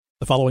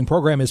The following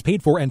program is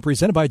paid for and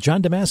presented by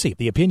John DeMasi.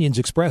 The opinions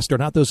expressed are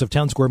not those of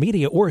Town Square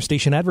Media or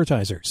station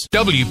advertisers.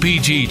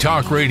 WPG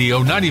Talk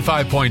Radio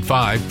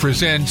 95.5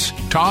 presents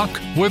Talk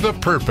with a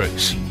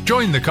Purpose.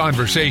 Join the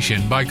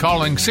conversation by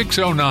calling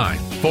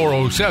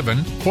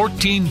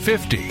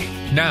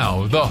 609-407-1450.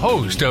 Now, the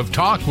host of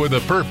Talk with a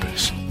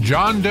Purpose,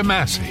 John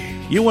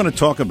DeMasi. You want to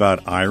talk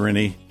about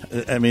irony?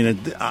 I mean,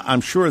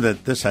 I'm sure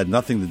that this had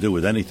nothing to do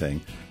with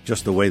anything,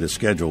 just the way the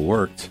schedule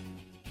worked.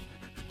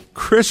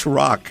 Chris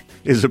Rock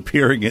is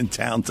appearing in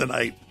town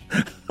tonight.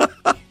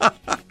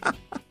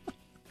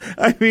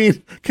 I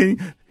mean,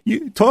 can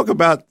you talk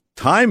about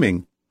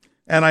timing?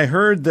 And I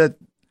heard that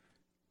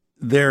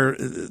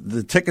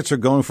the tickets are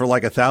going for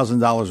like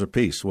 $1,000 a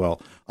piece.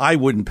 Well, I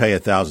wouldn't pay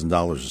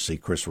 $1,000 to see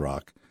Chris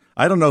Rock.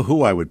 I don't know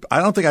who I would.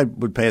 I don't think I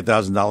would pay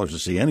 $1,000 to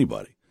see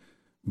anybody.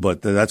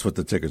 But that's what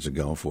the tickets are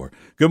going for.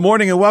 Good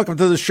morning and welcome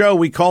to the show.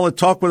 We call it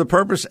Talk with a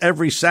Purpose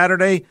every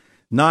Saturday,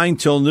 9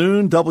 till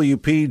noon,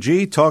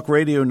 WPG, Talk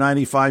Radio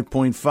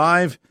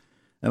 95.5.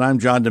 And I'm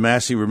John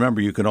DeMasi.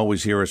 Remember, you can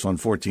always hear us on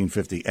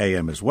 1450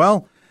 AM as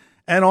well.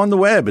 And on the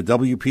web at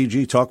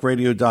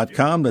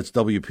WPGTalkRadio.com. That's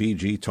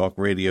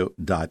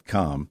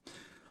WPGTalkRadio.com.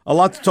 A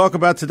lot to talk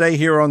about today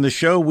here on the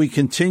show. We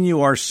continue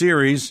our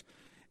series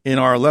in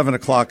our 11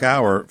 o'clock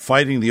hour,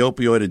 Fighting the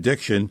Opioid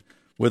Addiction,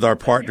 with our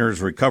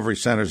partners, Recovery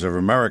Centers of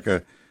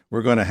America.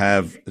 We're going to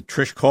have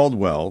Trish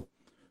Caldwell,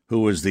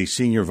 who is the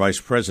Senior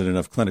Vice President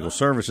of Clinical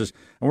Services.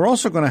 And we're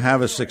also going to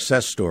have a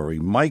success story,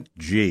 Mike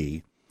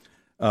G.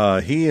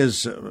 He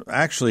is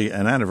actually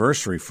an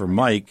anniversary for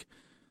Mike.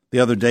 The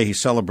other day he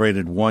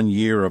celebrated 1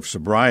 year of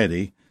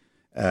sobriety,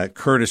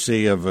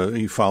 courtesy of,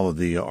 he followed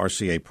the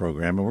RCA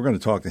program, and we're going to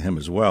talk to him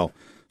as well.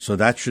 So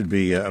that should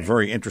be a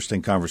very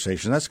interesting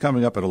conversation. That's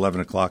coming up at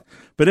 11 o'clock.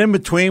 But in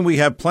between, we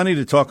have plenty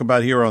to talk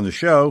about here on the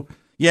show.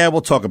 Yeah,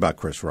 we'll talk about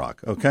Chris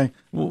Rock, okay?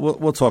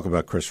 We'll talk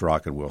about Chris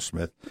Rock and Will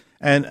Smith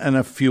and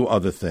a few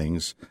other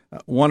things.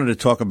 Wanted to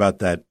talk about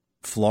that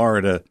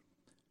Florida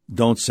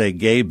Don't Say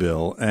Gay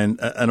bill. And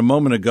a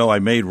moment ago, I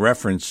made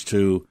reference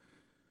to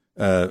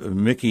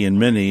Mickey and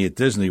Minnie at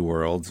Disney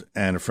World,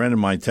 and a friend of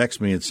mine texted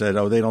me and said,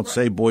 oh, they don't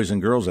say boys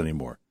and girls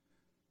anymore.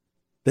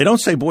 They don't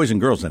say boys and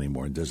girls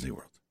anymore in Disney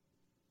World.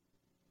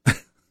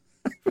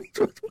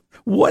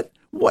 What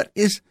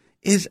is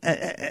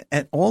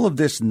and all of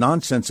this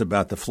nonsense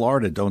about the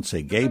Florida Don't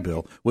Say Gay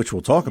bill, which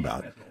we'll talk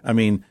about. I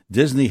mean,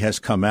 Disney has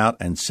come out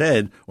and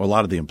said, or a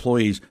lot of the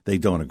employees, they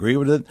don't agree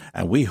with it,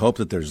 and we hope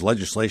that there's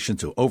legislation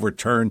to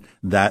overturn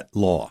that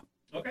law.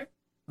 Okay.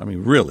 I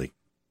mean, really.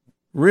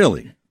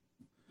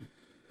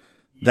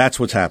 That's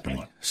what's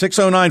happening.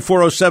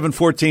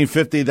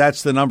 609-407-1450,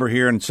 that's the number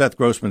here, and Seth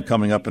Grossman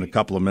coming up in a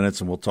couple of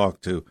minutes, and we'll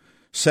talk to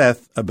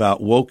Seth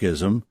about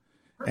wokeism.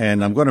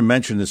 And I'm going to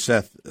mention to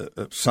Seth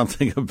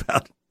something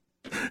about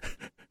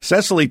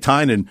Cecily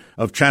Tynan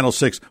of Channel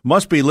 6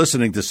 must be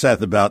listening to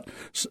Seth about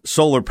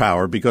solar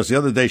power, because the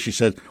other day she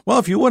said, well,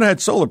 if you would have had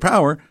solar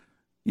power,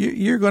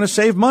 you're going to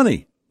save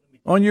money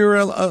on your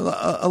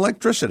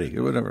electricity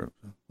or whatever.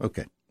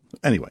 Okay.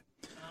 Anyway,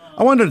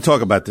 I wanted to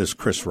talk about this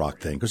Chris Rock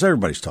thing because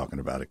everybody's talking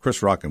about it,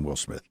 Chris Rock and Will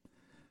Smith.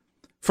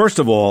 First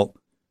of all,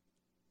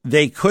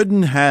 they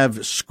couldn't have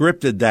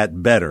scripted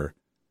that better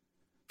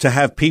to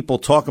have people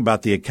talk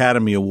about the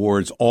Academy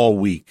Awards all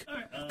week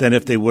than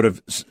if they would have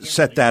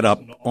set that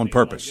up on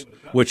purpose,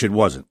 which it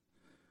wasn't.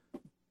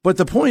 But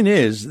the point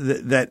is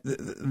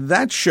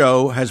that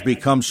show has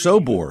become so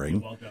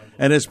boring,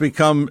 and it's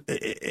become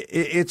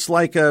it's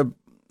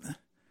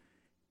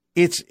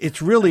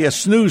really a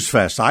snooze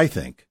fest, I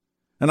think.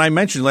 And I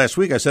mentioned last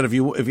week, I said if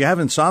you have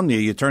insomnia,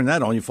 you turn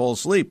that on, you fall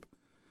asleep.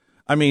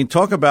 I mean,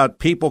 talk about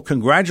people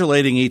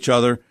congratulating each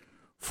other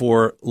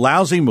for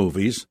lousy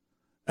movies.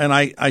 And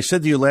I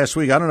said to you last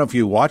week, I don't know if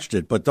you watched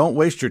it, but don't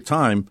waste your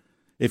time.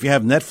 If you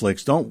have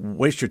Netflix, don't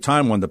waste your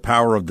time on The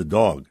Power of the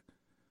Dog.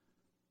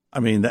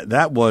 I mean,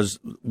 that was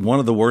one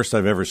of the worst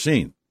I've ever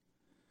seen.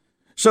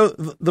 So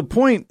the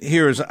point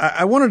here is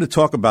I wanted to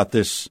talk about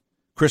this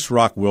Chris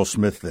Rock, Will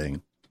Smith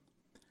thing.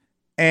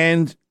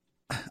 And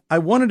I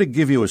wanted to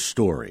give you a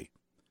story.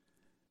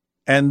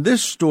 And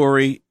this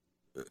story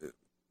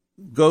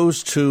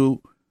goes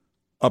to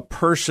a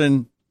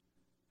person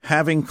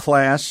having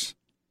class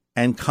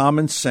and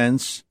common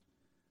sense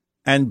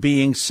and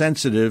being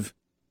sensitive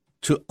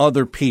to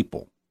other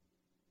people.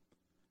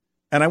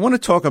 And I want to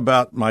talk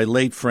about my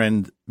late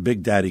friend,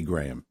 Big Daddy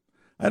Graham.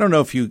 I don't know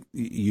if you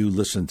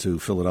listen to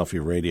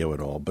Philadelphia radio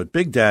at all, but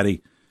Big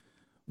Daddy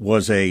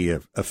was a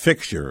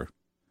fixture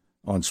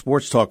on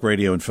Sports Talk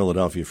Radio in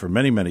Philadelphia for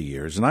many, many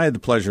years, and I had the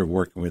pleasure of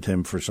working with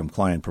him for some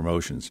client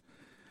promotions.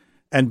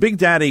 And Big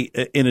Daddy,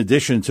 in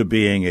addition to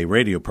being a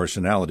radio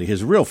personality,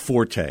 his real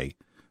forte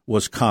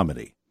was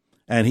comedy.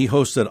 And he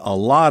hosted a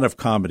lot of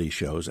comedy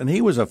shows, and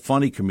he was a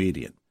funny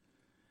comedian.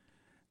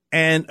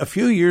 And a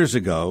few years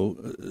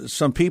ago,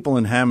 some people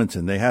in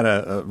Hamilton, they had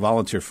a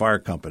volunteer fire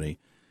company,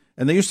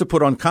 and they used to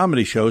put on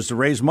comedy shows to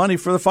raise money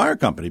for the fire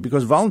company,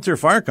 because volunteer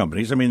fire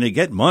companies, I mean, they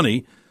get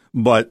money,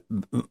 but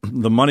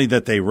the money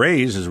that they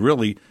raise is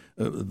really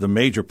the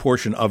major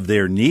portion of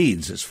their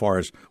needs as far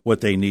as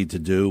what they need to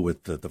do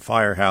with the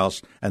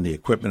firehouse and the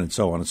equipment and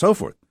so on and so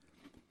forth.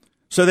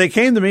 So they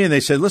came to me and they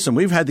said, listen,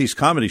 we've had these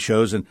comedy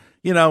shows and,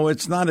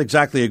 it's not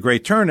exactly a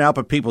great turnout,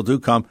 but people do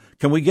come.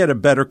 Can we get a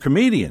better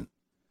comedian?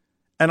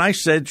 And I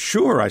said,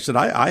 sure. I said,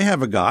 I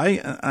have a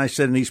guy. I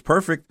said, and he's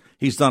perfect.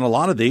 He's done a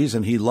lot of these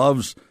and he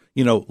loves,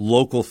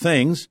 local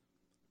things.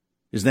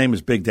 His name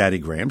is Big Daddy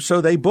Graham. So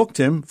they booked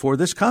him for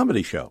this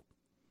comedy show.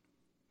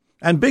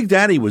 And Big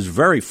Daddy was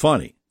very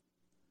funny.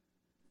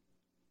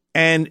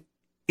 And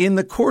in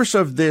the course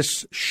of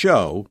this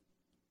show,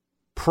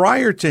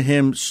 prior to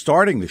him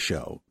starting the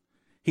show,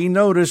 he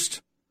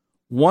noticed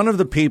one of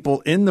the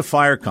people in the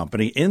fire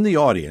company, in the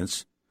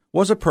audience,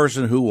 was a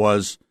person who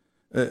was,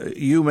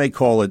 you may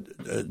call it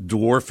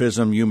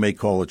dwarfism, you may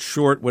call it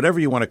short, whatever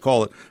you want to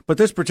call it. But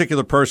this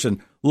particular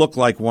person looked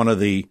like one of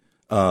the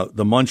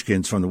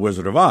Munchkins from The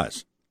Wizard of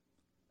Oz.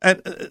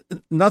 And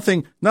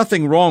nothing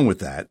wrong with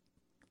that.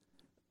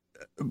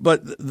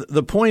 But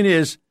the point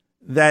is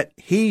that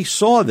he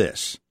saw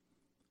this.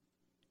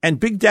 And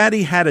Big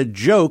Daddy had a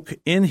joke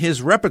in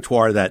his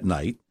repertoire that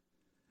night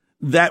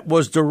that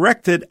was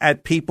directed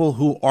at people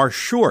who are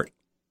short.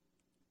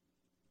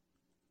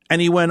 And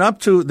he went up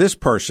to this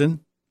person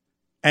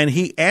and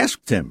he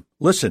asked him,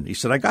 listen, he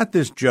said, I got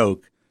this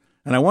joke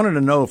and I wanted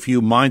to know if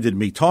you minded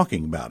me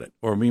talking about it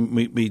or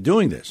me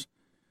doing this.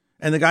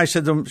 And the guy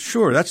said to him,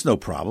 sure, that's no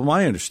problem.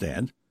 I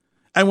understand.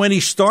 And when he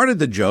started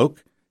the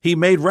joke, he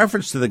made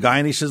reference to the guy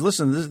and he says,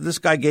 listen, this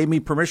guy gave me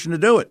permission to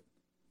do it.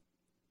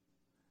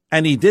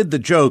 And he did the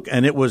joke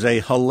and it was a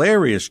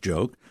hilarious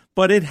joke,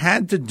 but it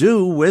had to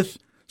do with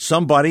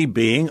somebody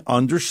being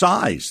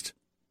undersized,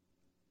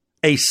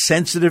 a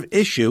sensitive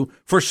issue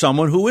for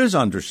someone who is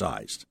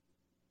undersized.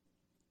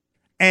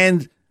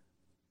 And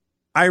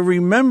I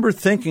remember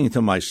thinking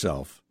to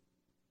myself,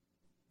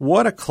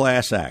 what a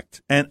class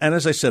act. And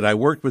as I said, I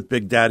worked with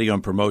Big Daddy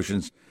on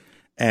promotions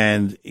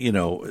and,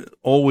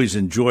 always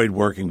enjoyed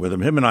working with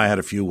him. Him and I had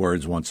a few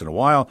words once in a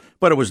while,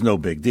 but it was no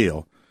big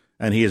deal.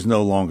 And he is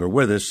no longer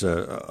with us,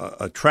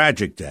 a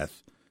tragic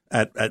death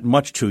at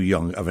much too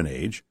young of an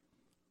age.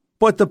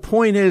 But the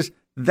point is,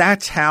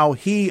 that's how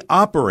he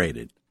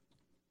operated.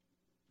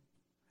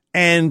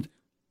 And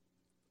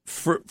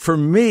for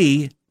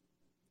me,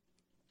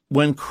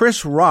 when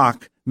Chris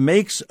Rock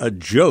makes a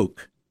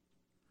joke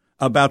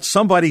about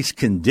somebody's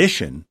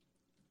condition,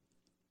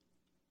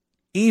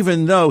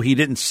 even though he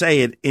didn't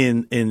say it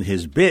in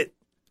his bit,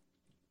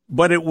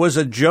 but it was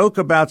a joke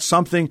about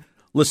something.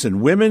 Listen,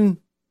 women,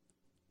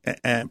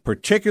 and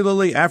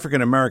particularly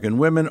African-American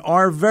women,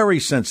 are very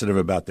sensitive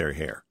about their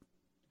hair.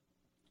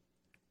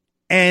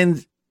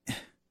 And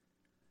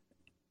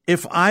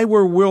if I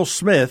were Will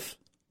Smith,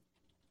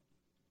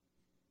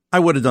 I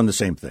would have done the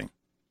same thing.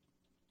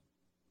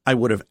 I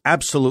would have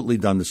absolutely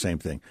done the same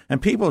thing.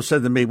 And people have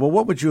said to me, well,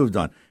 what would you have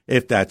done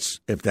if that's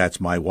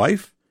my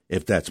wife,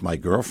 if that's my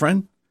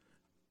girlfriend,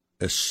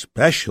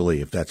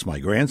 especially if that's my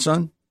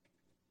grandson?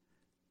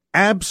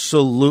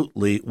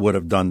 Absolutely would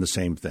have done the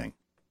same thing.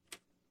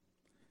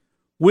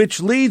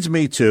 Which leads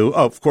me to,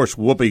 of course,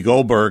 Whoopi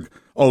Goldberg.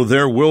 Oh,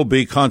 there will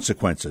be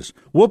consequences.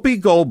 Whoopi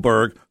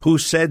Goldberg, who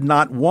said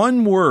not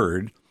one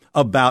word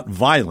about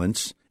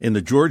violence in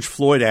the George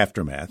Floyd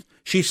aftermath.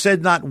 She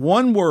said not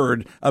one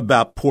word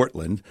about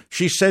Portland.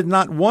 She said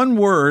not one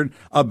word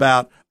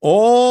about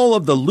all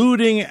of the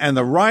looting and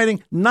the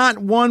rioting. Not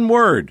one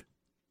word.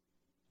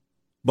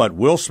 But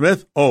Will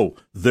Smith, oh,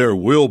 there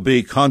will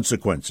be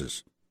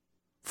consequences.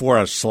 For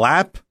a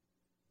slap?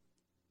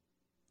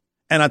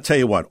 And I'll tell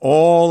you what,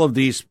 all of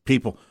these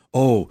people,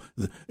 oh,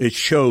 it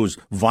shows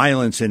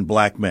violence in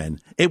black men.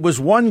 It was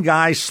one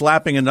guy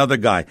slapping another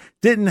guy.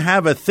 Didn't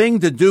have a thing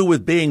to do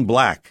with being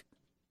black.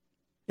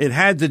 It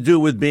had to do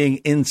with being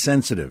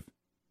insensitive.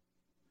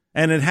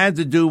 And it had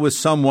to do with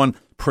someone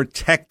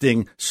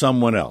protecting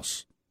someone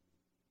else.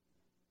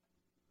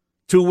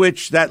 To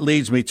which that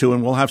leads me to,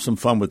 and we'll have some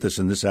fun with this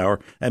in this hour,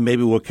 and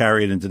maybe we'll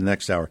carry it into the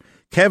next hour.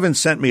 Kevin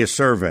sent me a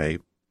survey.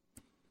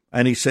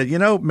 And he said,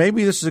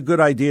 maybe this is a good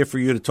idea for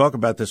you to talk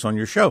about this on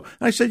your show.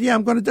 And I said, yeah,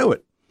 I'm going to do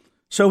it.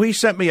 So he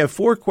sent me a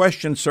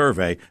 4-question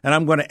survey, and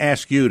I'm going to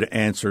ask you to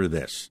answer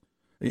this.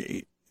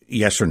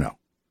 Yes or no?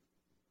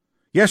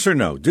 Yes or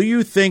no? Do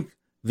you think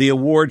the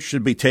award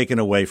should be taken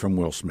away from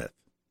Will Smith?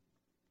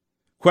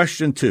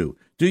 Question 2,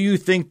 do you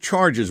think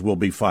charges will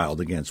be filed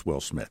against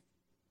Will Smith?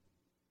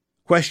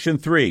 Question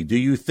 3, do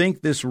you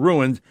think this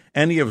ruined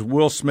any of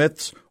Will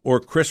Smith's or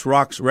Chris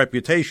Rock's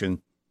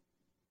reputation?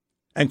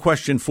 And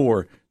question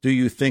 4, do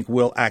you think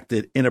Will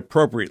acted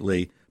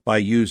inappropriately by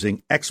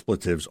using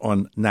expletives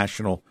on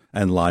national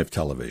and live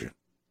television?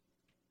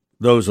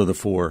 Those are the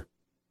four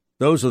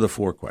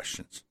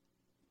questions.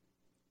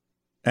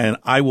 And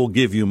I will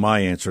give you my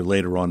answer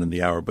later on in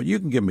the hour, but you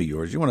can give me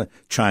yours. You want to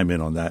chime in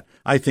on that?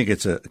 I think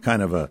it's a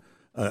kind of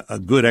a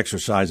good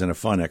exercise and a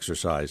fun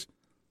exercise.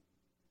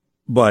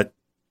 But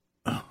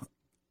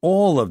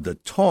all of the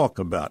talk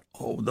about,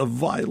 the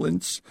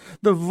violence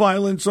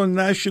on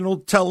national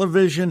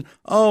television.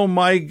 Oh,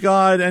 my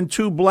God. And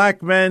two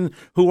black men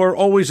who are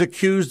always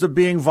accused of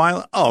being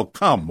violent. Oh,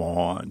 come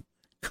on.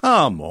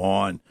 Come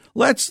on.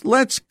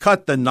 Let's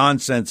cut the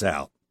nonsense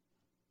out.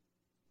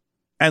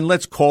 And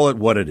let's call it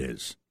what it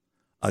is.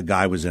 A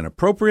guy was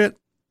inappropriate.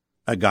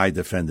 A guy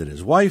defended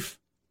his wife,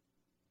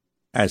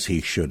 as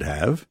he should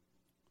have.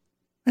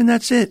 And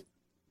that's it.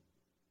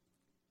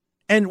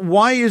 And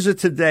why is it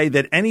today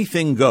that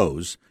anything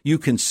goes? You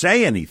can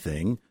say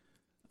anything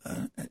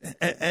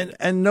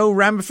and no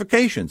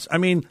ramifications. I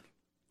mean,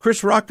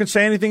 Chris Rock can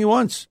say anything he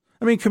wants.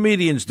 I mean,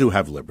 comedians do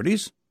have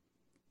liberties.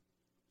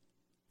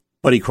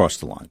 But he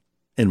crossed the line,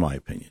 in my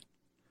opinion.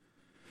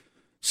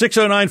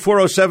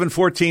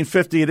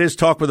 609-407-1450. It is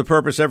Talk with a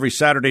Purpose every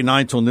Saturday,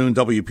 9 till noon,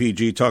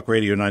 WPG, Talk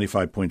Radio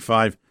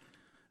 95.5.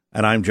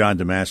 And I'm John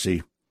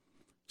DeMasi.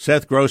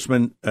 Seth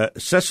Grossman,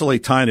 Cecily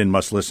Tynan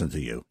must listen to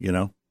you, you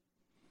know?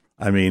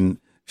 I mean,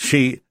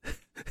 she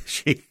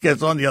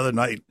gets on the other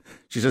night.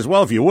 She says,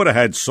 well, if you would have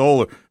had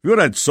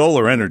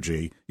solar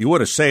energy, you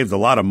would have saved a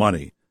lot of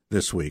money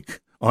this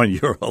week on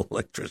your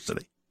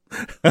electricity.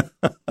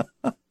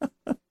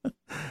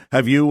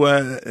 Have you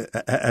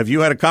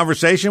had a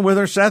conversation with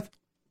her, Seth?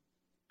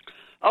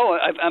 Oh,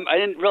 I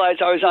didn't realize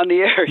I was on the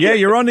air. Yeah,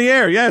 you're on the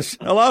air. Yes.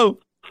 Hello.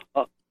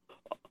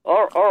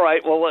 All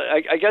right. Well,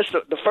 I guess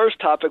the first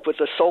topic with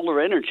the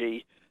solar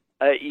energy,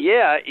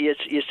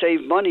 you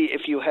save money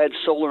if you had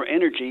solar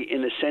energy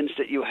in the sense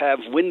that you have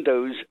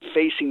windows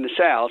facing the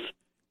south,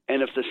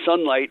 and if the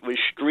sunlight was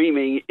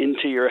streaming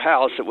into your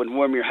house, it would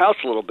warm your house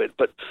a little bit.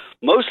 But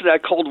most of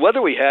that cold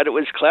weather we had, it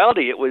was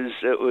cloudy. It was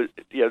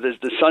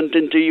the sun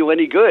didn't do you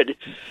any good.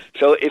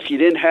 So if you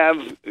didn't have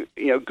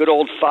good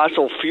old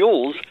fossil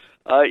fuels,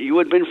 you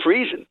would have been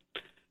freezing.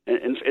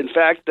 In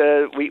fact,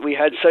 we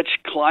had such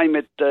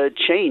climate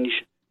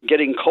change,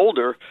 getting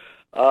colder.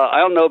 I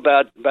don't know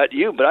about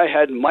you, but I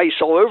had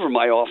mice all over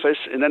my office,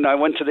 and then I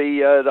went to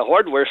the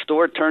hardware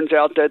store. It turns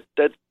out that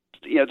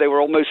they were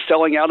almost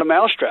selling out of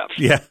mousetraps.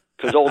 Yeah,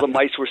 because all the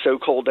mice were so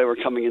cold they were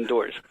coming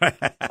indoors. But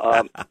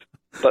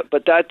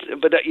that's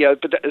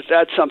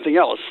something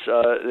else.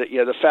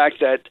 The fact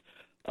that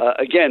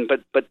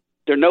but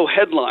there are no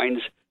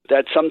headlines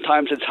that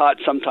sometimes it's hot,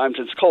 sometimes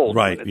it's cold.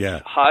 Right. When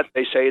it's hot,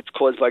 they say it's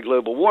caused by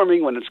global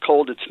warming. When it's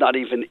cold, it's not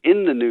even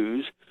in the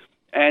news.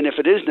 And if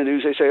it is in the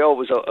news, they say, oh, it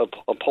was a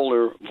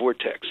polar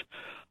vortex.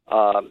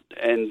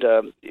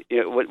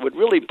 What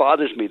really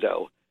bothers me,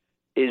 though,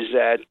 is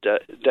that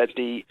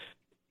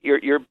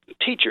your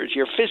teachers,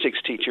 your physics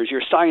teachers,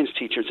 your science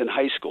teachers in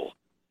high school,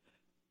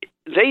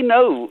 they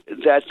know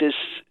that this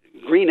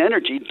green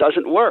energy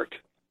doesn't work.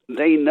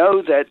 They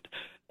know that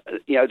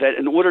that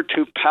in order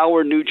to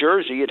power New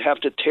Jersey, you'd have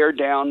to tear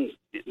down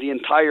the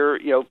entire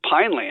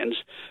pinelands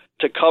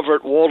to cover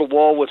it wall to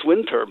wall with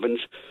wind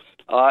turbines.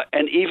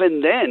 And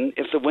even then,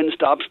 if the wind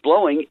stops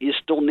blowing, you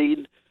still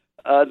need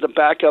the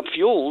backup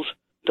fuels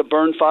to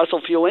burn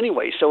fossil fuel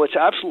anyway. So it's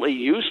absolutely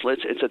useless.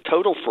 It's a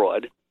total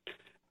fraud.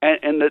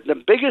 And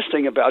the biggest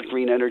thing about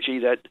green energy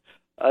that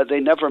they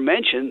never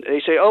mention,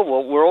 they say, oh,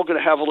 well, we're all going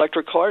to have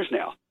electric cars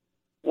now.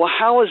 Well,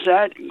 how is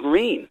that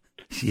green?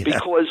 Yeah.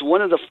 Because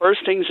one of the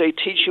first things they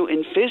teach you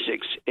in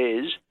physics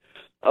is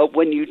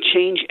when you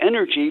change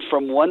energy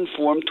from one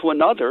form to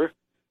another,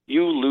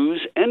 you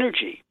lose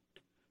energy.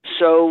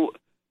 So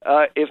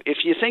if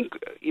you think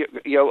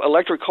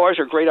electric cars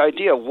are a great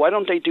idea, why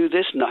don't they do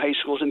this in the high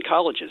schools and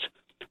colleges?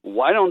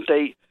 Why don't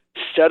they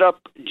set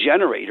up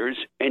generators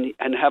and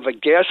have a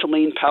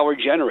gasoline-powered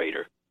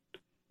generator,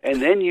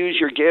 and then use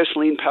your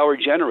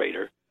gasoline-powered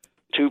generator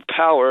to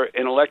power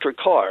an electric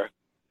car,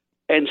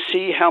 and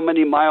see how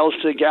many miles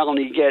to the gallon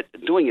you get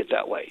doing it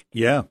that way?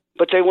 Yeah.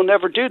 But they will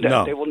never do that.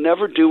 No. They will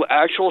never do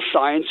actual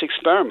science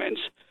experiments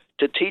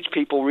to teach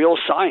people real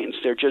science.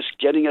 They're just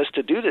getting us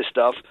to do this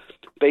stuff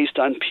based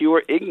on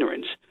pure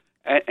ignorance,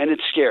 and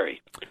it's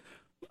scary.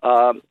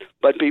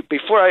 But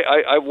before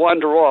I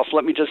wander off,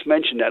 let me just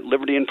mention that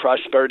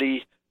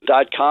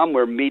libertyandprosperity.com,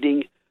 we're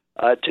meeting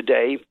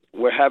today.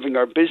 We're having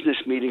our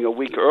business meeting a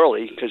week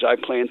early because I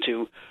plan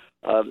to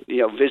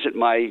visit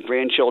my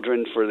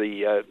grandchildren for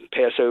the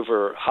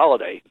Passover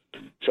holiday.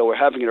 So we're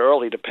having it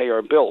early to pay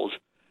our bills.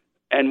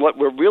 And what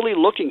we're really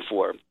looking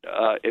for,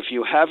 if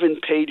you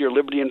haven't paid your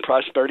Liberty and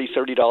Prosperity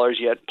 $30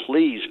 yet,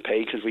 please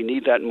pay because we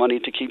need that money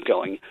to keep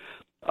going.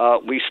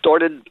 We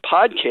started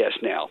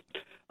podcasts now.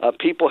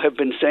 People have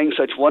been saying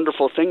such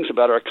wonderful things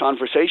about our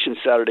conversations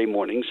Saturday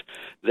mornings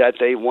that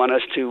they want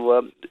us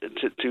to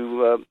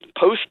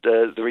post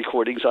the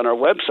recordings on our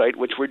website,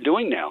 which we're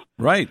doing now.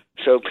 Right.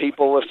 So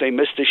people, if they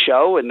missed the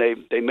show and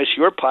they miss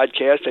your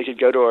podcast, they could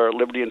go to our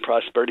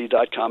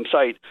libertyandprosperity.com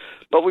site.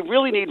 But we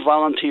really need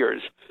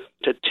volunteers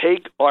to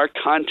take our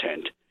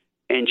content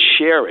and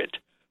share it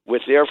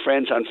with their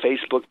friends on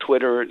Facebook,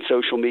 Twitter, and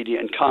social media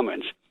and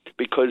comments,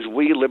 because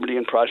we, Liberty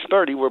and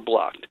Prosperity, were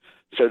blocked.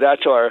 So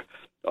that's our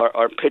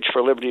pitch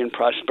for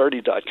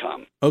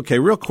libertyandprosperity.com. Okay,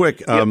 real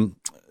quick,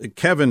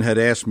 Kevin had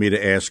asked me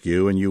to ask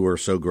you, and you were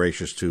so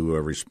gracious to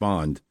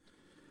respond.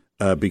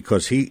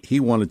 because he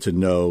wanted to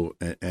know,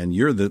 and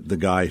you're the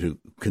guy who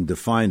can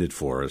define it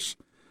for us,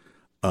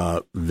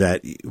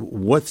 that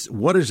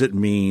what does it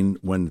mean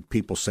when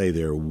people say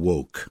they're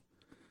woke?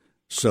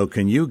 So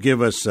can you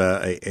give us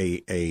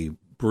a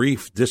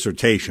brief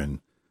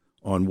dissertation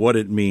on what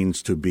it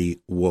means to be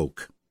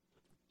woke?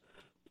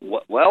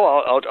 Well,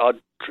 I'll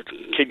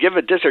to give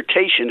a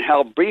dissertation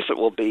how brief it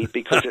will be,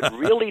 because it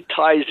really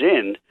ties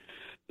in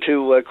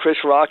to Chris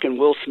Rock and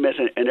Will Smith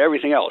and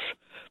everything else.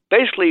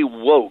 Basically,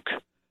 woke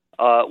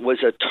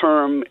was a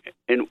term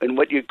in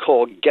what you'd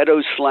call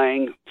ghetto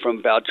slang from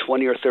about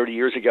 20 or 30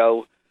 years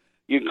ago.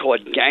 You'd call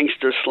it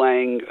gangster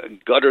slang,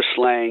 gutter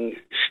slang,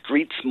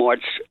 street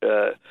smarts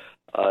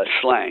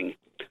slang.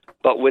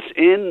 But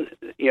within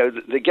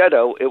the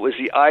ghetto, it was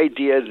the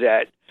idea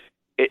that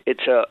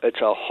it's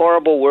a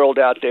horrible world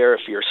out there.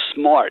 If you're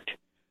smart,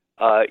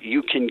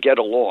 you can get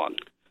along.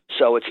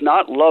 So it's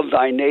not love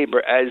thy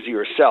neighbor as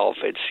yourself.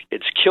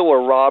 It's kill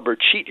or rob or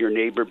cheat your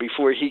neighbor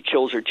before he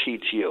kills or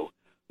cheats you.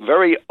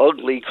 Very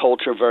ugly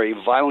culture, very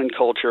violent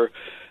culture.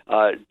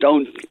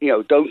 Don't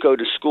go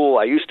to school.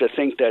 I used to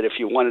think that if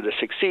you wanted to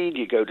succeed,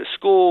 you go to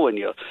school and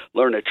you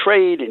learn a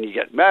trade and you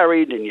get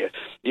married and you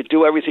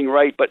do everything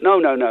right. But no.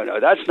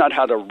 That's not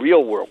how the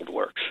real world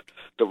works.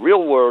 The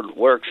real world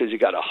works is you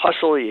got to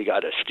hustle, you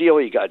got to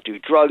steal, you got to do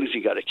drugs,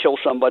 you got to kill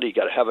somebody, you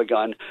got to have a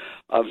gun.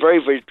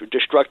 Very, very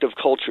destructive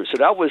culture. So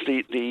that was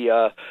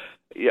the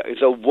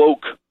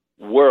woke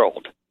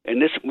world,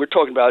 and this we're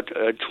talking about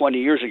 20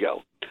 years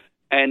ago,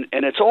 and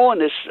it's all in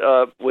this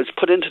was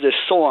put into this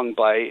song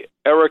by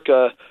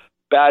Erykah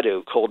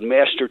Badu called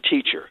 "Master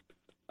Teacher."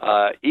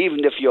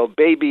 Even if your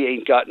baby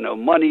ain't got no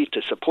money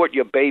to support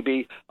your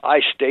baby, I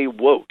stay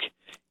woke.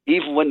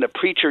 Even when the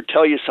preacher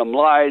tell you some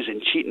lies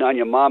and cheating on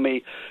your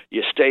mommy,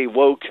 you stay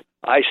woke.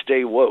 I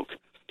stay woke.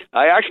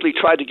 I actually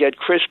tried to get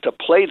Chris to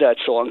play that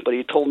song, but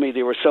he told me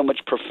there was so much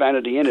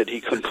profanity in it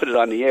he couldn't put it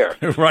on the air.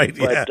 Right?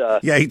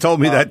 But, yeah, he told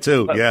me that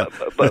too.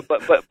 But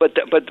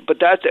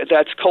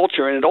that's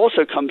culture, and it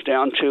also comes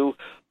down to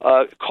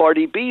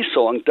Cardi B's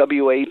song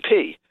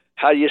WAP.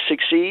 How do you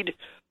succeed?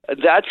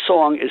 That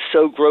song is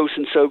so gross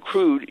and so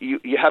crude,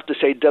 you have to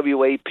say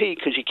WAP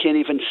because you can't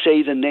even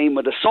say the name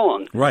of the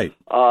song. Right.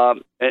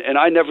 And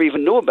I never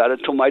even knew about it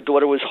until my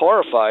daughter was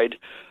horrified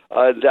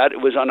that it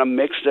was on a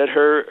mix that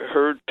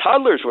her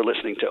toddlers were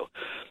listening to.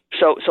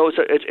 So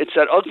it's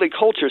that ugly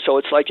culture. So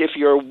it's like if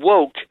you're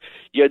woke,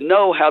 you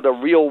know how the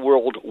real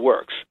world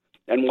works.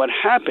 And what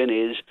happened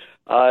is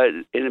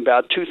in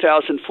about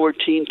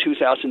 2014,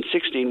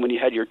 2016, when you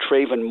had your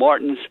Trayvon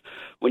Martins,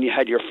 when you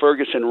had your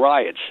Ferguson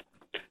riots,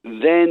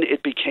 then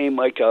it became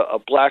like a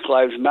Black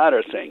Lives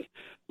Matter thing.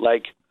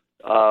 Like,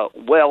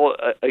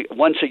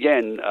 once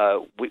again,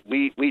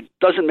 we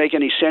doesn't make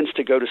any sense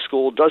to go to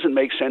school, doesn't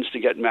make sense to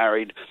get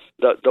married.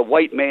 The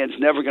white man's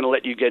never going to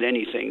let you get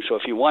anything. So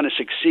if you want to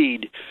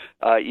succeed,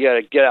 you got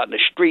to get out in the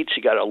streets,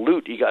 you got to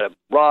loot, you got to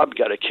rob,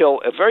 you got to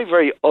kill. A very,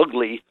 very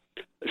ugly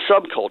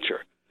subculture.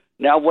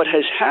 Now, what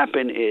has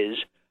happened is,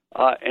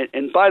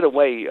 and by the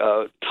way,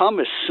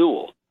 Thomas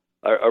Sowell,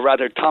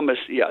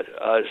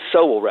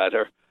 Sowell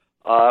rather,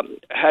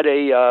 had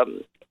a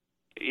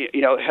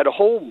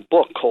whole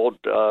book called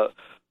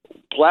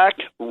Black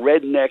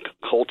Redneck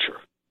Culture,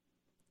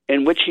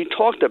 in which he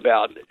talked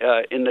about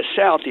in the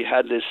South you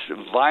had this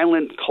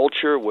violent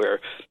culture where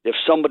if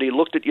somebody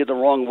looked at you the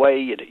wrong way,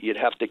 you'd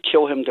have to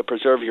kill him to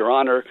preserve your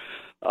honor.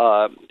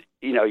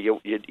 You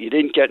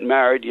didn't get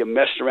married, you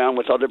messed around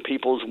with other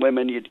people's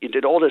women, you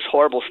did all this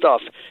horrible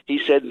stuff. He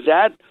said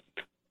that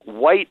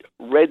white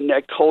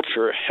redneck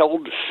culture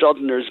held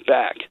Southerners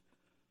back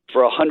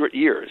for 100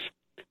 years.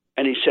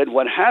 And he said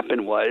what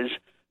happened was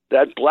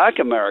that Black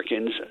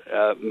Americans,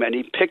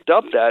 many picked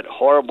up that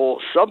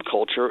horrible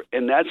subculture,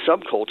 and that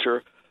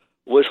subculture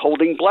was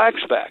holding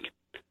blacks back.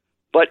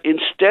 But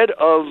instead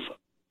of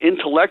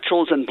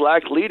intellectuals and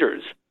black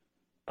leaders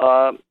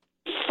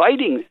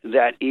fighting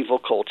that evil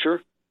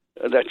culture,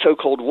 that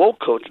so-called woke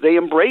culture, they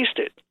embraced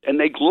it and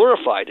they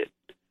glorified it.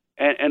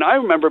 And I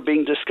remember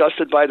being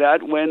disgusted by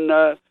that when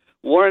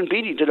Warren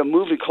Beatty did a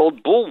movie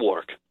called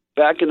Bulwark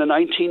back in the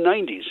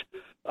 1990s,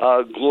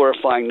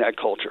 glorifying that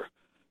culture.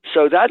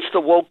 So that's the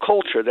woke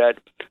culture that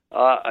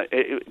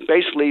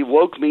basically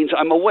woke means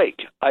I'm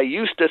awake. I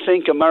used to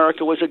think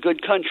America was a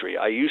good country.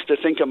 I used to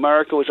think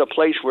America was a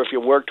place where if you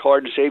worked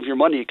hard and saved your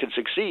money, you could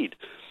succeed.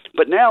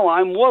 But now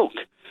I'm woke.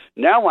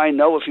 Now I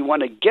know if you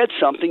want to get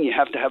something, you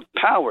have to have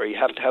power. You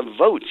have to have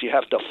votes. You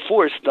have to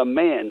force the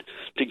man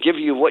to give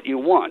you what you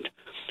want.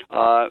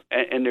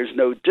 And there's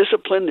no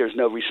discipline. There's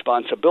no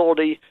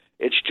responsibility.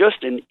 It's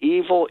just an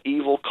evil,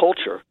 evil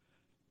culture.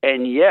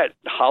 And yet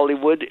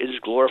Hollywood is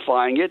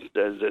glorifying it,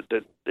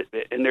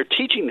 and they're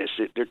teaching this.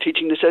 They're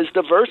teaching this as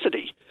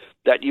diversity,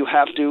 that you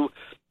have to,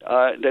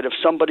 that if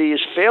somebody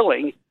is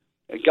failing,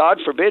 God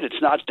forbid,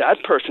 it's not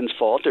that person's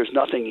fault. There's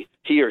nothing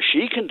he or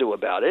she can do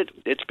about it.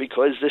 It's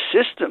because the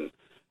system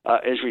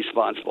is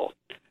responsible.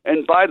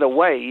 And by the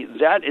way,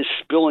 that is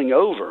spilling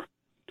over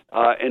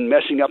and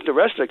messing up the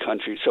rest of the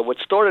country. So what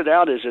started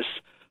out as this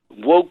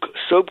woke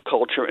soap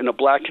culture in a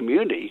black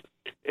community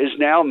is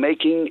now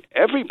making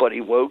everybody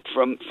woke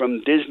from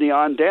Disney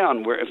on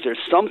down, where if there's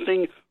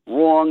something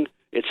wrong,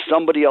 it's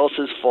somebody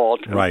else's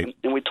fault. Right.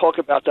 And we talk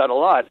about that a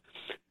lot.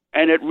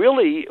 And it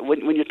really,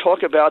 when you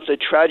talk about the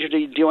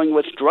tragedy dealing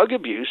with drug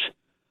abuse,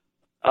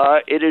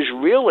 it is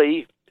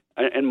really,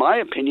 in my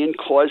opinion,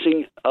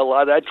 causing a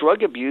lot of that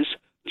drug abuse,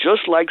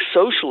 just like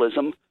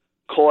socialism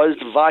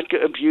caused vodka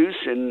abuse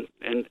and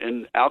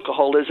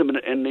alcoholism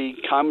in the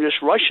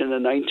communist Russia in the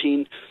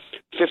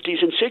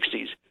 1950s and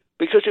 60s.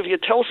 Because if you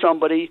tell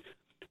somebody,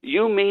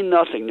 you mean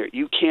nothing,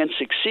 you can't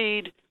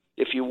succeed,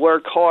 if you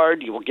work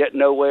hard, you will get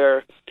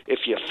nowhere,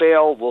 if you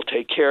fail, we'll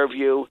take care of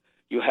you,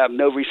 you have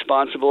no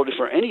responsibility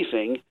for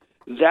anything,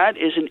 that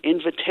is an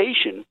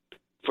invitation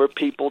for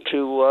people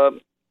to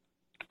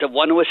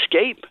want to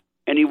escape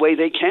any way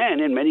they can,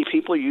 and many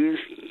people use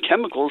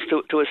chemicals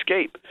to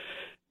escape.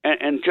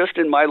 And just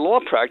in my law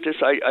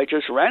practice, I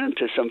just ran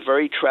into some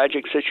very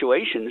tragic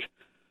situations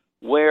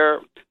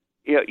where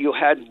you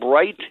had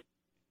bright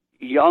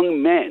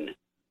young men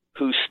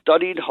who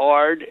studied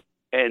hard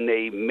and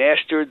they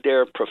mastered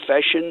their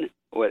profession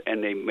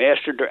and they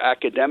mastered their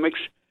academics,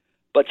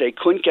 but they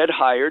couldn't get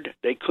hired,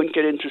 they couldn't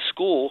get into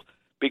school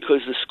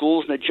because the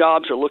schools and the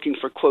jobs are looking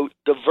for, quote,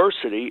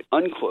 diversity,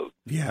 unquote.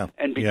 Yeah.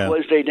 And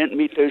because they didn't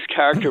meet those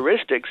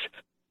characteristics,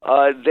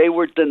 they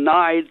were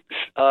denied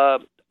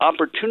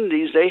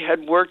opportunities they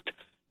had worked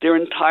their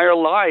entire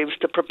lives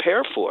to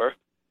prepare for.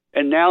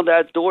 And now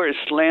that door is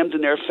slammed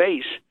in their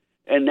face.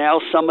 And now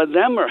some of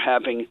them are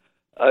having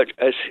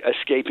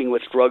escaping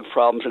with drug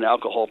problems and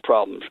alcohol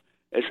problems.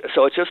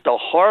 So it's just a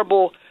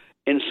horrible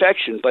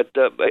infection. But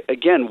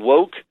again,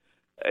 woke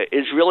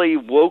is really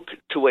woke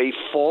to a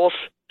false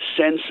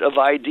sense of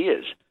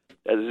ideas.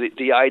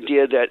 The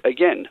idea that,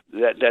 again,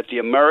 that the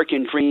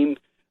American dream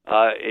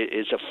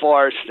is a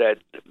farce, that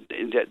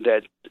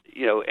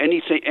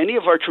any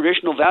of our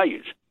traditional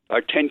values,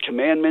 our 10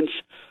 Commandments,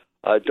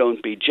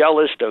 don't be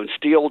jealous, don't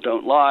steal,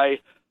 don't lie,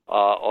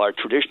 our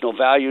traditional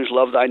values,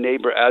 love thy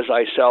neighbor as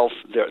thyself,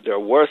 they're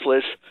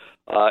worthless.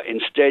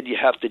 Instead, you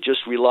have to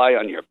just rely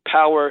on your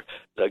power,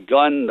 the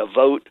gun, the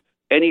vote,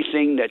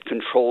 anything that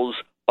controls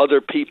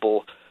other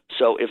people.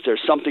 So if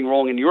there's something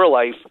wrong in your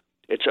life,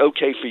 it's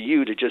okay for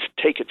you to just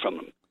take it from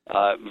them.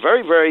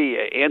 Very,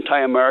 very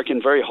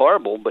anti-American, very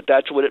horrible, but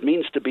that's what it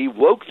means to be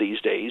woke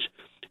these days,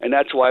 and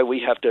that's why we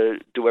have to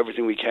do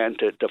everything we can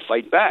to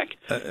fight back.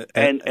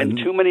 And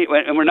too many,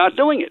 and we're not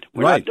doing it.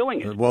 We're not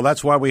doing it. Well,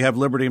 that's why we have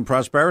liberty and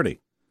prosperity.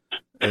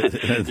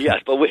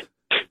 Yes, but we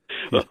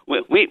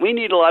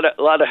need a lot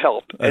of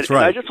help. That's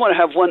right. And I just want to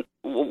have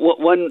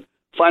one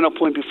final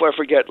point before I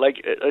forget.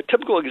 Like a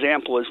typical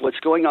example is what's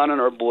going on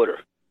our border,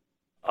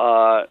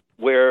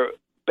 where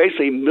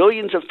basically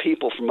millions of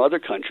people from other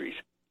countries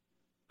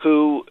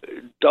who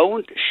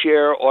don't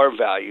share our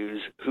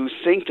values, who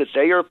think that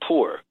they are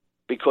poor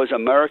because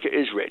America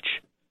is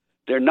rich.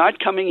 They're not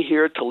coming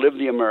here to live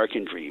the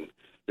American dream.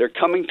 They're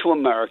coming to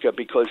America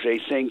because they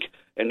think,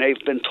 and they've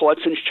been taught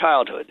since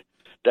childhood,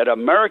 that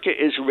America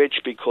is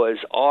rich because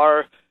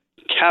our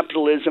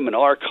capitalism and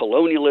our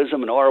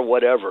colonialism and our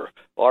whatever,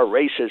 our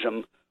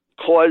racism,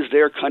 caused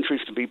their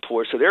countries to be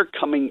poor. So they're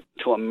coming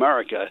to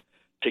America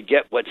to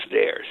get what's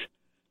theirs.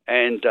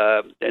 And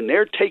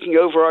they're taking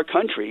over our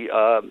country.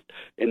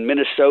 In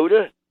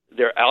Minnesota,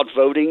 they're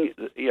outvoting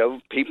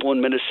people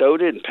in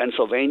Minnesota, in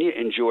Pennsylvania,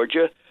 in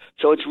Georgia.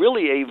 So it's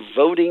really a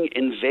voting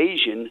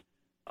invasion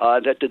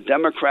that the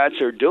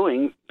Democrats are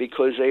doing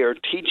because they are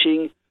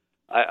teaching,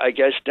 I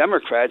guess,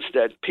 Democrats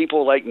that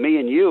people like me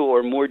and you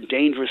are more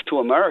dangerous to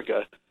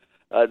America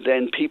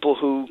than people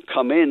who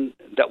come in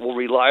that will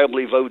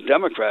reliably vote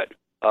Democrat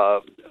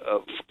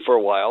for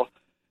a while.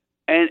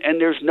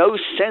 And there's no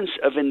sense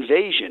of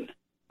invasion.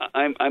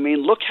 I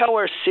mean, look how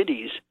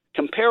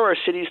compare our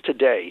cities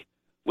today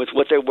with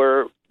what they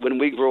were when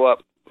we grew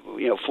up,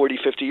 40,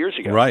 50 years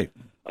ago. Right.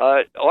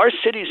 Our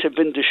cities have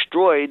been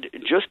destroyed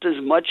just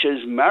as much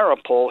as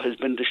Mariupol has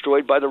been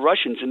destroyed by the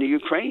Russians in the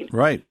Ukraine.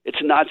 Right.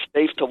 It's not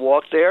safe to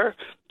walk there.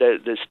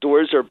 The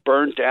stores are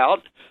burnt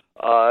out.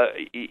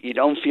 You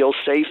don't feel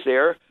safe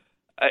there.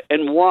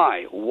 And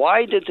why?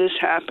 Why did this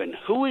happen?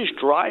 Who is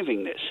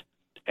driving this?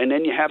 And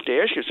then you have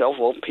to ask yourself,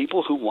 well,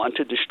 people who want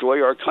to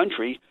destroy our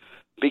country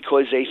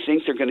because they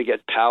think they're going to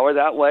get power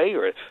that way,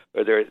 or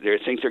they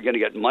think they're going to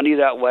get money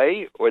that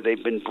way, or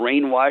they've been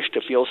brainwashed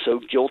to feel so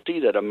guilty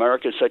that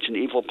America is such an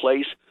evil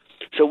place.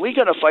 So we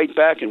got to fight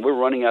back, and we're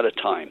running out of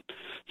time.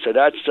 So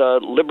that's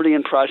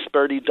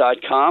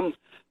libertyandprosperity.com.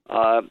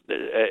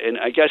 And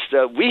I guess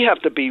we have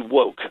to be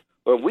woke,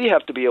 or we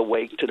have to be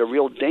awake to the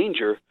real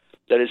danger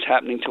that is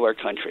happening to our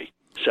country.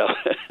 So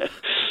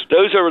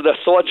those are the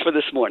thoughts for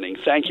this morning.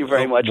 Thank you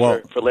very much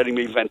for letting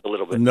me vent a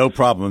little bit. No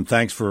problem.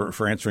 Thanks for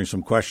answering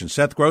some questions.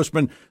 Seth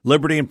Grossman,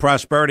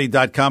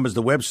 libertyandprosperity.com is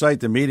the website.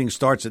 The meeting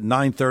starts at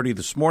 9:30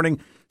 this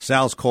morning.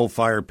 Sal's Coal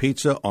Fire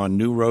Pizza on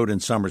New Road in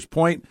Summers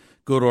Point.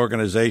 Good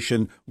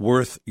organization,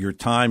 worth your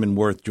time and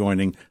worth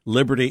joining,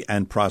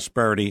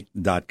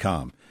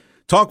 libertyandprosperity.com.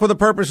 Talk with a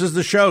Purpose is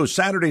the show,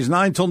 Saturdays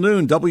 9 till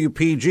noon,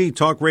 WPG,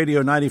 Talk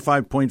Radio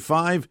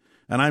 95.5.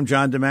 And I'm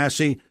John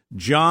DeMasi.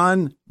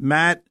 John,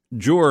 Matt,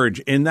 George.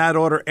 In that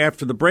order,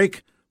 after the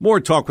break, more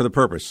Talk with a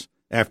Purpose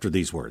after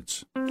these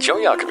words. Joe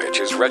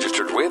Yakovich is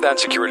registered with and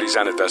securities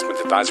and investment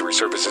advisory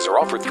services are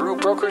offered through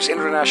Brokers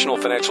International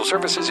Financial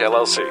Services,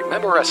 LLC,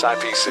 member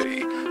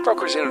SIPC.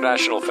 Brokers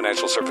International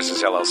Financial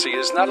Services, LLC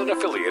is not an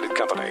affiliated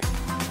company.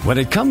 When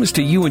it comes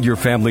to you and your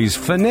family's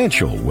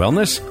financial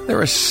wellness,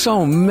 there are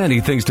so many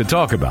things to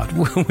talk about.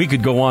 We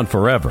could go on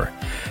forever.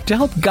 To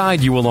help guide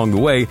you along the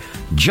way,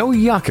 Joe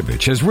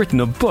Yakovich has written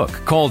a book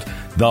called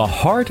The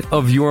Heart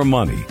of Your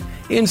Money,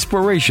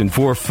 Inspiration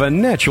for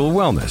Financial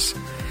Wellness.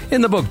 In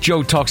the book,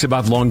 Joe talks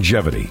about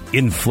longevity,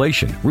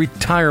 inflation,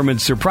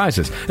 retirement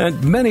surprises,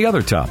 and many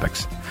other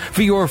topics.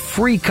 For your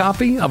free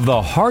copy of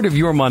The Heart of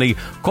Your Money,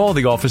 call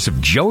the office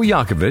of Joe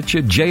Yakovich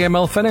at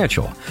JML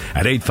Financial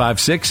at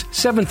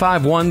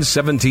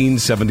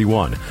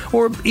 856-751-1771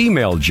 or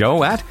email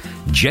Joe at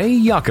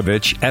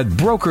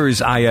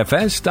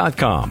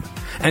jyakovich@brokersifs.com.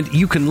 And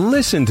you can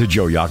listen to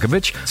Joe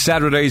Yakovich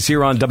Saturdays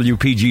here on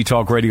WPG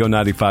Talk Radio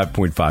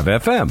 95.5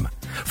 FM.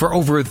 For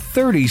over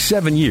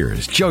 37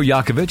 years, Joe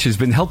Yakovich has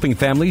been helping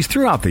families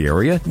throughout the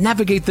area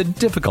navigate the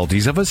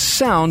difficulties of a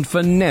sound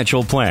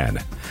financial plan.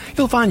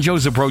 You'll find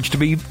Joe's approach to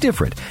be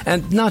different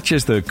and not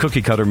just the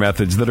cookie-cutter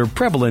methods that are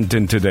prevalent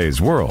in today's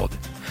world.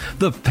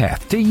 The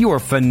path to your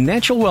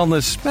financial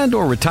wellness and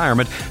or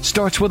retirement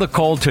starts with a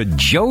call to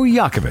Joe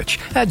Yakovich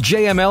at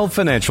JML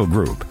Financial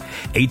Group.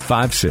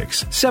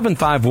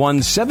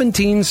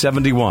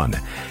 856-751-1771.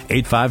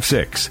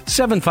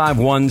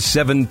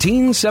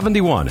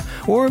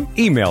 856-751-1771. Or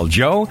email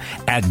Joe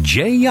at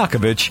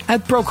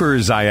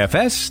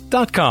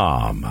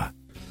jyakovich@brokersifs.com.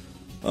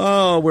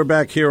 Oh, we're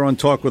back here on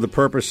Talk with a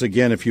Purpose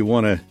again if you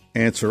want to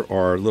answer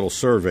our little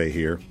survey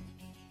here.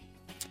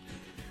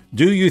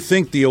 Do you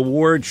think the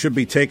award should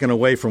be taken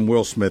away from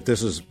Will Smith?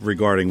 This is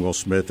regarding Will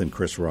Smith and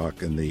Chris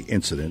Rock and the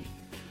incident.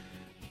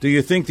 Do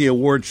you think the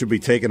award should be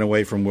taken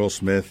away from Will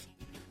Smith?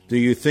 Do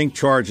you think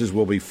charges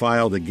will be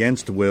filed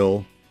against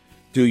Will?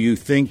 Do you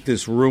think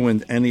this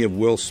ruined any of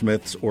Will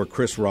Smith's or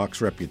Chris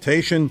Rock's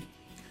reputation?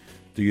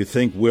 Do you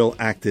think Will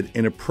acted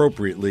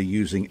inappropriately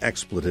using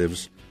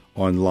expletives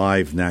on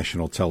live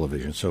national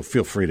television? So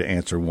feel free to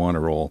answer one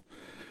or all.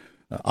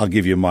 I'll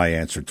give you my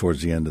answer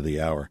towards the end of the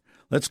hour.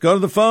 Let's go to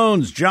the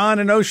phones. John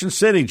in Ocean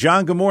City.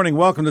 John, good morning.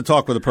 Welcome to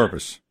Talk with a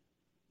Purpose.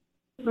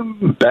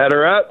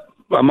 Batter up.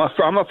 I'm a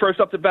first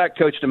up the bat,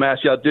 Coach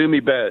DeMasi. I'll do me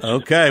best.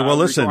 Okay, well,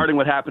 listen. Regarding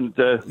what happened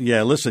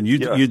listen,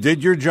 you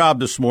did your job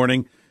this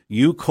morning.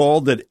 You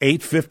called at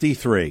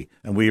 8:53,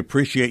 and we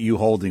appreciate you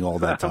holding all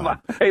that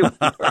time.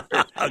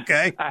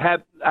 Okay. I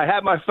had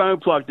my phone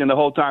plugged in the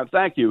whole time.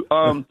 Thank you.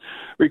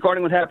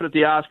 Regarding what happened at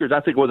the Oscars,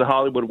 I think it was a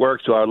Hollywood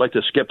work, so I'd like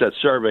to skip that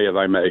survey if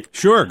I may.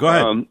 Sure, go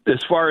ahead.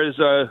 As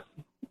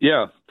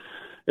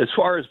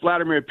far as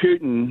Vladimir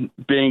Putin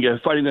being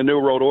fighting the New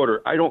World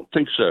Order, I don't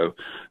think so.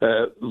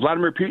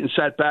 Vladimir Putin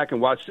sat back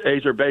and watched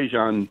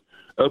Azerbaijan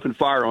open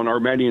fire on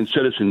Armenian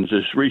citizens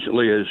as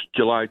recently as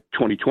July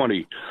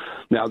 2020.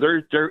 Now,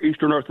 they're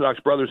Eastern Orthodox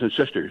brothers and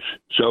sisters.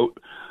 So,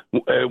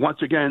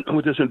 once again,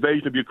 with this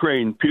invasion of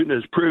Ukraine, Putin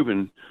has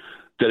proven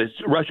that it's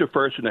Russia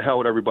first and the hell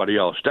with everybody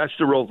else. That's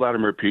the real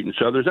Vladimir Putin.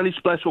 So if there's any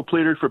special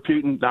pleaders for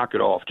Putin, knock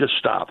it off. Just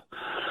stop.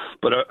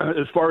 But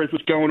as far as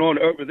what's going on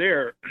over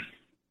there,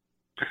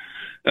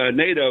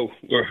 NATO,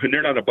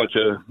 they're not a bunch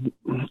of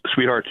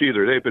sweethearts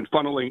either. They've been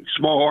funneling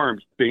small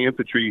arms, being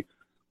infantry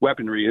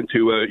weaponry,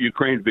 into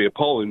Ukraine via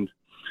Poland.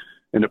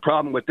 And the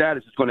problem with that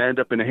is it's going to end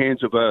up in the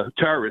hands of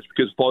terrorists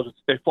because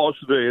it falls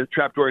to the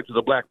trapdoor into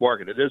the black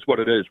market. It is what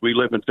it is. We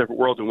live in a different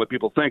world than what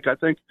people think, I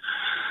think.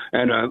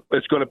 And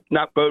it's going to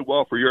not bode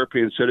well for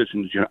European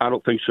citizens. I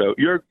don't think so.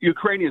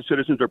 Ukrainian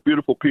citizens are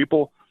beautiful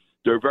people.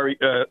 They're very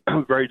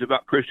very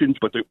devout Christians,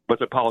 but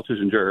the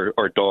politicians are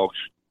dogs.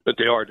 But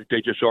they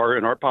just are,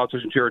 and our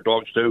politicians here are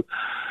dogs too.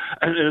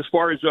 And as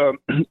far as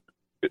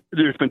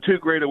there's been two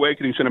great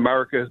awakenings in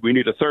America, we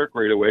need a third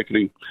great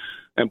awakening,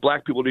 and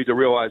black people need to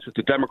realize that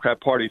the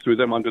Democrat Party threw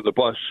them under the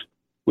bus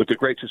with the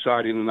Great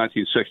Society in the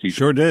 1960s.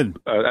 Sure did.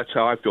 That's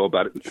how I feel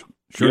about it.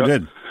 Sure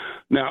did.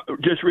 Now,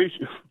 just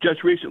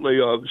recently,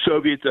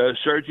 Soviet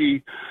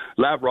Sergei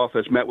Lavrov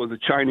has met with the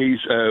Chinese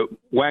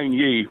Wang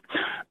Yi,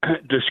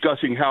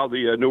 discussing how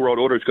the New World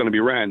Order is going to be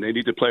ran. They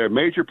need to play a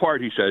major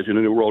part, he says, in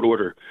the New World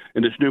Order,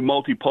 in this new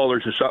multipolar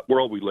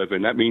world we live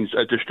in. That means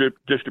a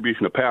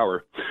distribution of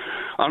power.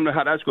 I don't know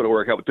how that's going to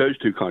work out with those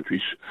two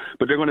countries,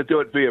 but they're going to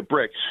do it via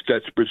BRICS.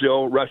 That's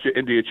Brazil, Russia,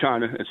 India,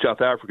 China, and South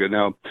Africa.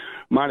 Now,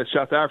 minus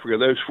South Africa,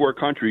 those four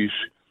countries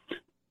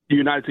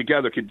united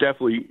together could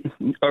definitely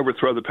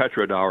overthrow the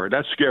petrodollar.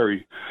 That's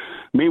scary.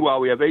 Meanwhile,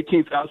 we have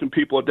 18,000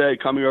 people a day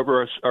coming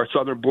over our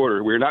southern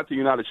border. We're not the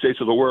United States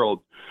of the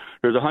world.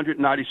 There's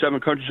 197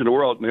 countries in the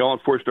world, and they all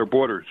enforce their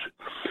borders.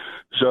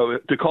 So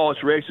to call us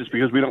racist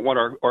because we don't want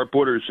our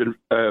borders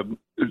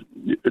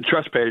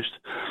trespassed,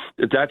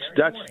 that's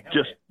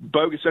just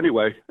bogus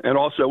anyway. And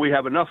also, we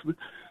have enough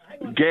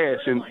gas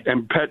and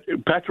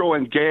petrol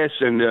and gas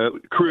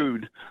and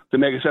crude to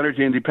make us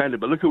energy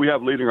independent. But look who we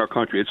have leading our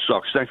country. It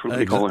sucks. Thanks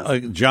for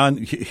calling.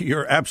 John,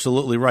 you're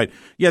absolutely right.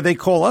 Yeah, they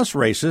call us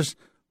racist,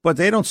 But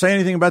they don't say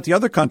anything about the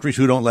other countries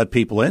who don't let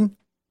people in.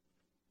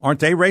 Aren't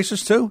they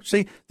racist too?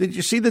 See, did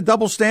you see the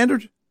double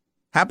standard?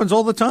 Happens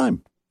all the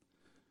time.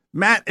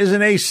 Matt is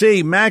an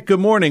AC. Matt, good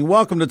morning.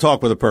 Welcome to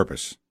Talk with a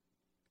Purpose.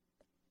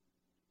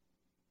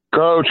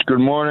 Coach, good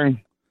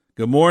morning.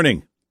 Good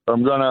morning.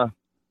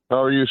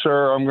 How are you,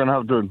 sir? I'm gonna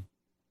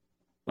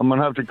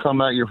have to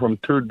come at you from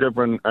two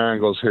different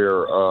angles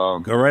here.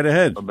 Go right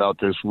ahead. About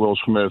this Will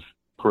Smith,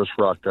 Chris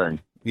Rock thing.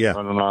 Yeah.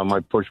 I don't know. I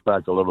might push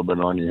back a little bit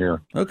on you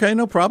here. Okay,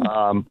 no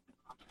problem.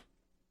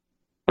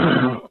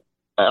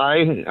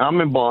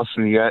 I'm in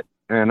Boston yet,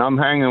 and I'm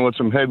hanging with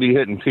some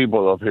heavy-hitting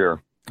people up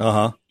here.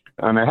 Uh-huh.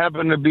 And I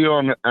happen to be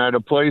at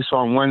a place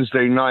on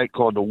Wednesday night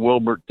called the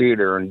Wilbert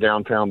Theater in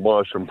downtown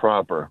Boston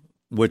proper.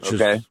 Which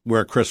is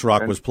where Chris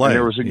Rock was playing. And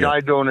there was a guy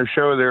doing a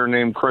show there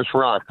named Chris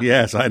Rock.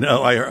 Yes, I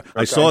know.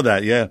 I saw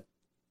that, yeah.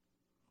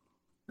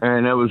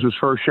 And it was his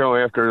first show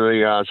after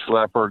the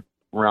slapper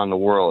around the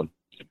world.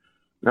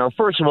 Now,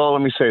 first of all,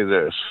 let me say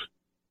this.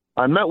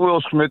 I met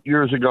Will Smith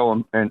years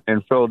ago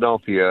in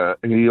Philadelphia.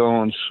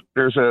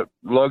 There's a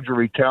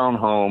luxury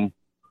townhome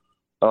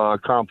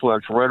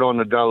complex right on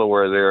the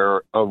Delaware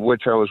there, of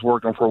which I was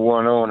working for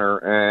one owner,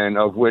 and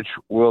of which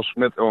Will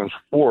Smith owns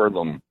 4 of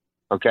them,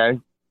 okay?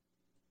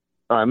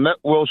 I met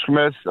Will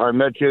Smith, I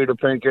met Jada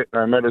Pinkett,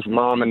 I met his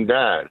mom and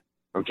dad,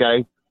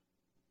 okay?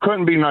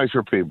 Couldn't be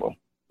nicer people.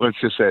 Let's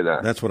just say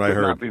that. That's what I heard.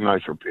 Could not be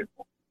nicer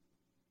people.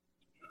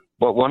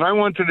 But when I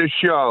went to the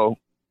show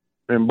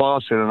in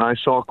Boston and I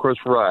saw Chris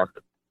Rock,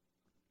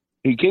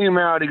 he came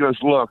out, he goes,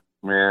 look,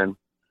 man,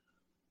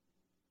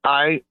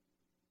 I'm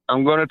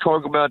going to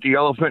talk about the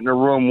elephant in the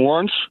room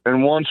once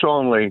and once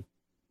only,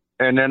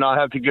 and then I'll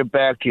have to get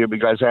back to you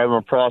because I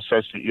haven't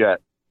processed it yet.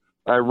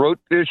 I wrote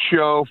this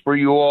show for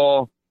you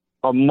all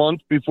a month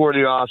before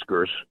the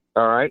Oscars,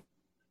 all right?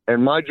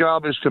 And my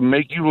job is to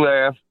make you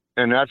laugh,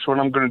 and that's what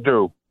I'm going to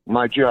do,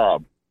 my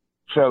job.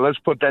 So let's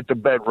put that to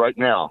bed right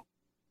now.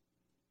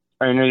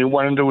 And then he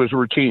went into his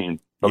routine,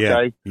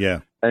 okay?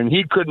 Yeah. And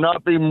he could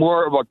not be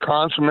more of a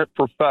consummate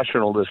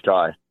professional, this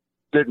guy.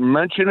 Didn't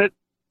mention it,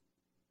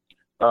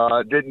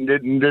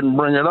 didn't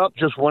bring it up,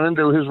 just went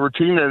into his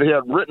routine that he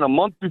had written a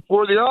month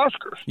before the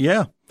Oscars.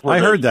 Yeah, I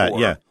heard that,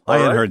 yeah. I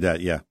had heard that,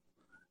 yeah.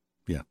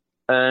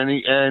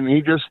 And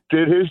he just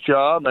did his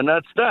job, and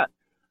that's that.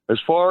 As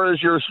far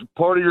as your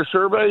part of your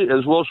survey,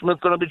 is Will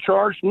Smith going to be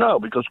charged? No,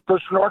 because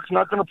Chris Rock's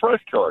not going to press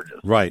charges.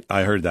 Right,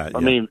 I heard that.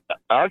 I mean,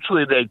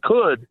 actually they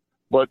could,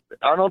 but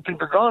I don't think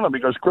they're going to,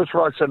 because Chris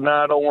Rock said,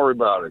 nah, don't worry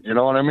about it. You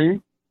know what I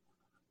mean?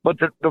 But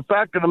the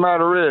fact of the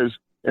matter is,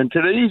 in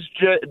today's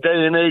day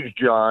and age,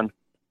 John,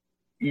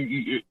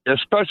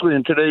 especially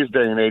in today's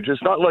day and age,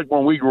 it's not like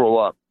when we grew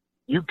up.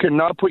 You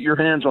cannot put your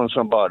hands on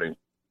somebody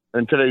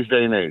in today's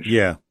day and age.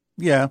 Yeah.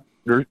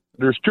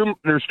 There's too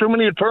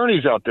many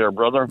attorneys out there,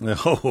 brother.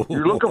 Oh.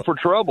 You're looking for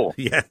trouble.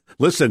 Yeah.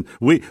 Listen,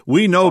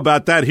 we know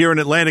about that here in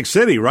Atlantic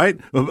City, right?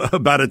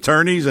 About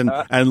attorneys and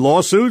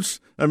lawsuits.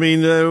 I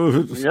mean,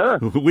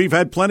 we've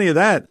had plenty of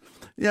that.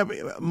 Yeah.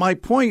 My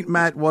point,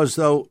 Matt, was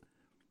though,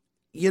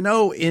 you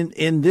know,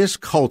 in this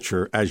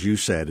culture, as you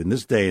said, in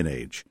this day and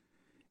age,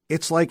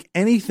 it's like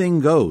anything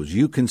goes.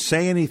 You can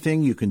say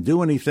anything, you can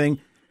do anything,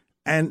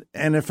 and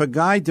if a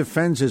guy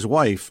defends his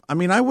wife, I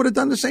mean, I would have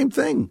done the same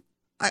thing.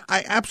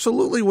 I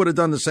absolutely would have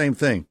done the same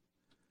thing.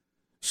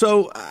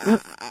 So,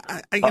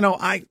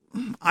 I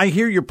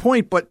hear your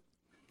point, but,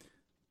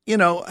 you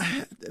know,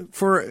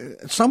 for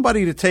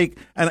somebody to take,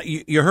 and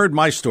you heard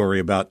my story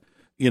about,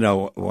 you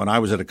know, when I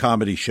was at a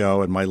comedy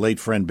show and my late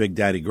friend Big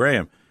Daddy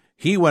Graham,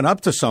 he went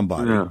up to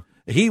somebody. Yeah.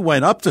 He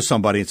went up to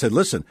somebody and said,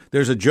 listen,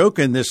 there's a joke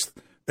in this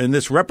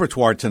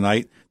repertoire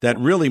tonight that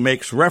really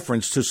makes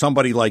reference to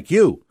somebody like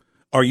you.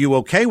 Are you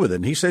okay with it?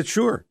 And he said,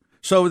 sure.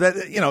 So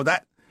that, you know,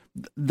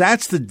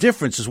 that's the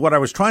difference, is what I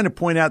was trying to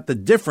point out, the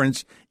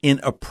difference in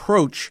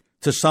approach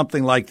to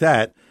something like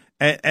that.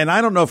 And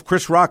I don't know if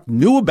Chris Rock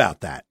knew about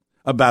that,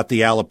 about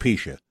the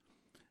alopecia.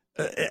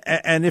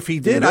 And if he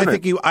did,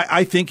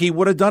 I think he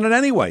would have done it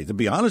anyway, to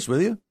be honest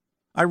with you.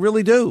 I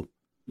really do.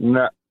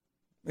 No.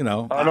 You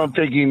know, I don't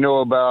think he knew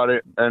about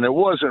it, and it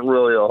wasn't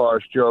really a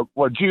harsh joke.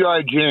 Well,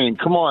 G.I. Jane,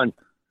 come on.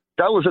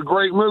 That was a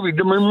great movie.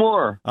 Demi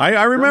Moore.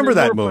 I remember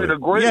that movie. Played a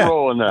great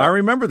role in that. I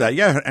remember that.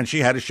 Yeah, and she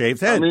had a shaved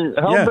head. I mean,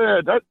 how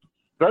bad?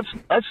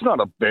 That's not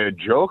a bad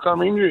joke. I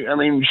think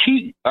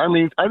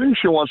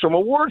she won some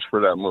awards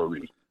for that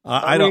movie.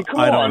 I don't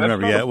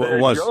remember. Yeah,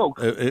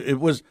 it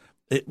was.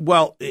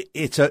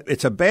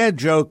 It's a bad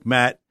joke,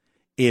 Matt.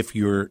 If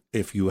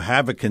you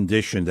have a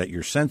condition that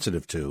you're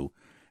sensitive to,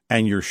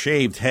 and your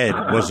shaved head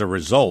was a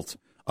result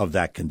of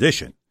that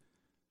condition.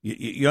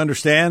 You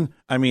understand?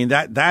 I mean,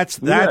 that's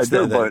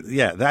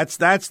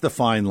the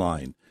fine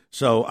line.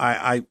 So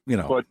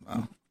But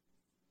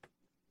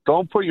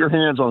don't put your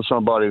hands on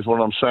somebody is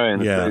what I'm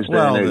saying. Yeah.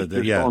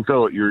 Don't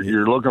do it.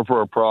 You're looking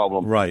for a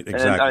problem. Right.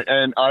 Exactly.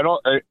 And I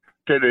don't.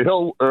 Did it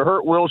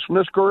hurt Will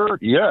Smith's career?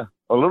 Yeah,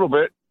 a little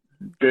bit.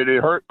 Did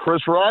it hurt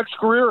Chris Rock's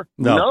career?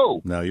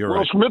 No, you're right.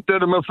 Will Smith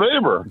did him a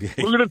favor.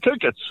 Look at the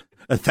tickets.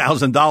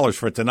 $1,000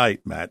 for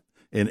tonight, Matt,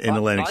 in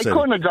Atlantic City. I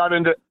couldn't have got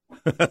into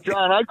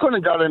John, I couldn't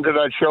have got into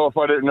that show if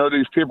I didn't know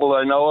these people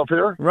I know up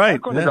here. Right.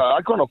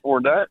 I couldn't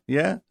afford that.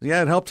 Yeah,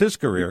 it helped his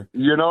career.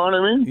 You know what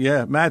I mean?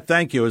 Yeah, Matt,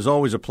 thank you. It was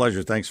always a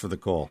pleasure. Thanks for the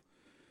call.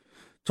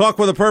 Talk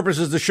with a Purpose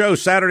is the show,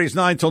 Saturdays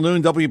 9 till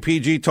noon,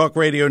 WPG Talk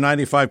Radio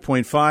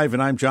 95.5,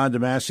 and I'm John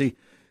DeMasi.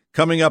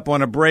 Coming up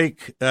on a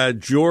break,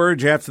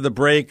 George after the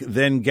break,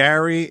 then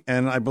Gary,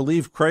 and I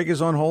believe Craig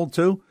is on hold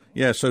too.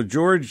 Yeah, so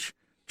George,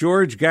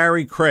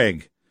 Gary,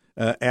 Craig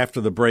after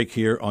the break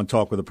here on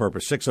Talk with a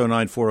Purpose,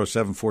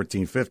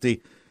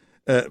 609-407-1450.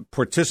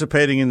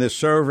 Participating in this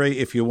survey,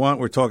 if you want,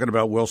 we're talking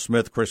about Will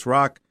Smith, Chris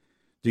Rock.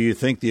 Do you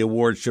think the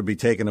award should be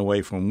taken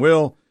away from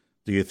Will?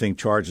 Do you think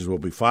charges will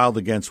be filed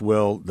against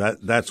Will?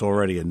 That's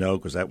already a no,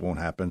 because that won't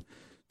happen.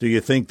 Do you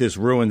think this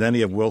ruined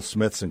any of Will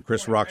Smith's and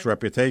Chris Rock's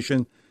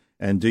reputation?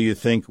 And do you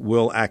think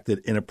Will acted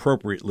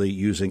inappropriately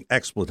using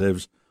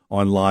expletives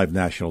on live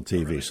national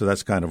TV? So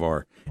that's kind of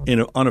our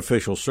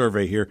unofficial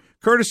survey here,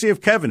 courtesy of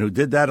Kevin, who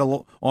did that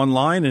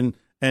online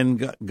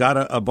and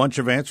got a bunch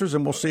of answers,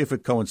 and we'll see if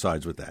it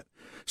coincides with that.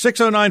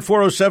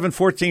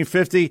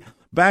 609-407-1450.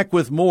 Back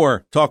with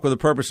more Talk with a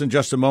Purpose in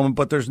just a moment,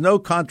 but there's no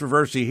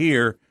controversy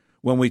here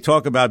when we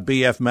talk about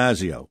B.F.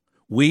 Mazzeo.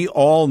 We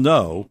all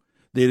know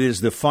that it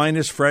is the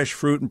finest fresh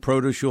fruit and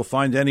produce you'll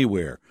find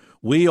anywhere.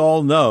 We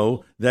all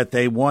know that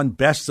they won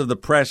Best of the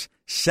Press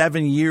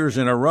 7 years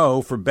in a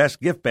row for Best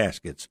Gift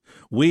Baskets.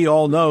 We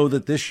all know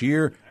that this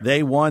year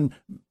they won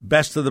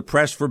Best of the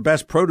Press for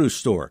Best Produce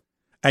Store.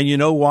 And you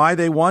know why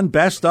they won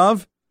Best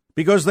of?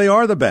 Because they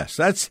are the best.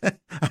 That's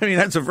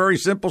a very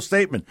simple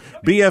statement.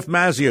 B.F.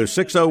 Mazzeo,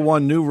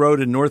 601 New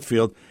Road in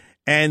Northfield.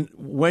 And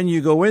when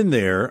you go in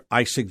there,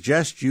 I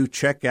suggest you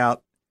check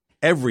out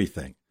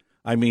everything.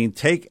 I mean,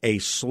 take a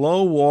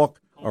slow walk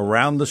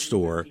around the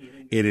store.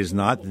 It is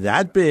not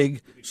that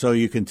big, so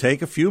you can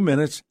take a few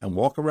minutes and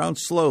walk around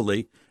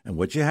slowly. And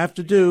what you have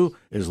to do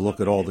is look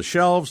at all the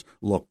shelves,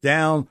 look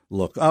down,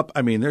 look up.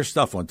 I mean, there's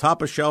stuff on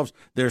top of shelves.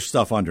 There's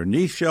stuff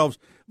underneath shelves.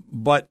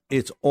 But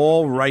it's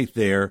all right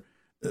there.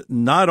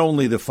 Not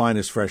only the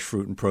finest fresh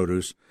fruit and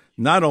produce,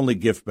 not only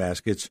gift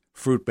baskets,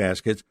 fruit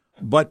baskets,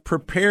 but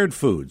prepared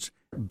foods,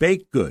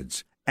 baked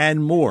goods,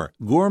 and more,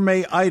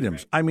 gourmet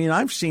items. I mean,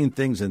 I've seen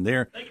things in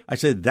there. I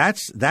said,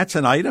 that's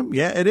an item?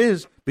 Yeah, it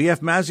is.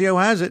 B.F.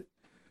 Mazzeo has it.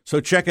 So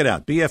check it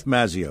out. B.F.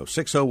 Mazzeo,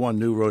 601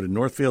 New Road in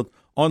Northfield,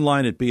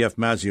 online at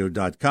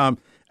bfmazzeo.com.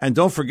 And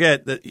don't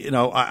forget that,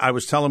 I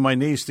was telling my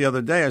niece the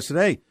other day, I said,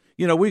 hey,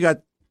 we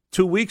got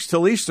 2 weeks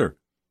till Easter.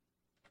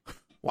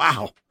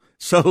 Wow.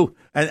 So,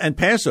 and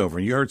Passover.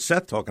 And you heard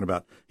Seth talking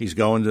about he's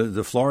going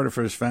to Florida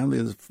for his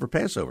family for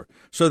Passover.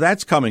 So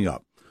that's coming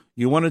up.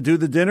 You want to do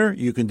the dinner?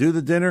 You can do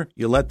the dinner.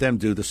 You let them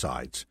do the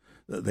sides.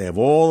 They have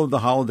all of the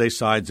holiday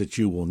sides that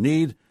you will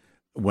need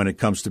when it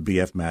comes to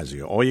B.F.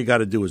 Mazzeo. All you got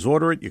to do is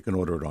order it. You can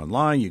order it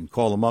online. You can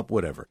call them up,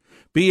 whatever.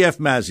 B.F.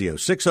 Mazzeo,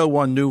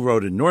 601 New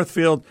Road in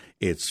Northfield.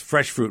 It's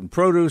fresh fruit and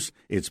produce.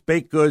 It's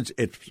baked goods.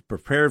 It's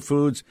prepared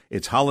foods.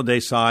 It's holiday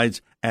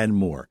sides and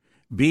more.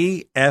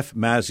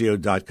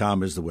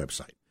 bfmazzeo.com is the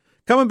website.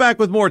 Coming back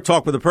with more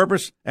Talk with a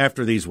Purpose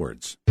after these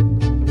words.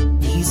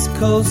 East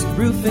Coast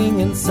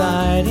Roofing and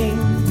Siding,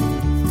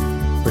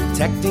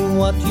 protecting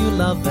what you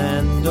love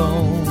and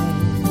own.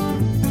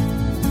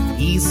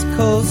 East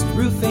Coast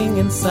Roofing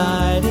and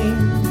Siding,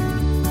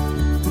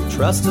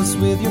 trust us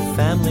with your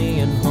family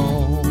and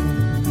home.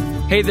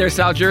 Hey there,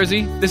 South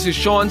Jersey. This is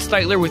Sean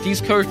Steitler with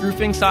East Coast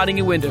Roofing, Siding,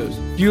 and Windows.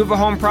 Do you have a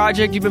home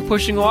project you've been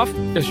pushing off?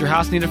 Does your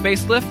house need a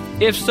facelift?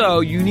 If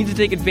so, you need to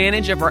take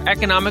advantage of our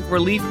Economic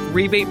Relief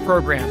Rebate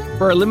Program.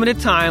 For a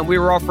limited time, we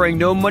are offering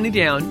no money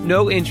down,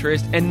 no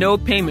interest, and no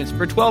payments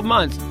for 12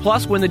 months.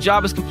 Plus, when the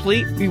job is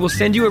complete, we will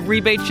send you a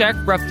rebate check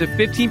for up to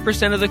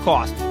 15% of the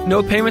cost.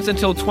 No payments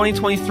until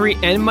 2023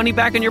 and money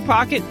back in your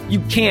pocket?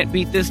 You can't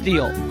beat this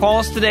deal. Call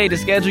us today to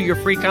schedule your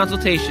free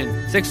consultation.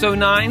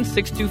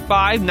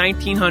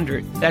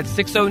 609-625-1900. That's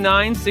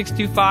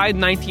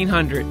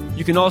 609-625-1900.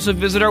 You can also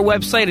visit our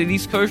website at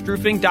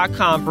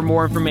eastcoastroofing.com for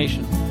more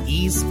information.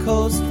 East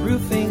Coast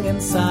Roofing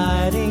and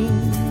Siding,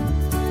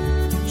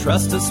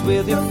 trust us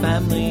with your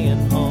family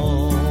and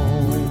home.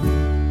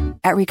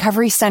 At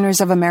Recovery Centers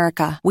of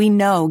America, we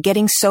know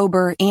getting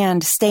sober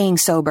and staying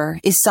sober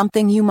is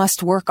something you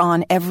must work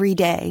on every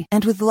day.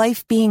 And with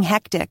life being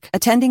hectic,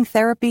 attending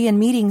therapy and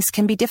meetings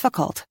can be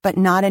difficult, but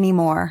not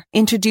anymore.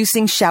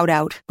 Introducing Shout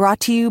Out,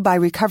 brought to you by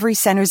Recovery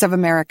Centers of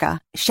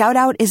America. Shout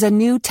Out is a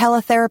new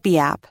teletherapy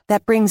app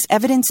that brings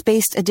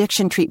evidence-based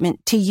addiction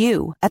treatment to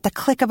you at the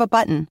click of a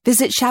button.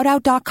 Visit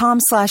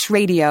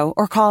shoutout.com/radio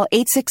or call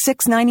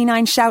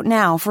 866-99-SHOUT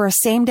now for a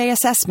same-day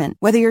assessment.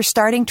 Whether you're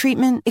starting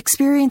treatment,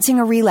 experiencing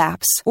a relapse,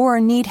 relapse or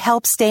need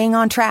help staying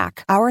on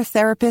track, our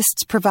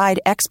therapists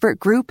provide expert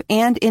group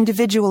and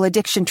individual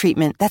addiction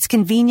treatment that's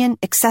convenient,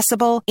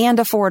 accessible, and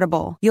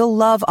affordable. You'll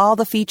love all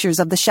the features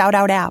of the Shout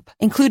Out app,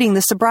 including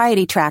the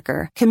sobriety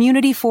tracker,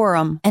 community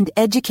forum, and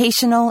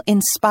educational,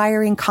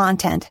 inspiring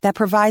content that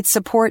provides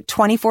support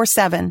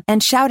 24/7.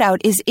 And Shout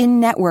Out is in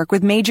network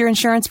with major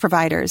insurance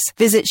providers.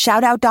 Visit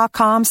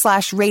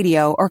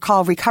shoutout.com/radio or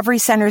call Recovery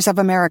Centers of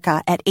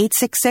America at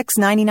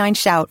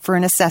 866-99-SHOUT for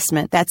an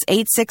assessment. That's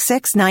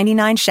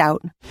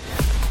 866-99-SHOUT.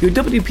 Your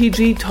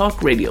WPG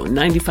Talk Radio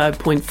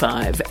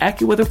 95.5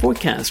 AccuWeather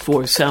forecast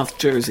for South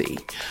Jersey.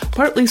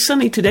 Partly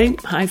sunny today,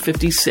 high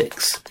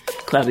 56.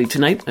 Cloudy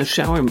tonight, a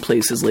shower in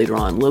places later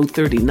on, low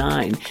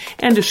 39.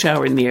 And a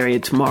shower in the area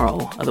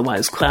tomorrow.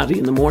 Otherwise cloudy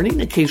in the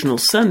morning, occasional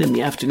sun in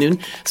the afternoon,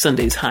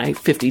 Sunday's high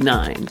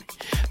 59.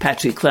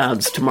 Patchy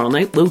clouds tomorrow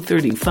night, low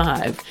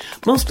 35.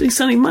 Mostly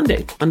sunny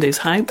Monday, Monday's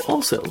high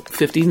also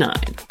 59.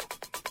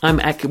 I'm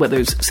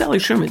AccuWeather's Sally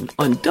Sherman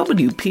on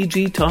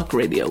WPG Talk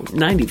Radio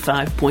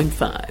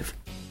 95.5.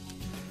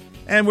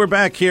 And we're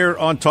back here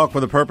on Talk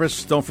with a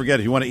Purpose. Don't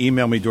forget, if you want to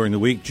email me during the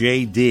week,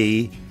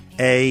 JDADV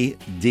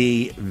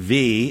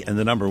and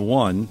the number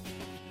 1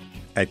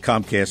 at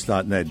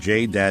Comcast.net,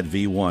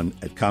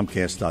 JDADV1 at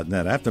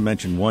Comcast.net. I have to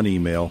mention one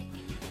email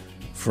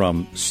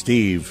from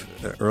Steve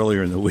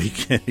earlier in the week,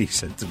 he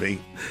said to me,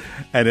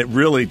 and it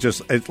really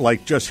just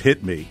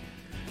hit me.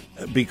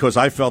 Because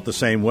I felt the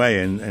same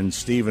way, and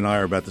Steve and I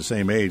are about the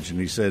same age. And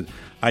he said,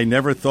 I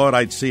never thought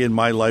I'd see in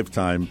my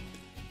lifetime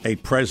a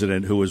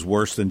president who was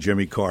worse than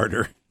Jimmy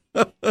Carter.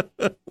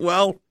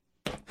 Well,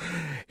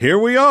 here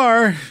we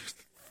are.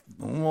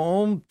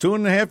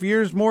 2.5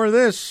 years more of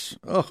this.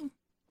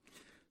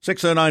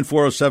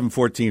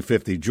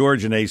 609-407-1450.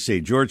 George and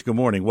AC. George, good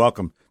morning.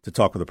 Welcome to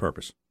Talk with a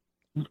Purpose.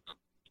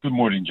 Good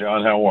morning,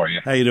 John. How are you?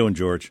 How you doing,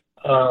 George?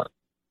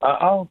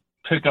 I'll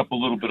pick up a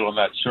little bit on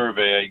that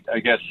survey. I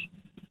guess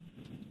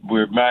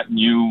where Matt and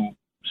you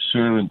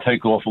sort of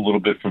take off a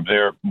little bit from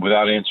there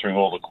without answering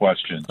all the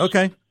questions.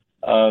 Okay.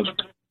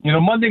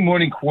 Monday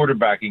morning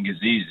quarterbacking is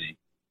easy.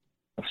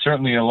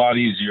 Certainly a lot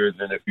easier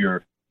than if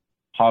you're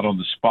hot on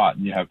the spot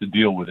and you have to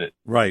deal with it.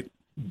 Right.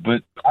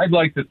 But I'd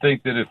like to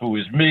think that if it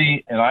was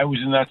me and I was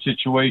in that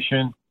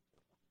situation,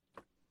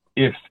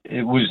 if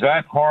it was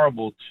that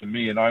horrible to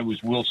me and I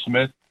was Will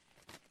Smith,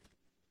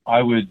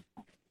 I would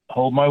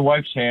hold my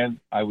wife's hand,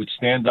 I would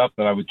stand up,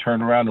 and I would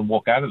turn around and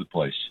walk out of the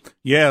place.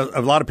 Yeah,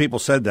 a lot of people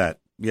said that.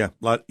 Yeah,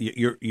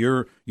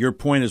 your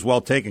point is well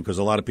taken because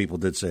a lot of people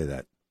did say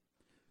that.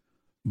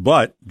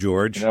 But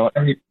George,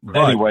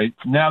 anyway,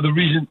 now the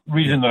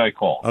reason that I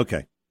called.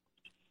 Okay.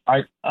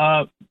 Let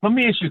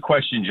me ask you a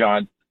question,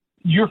 John.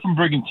 You're from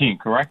Brigantine,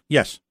 correct?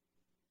 Yes.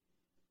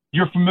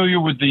 You're familiar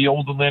with the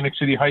old Atlantic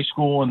City High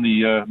School and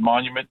the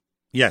monument?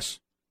 Yes.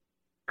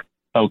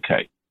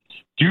 Okay.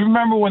 Do you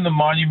remember when the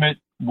monument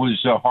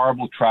was a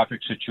horrible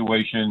traffic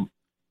situation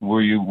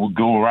where you would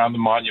go around the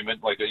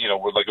monument with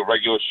a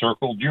regular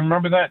circle? Do you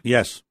remember that?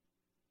 Yes.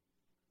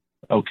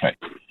 Okay.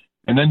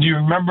 And then do you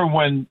remember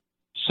when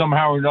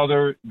somehow or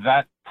another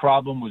that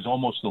problem was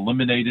almost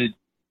eliminated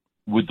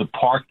with the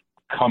park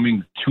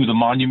coming to the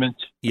monument?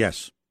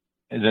 Yes.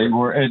 They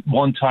were at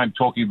one time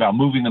talking about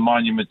moving the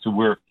monument to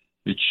where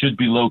it should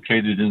be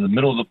located in the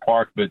middle of the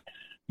park, but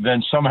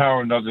then somehow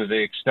or another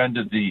they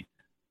extended the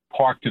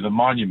park to the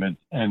monument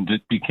and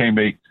it became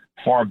a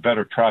far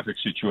better traffic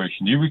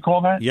situation. Do you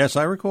recall that? Yes,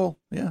 I recall.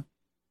 Yeah.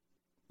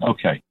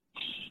 Okay.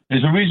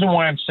 There's a reason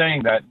why I'm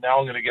saying that. Now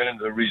I'm going to get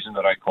into the reason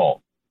that I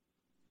called.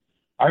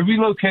 I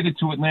relocated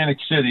to Atlantic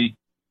City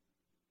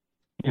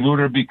in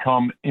order to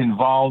become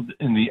involved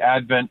in the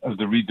advent of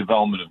the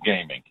redevelopment of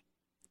gaming.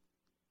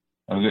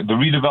 The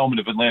redevelopment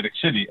of Atlantic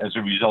City as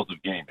a result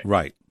of gaming.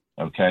 Right.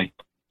 Okay.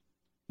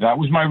 That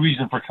was my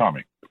reason for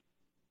coming.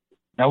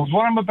 Now, with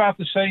what I'm about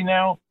to say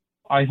now,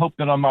 I hope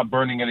that I'm not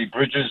burning any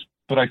bridges,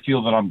 but I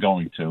feel that I'm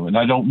going to. And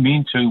I don't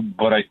mean to,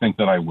 but I think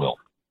that I will.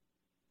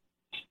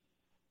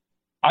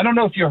 I don't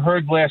know if you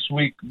heard last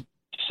week,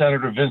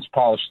 Senator Vince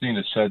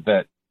Polistina said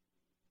that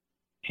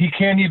he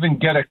can't even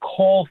get a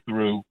call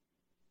through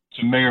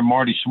to Mayor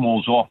Marty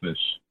Small's office.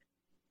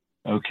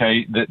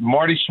 Okay, that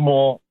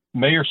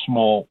Mayor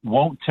Small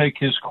won't take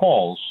his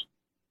calls.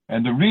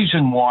 And the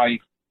reason why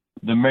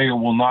the mayor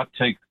will not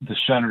take the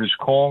senator's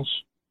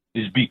calls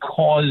is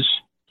because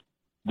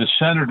the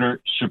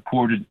senator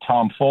supported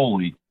Tom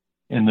Foley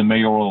in the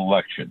mayoral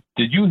election.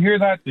 Did you hear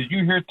that? Did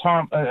you hear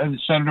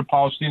Senator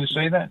Polistina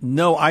say that?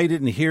 No, I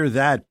didn't hear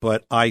that,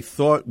 but I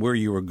thought where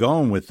you were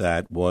going with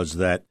that was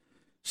that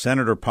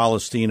Senator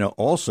Polistina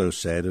also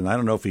said, and I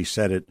don't know if he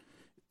said it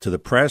to the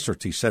press or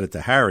if he said it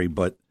to Harry,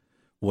 but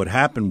what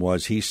happened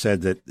was he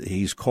said that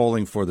he's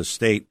calling for the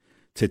state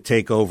to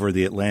take over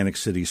the Atlantic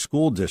City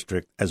School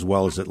District as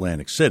well as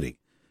Atlantic City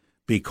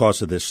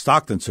because of this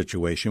Stockton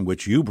situation,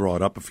 which you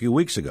brought up a few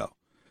weeks ago.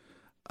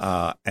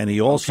 And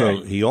he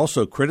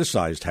also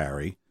criticized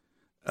Harry,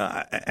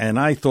 and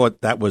I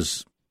thought that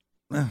was,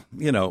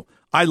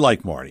 I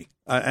like Marty,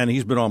 and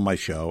he's been on my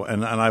show,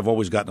 and I've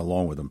always gotten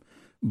along with him.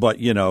 But,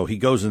 he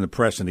goes in the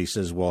press and he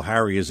says, well,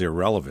 Harry is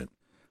irrelevant.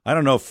 I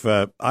don't know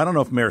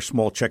if Mayor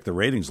Small checked the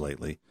ratings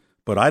lately,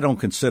 but I don't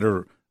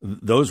consider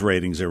those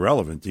ratings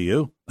irrelevant. Do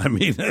you? I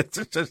mean,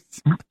 it's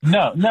just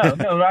no,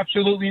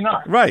 absolutely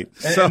not. Right.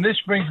 And this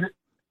brings.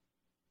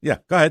 Yeah,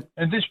 go ahead.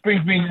 And this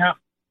brings me now.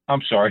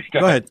 I'm sorry.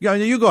 Go ahead. Yeah,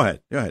 you go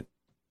ahead. Go ahead.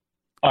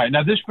 All right.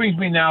 Now this brings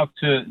me now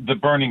to the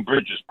burning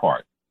bridges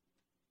part,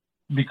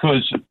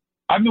 because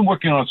I've been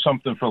working on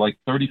something for like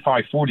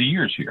 35, 40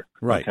 years here.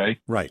 Right. Okay.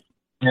 Right.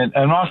 And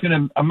I'm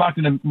not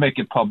gonna make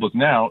it public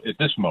now at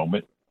this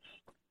moment.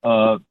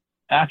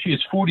 Actually,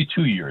 it's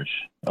 42 years.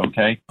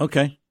 Okay.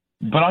 Okay.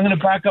 But I'm going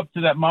to back up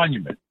to that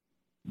monument.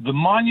 The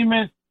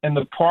monument and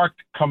the park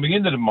coming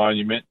into the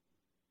monument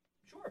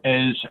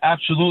is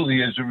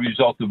absolutely as a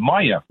result of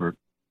my effort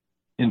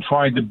in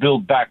trying to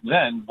build back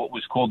then what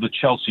was called the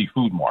Chelsea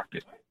Food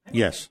Market.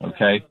 Yes.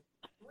 Okay.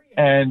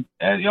 And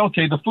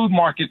the food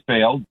market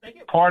failed.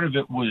 Part of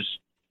it was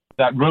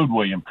that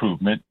roadway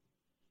improvement.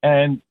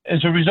 And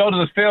as a result of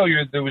the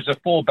failure, there was a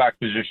fallback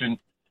position.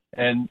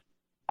 And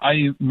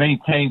I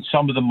maintained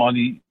some of the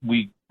money.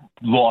 We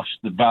lost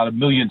about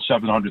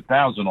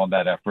 $1,700,000 on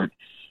that effort.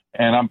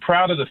 And I'm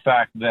proud of the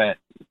fact that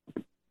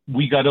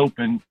we got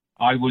open.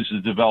 I was the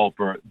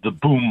developer, the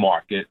Boom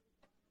Market,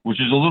 which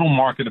is a little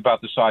market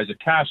about the size of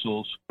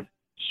Castles,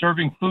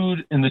 serving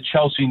food in the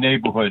Chelsea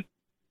neighborhood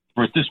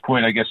for, at this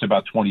point, I guess,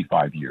 about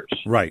 25 years.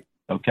 Right.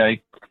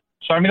 Okay.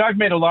 So, I mean, I've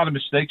made a lot of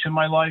mistakes in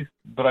my life,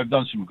 but I've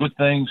done some good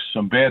things,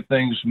 some bad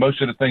things.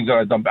 Most of the things that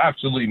I've done,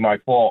 absolutely my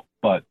fault.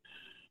 But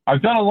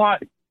I've done a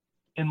lot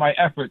in my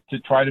effort to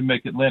try to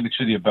make Atlantic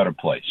City a better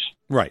place.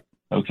 Right.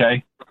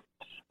 Okay.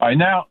 All right.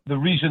 Now, the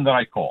reason that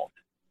I called.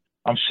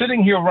 I'm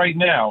sitting here right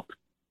now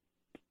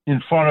in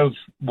front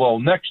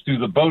of, next to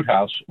the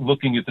boathouse,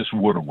 looking at this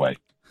waterway.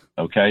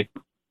 Okay.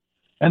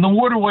 And the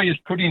waterway is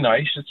pretty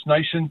nice. It's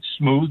nice and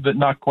smooth, but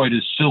not quite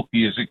as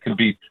silky as it could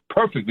be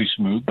perfectly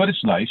smooth, but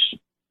it's nice.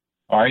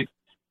 All right.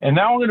 And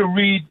now I'm going to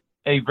read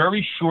a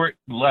very short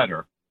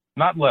letter.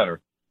 Not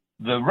letter.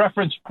 The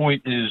reference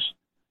point is,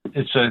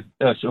 it's a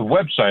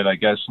website, I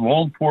guess,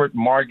 Longport,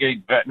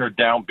 Margate, Ventnor,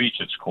 Down Beach,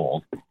 it's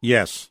called.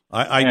 Yes.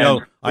 I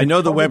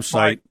know the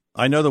website.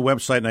 I know the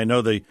website, and I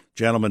know the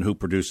gentleman who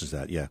produces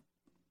that. Yeah.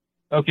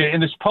 Okay.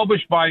 And it's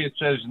published by, it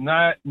says,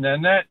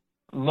 Nanette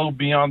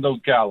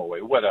Lobiondo Galloway,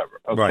 whatever.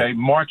 Okay. Right.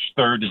 March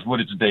 3rd is what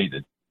it's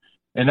dated.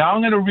 And now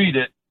I'm going to read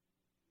it.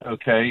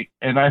 Okay.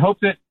 And I hope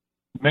that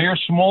Mayor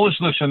Small is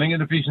listening.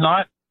 And if he's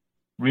not,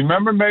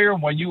 remember, Mayor,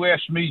 when you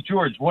asked me,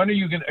 George,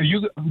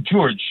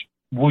 George,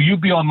 will you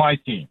be on my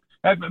team?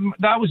 That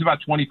was about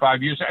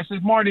 25 years. I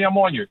said, Marty, I'm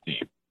on your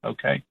team.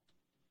 Okay.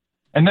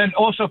 And then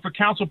also for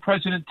Council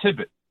President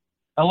Tibbet,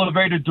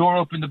 elevator door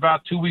opened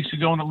about 2 weeks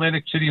ago in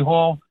Atlantic City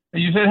Hall.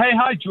 And you said, hey,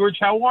 hi, George,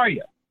 how are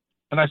you?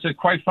 And I said,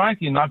 quite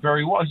frankly, not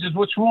very well. He says,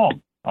 what's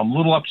wrong? I'm a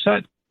little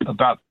upset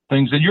about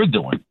things that you're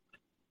doing.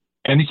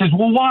 And he says,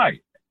 well, why?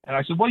 And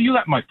I said, well, you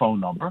got my phone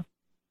number.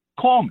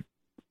 Call me.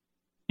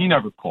 He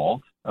never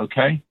called.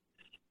 Okay.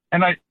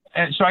 And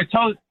so I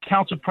tell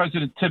Council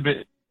President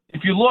Tibbet,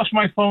 if you lost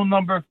my phone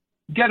number,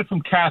 get it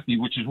from Kathy,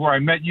 which is where I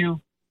met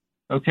you,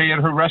 okay, at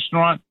her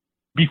restaurant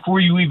before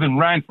you even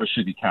ran for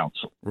city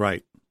council.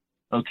 Right.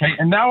 Okay.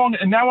 And now I'm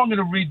going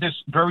to read this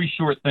very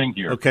short thing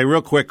here. Okay,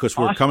 real quick, because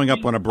we're coming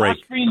up on a break.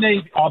 Osprey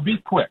Navy, I'll be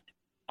quick.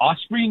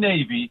 Osprey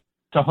Navy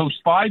to host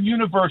 5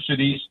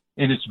 universities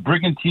in its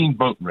Brigantine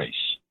boat race.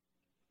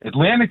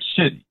 Atlantic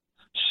City,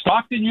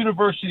 Stockton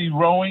University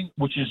Rowing,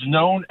 which is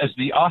known as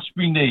the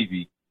Osprey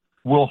Navy,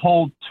 will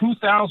hold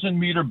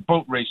 2,000-meter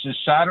boat races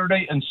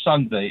Saturday and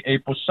Sunday,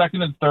 April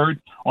 2nd and 3rd,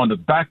 on the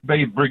Back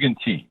Bay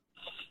Brigantine.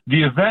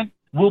 The event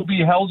will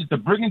be held at the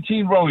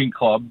Brigantine Rowing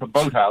Club, the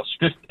boathouse,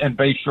 5th and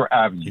Bayshore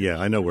Avenue. Yeah,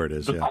 I know where it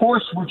is. The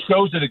course, which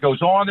goes, and it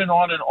goes on and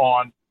on and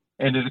on,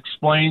 and it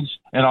explains,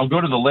 and I'll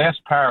go to the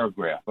last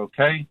paragraph,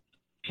 okay?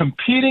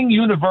 Competing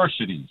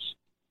universities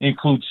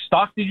include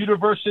Stockton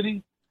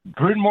University,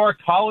 Bryn Mawr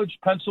College,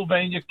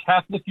 Pennsylvania,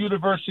 Catholic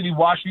University,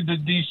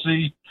 Washington,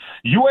 D.C.,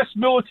 U.S.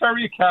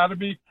 Military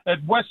Academy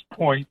at West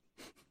Point,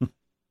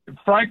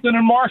 Franklin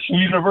and Marshall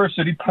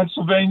University,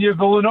 Pennsylvania,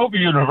 Villanova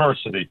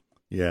University.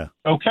 Yeah.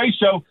 Okay,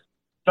 so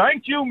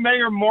thank you,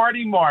 Mayor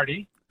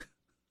Marty,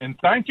 and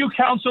thank you,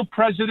 Council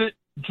President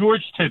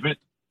George Tibbet,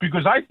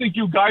 because I think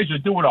you guys are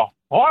doing a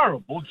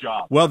horrible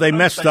job. Well, they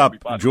messed up,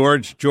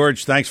 everybody.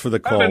 George, thanks for the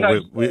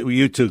call.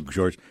 You too,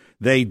 George.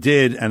 They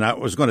did, and I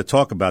was going to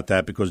talk about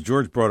that because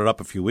George brought it up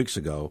a few weeks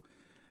ago,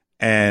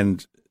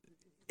 and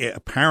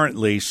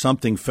apparently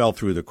something fell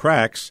through the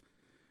cracks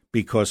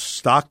because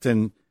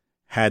Stockton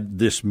had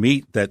this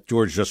meet that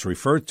George just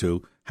referred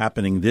to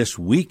happening this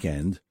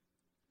weekend,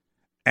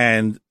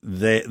 and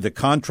the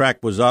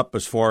contract was up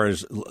as far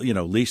as,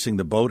 leasing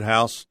the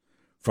boathouse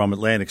from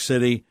Atlantic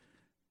City,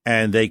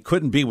 and they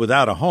couldn't be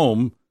without a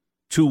home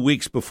 2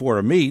 weeks before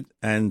a meet,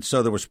 and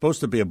so there was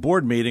supposed to be a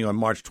board meeting on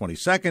March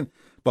 22nd,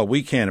 but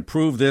we can't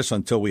approve this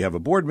until we have a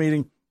board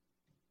meeting.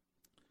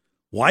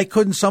 Why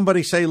couldn't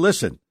somebody say,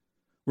 listen,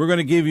 we're going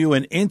to give you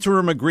an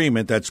interim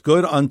agreement that's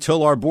good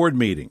until our board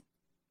meeting?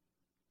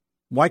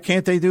 Why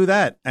can't they do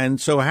that?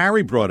 And so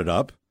Harry brought it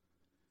up,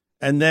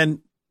 and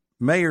then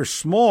Mayor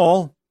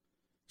Small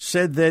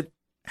said that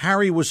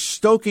Harry was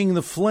stoking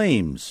the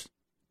flames.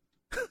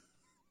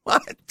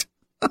 What?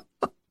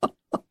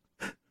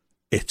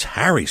 It's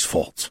Harry's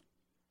fault.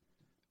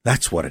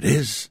 That's what it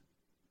is.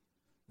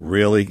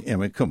 Really? I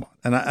mean, come on.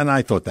 And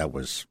I thought that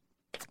was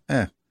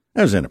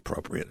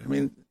inappropriate. I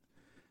mean,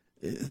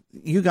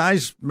 you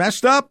guys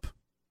messed up,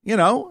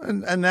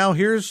 and now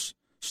here's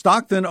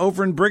Stockton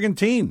over in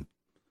Brigantine,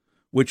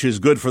 which is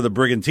good for the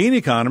Brigantine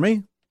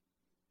economy,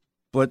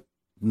 but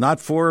not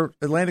for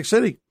Atlantic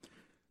City.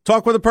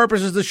 Talk with a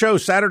Purpose is the show,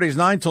 Saturdays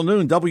 9 till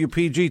noon,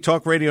 WPG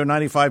Talk Radio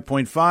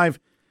 95.5.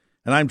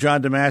 And I'm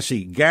John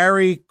DeMasi.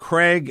 Gary,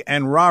 Craig,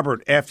 and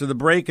Robert after the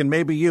break, and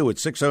maybe you at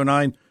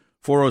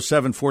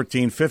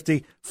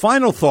 609-407-1450.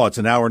 Final thoughts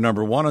in hour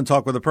number 1 on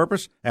Talk with a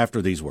Purpose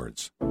after these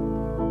words.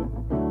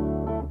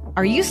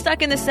 Are you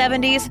stuck in the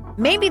 70s?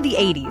 Maybe the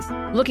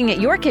 80s. Looking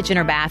at your kitchen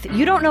or bath,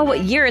 you don't know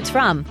what year it's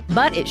from,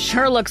 but it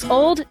sure looks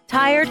old,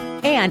 tired,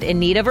 and in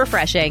need of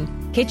refreshing.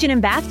 Kitchen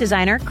and bath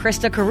designer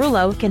Krista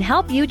Carullo can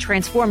help you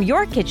transform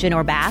your kitchen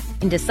or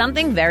bath into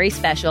something very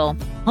special.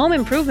 Home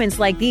improvements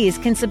like these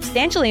can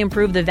substantially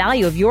improve the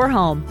value of your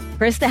home.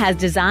 Krista has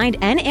designed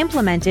and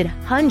implemented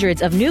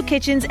hundreds of new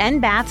kitchens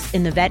and baths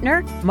in the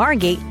Ventnor,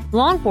 Margate,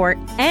 Longport,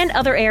 and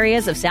other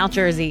areas of South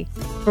Jersey.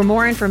 For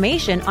more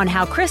information on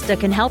how Krista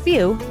can help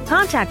you,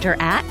 contact her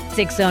at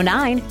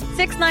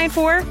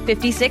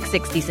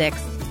 609-694-5666.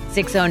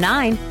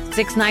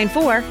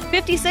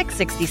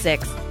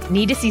 609-694-5666.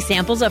 Need to see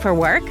samples of her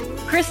work?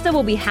 Krista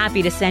will be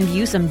happy to send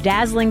you some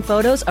dazzling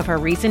photos of her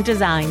recent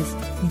designs.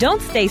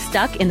 Don't stay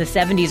stuck in the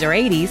 70s or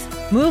 80s.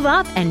 Move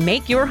up and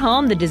make your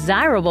home the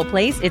desirable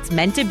place it's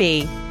meant to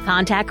be.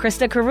 Contact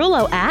Krista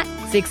Carullo at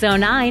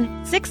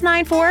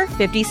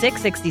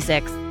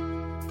 609-694-5666.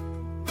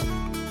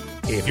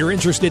 If you're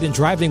interested in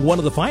driving one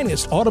of the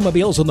finest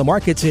automobiles on the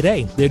market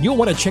today, then you'll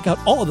want to check out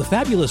all of the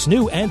fabulous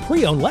new and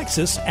pre-owned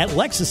Lexus at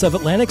Lexus of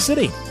Atlantic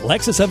City.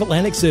 Lexus of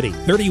Atlantic City,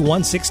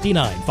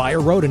 3169 Fire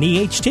Road in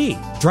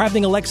EHT.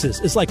 Driving a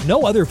Lexus is like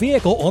no other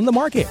vehicle on the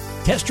market.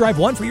 Test drive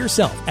one for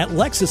yourself at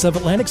Lexus of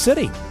Atlantic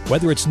City.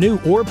 Whether it's new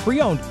or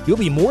pre-owned, you'll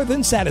be more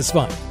than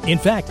satisfied. In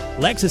fact,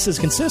 Lexus is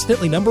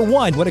consistently number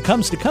one when it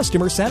comes to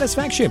customer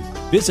satisfaction.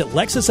 Visit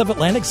Lexus of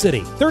Atlantic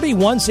City,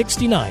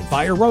 3169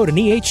 Fire Road in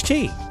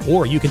EHT.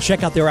 Or you can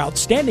check out their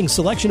outstanding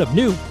selection of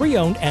new,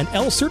 pre-owned, and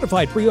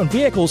L-certified pre-owned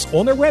vehicles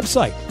on their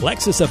website,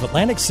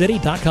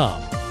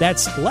 LexusOfAtlanticCity.com.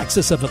 That's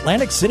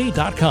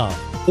LexusOfAtlanticCity.com.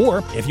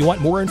 Or, if you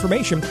want more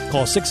information,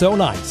 call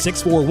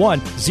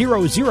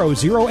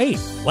 609-641-0008.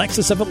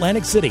 Lexus of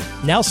Atlantic City,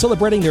 now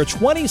celebrating their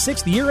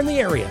 26th year in the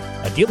area.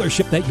 A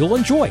dealership that you'll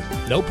enjoy.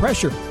 No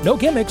pressure, no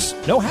gimmicks,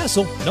 no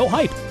hassle, no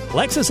hype.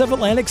 Lexus of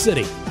Atlantic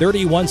City,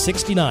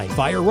 3169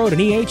 Fire Road in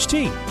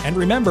EHT. And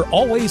remember,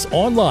 always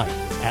online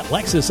at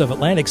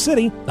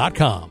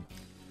LexusOfAtlanticCity.com.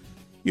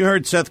 You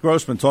heard Seth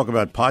Grossman talk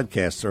about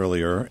podcasts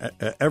earlier.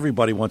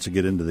 Everybody wants to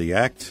get into the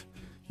act.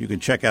 You can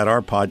check out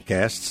our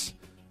podcasts.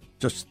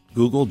 Just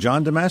Google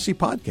John DeMasi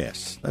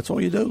Podcasts. That's all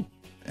you do.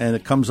 And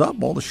it comes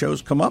up. All the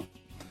shows come up.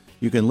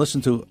 You can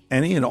listen to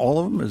any and all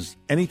of them as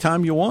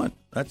anytime you want.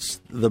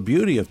 That's the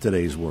beauty of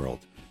today's world.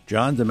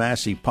 John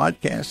DeMasi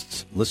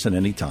Podcasts. Listen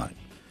anytime.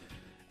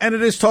 And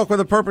it is Talk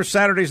with a Purpose,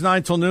 Saturdays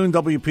 9 till noon,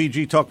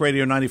 WPG Talk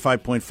Radio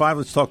 95.5.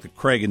 Let's talk to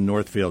Craig in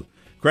Northfield.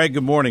 Craig,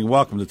 good morning.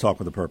 Welcome to Talk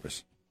with a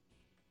Purpose.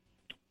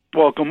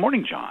 Well, good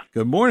morning, John.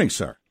 Good morning,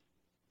 sir.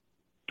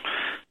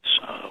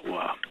 So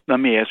let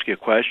me ask you a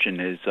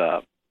question.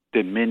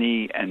 Did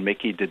Minnie and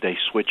Mickey, did they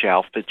switch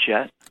outfits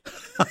yet?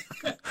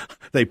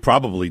 They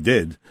probably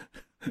did.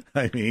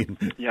 I mean.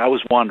 Yeah, I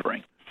was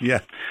wondering. Yeah.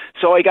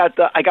 So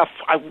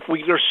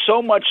there's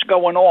so much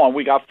going on.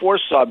 We got 4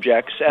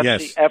 subjects: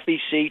 yes.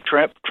 FEC,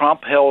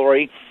 Trump,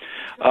 Hillary,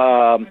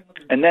 and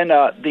then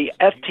the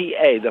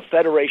FTA, the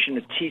Federation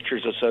of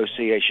Teachers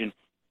Association,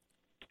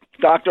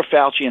 Dr.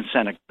 Fauci, and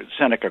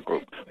Seneca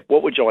Group.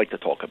 What would you like to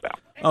talk about?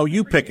 Oh,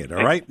 you pick it.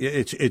 All right.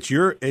 It's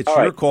your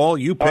call.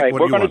 You pick. All right. What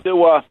do you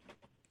want?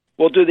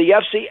 We'll do the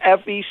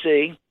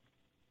FEC.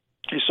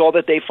 You saw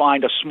that they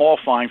fined a small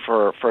fine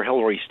for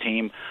Hillary's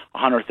team,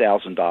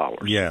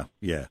 $100,000.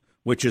 Yeah,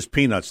 which is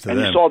peanuts to them.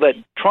 And you saw that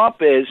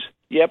Trump is,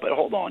 but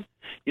hold on.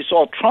 You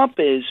saw Trump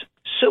is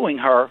suing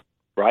her,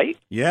 right?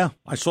 Yeah,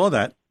 I saw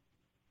that.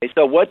 Okay,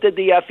 so what did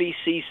the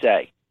FEC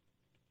say?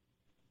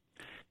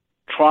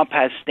 Trump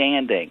has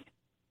standing.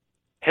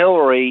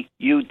 Hillary,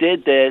 you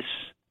did this.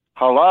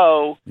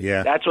 Hello?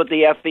 Yeah. That's what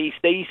the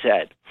FEC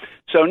said.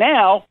 So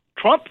now,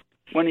 Trump,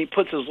 when he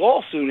puts his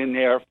lawsuit in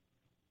there,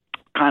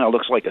 kind of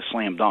looks like a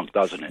slam dunk,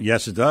 doesn't it?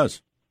 Yes, it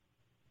does.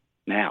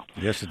 Now.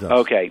 Yes, it does.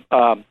 Okay.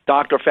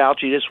 Dr.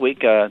 Fauci this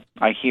week, I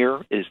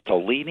hear, is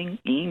deleting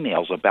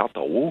emails about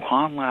the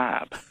Wuhan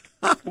lab.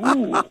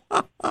 Ooh.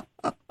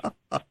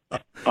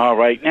 All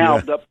right. Now,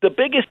 the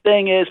biggest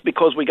thing is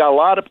because we got a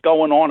lot of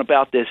going on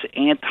about this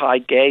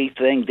anti-gay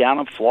thing down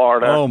in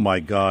Florida. Oh, my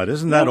God.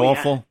 Isn't that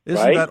awful?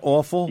 Isn't that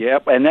awful?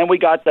 Yep. And then we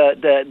got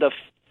the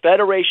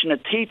Federation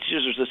of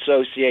Teachers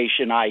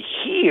Association, I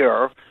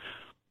hear,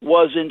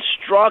 was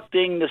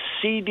instructing the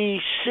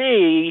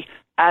CDC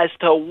as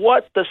to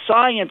what the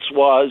science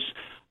was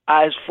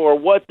as for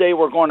what they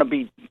were going to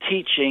be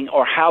teaching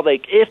or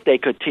if they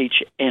could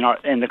teach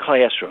in the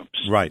classrooms.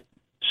 Right.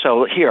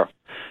 So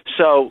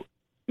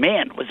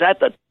man, was that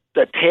the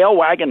tail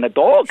wagging the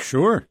dog?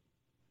 Sure.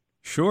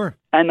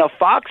 And the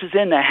fox is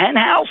in the hen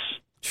house.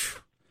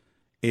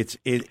 It's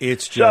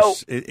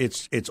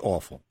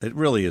awful. It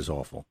really is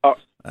awful. All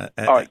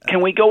right.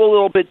 Can we go a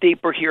little bit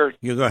deeper here?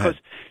 You go ahead.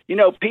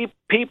 Because,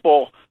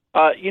 people,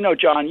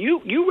 John,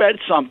 you read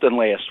something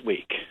last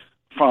week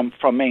from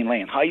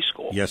Mainland High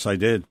School. Yes, I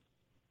did.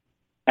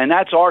 And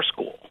that's our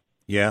school.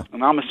 Yeah.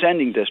 And I'm a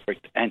sending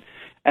district. And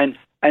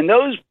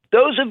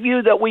those of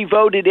you that we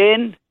voted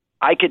in,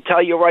 I could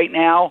tell you right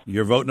now.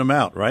 You're voting them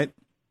out, right?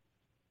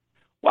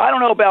 Well, I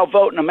don't know about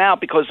voting them out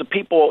because the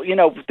people,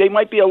 they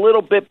might be a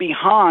little bit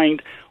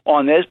behind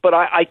on this, but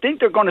I think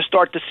they're going to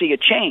start to see a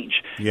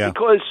change. Yeah.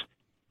 Because,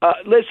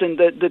 listen,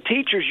 the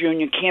teachers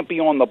union can't be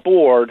on the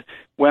board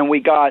when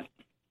we got,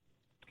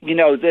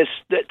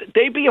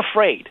 they'd be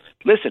afraid.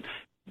 Listen,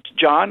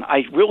 John,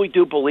 I really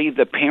do believe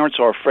that parents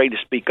are afraid to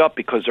speak up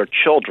because they're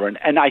children.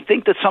 And I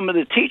think that some of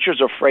the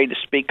teachers are afraid to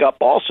speak up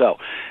also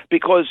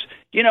because,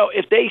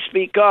 if they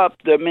speak up,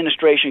 the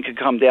administration could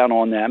come down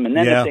on them. And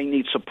then if they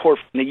need support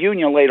from the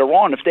union later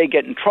on, if they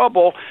get in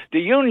trouble, the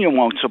union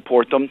won't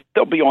support them.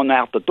 They'll be on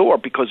out the door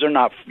because they're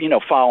not,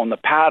 following the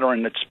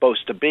pattern that's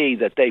supposed to be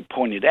that they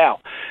pointed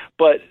out.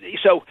 But you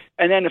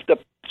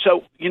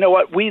know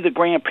what? We, the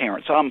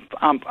grandparents, I'm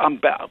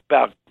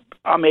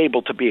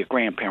able to be a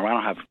grandparent. I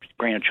don't have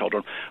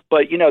grandchildren.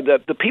 But,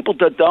 the people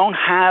that don't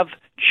have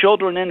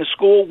children in the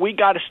school, we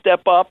got to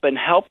step up and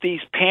help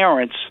these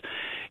parents,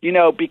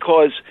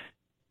 because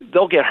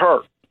they'll get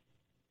hurt.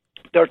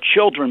 Their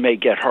children may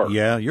get hurt.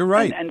 Yeah, you're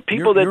right. And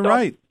people you're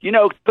right.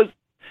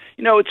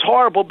 It's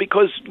horrible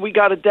because we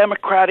got a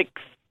democratic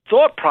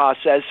thought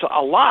process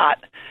a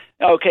lot,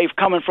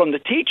 coming from the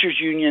teachers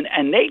union,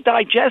 and they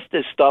digest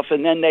this stuff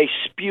and then they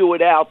spew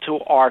it out to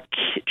our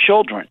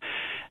children.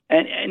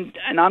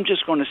 And I'm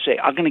just going to say,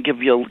 I'm going to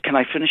give you can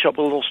I finish up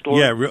a little story?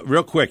 Yeah,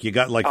 real quick. You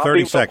got like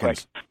 30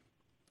 seconds. Quick.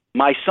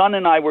 My son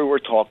and I were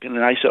talking,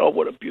 and I said, oh,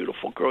 what a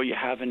beautiful girl you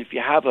have. And if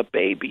you have a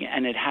baby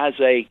and it has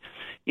an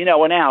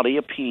outie,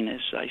 a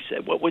penis, I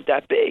said, what would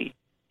that be?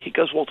 He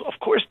goes, well, of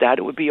course, Dad,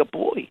 it would be a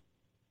boy.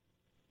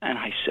 And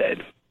I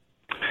said,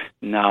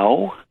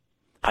 no.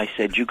 I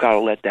said, you got to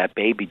let that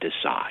baby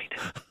decide.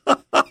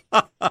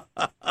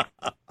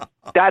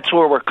 That's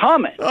where we're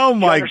coming. Oh,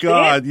 my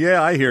God.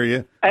 Yeah, I hear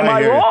you. Am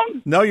I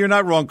wrong? No, you're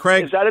not wrong,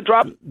 Craig. Is that a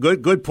drop?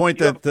 Good point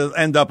to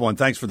end up on.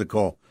 Thanks for the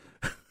call.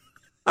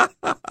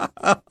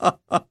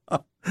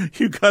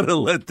 You got to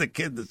let the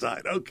kid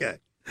decide. Okay.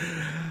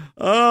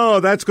 Oh,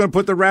 that's going to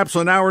put the wraps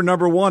on hour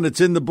number 1. It's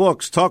in the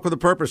books. Talk with a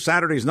Purpose,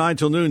 Saturdays 9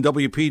 till noon,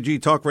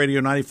 WPG Talk Radio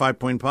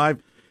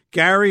 95.5.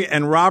 Gary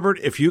and Robert,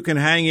 if you can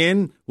hang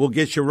in, we'll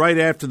get you right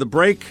after the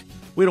break.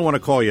 We don't want to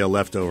call you a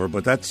leftover,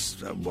 but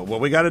that's what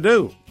we got to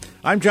do.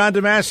 I'm John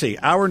DeMasi.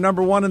 Hour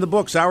number 1 in the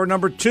books. Hour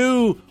number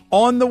 2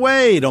 on the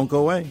way. Don't go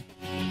away.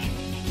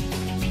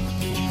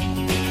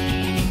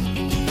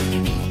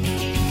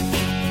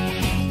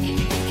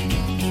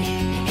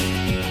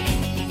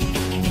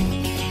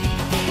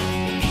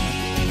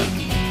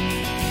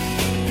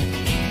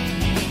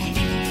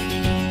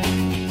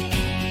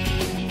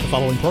 The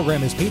following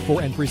program is paid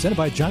for and presented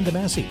by John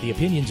DeMasi. The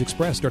opinions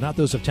expressed are not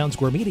those of Town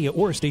Square Media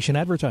or station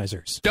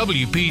advertisers.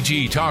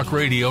 WPG Talk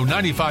Radio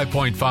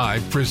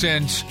 95.5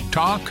 presents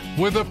Talk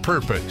with a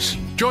Purpose.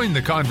 Join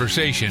the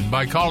conversation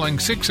by calling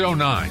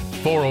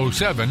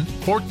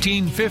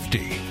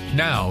 609-407-1450.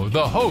 Now,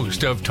 the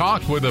host of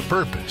Talk with a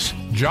Purpose,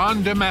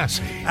 John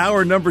DeMasi.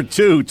 Hour number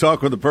 2,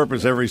 Talk with a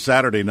Purpose, every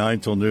Saturday,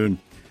 9 till noon,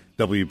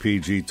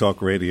 WPG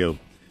Talk Radio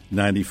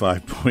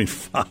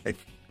 95.5.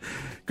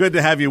 Good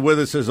to have you with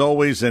us as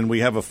always, and we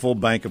have a full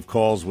bank of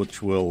calls,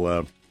 which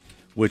we'll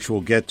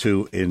get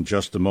to in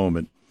just a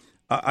moment.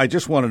 I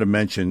just wanted to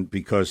mention,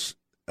 because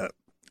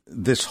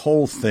this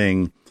whole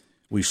thing,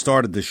 we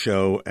started the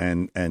show,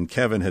 and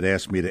Kevin had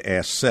asked me to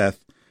ask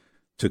Seth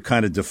to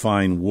kind of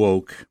define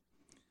woke,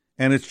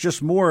 and it's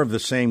just more of the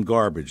same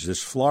garbage.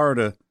 This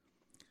Florida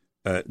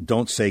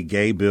Don't Say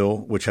Gay bill,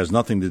 which has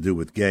nothing to do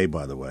with gay,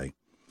 by the way,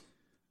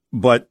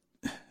 but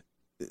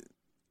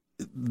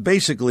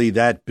basically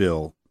that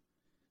bill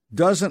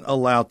doesn't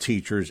allow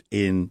teachers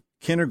in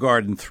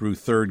kindergarten through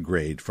 3rd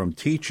grade from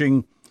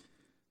teaching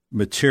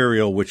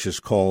material which is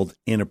called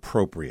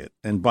inappropriate.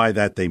 And by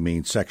that, they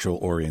mean sexual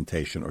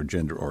orientation or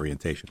gender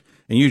orientation.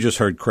 And you just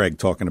heard Craig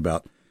talking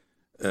about,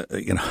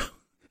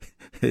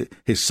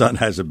 his son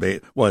has a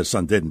baby. Well, his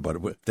son didn't, but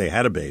they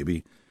had a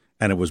baby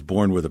and it was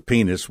born with a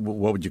penis.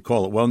 What would you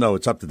call it? Well, no,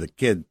 it's up to the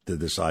kid to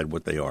decide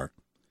what they are.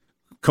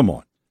 Come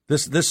on.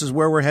 This is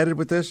where we're headed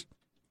with this.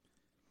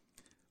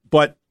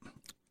 But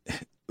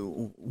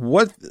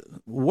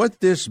what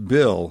this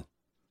bill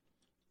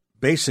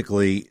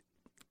basically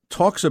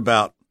talks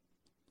about,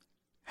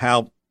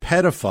 how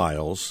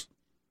pedophiles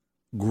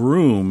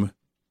groom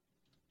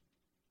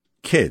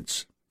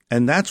kids,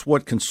 and that's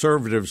what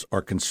conservatives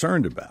are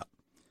concerned about,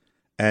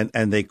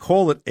 and they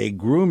call it a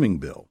grooming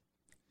bill.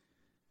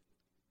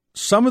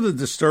 some of the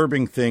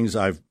disturbing things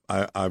I've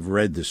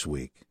read this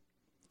week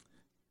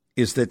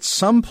is that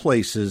some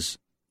places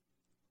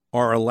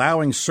are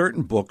allowing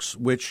certain books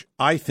which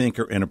I think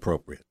are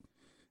inappropriate.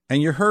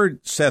 And you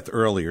heard Seth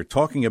earlier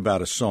talking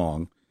about a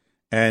song,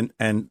 and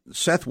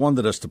Seth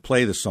wanted us to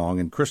play the song,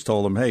 and Chris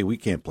told him, "Hey, we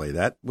can't play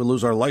that. We'll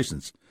lose our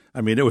license."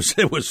 I mean, it was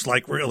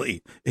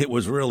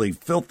really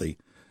filthy.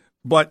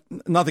 But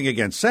nothing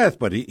against Seth,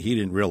 but he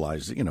didn't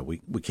realize that,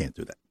 we can't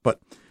do that. But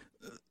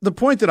the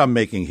point that I'm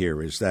making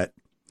here is that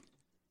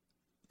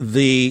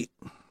the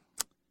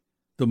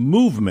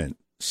movement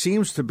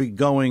seems to be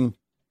going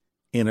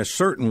in a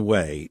certain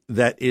way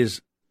that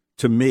is,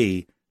 to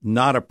me,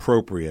 not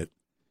appropriate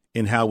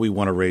in how we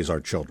want to raise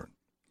our children.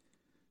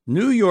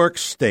 New York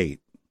State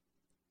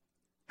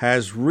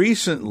has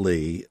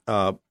recently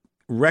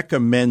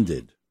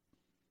recommended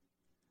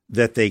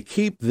that they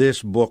keep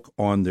this book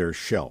on their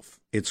shelf.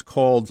 It's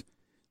called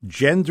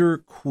Gender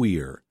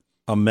Queer,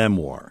 a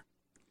Memoir.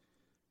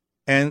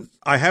 And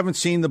I haven't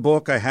seen the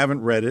book. I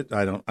haven't read it.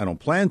 I don't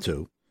plan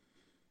to.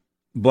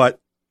 But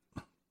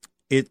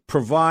it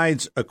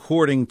provides,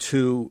 according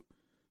to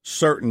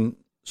certain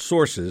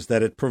sources,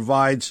 that it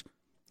provides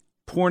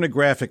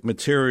pornographic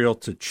material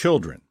to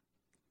children.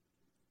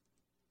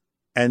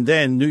 And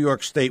then New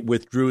York State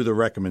withdrew the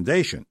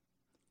recommendation.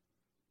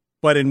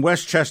 But in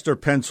Westchester,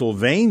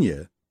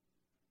 Pennsylvania,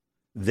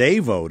 they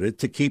voted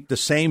to keep the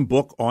same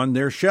book on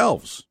their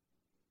shelves.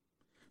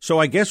 So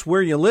I guess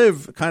where you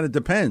live kind of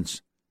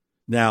depends.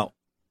 Now,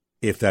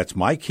 if that's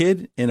my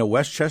kid in a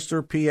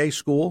Westchester, PA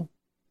school,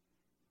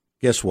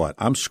 guess what?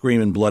 I'm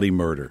screaming bloody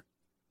murder.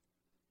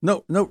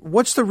 No,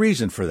 what's the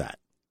reason for that?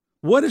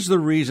 What is the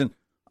reason?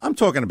 I'm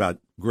talking about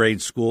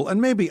grade school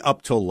and maybe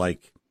up till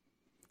like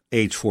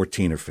age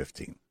 14 or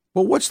 15.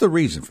 Well, what's the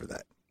reason for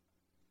that?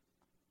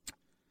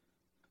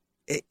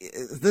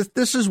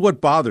 This is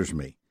what bothers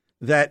me.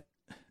 That,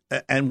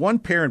 and one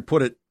parent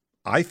put it,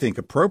 I think,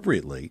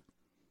 appropriately.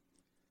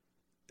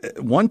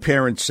 One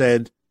parent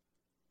said,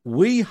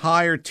 "We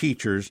hire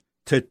teachers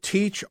to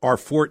teach our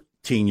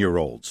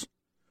 14-year-olds.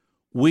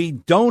 We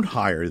don't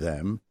hire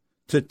them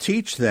to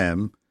teach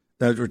them,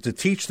 or to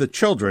teach the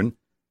children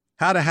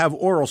how to have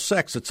oral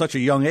sex at such a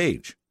young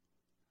age."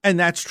 And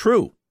that's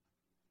true.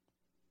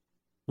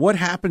 What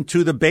happened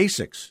to the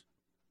basics?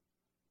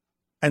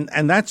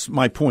 And that's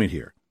my point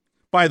here.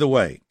 By the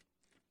way,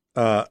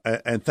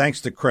 and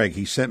thanks to Craig,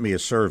 he sent me a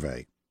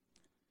survey.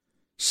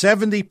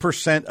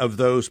 70% of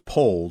those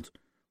polled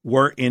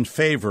were in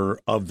favor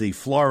of the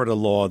Florida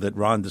law that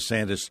Ron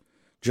DeSantis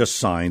just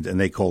signed, and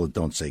they call it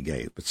Don't Say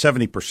Gay, but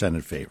 70%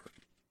 in favor,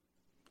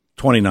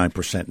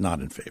 29% not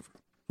in favor.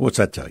 What's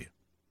that tell you?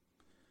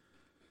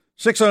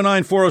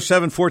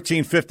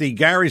 609-407-1450.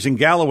 Gary's in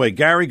Galloway.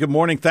 Gary, good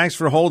morning. Thanks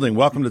for holding.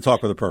 Welcome to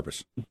Talk with a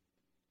Purpose.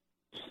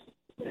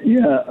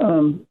 Yeah.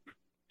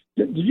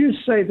 Did you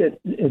say that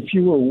if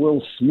you were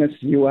Will Smith,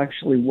 you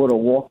actually would have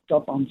walked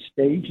up on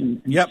stage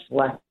and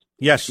slapped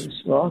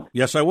Chris Rock?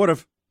 Yes, I would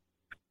have.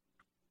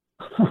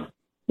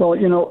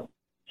 Well,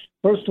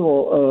 first of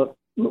all,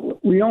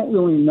 we don't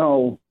really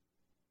know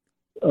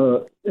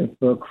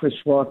if Chris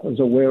Rock was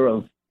aware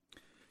of.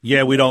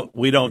 Yeah, we don't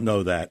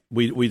know that.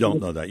 We don't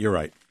know that. You're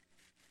right.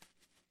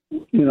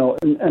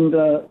 And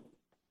the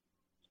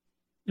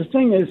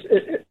thing is,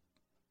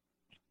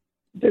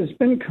 there's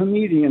been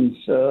comedians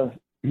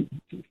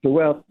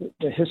throughout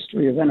the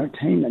history of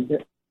entertainment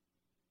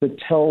that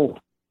tell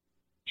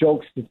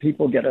jokes that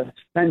people get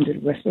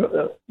offended with,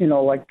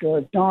 like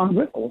Don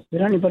Rickles.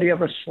 Did anybody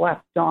ever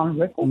slap Don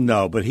Rickles?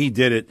 No, but he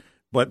did it.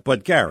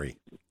 But Gary,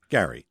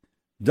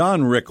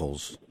 Don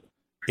Rickles,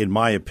 in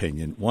my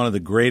opinion, one of the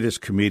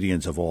greatest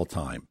comedians of all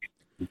time.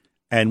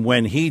 And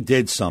when he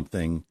did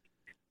something,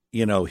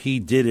 he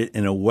did it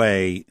in a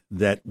way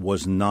that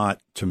was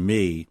not, to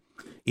me,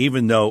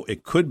 even though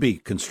it could be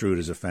construed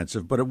as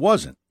offensive, but it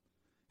wasn't.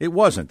 It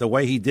wasn't. The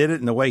way he did it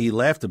and the way he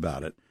laughed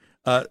about it.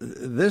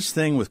 This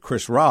thing with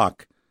Chris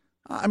Rock,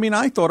 I mean,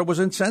 I thought it was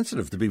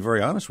insensitive, to be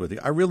very honest with you.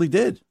 I really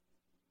did.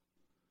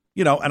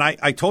 And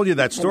I told you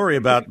that story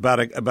about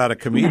a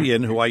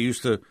comedian who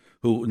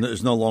who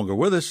is no longer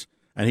with us,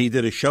 and he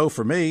did a show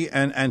for me,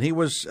 and he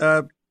was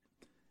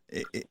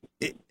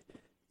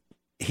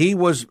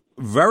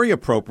very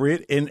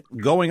appropriate in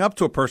going up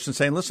to a person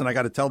saying, "Listen, I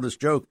got to tell this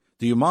joke.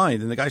 Do you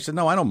mind?" And the guy said,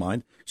 "No, I don't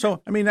mind."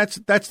 So, I mean, that's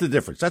the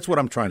difference. That's what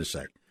I'm trying to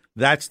say.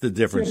 That's the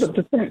difference. Yeah, but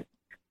the thing,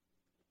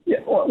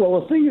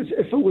 the thing is,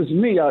 if it was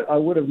me, I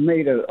would have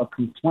made a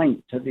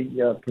complaint to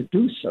the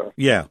producer.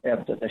 Yeah.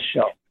 After the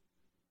show.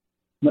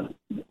 But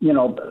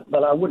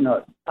I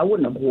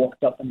wouldn't have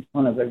walked up in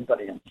front of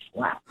everybody and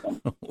slapped them.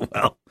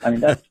 Well, I mean,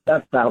 that's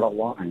out of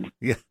line.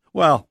 Yeah.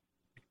 Well,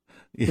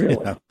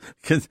 really?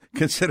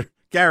 Consider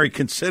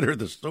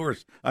the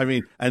source. I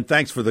mean, and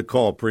thanks for the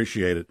call.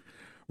 Appreciate it.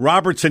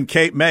 Robert's in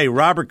Cape May.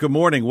 Robert, good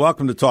morning.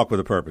 Welcome to Talk with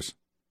a Purpose.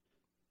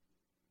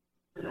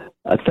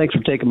 Thanks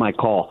for taking my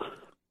call.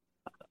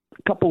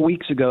 A couple of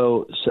weeks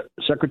ago, Assistant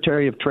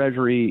Secretary of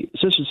Treasury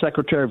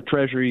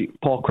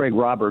Paul Craig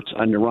Roberts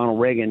under Ronald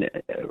Reagan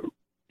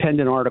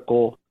penned an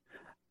article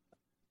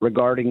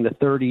regarding the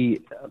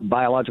 30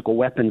 biological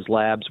weapons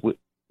labs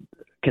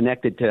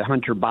connected to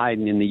Hunter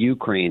Biden in the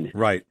Ukraine.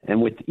 Right.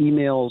 And with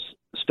emails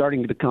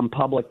starting to become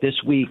public this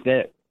week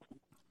that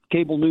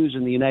cable news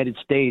in the United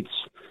States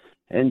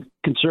and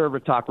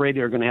conservative talk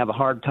radio are going to have a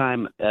hard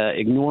time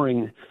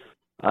ignoring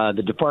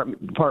the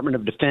Department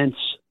of Defense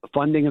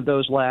funding of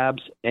those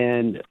labs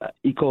and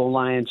Eco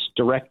Alliance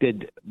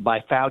directed by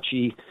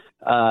Fauci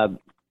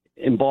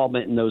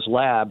involvement in those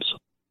labs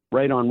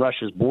right on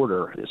Russia's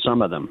border,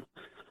 some of them.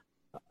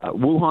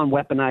 Wuhan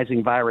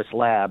weaponizing virus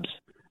labs,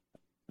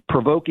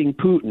 provoking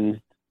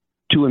Putin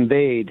to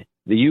invade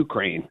the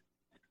Ukraine.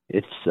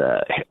 It's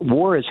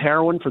war is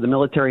heroin for the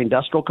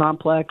military-industrial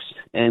complex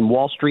and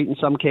Wall Street in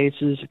some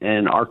cases,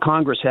 and our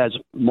Congress has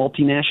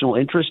multinational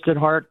interests at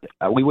heart.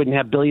 We wouldn't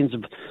have billions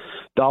of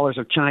dollars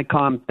of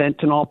Chicom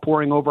fentanyl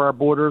pouring over our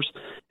borders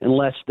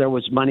unless there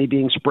was money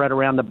being spread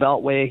around the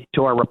Beltway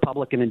to our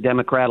Republican and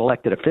Democrat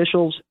elected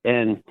officials,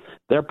 and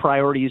their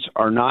priorities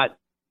are not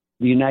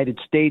the United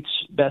States'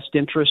 best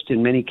interest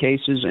in many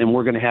cases, and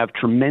we're going to have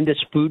tremendous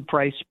food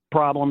price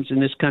problems in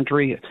this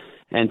country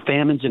and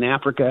famines in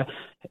Africa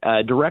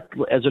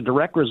as a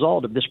direct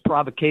result of this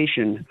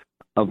provocation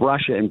of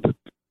Russia and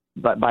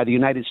by the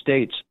United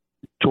States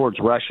towards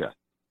Russia.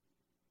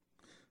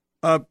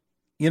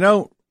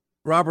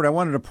 Robert, I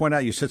wanted to point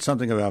out, you said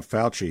something about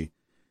Fauci.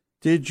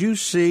 Did you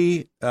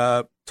see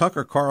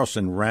Tucker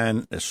Carlson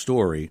ran a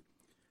story?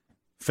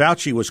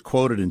 Fauci was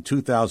quoted in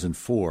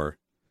 2004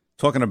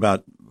 talking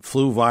about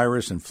flu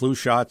virus and flu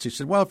shots. He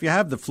said, well, if you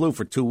have the flu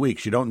for 2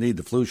 weeks, you don't need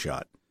the flu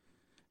shot.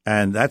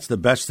 And that's the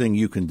best thing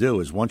you can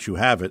do is once you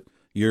have it,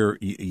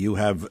 you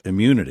have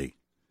immunity.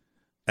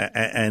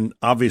 And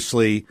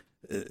obviously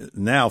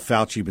now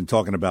Fauci been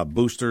talking about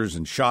boosters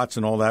and shots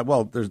and all that.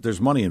 Well,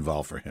 there's money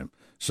involved for him.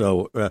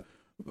 So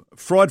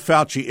fraud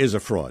Fauci is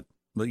a fraud.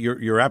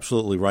 You're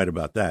absolutely right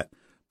about that.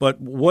 But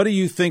what do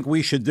you think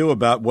we should do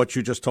about what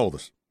you just told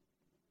us?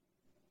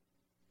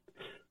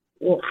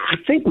 Well, I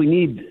think we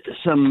need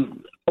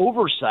some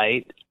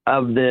oversight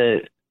of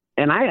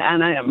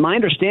my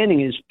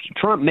understanding is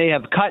Trump may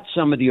have cut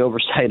some of the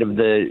oversight of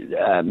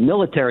the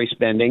military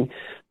spending.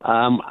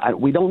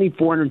 We don't need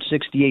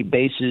 468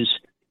 bases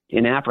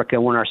in Africa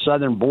when our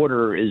southern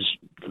border is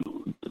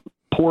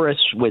porous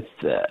with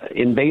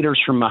invaders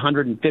from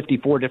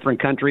 154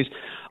 different countries.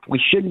 We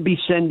shouldn't be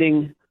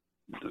sending.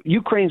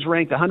 Ukraine's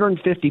ranked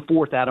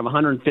 154th out of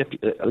 150.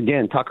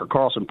 Again, Tucker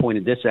Carlson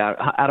pointed this out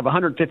of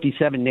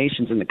 157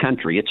 nations in the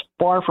country. It's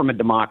far from a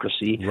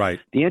democracy. Right.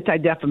 The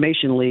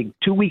Anti-Defamation League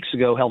 2 weeks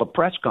ago held a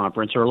press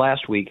conference, or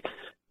last week,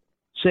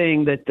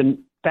 saying that the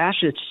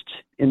fascists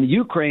in the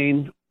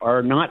Ukraine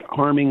are not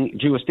harming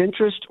Jewish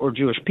interests or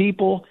Jewish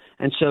people.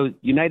 And so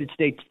United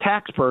States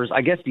taxpayers,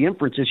 I guess the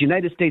inference is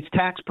United States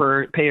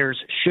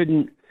taxpayers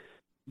shouldn't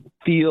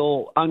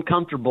feel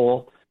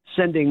uncomfortable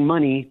sending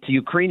money to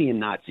Ukrainian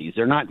Nazis.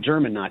 They're not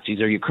German Nazis,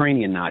 they're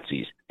Ukrainian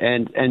Nazis.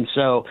 And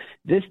so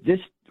this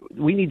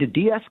we need to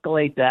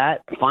de-escalate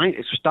that,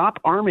 stop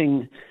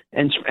arming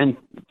and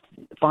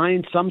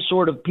find some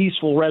sort of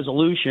peaceful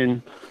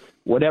resolution,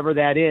 whatever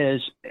that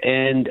is,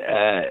 and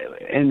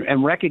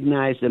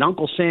recognize that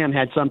Uncle Sam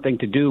had something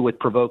to do with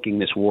provoking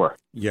this war.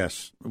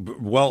 Yes.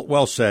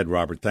 Well said,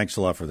 Robert. Thanks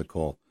a lot for the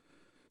call.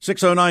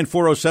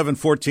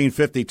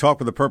 609-407-1450. Talk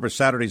with a Purpose,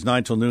 Saturdays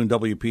 9 till noon,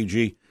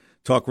 WPG.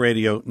 Talk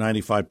Radio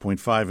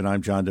 95.5, and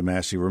I'm John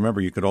DeMasi.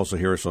 Remember, you could also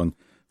hear us on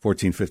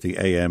 1450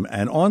 AM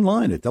and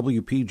online at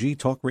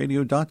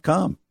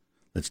WPGTalkRadio.com.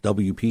 That's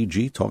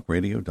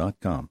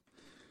WPGTalkRadio.com.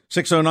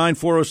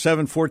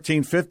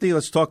 609-407-1450.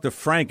 Let's talk to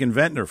Frank in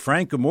Ventnor.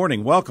 Frank, good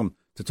morning. Welcome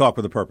to Talk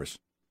with a Purpose.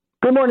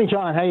 Good morning,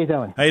 John. How you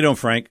doing? How you doing,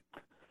 Frank?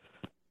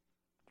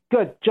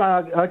 Good.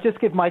 John, I'll just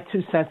give my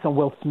 2 cents on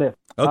Will Smith.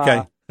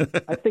 Okay.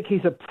 I think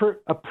he's a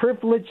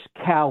privileged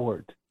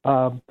coward.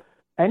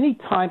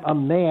 Anytime a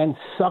man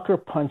sucker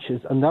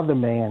punches another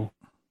man,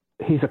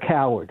 he's a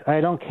coward.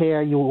 I don't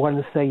care. You want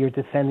to say you're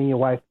defending your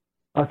wife.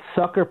 A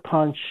sucker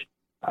punch,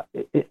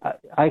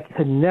 I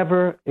could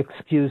never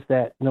excuse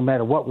that no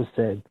matter what was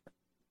said.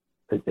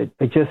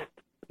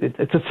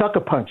 It's a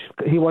sucker punch.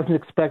 He wasn't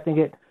expecting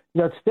it.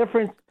 It's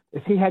different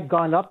if he had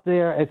gone up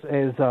there, as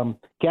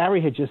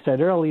Gary had just said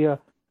earlier,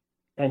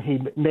 and he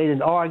made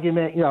an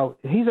argument.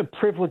 He's a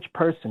privileged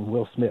person,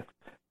 Will Smith.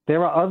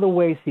 There are other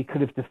ways he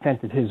could have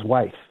defended his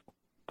wife.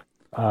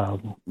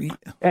 And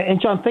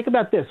John, think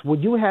about this.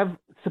 Would you have,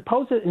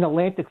 suppose in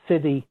Atlantic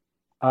City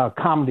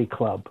comedy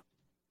club,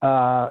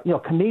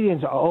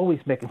 comedians are always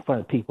making fun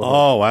of people.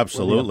 Oh,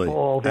 absolutely.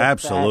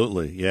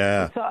 Absolutely.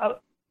 Yeah.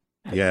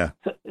 Yeah.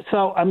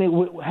 So, I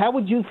mean, how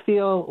would you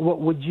feel?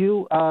 Would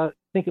you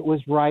think it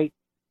was right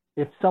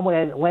if someone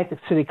at Atlantic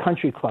City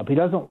Country Club, he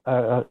doesn't,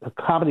 a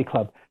comedy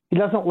club, he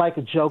doesn't like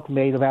a joke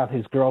made about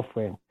his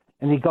girlfriend,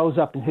 and he goes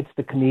up and hits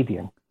the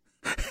comedian?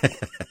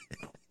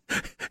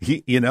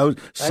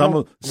 Some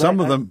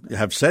of them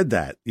have said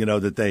that,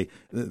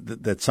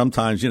 that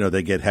sometimes,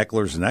 they get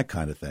hecklers and that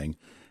kind of thing.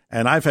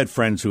 And I've had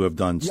friends who have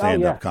done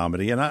stand-up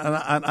comedy, and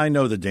I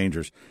know the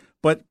dangers.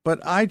 But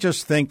I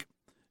just think,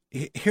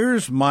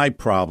 here's my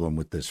problem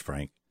with this,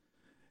 Frank.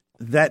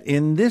 that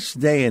in this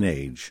day and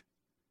age,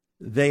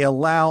 they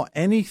allow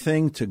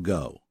anything to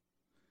go.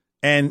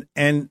 And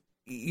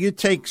you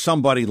take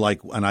somebody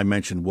like, and I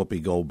mentioned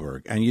Whoopi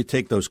Goldberg, and you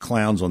take those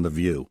clowns on The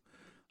View.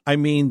 I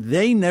mean,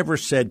 they never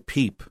said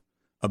peep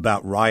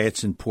about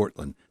riots in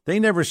Portland. They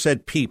never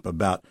said peep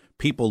about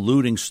people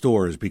looting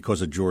stores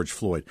because of George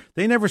Floyd.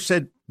 They never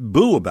said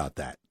boo about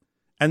that.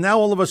 And now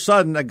all of a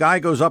sudden, a guy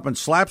goes up and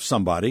slaps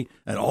somebody,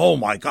 and oh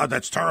my God,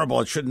 that's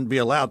terrible. It shouldn't be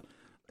allowed.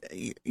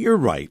 You're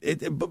right.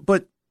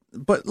 But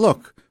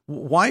look,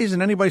 why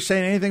isn't anybody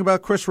saying anything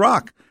about Chris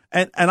Rock?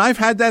 And I've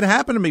had that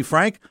happen to me,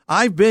 Frank.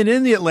 I've been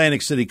in the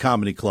Atlantic City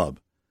Comedy Club,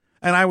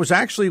 and I was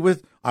actually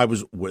with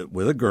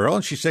a girl,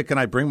 and she said, "Can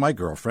I bring my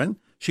girlfriend?"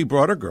 She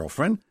brought her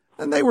girlfriend,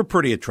 and they were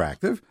pretty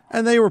attractive,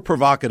 and they were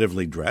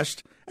provocatively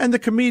dressed. And the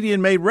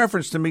comedian made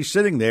reference to me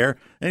sitting there,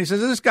 and he says,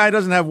 "This guy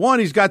doesn't have one;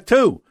 he's got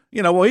two."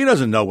 Well, he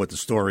doesn't know what the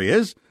story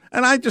is.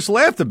 And I just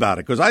laughed about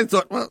it because I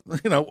thought, well,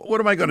 what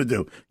am I going to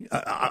do?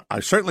 I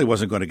certainly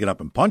wasn't going to get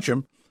up and punch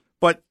him,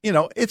 but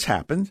it's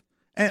happened,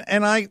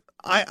 and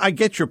I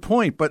get your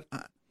point, but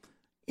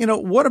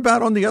what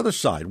about on the other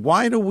side?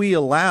 Why do we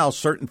allow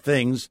certain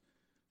things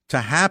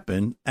to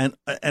happen and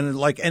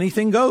like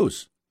anything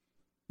goes?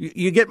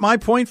 You get my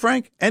point,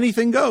 Frank?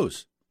 Anything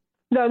goes.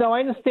 No, I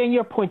understand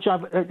your point,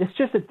 John. But it's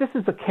just that this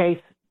is a case.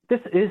 This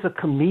is a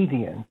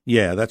comedian.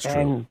 Yeah, that's true.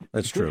 And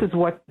that's true. This is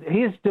what he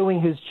is doing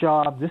his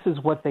job. This is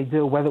what they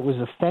do, whether it was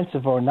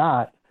offensive or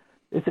not.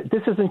 This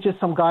isn't just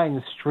some guy in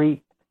the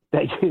street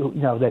that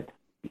that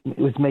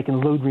was making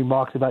lewd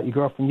remarks about your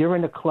girlfriend. You're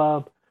in a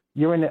club.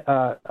 You're in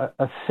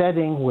a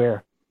setting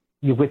where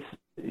you're with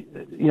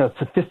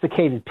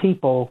sophisticated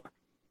people,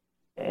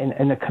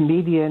 and a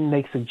comedian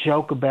makes a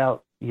joke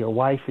about your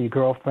wife or your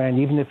girlfriend,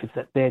 even if it's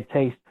at bad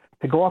taste.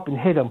 To go up and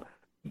hit him.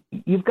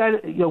 You've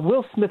got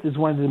Will Smith is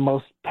one of the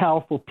most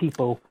powerful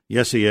people.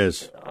 Yes, he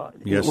is.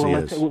 Yes, he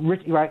is.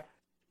 Right?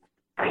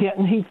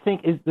 Can't he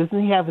think?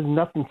 Doesn't he have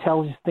enough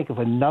intelligence to think of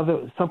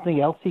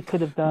something else he could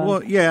have done?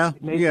 Well, yeah,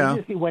 Maybe yeah.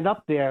 if he went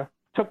up there,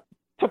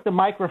 took the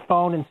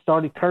microphone and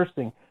started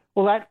cursing.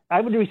 Well, I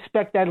would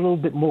respect that a little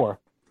bit more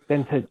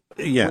than to.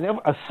 Yeah.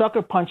 A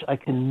sucker punch I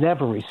can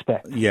never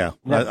respect. Yeah,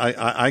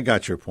 I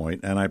got your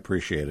point, and I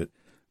appreciate it.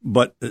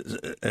 But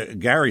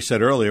Gary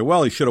said earlier,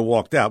 well, he should have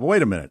walked out. But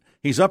wait a minute.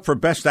 He's up for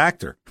Best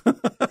Actor.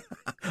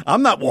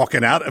 I'm not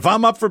walking out. If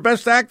I'm up for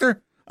Best Actor,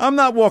 I'm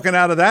not walking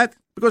out of that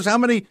because how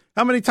many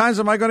times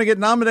am I going to get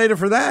nominated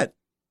for that?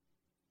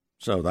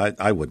 So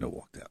I wouldn't have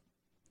walked out.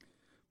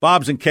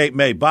 Bob's in Cape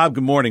May. Bob,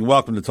 good morning.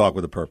 Welcome to Talk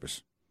with a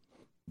Purpose.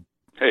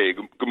 Hey,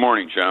 good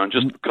morning, John.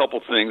 Just a couple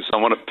things. I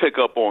want to pick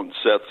up on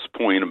Seth's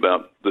point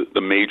about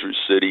the major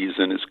cities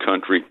in his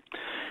country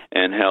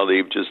and how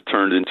they've just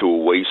turned into a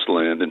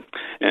wasteland. And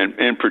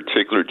in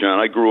particular, John,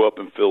 I grew up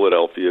in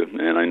Philadelphia,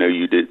 and I know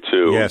you did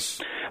too.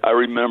 Yes. I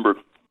remember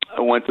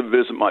I went to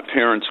visit my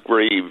parents'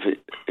 grave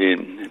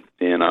in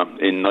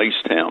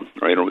Nicetown,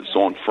 right? It's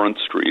on Front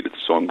Street.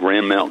 It's on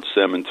Grand Mountain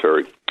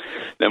Cemetery.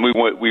 Then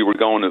we were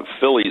going to a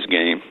Phillies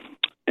game,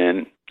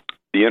 and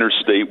the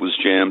interstate was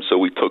jammed, so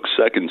we took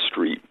 2nd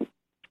Street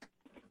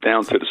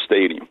down to the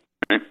stadium.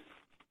 Right?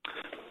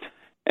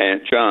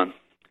 And, John,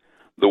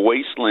 the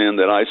wasteland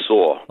that I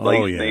saw,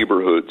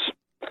 neighborhoods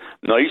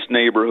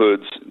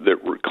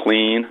that were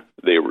clean,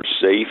 they were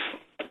safe,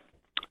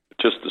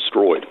 just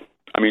destroyed.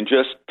 I mean,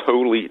 just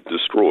totally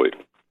destroyed.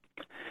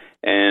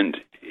 And,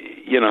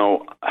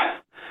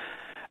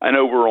 I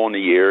know we're on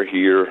the air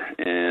here,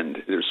 and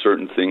there's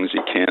certain things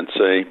you can't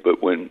say,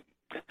 but when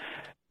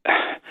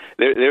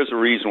there's a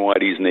reason why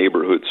these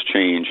neighborhoods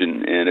change,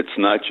 and it's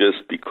not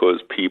just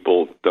because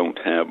people don't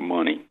have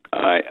money.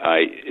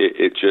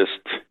 It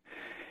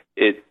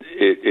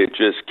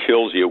just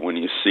kills you when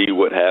you see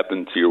what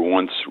happened to your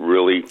once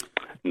really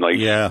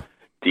nice,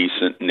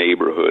 decent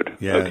neighborhood.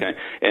 Yeah. Okay,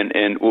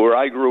 and where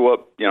I grew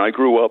up, I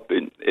grew up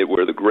in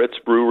where the Gretz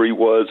Brewery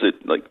was,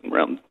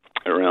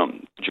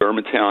 around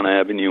Germantown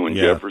Avenue and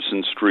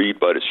Jefferson Street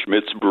by the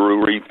Schmitz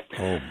Brewery.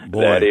 Oh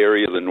boy, that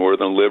area, the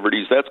Northern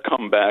Liberties, that's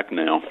come back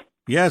now.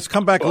 Yeah, it's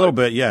come back a little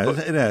bit. Yeah,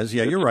 it has.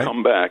 Yeah, you're right.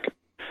 Come back.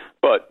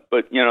 But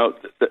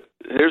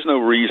there's no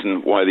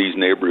reason why these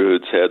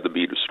neighborhoods had to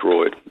be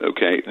destroyed.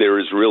 Okay, there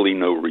is really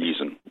no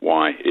reason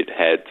why it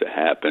had to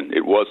happen.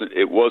 It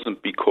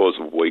wasn't because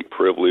of white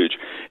privilege.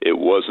 It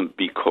wasn't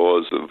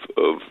because of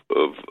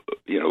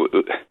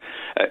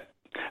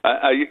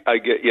I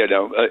get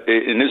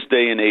in this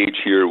day and age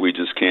here, we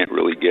just can't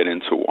really get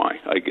into why,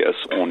 I guess,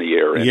 on the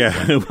air. Anyway.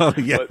 Yeah, well,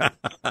 yeah,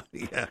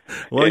 yeah.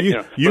 Well,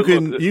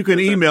 you can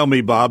email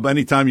me, Bob,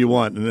 anytime you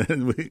want.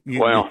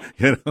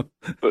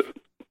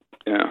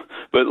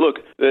 But look,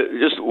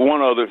 just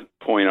one other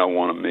point I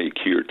want to make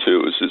here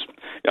too is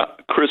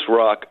Chris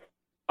Rock.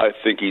 I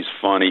think he's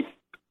funny.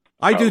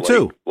 I do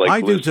too.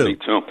 I do too.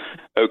 To him.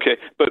 Okay,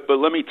 but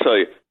let me tell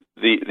you,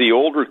 the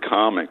older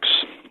comics,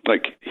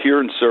 like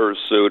here in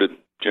Sarasota,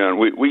 John,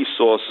 we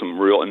saw some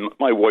real, and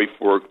my wife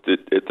worked at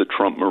the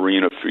Trump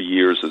Marina for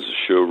years as a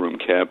showroom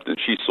captain.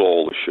 She saw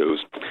all the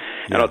shows.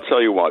 And I'll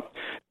tell you what,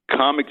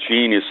 comic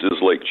geniuses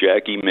like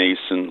Jackie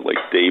Mason, like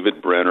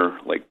David Brenner,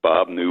 like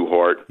Bob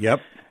Newhart.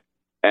 Yep.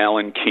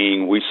 Alan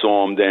King, we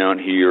saw him down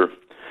here.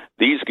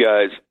 These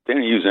guys, they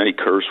didn't use any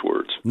curse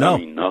words. No. I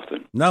mean,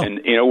 nothing. No.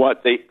 And you know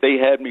what? They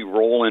had me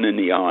rolling in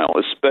the aisle,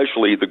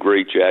 especially the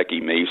great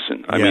Jackie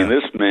Mason. I mean,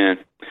 this man,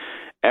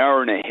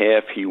 hour and a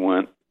half he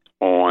went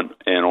on,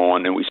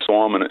 and we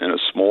saw him in a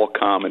small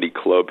comedy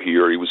club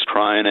here. He was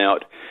trying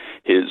out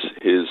his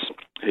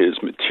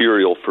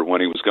material for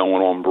when he was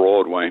going on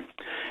Broadway.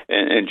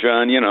 And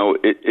John, you know,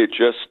 it's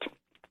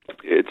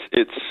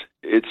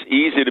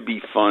easy to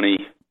be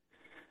funny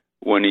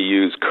when you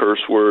use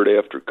curse word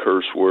after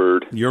curse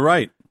word. You're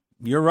right.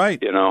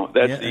 You know,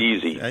 that's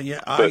easy.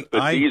 But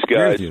these guys,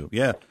 agree with you.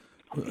 Yeah.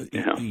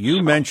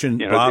 You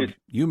mentioned, Bob,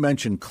 you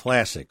mentioned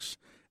classics.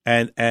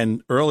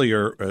 And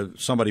earlier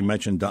somebody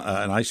mentioned,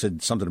 and I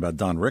said something about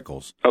Don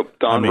Rickles. Oh,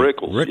 Don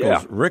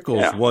Rickles.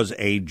 Rickles was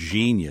a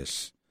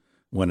genius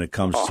when it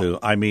comes to,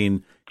 I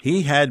mean,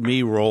 he had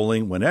me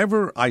rolling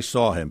whenever I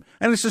saw him.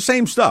 And it's the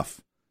same stuff,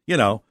 you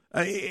know.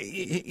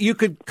 You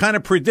could kind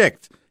of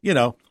predict, you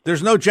know,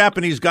 there's no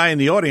Japanese guy in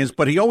the audience,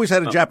 but he always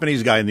had a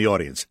Japanese guy in the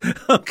audience.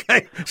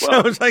 Okay.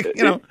 So it's like,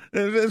 you know,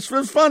 it's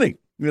funny,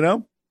 you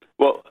know.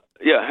 Well,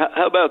 yeah.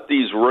 How about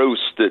these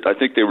roasts that I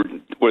think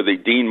were they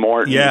Dean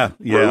Martin? Yeah.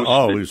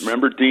 Roasts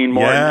remember Dean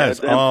Martin? Yes.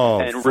 Had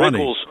them? And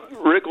Funny.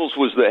 Rickles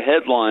was the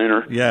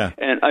headliner. Yeah.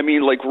 And I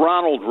mean, like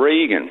Ronald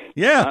Reagan.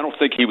 Yeah. I don't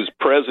think he was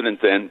president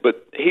then,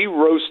 but he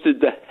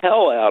roasted the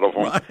hell out of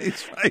him.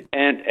 Right.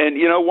 And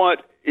you know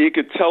what? You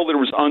could tell there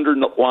was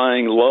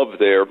underlying love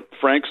there.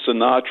 Frank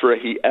Sinatra,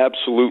 he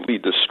absolutely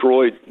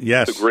destroyed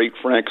the great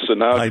Frank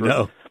Sinatra. I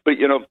know. But,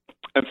 you know,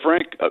 and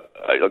Frank,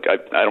 I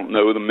don't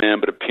know the man,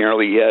 but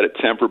apparently he had a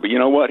temper. But you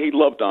know what? He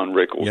loved Don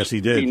Rickles. Yes, he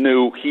did. He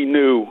knew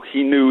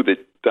that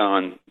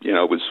Don, you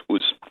know, was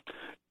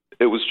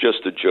it was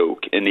just a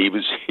joke, and he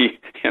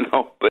you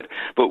know. But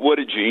what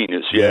a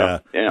genius! Yeah.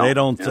 They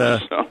don't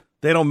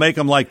they don't make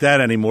them like that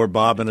anymore,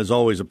 Bob. And it's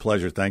always a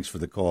pleasure. Thanks for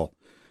the call.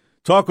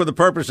 Talk with a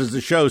Purpose is the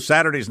show,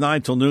 Saturdays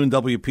 9 till noon,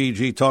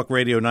 WPG Talk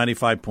Radio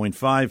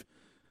 95.5.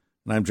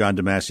 And I'm John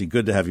DeMasi.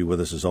 Good to have you with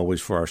us, as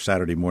always, for our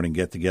Saturday morning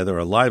get-together.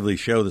 A lively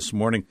show this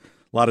morning.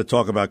 A lot of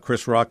talk about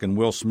Chris Rock and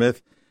Will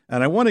Smith.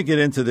 And I want to get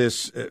into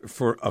this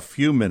for a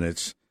few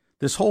minutes.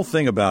 This whole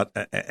thing about,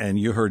 and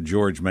you heard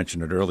George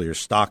mention it earlier,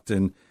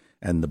 Stockton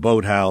and the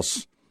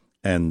Boathouse,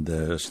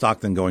 and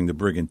Stockton going to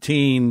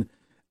Brigantine,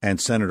 and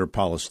Senator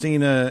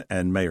Palestina,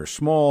 and Mayor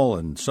Small,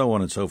 and so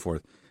on and so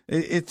forth.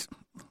 It's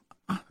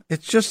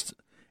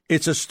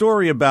a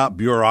story about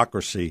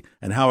bureaucracy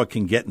and how it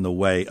can get in the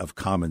way of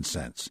common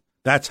sense.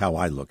 That's how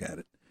I look at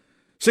it.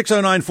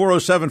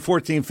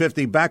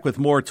 609-407-1450. Back with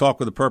more Talk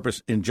with a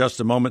Purpose in just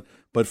a moment.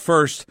 But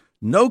first,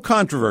 no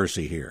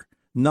controversy here.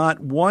 Not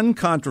one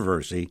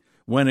controversy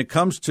when it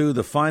comes to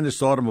the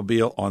finest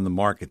automobile on the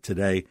market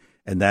today,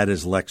 and that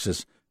is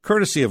Lexus,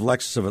 courtesy of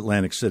Lexus of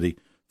Atlantic City,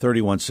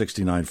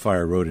 3169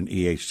 Fire Road in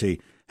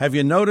EHT. Have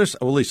you noticed,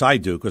 well, at least I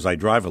do because I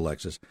drive a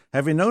Lexus,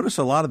 have you noticed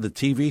a lot of the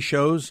TV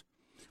shows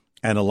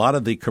and a lot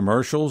of the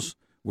commercials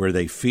where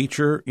they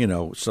feature, you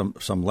know, some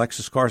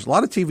Lexus cars? A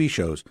lot of TV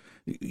shows,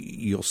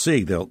 you'll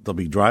see they'll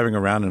be driving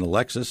around in a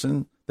Lexus,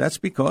 and that's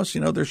because,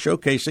 you know, they're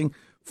showcasing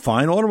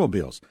fine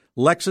automobiles.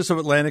 Lexus of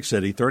Atlantic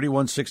City,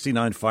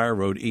 3169 Fire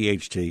Road,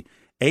 EHT.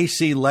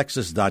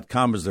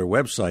 aclexus.com is their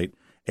website,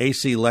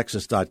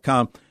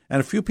 aclexus.com. And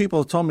a few people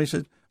have told me,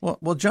 said,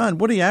 well, John,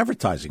 what are you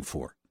advertising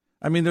for?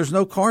 I mean, there's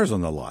no cars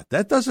on the lot.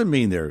 That doesn't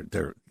mean they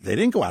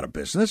didn't go out of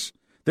business.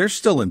 They're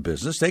still in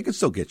business. They can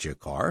still get you a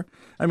car.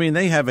 I mean,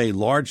 they have a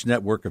large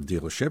network of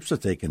dealerships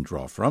that they can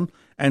draw from.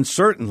 And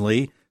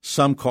certainly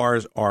some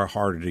cars are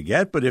harder to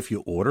get, but if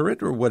you order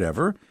it or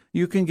whatever,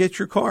 you can get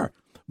your car.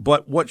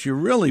 But what you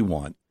really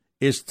want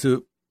is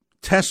to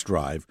test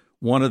drive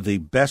one of the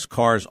best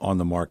cars on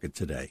the market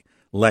today,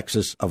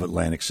 Lexus of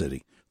Atlantic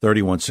City,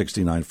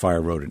 3169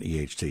 Fire Road in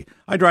EHT.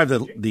 I drive the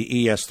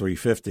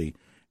ES350,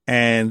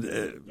 and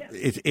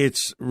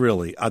it's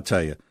really, I'll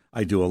tell you,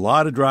 I do a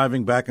lot of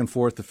driving back and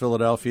forth to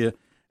Philadelphia,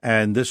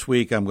 and this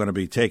week I'm going to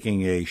be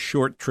taking a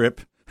short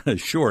trip.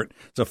 It's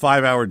a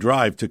 5-hour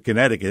drive to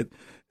Connecticut,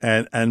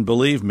 and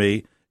believe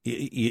me,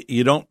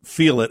 you don't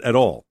feel it at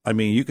all. I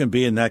mean, you can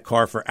be in that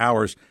car for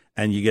hours,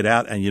 and you get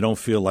out, and you don't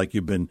feel like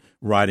you've been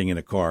riding in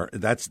a car.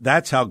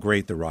 That's how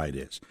great the ride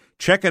is.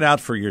 Check it out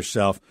for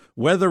yourself,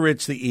 whether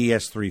it's the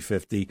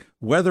ES350,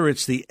 whether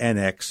it's the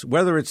NX,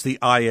 whether it's the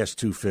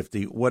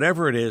IS250,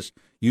 whatever it is,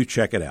 you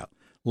check it out.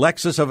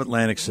 Lexus of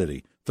Atlantic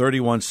City,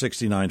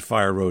 3169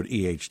 Fire Road,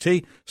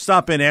 EHT.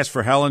 Stop in, ask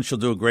for Helen. She'll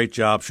do a great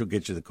job. She'll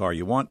get you the car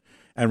you want.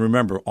 And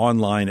remember,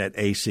 online at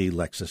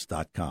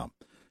aclexus.com.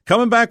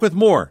 Coming back with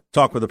more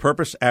Talk with a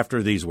Purpose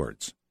after these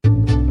words.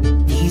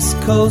 East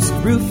Coast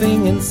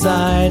Roofing and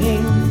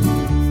Siding,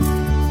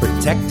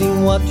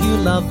 protecting what you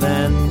love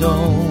and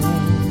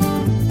own.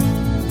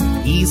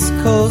 East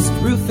Coast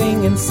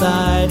Roofing and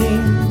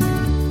Siding,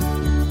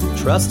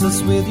 trust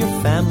us with your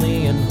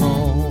family and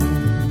home.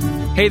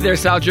 Hey there,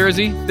 South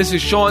Jersey. This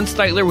is Sean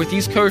Steitler with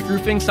East Coast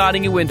Roofing,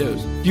 Siding, and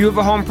Windows. Do you have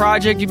a home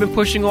project you've been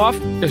pushing off?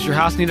 Does your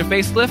house need a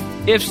facelift?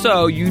 If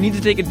so, you need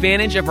to take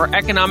advantage of our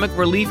Economic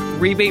Relief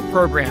Rebate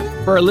Program.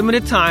 For a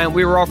limited time,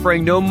 we are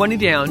offering no money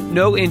down,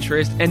 no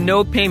interest, and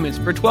no payments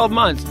for 12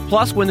 months.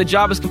 Plus, when the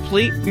job is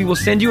complete, we will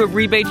send you a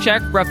rebate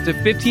check for up to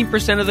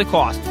 15% of the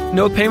cost.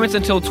 No payments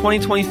until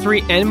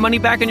 2023 and money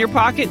back in your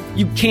pocket?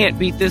 You can't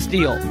beat this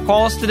deal.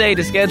 Call us today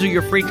to schedule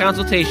your free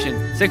consultation.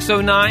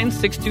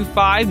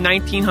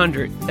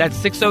 609-625-1900. That's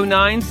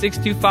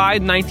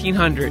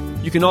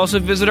 609-625-1900. You can also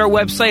visit our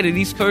website at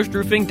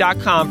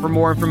eastcoastroofing.com for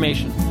more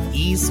information.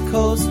 East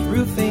Coast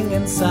Roofing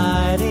and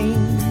Siding.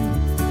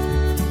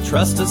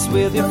 Trust us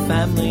with your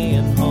family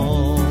and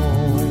home.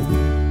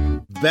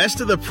 Best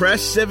of the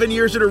Press 7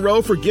 years in a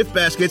row for gift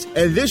baskets,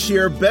 and this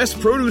year, Best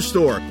Produce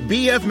Store,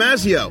 B.F.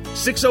 Mazzio,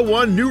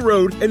 601 New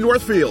Road in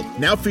Northfield.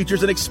 Now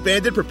features an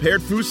expanded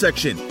prepared food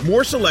section,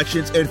 more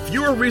selections, and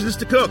fewer reasons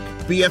to cook.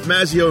 B.F.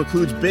 Mazzio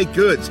includes baked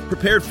goods,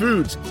 prepared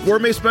foods,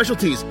 gourmet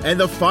specialties, and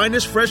the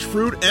finest fresh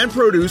fruit and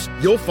produce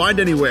you'll find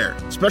anywhere.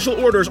 Special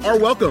orders are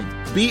welcome.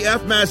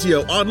 B.F.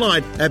 Mazzio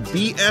online at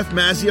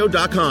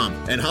bfmazzio.com.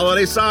 And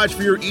holiday sides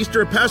for your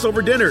Easter and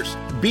Passover dinners.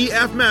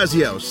 B.F.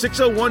 Mazzio,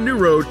 601 New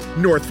Road,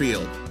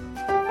 Northfield.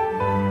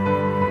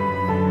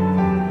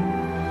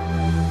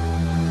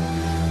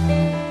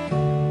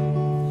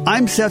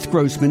 I'm Seth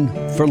Grossman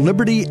for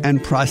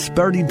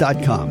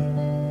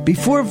LibertyAndProsperity.com.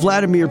 Before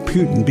Vladimir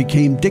Putin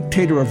became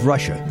dictator of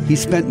Russia, he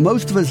spent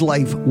most of his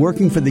life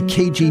working for the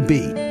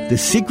KGB, the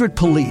secret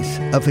police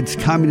of its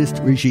communist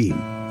regime.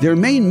 Their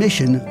main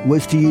mission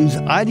was to use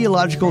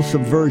ideological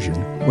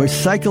subversion or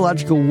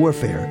psychological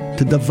warfare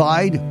to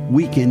divide,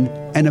 weaken,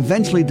 and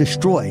eventually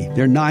destroy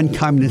their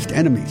non-communist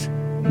enemies.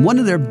 One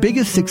of their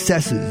biggest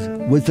successes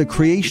was the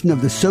creation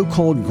of the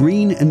so-called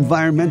Green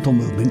Environmental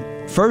Movement,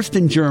 first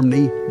in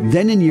Germany,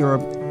 then in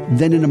Europe,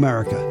 then in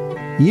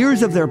America.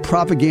 Years of their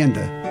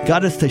propaganda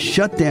got us to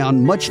shut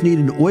down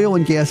much-needed oil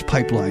and gas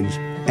pipelines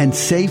and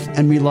safe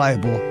and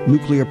reliable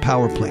nuclear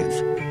power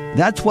plants.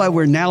 That's why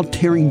we're now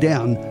tearing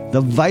down the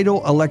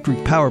Vital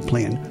Electric Power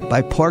Plant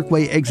by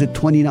Parkway Exit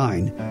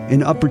 29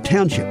 in Upper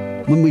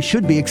Township, when we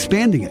should be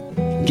expanding it.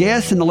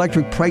 Gas and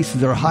electric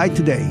prices are high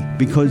today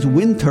because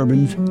wind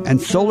turbines and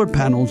solar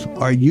panels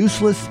are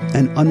useless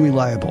and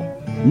unreliable.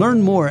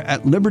 Learn more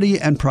at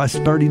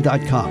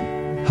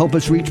libertyandprosperity.com. Help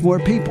us reach more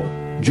people.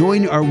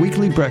 Join our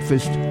weekly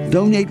breakfast.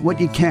 Donate what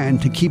you can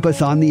to keep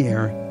us on the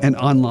air and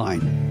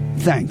online.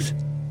 Thanks.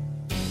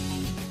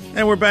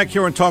 And we're back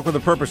here on Talk with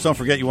a Purpose. Don't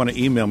forget you want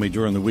to email me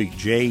during the week,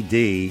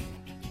 JDADV,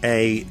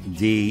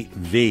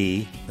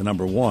 the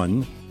number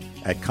 1,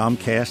 at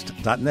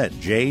Comcast.net.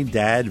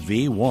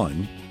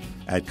 JDADV1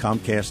 at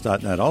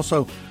Comcast.net.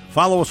 Also,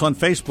 follow us on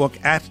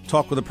Facebook at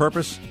Talk with a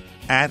Purpose.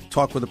 At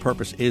Talk with a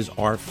Purpose is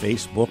our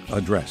Facebook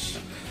address.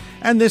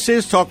 And this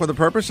is Talk with a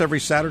Purpose every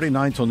Saturday,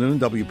 9 till noon,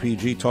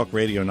 WPG Talk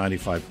Radio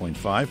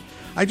 95.5.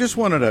 I just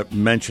wanted to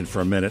mention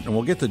for a minute, and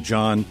we'll get to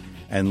John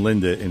and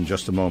Linda in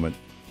just a moment.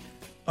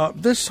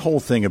 This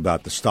whole thing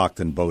about the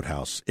Stockton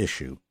Boathouse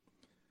issue,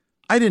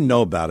 I didn't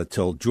know about it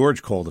till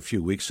George called a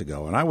few weeks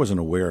ago, and I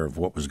wasn't aware of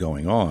what was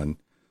going on.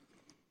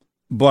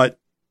 But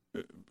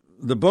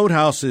the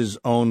boathouse is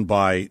owned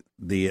by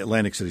the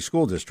Atlantic City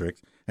School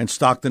District, and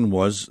Stockton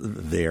was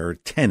their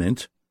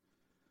tenant.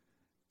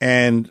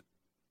 And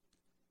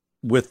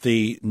with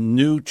the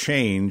new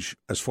change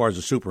as far as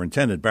the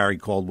superintendent, Barry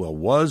Caldwell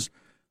was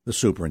the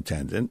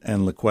superintendent,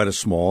 and Laquetta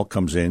Small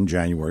comes in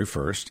January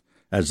 1st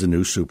as the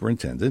new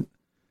superintendent.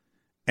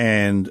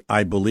 And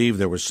I believe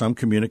there was some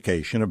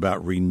communication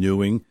about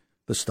renewing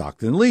the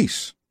Stockton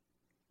lease.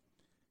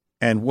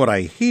 And what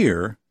I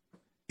hear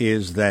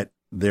is that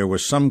there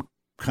was some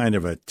kind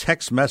of a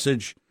text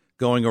message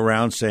going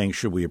around saying,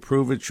 should we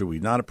approve it? Should we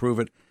not approve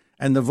it?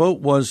 And the vote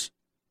was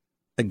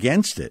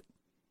against it.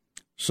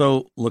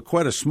 So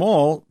Laquetta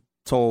Small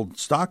told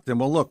Stockton,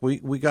 well, look,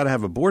 we got to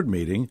have a board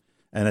meeting.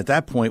 And at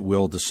that point,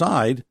 we'll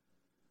decide,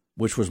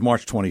 which was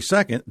March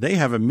 22nd. They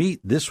have a meet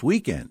this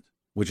weekend,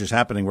 which is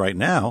happening right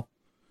now.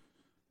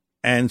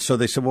 And so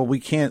they said, well, we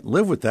can't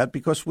live with that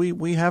because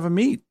we have a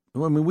meet. I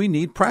mean, we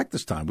need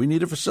practice time. We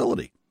need a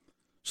facility.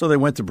 So they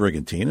went to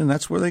Brigantine, and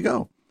that's where they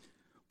go.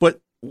 But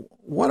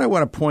what I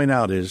want to point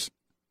out is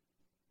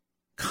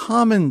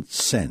common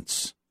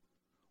sense.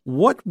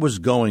 What was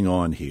going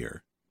on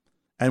here?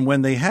 And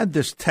when they had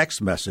this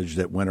text message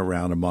that went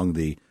around among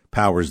the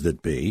powers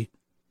that be,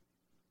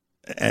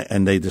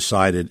 and they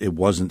decided it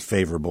wasn't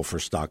favorable for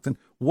Stockton,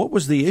 what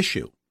was the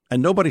issue?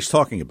 And nobody's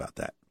talking about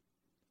that.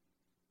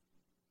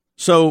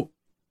 So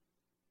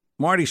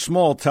Marty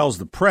Small tells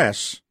the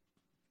press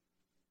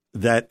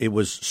that it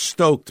was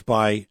stoked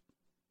by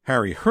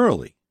Harry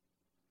Hurley.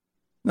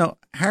 Now,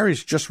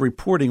 Harry's just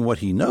reporting what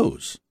he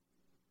knows.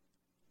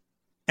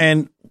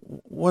 And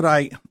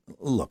I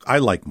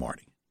like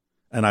Marty,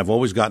 and I've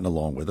always gotten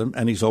along with him,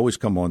 and he's always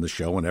come on the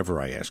show whenever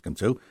I ask him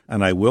to,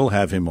 and I will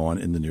have him on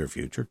in the near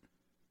future.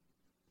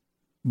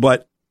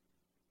 But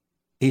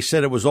he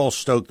said it was all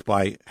stoked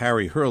by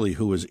Harry Hurley,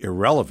 who is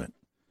irrelevant.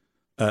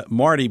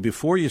 Marty,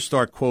 before you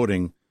start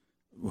quoting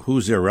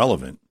who's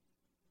irrelevant,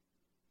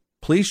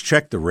 please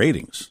check the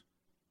ratings.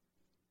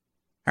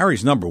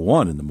 Harry's number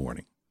 1 in the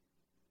morning.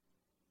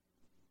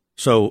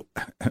 So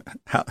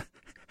how,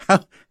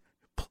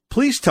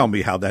 please tell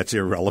me how that's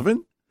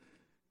irrelevant.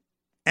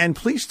 And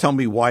please tell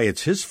me why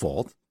it's his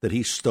fault that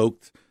he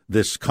stoked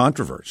this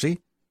controversy.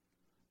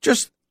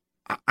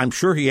 I'm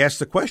sure he asked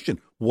the question,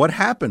 what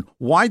happened?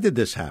 Why did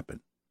this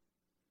happen?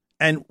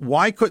 And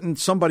why couldn't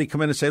somebody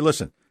come in and say,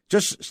 listen,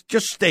 just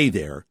stay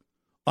there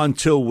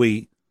until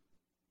we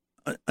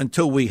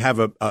have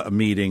a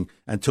meeting,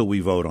 until we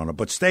vote on it.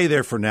 But stay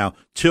there for now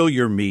till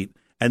your meet,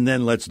 and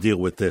then let's deal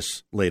with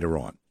this later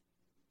on.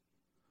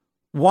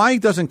 Why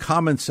doesn't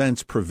common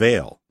sense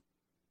prevail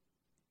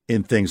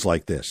in things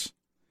like this?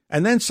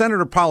 And then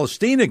Senator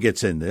Palestina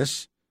gets in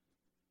this,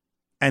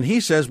 and he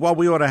says, well,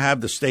 we ought to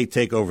have the state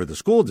take over the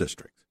school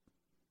district.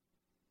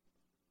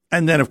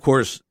 And then, of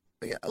course,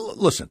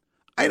 listen,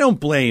 I don't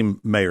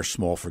blame Mayor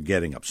Small for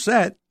getting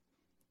upset,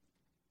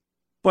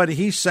 but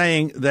he's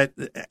saying that,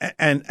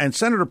 and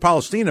Senator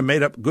Palestina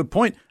made up a good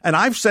point, and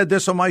I've said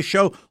this on my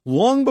show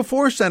long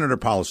before Senator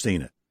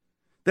Palestina,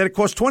 that it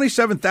costs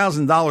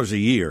 $27,000 a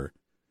year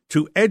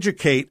to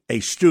educate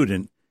a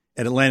student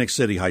at Atlantic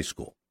City High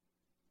School.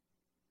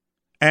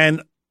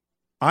 And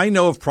I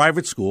know of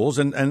private schools,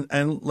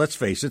 and let's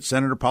face it,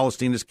 Senator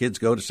Palestina's kids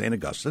go to St.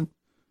 Augustine,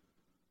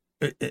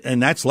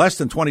 and that's less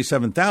than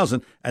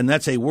 $27,000, and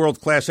that's a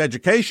world-class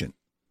education.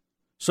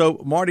 So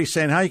Marty's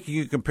saying, how can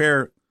you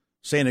compare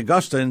St.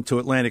 Augustine to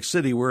Atlantic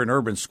City? We're an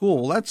urban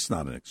school. Well, that's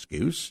not an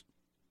excuse.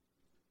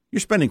 You're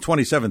spending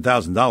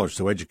 $27,000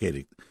 to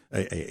educate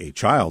a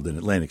child in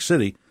Atlantic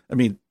City. I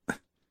mean,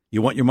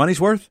 you want your money's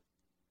worth?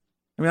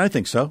 I mean, I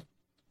think so.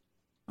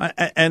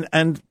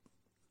 And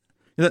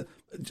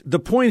the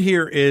point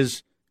here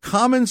is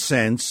common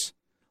sense.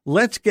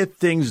 Let's get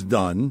things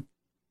done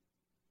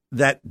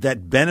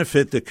that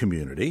benefit the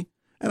community.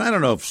 And I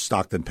don't know if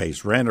Stockton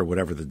pays rent or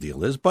whatever the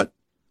deal is, but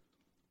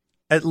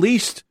at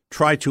least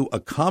try to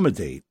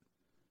accommodate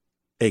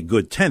a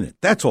good tenant.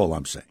 That's all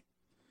I'm saying.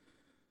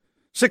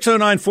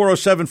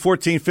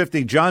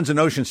 609-407-1450. John's in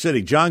Ocean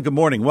City. John, good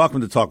morning.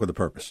 Welcome to Talk with a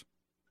Purpose.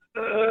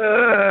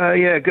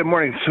 Yeah, good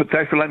morning. So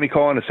thanks for letting me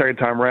call in the second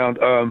time around.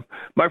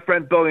 My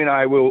friend Billy and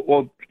I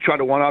will try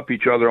to one-up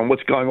each other on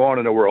what's going on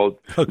in the world.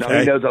 Okay. Now,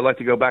 he knows I like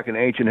to go back in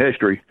ancient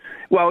history.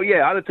 Well,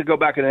 yeah, I like to go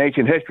back in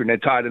ancient history and then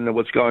tie it into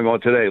what's going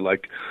on today.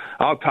 Like,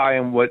 I'll tie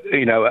in what,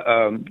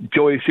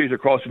 Julius Caesar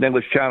crossing the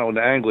English Channel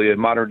into Anglia,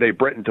 modern-day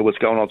Britain, to what's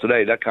going on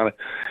today. That kind of,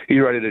 he's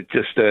ready to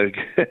just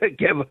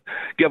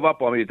give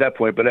up on me at that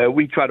point. But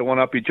we try to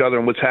one-up each other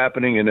on what's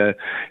happening. And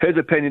his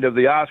opinion of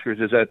the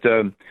Oscars is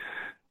that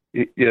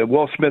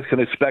Will Smith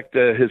can expect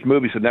his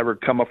movies to never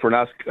come up for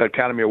an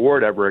Academy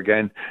Award ever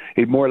again.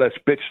 He more or less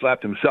bitch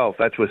slapped himself.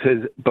 That's what his.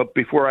 But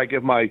before I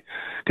give my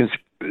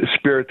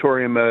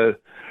conspiratorium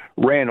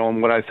rant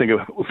on what I think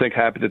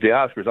happened at the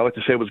Oscars, I like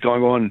to say what's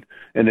going on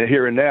in the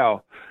here and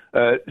now.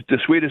 The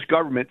Swedish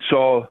government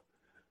saw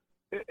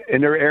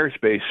in their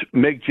airspace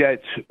MiG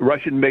jets,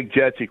 Russian MiG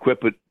jets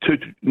equipped with two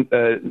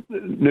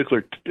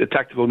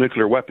tactical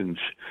nuclear weapons.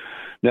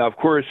 Now, of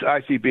course,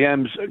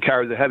 ICBMs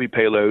carry the heavy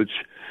payloads.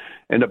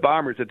 And the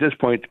bombers at this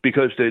point,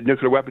 because the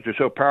nuclear weapons are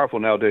so powerful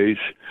nowadays,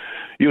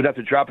 you would have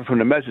to drop it from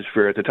the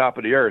mesosphere at the top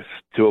of the earth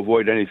to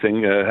avoid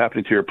anything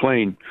happening to your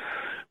plane.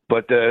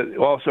 But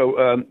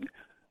also,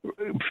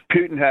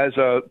 Putin has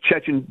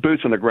Chechen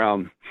boots on the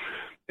ground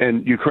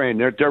in Ukraine.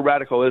 They're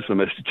radical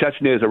Islamists.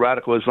 Chechnya is a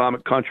radical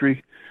Islamic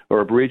country or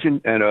a region,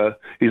 and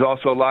he's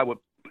also allied with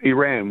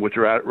Iran, which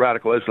are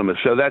radical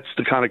Islamists. So that's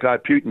the kind of guy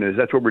Putin is.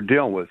 That's what we're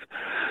dealing with.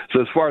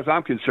 So as far as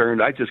I'm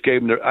concerned, I just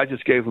gave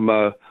him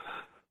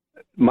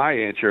my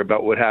answer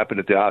about what happened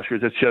at the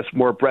Oscars. It's just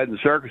more bread and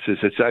circuses.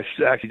 It's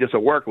actually just a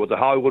work with the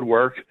Hollywood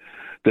work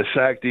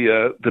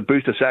to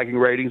boost the sagging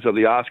ratings of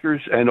the Oscars,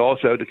 and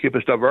also to keep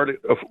us diverted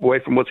away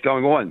from what's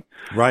going on.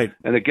 Right.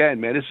 And again,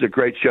 man, this is a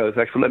great show.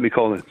 Thanks for letting me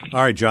call in.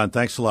 All right, John.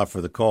 Thanks a lot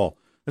for the call.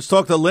 Let's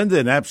talk to Linda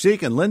in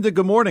Absecon. Linda,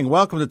 good morning.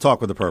 Welcome to Talk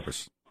with a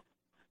Purpose.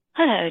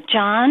 Hello,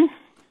 John.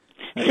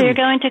 Hey. So you're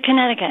going to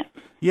Connecticut?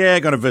 Yeah,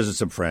 going to visit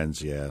some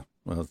friends. Yeah.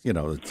 Well,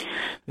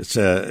 it's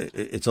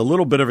a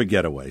little bit of a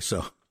getaway.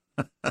 So.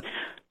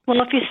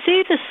 Well, if you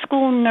see the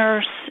school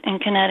nurse in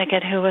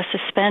Connecticut who was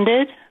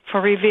suspended for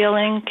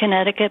revealing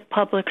Connecticut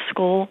public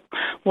school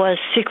was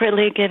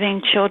secretly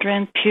giving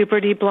children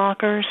puberty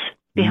blockers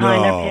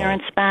behind their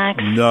parents'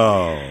 backs.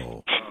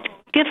 No.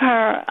 Give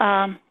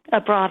her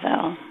a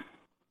bravo.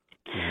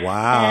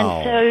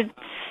 Wow. And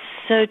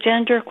so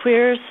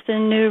genderqueer's the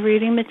new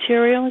reading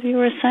material, you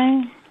were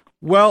saying?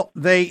 Well,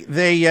 they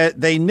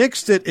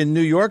nixed it in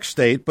New York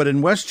State, but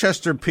in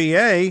Westchester,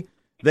 PA,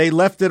 they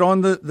left it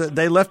on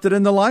they left it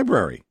in the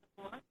library.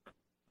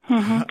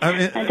 Mm-hmm. I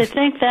mean, and to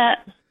think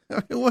that.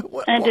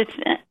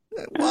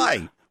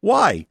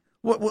 Why?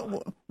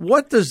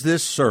 What does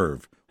this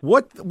serve?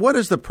 What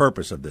is the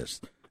purpose of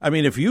this? I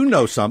mean, if you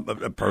know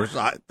a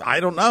person, I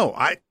don't know.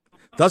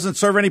 Doesn't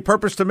serve any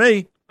purpose to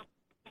me.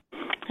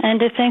 And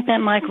to think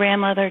that my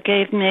grandmother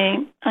gave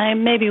me,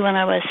 maybe when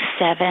I was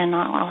 7,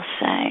 I'll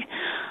say,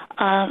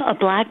 a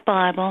black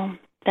Bible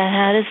that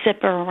had a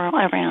zipper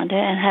around it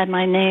and had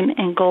my name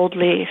in gold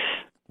leaf.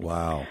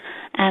 Wow.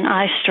 And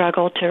I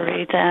struggled to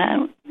read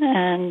that.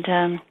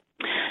 And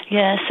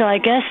Yeah, so I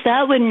guess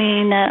that would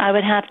mean that I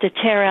would have to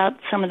tear out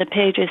some of the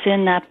pages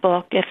in that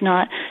book, if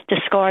not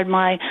discard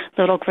my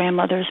little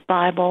grandmother's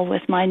Bible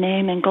with my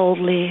name in gold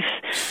leaf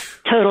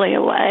totally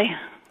away.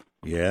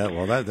 Yeah,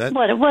 well, that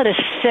what a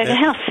sick,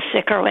 how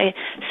sick are we?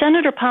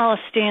 Senator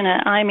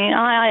Palestina, I mean,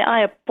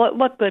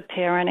 what good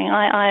parenting.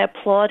 I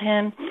applaud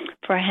him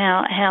for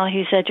how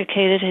he's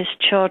educated his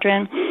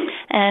children,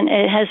 and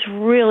it has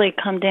really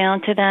come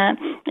down to that.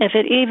 If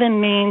it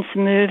even means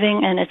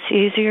moving, and it's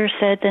easier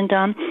said than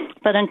done,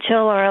 but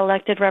until our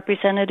elected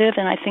representative,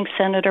 and I think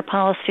Senator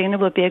Palestina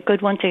would be a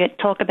good one to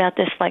talk about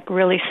this like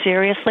really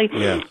seriously,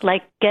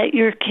 like get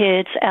your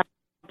kids out of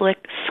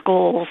public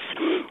schools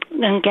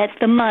and get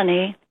the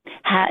money.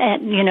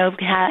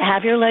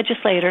 Have your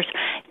legislators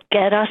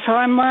get us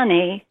our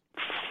money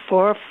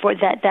for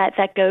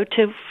that go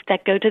to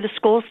the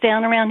schools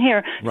down around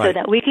here, so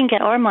that we can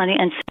get our money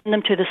and send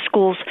them to the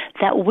schools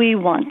that we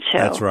want to.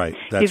 That's right.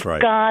 You've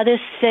got to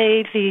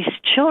save these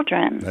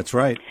children. That's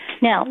right.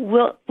 Now,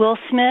 Will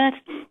Smith,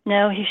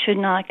 no, he should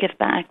not give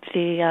back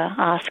the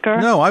Oscar.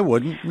 No, I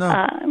wouldn't.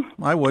 No,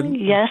 I wouldn't.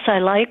 Yes, I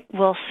like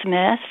Will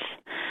Smith.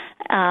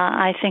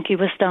 I think he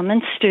was dumb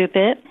and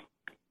stupid.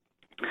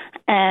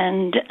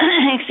 And,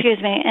 excuse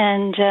me,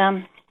 and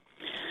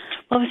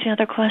what was the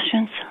other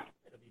questions?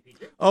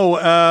 Oh,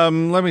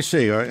 let me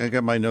see. I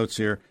got my notes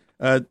here.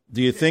 Do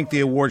you think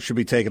the award should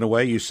be taken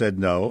away? You said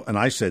no, and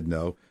I said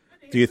no.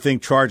 Do you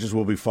think charges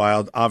will be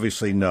filed?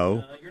 Obviously,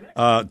 no.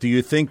 Do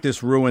you think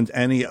this ruined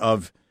any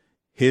of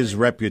his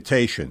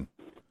reputation?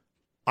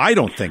 I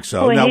don't think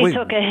so. Well, now, he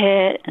took a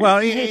hit. Well,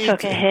 he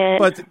took a hit.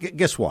 But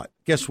guess what?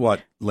 Guess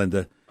what,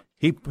 Linda?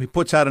 He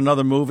puts out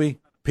another movie,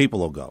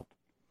 people will go.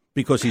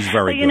 Because he's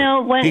very good.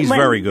 He's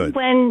very good.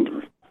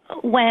 When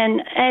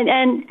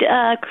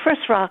Chris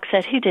Rock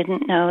said he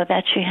didn't know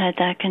that she had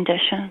that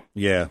condition.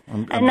 Yeah,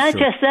 I'm not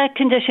sure. just that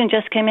condition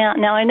just came out.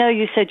 Now I know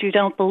you said you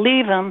don't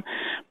believe him,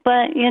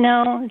 but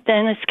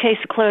then it's case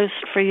closed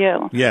for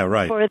you. Yeah,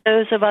 right. For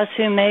those of us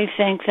who may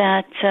think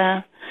that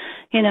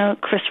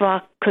Chris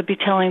Rock could be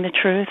telling the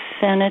truth,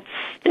 then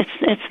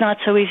it's not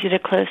so easy to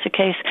close the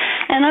case.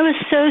 And I was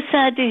so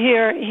sad to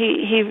hear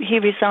he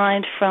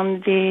resigned from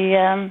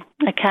the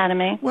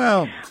Academy.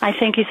 Well, I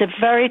think he's a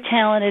very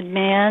talented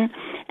man,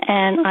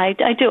 and I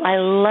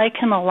like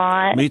him a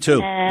lot. Me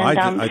too. And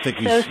I think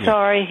so he's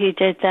sorry he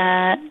did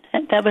that.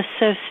 That was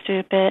so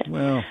stupid.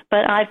 Well,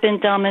 but I've been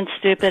dumb and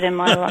stupid in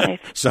my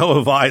life. So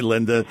have I,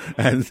 Linda.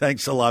 And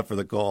thanks a lot for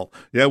the call.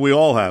 Yeah, we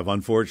all have,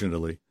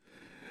 unfortunately.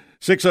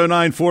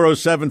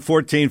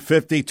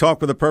 609-407-1450.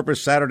 Talk with a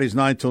Purpose, Saturdays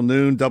 9 till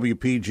noon,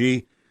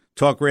 WPG,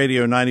 Talk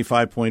Radio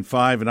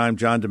 95.5, and I'm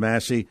John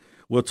DeMasi.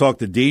 We'll talk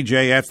to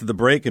DJ after the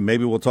break, and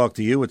maybe we'll talk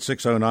to you at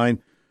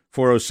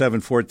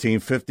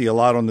 609-407-1450. A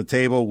lot on the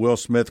table. Will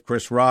Smith,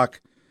 Chris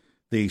Rock,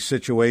 the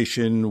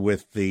situation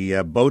with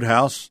the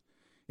boathouse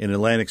in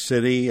Atlantic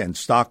City and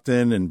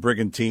Stockton and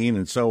Brigantine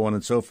and so on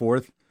and so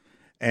forth.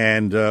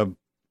 And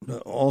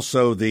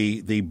also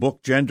the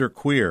book Gender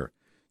Queer.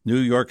 New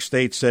York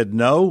State said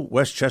no.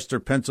 Westchester,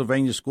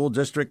 Pennsylvania School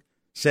District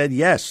said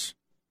yes.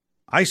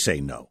 I say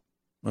no.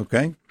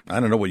 Okay? I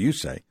don't know what you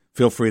say.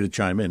 Feel free to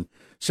chime in.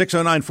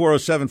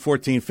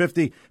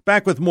 609-407-1450.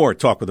 Back with more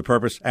Talk with a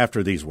Purpose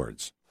after these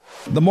words.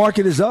 The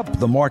market is up.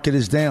 The market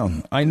is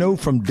down. I know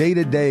from day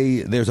to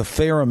day there's a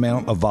fair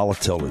amount of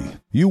volatility.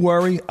 You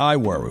worry, I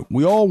worry.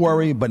 We all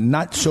worry, but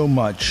not so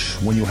much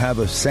when you have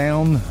a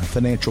sound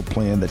financial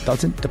plan that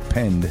doesn't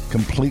depend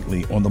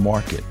completely on the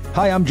market.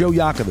 Hi, I'm Joe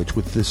Yakovich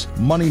with this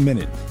Money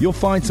Minute. You'll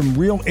find some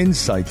real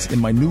insights in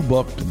my new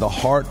book, The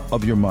Heart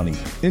of Your Money,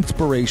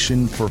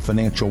 Inspiration for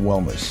Financial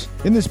Wellness.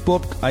 In this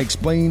book, I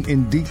explain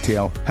in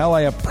detail how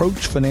I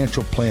approach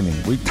financial planning,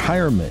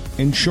 retirement,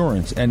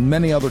 insurance, and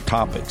many other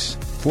topics.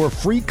 For a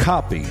free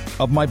copy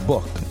of my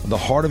book, The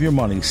Heart of Your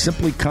Money,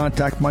 simply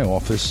contact my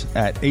office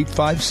at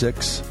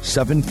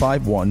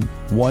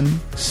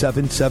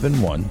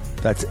 856-751-1771.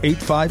 That's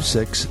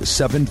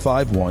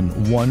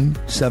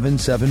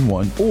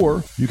 856-751-1771.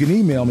 Or you can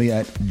email me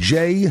at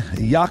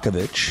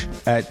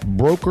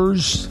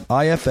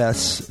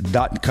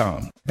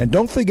jyakovich@brokersifs.com. And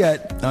don't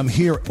forget, I'm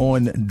here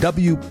on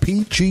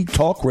WPG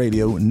Talk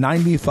Radio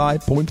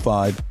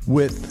 95.5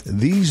 with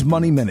these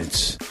Money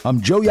Minutes.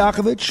 I'm Joe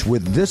Yakovich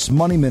with this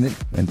Money Minute,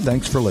 and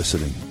thanks for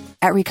listening.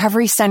 At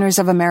Recovery Centers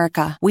of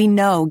America, we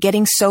know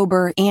getting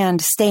sober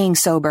and staying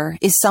sober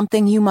is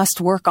something you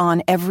must work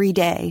on every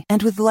day.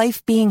 And with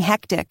life being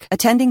hectic,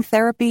 attending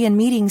therapy and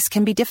meetings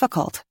can be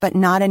difficult, but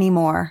not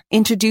anymore.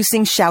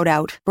 Introducing Shout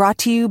Out, brought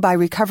to you by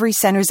Recovery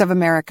Centers of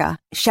America.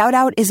 Shout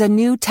Out is a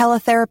new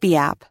teletherapy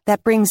app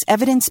that brings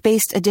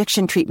evidence-based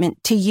addiction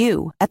treatment to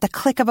you at the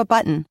click of a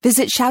button.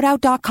 Visit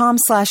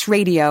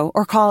shoutout.com/radio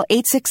or call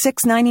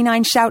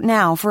 866-99-SHOUT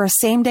now for a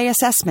same-day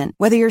assessment.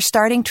 Whether you're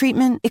starting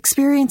treatment,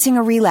 experiencing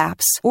a relapse,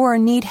 relapse or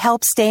need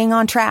help staying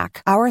on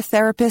track, our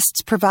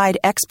therapists provide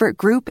expert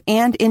group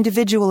and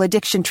individual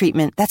addiction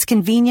treatment that's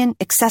convenient,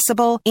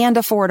 accessible, and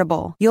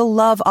affordable. You'll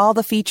love all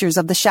the features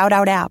of the Shout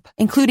Out app,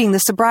 including the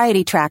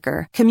sobriety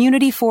tracker,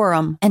 community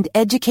forum, and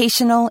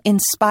educational,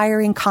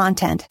 inspiring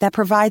content that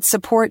provides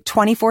support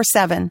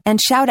 24/7.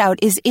 And Shout Out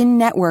is in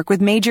network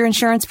with major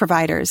insurance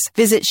providers.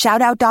 Visit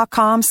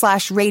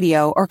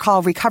shoutout.com/radio or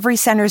call Recovery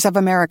Centers of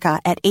America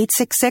at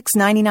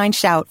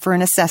 866-99-SHOUT for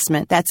an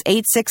assessment. That's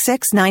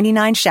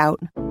 866-99-SHOUT.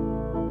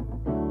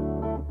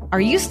 Are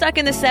you stuck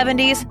in the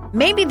 70s?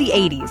 Maybe the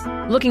 80s.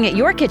 Looking at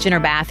your kitchen or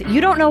bath, you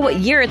don't know what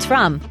year it's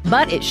from,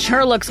 but it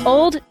sure looks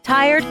old,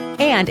 tired,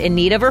 and in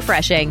need of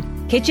refreshing.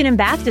 Kitchen and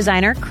bath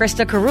designer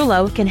Krista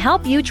Carullo can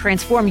help you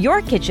transform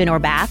your kitchen or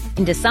bath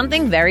into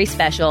something very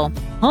special.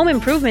 Home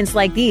improvements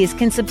like these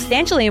can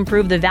substantially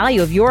improve the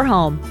value of your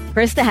home.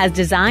 Krista has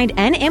designed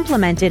and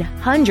implemented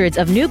hundreds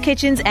of new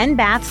kitchens and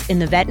baths in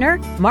the Ventnor,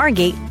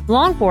 Margate,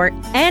 Longport,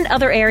 and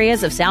other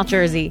areas of South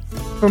Jersey.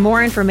 For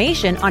more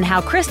information on how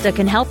Krista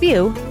can help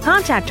you,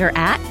 contact her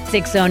at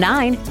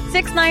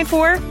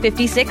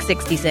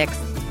 609-694-5666.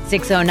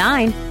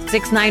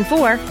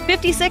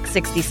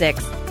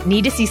 609-694-5666.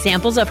 Need to see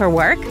samples of her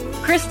work?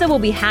 Krista will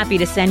be happy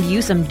to send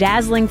you some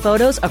dazzling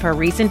photos of her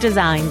recent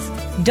designs.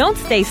 Don't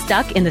stay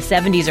stuck in the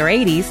 70s or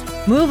 80s.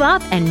 Move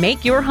up and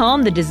make your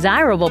home the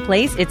desirable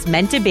place it's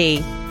meant to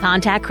be.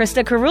 Contact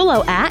Krista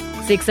Carullo at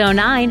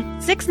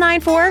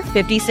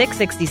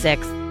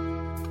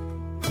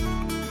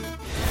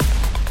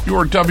 609-694-5666.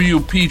 Your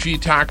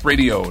WPG Talk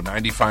Radio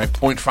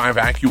 95.5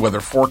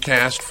 AccuWeather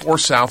forecast for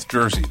South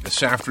Jersey.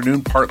 This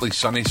afternoon, partly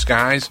sunny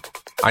skies.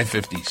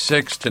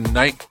 I-56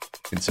 tonight.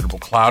 Considerable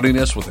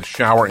cloudiness with a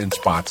shower in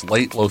spots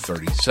late, low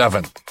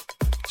 37.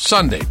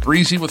 Sunday,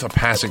 breezy with a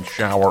passing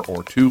shower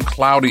or two,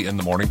 cloudy in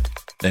the morning,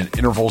 then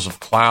intervals of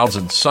clouds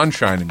and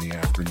sunshine in the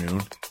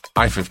afternoon.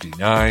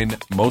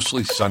 I-59,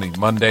 mostly sunny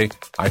Monday,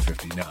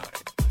 I-59.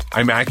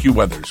 I'm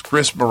AccuWeather's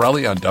Chris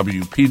Morelli on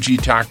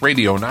WPG Talk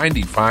Radio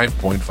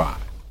 95.5.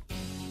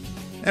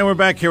 And we're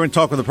back here in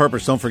Talk with a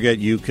Purpose. Don't forget,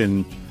 you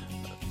can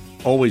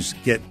always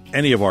get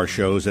any of our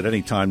shows at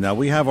any time. Now,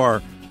 we have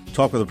our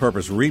Talk with a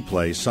Purpose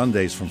replay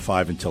Sundays from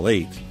 5 until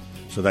 8.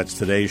 So that's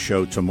today's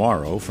show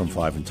tomorrow from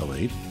 5 until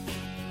 8.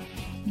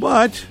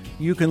 But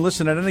you can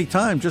listen at any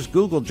time. Just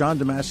Google John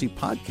DeMasi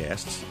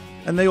podcasts,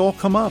 and they all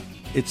come up.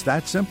 It's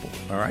that simple,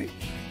 all right?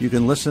 You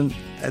can listen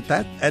at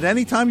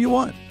any time you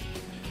want.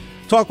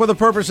 Talk with a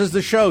Purpose is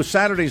the show,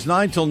 Saturdays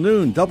 9 till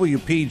noon,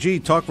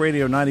 WPG, Talk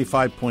Radio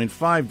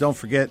 95.5. Don't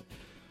forget,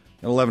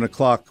 at 11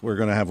 o'clock, we're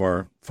going to have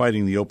our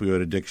Fighting the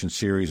Opioid Addiction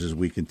series as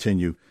we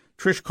continue.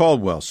 Trish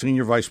Caldwell,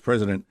 Senior Vice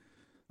President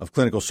of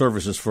Clinical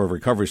Services for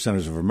Recovery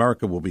Centers of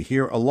America, will be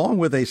here, along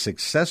with a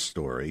success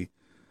story,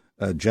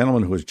 a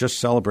gentleman who has just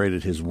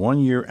celebrated his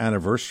 1-year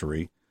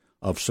anniversary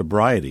of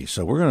sobriety.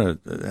 So we're going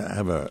to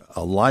have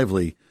a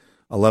lively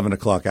 11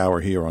 o'clock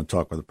hour here on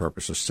Talk with a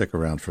Purpose, so stick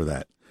around for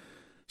that.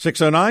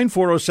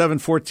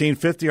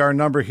 609-407-1450, our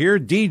number here.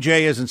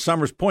 DJ is in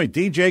Summers Point.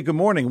 DJ, good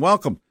morning.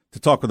 Welcome to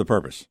Talk with a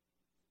Purpose.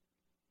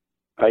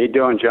 How you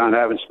doing, John? I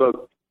haven't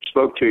spoke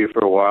to you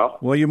for a while.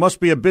 Well, you must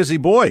be a busy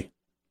boy.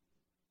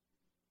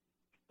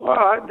 Well,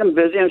 I've been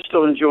busy. I'm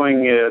still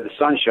enjoying the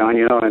sunshine,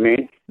 you know what I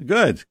mean?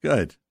 Good,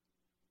 good.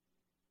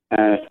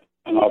 And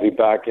I'll be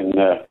back in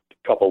a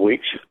couple of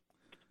weeks.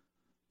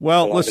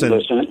 Well, listen,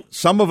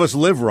 some of us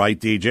live right,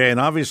 DJ, and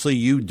obviously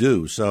you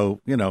do. So,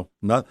 you know,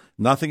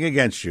 nothing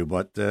against you.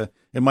 But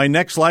in my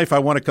next life, I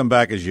want to come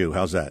back as you.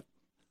 How's that?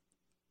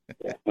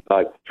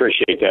 I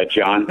appreciate that,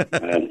 John.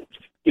 And,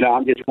 you know,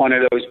 I'm just one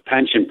of those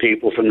pension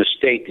people from the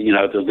state, you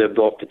know, that lived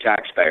off the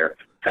taxpayer.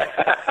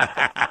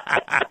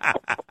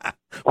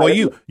 Well,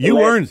 you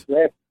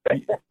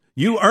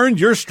earned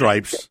your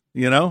stripes,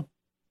 you know.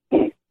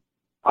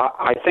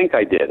 I think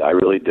I did. I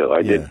really do.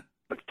 I did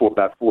for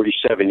about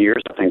 47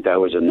 years. I think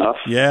that was enough.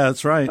 Yeah,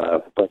 that's right.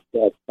 But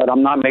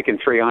I'm not making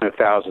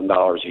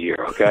 $300,000 a year.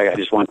 Okay, I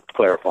just want to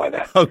clarify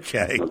that.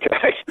 Okay.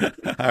 Okay.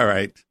 All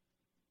right.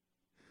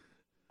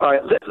 All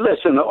right.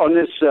 Listen, on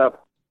this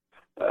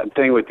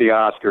thing with the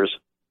Oscars,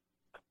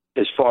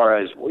 as far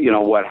as you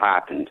know what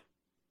happened,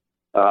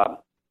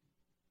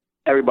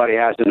 everybody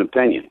has an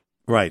opinion.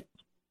 Right.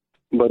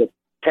 But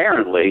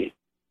apparently,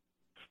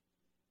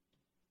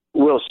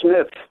 Will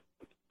Smith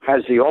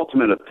has the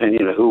ultimate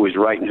opinion of who was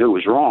right and who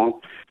was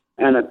wrong,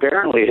 and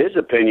apparently his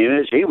opinion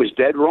is he was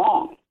dead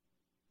wrong.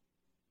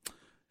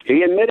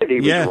 He admitted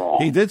he was wrong.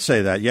 Yeah, he did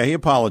say that. Yeah, he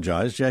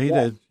apologized. Yeah, he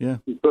did. Yeah.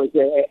 Because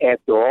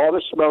after all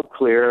the smoke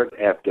cleared,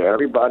 after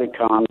everybody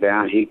calmed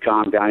down, he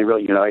calmed down. He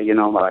really, you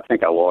know, I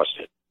think I lost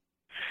it.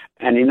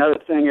 And another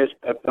thing is,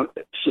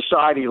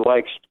 society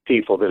likes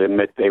people that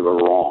admit they were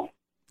wrong.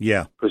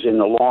 Yeah. Because in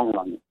the long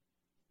run,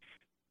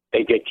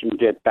 they can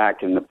get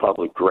back in the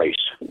public grace.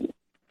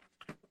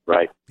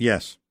 Right?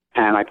 Yes.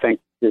 And I think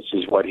this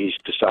is what he's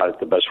decided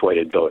the best way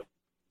to do it.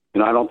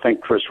 And I don't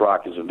think Chris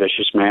Rock is a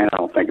vicious man. I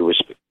don't think it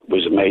was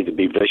made to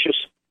be vicious.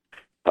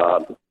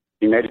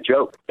 He made a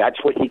joke.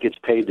 That's what he gets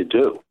paid to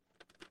do.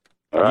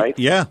 All right?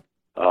 Yeah.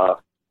 On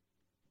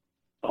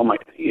oh my,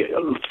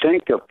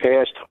 think of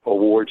past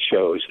award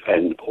shows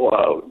and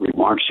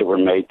remarks that were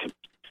made to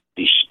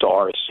the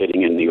stars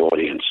sitting in the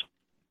audience.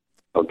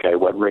 Okay,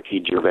 what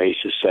Ricky Gervais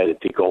has said at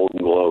the Golden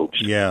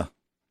Globes. Yeah.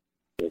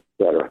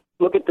 Etc.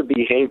 Look at the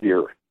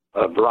behavior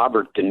of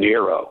Robert De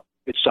Niro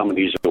at some of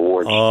these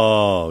awards.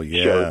 Oh,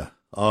 yeah. shows.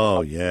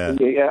 Oh, yeah.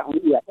 Yeah.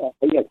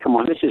 Come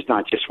on, this is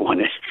not just one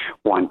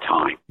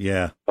time.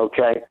 Yeah.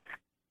 Okay,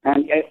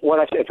 and what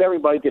I say, if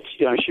everybody gets,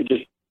 should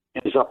just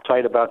is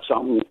uptight about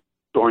something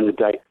during the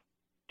day,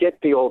 get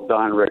the old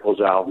Don Rickles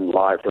album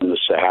Live from the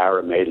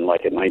Sahara, made in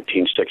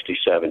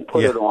 1967.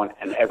 Put it on,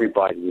 and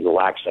everybody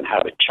relax and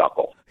have a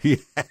chuckle. Yeah.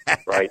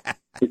 Right?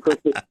 Because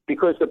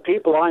the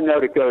people I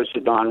know that goes to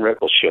Don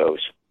Rickles shows,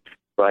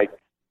 right?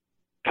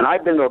 And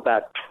I've been to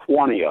about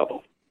 20 of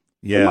them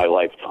in my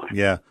lifetime.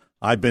 Yeah,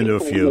 I've been to a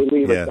few.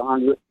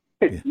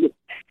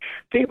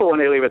 People, when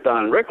they leave a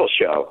Don Rickles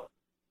show,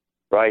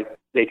 right,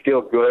 they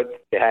feel good,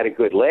 they had a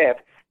good laugh,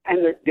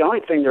 and the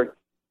only thing they're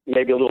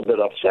maybe a little bit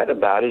upset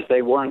about is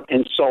they weren't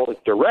insulted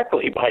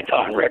directly by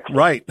Don Rickles.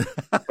 Right.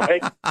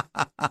 Right?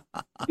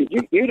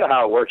 You know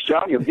how it works,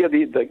 John. You'll give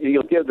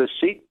the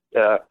seat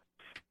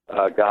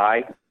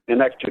guy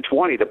an extra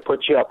 20 to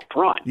put you up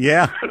front.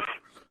 Yeah.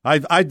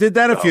 I did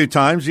that a few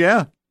times.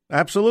 Yeah,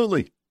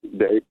 absolutely.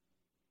 There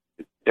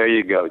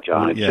you go,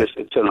 John.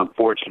 It's an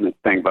unfortunate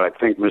thing, but I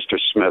think Mr.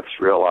 Smith's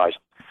realized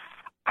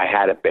I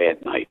had a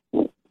bad night.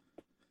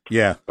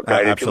 Yeah,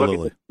 okay?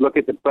 absolutely. Look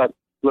at the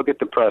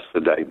press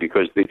today,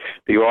 because the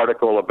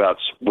article about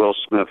Will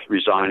Smith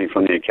resigning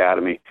from the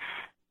Academy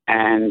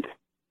and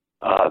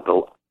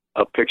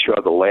a picture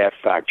of the Laugh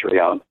Factory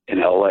out in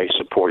L.A.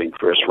 supporting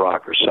Chris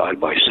Rock are side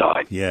by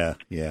side. Yeah.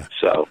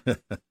 So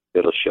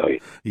it'll show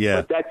you.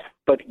 Yeah.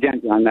 But again,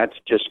 John, that's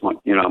just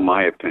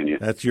my opinion.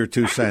 That's your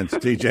 2 cents.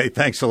 DJ,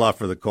 thanks a lot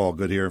for the call.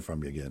 Good hearing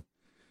from you again.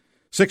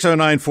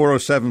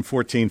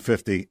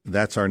 609-407-1450.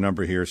 That's our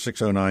number here,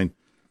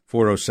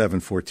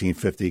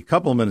 609-407-1450. A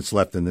couple of minutes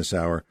left in this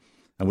hour,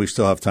 and we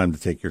still have time to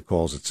take your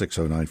calls at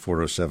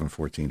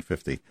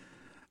 609-407-1450.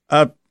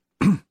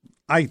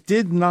 I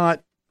did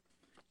not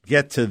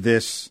get to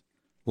this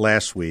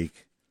last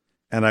week,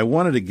 and I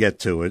wanted to get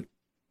to it,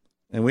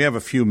 and we have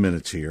a few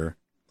minutes here.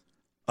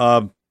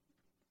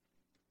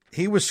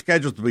 He was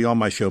scheduled to be on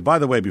my show. By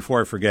the way, before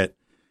I forget,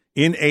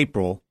 in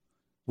April,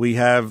 we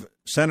have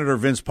Senator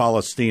Vince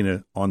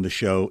Palestina on the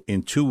show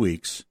in 2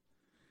 weeks.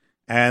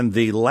 And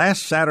the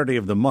last Saturday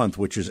of the month,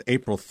 which is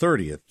April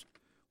 30th,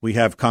 we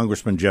have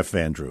Congressman Jeff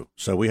Van Drew.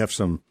 So we have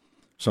some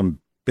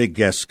big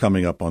guests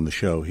coming up on the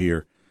show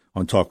here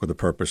on Talk with a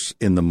Purpose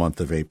in the month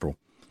of April.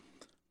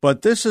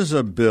 But this is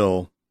a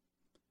bill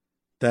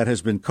that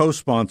has been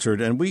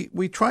co-sponsored, and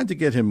we tried to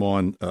get him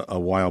on a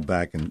while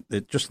back, and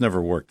it just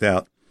never worked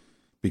out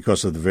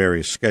because of the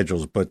various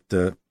schedules. But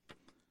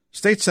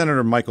State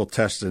Senator Michael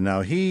Testa,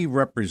 now he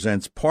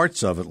represents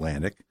parts of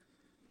Atlantic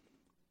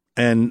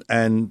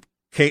and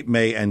Cape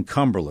May and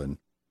Cumberland.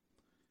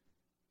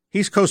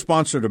 He's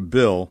co-sponsored a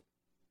bill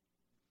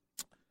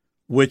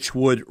which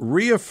would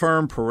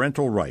reaffirm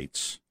parental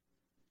rights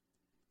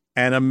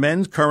and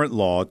amend current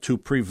law to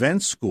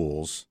prevent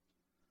schools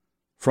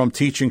from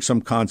teaching some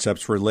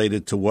concepts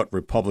related to what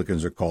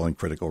Republicans are calling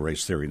critical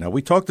race theory. Now,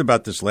 we talked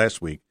about this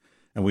last week,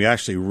 and we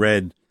actually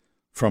read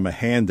from a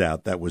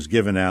handout that was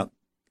given out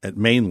at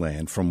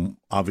Mainland from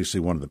obviously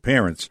one of the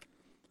parents.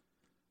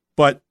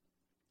 But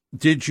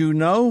did you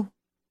know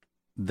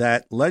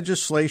that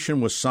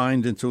legislation was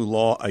signed into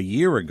law a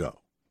year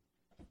ago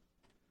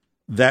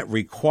that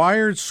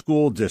required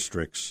school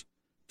districts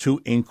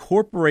to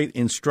incorporate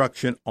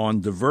instruction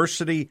on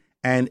diversity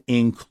and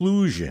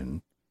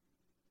inclusion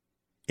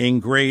in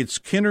grades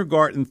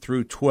kindergarten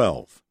through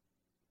 12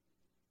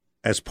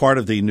 as part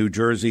of the New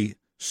Jersey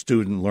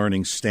Student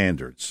Learning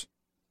Standards?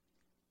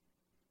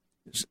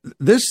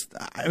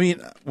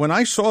 When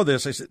I saw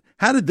this, I said,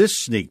 how did this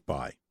sneak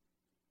by?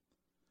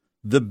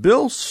 The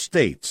bill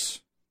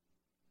states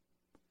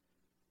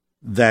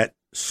that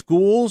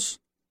schools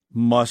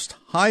must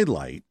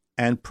highlight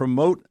and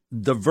promote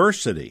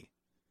diversity,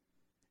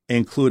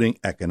 including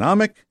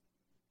economic,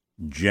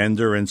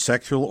 gender and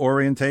sexual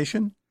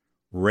orientation,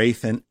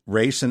 race and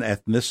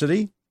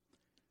ethnicity,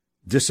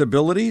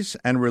 disabilities,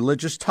 and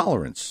religious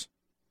tolerance.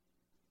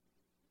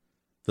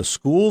 The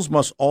schools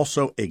must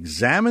also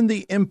examine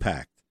the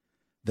impact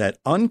that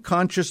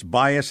unconscious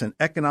bias and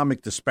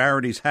economic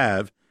disparities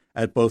have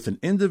at both an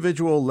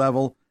individual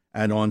level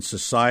and on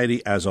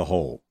society as a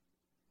whole.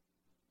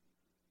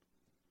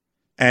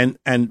 And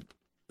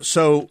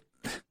so,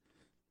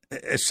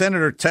 as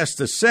Senator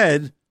Testa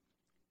said,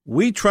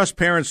 we trust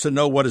parents to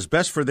know what is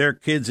best for their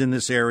kids in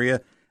this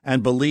area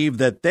and believe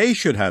that they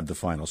should have the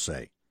final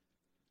say,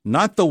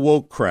 not the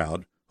woke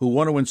crowd who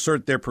want to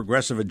insert their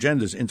progressive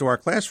agendas into our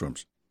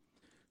classrooms.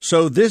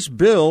 So this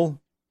bill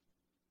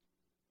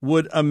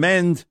would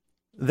amend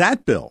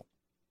that bill.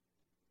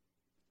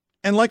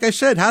 And like I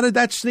said, how did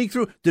that sneak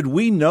through? Did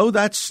we know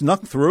that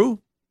snuck through?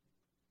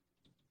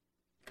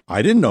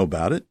 I didn't know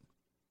about it.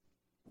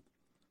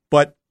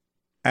 But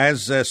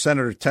as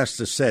Senator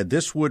Testa said,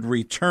 this would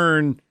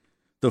return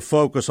the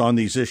focus on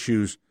these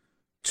issues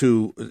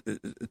to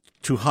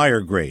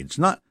higher grades.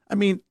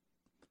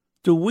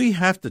 Do we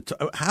have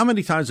to? How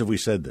many times have we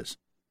said this?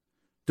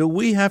 Do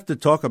we have to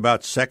talk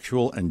about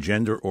sexual and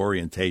gender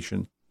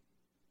orientation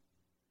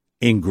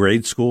in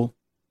grade school?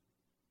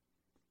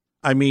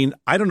 I mean,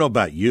 I don't know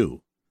about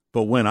you,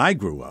 but when I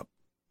grew up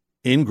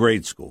in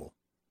grade school,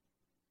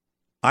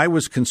 I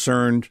was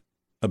concerned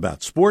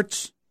about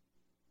sports,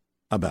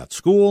 about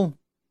school,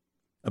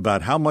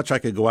 about how much I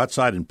could go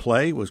outside and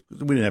play. We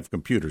didn't have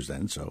computers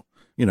then, so,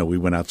 we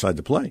went outside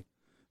to play.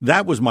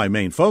 That was my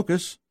main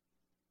focus,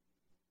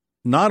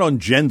 not on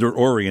gender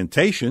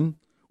orientation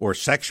or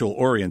sexual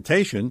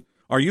orientation.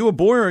 Are you a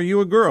boy or are you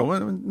a girl?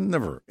 Well, I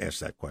never asked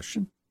that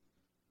question.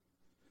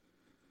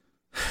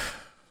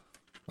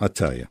 I'll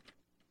tell you.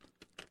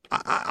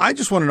 I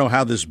just want to know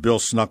how this bill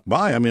snuck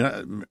by. I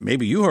mean,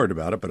 maybe you heard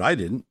about it, but I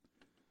didn't.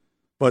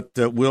 But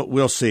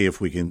we'll see if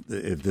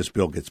this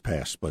bill gets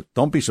passed. But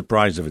don't be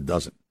surprised if it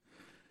doesn't.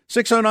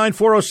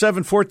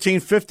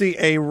 609-407-1450,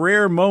 a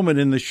rare moment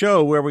in the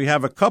show where we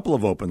have a couple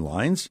of open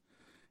lines.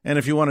 And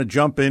if you want to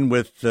jump in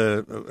with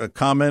a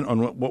comment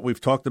on what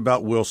we've talked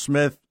about, Will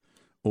Smith,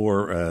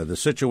 or the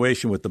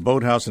situation with the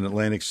boathouse in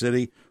Atlantic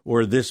City,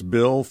 or this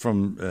bill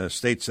from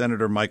State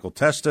Senator Michael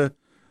Testa,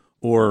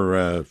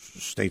 or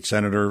State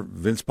Senator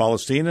Vince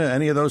Palestina,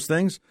 any of those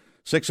things,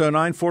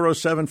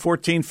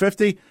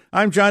 609-407-1450.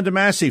 I'm John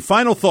DeMasi.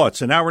 Final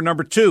thoughts in hour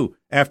number 2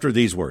 after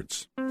these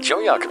words. Joe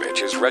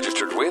Yakovich is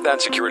registered with,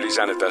 and securities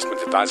and investment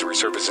advisory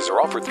services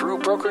are offered through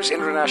Brokers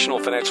International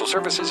Financial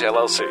Services,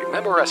 LLC,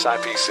 member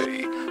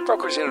SIPC.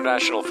 Brokers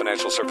International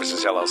Financial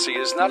Services, LLC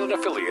is not an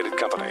affiliated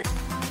company.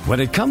 When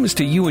it comes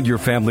to you and your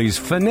family's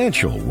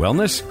financial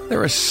wellness,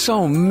 there are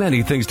so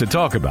many things to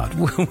talk about.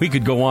 We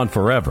could go on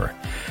forever.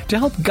 To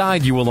help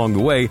guide you along the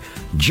way,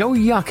 Joe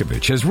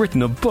Yakovich has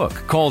written a book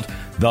called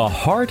The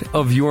Heart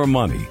of Your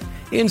Money,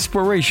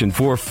 Inspiration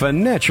for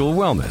Financial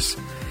Wellness.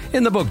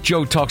 In the book,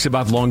 Joe talks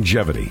about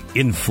longevity,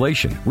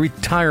 inflation,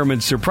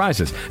 retirement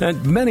surprises,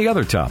 and many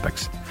other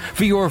topics.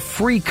 For your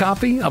free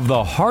copy of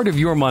The Heart of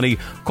Your Money,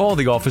 call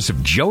the office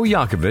of Joe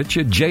Yakovich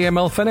at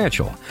JML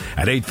Financial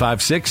at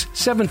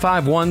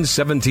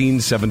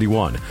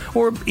 856-751-1771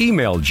 or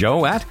email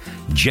Joe at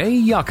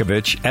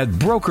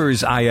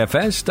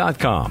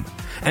jyakovich@brokersifs.com.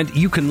 And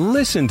you can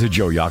listen to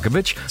Joe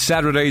Yakovich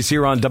Saturdays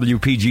here on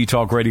WPG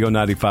Talk Radio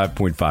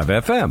 95.5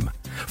 FM.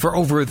 For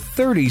over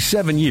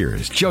 37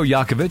 years, Joe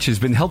Yakovich has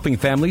been helping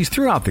families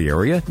throughout the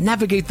area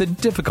navigate the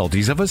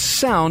difficulties of a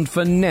sound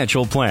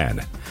financial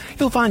plan.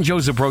 You'll find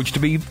Joe's approach to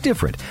be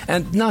different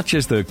and not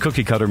just the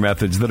cookie-cutter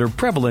methods that are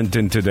prevalent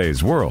in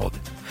today's world.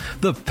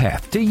 The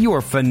path to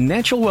your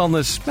financial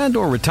wellness and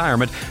or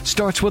retirement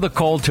starts with a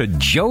call to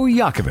Joe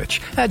Yakovich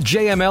at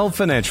JML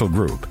Financial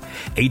Group.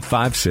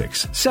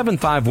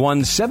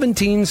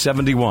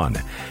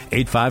 856-751-1771.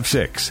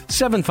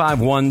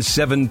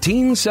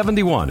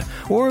 856-751-1771.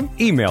 Or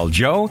email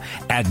Joe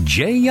at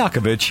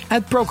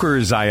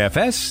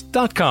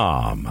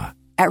jyakovich@brokersifs.com.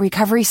 At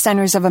Recovery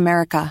Centers of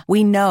America,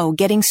 we know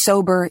getting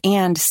sober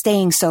and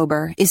staying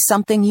sober is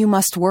something you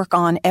must work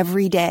on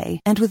every day.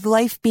 And with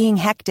life being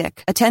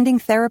hectic, attending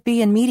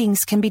therapy and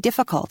meetings can be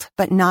difficult,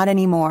 but not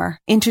anymore.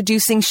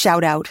 Introducing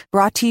Shout Out,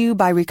 brought to you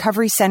by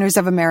Recovery Centers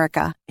of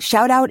America.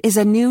 Shout Out is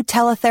a new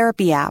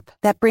teletherapy app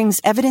that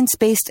brings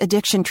evidence-based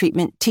addiction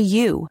treatment to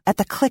you at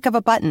the click of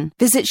a button.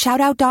 Visit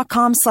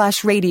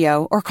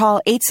shoutout.com/radio or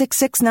call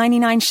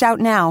 866-99-SHOUT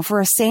now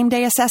for a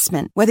same-day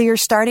assessment. Whether you're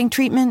starting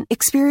treatment,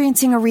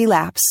 experiencing a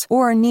relapse,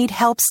 or need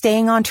help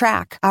staying on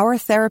track, our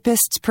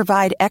therapists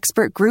provide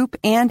expert group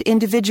and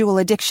individual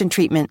addiction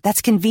treatment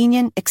that's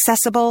convenient,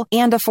 accessible,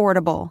 and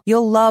affordable.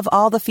 You'll love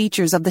all the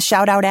features of the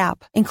Shout Out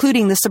app,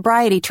 including the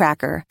sobriety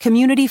tracker,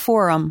 community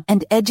forum,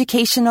 and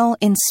educational,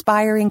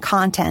 inspiring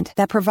content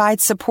that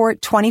provides support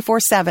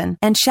 24/7.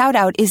 And Shout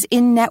Out is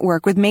in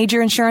network with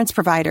major insurance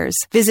providers.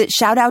 Visit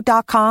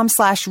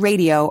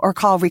shoutout.com/radio or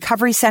call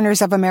Recovery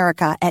Centers of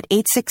America at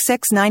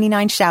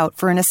 866-99-SHOUT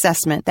for an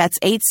assessment. That's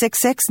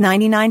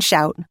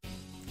 866-99-SHOUT.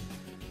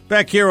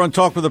 Back here on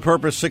Talk with a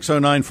Purpose,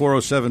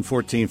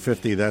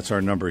 609-407-1450. That's our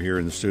number here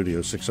in the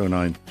studio,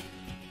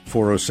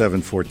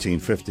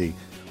 609-407-1450.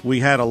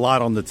 We had a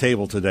lot on the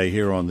table today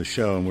here on the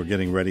show, and we're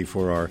getting ready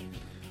for our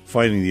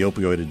Fighting the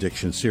Opioid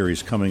Addiction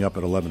series coming up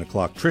at 11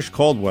 o'clock. Trish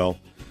Caldwell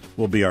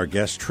will be our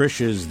guest. Trish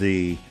is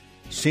the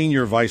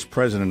Senior Vice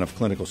President of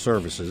Clinical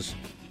Services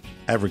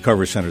at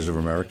Recovery Centers of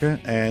America.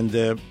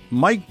 And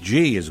Mike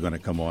G is going to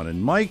come on,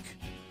 and Mike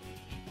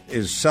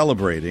is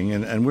celebrating,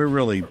 and we're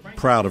really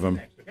proud of him.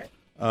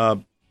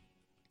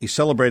 He's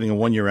celebrating a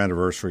 1-year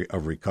anniversary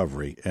of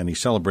recovery, and he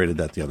celebrated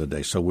that the other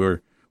day. So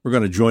we're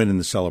going to join in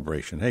the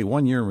celebration. Hey,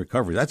 1 year in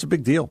recovery, that's a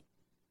big deal.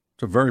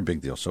 It's a very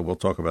big deal. So we'll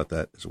talk about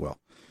that as well.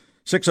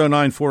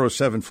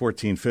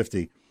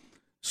 609-407-1450.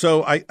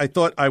 So I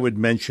thought I would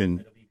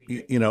mention,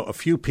 a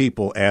few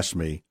people asked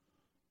me,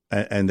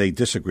 and they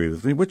disagree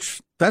with me,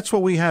 which that's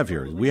what we have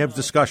here. We have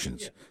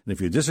discussions. And if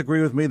you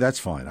disagree with me, that's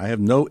fine. I have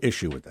no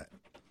issue with that.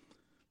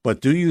 But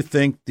do you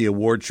think the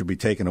award should be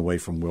taken away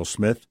from Will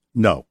Smith?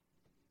 No.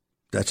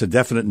 That's a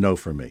definite no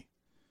for me.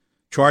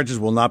 Charges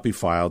will not be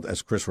filed,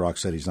 as Chris Rock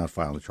said he's not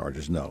filing the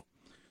charges, no.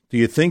 Do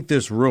you think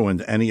this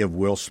ruined any of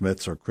Will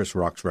Smith's or Chris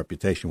Rock's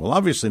reputation? Well,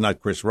 obviously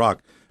not Chris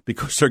Rock,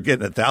 because they're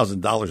getting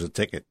 $1,000 a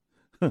ticket.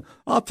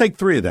 I'll take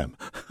 3 of them.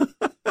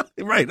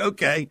 Right,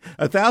 okay.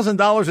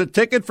 $1,000 a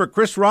ticket for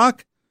Chris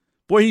Rock?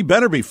 Boy, he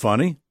better be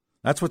funny.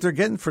 That's what they're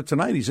getting for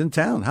tonight. He's in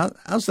town.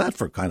 How's that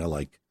for kind of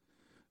like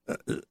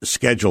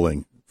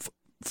scheduling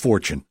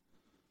fortune?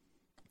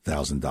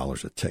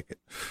 $1,000 a ticket.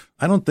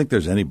 I don't think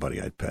there's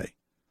anybody I'd pay.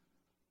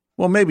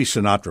 Well, maybe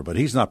Sinatra, but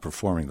he's not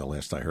performing the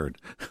last I heard.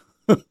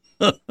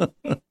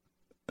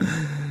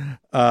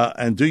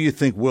 And do you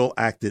think Will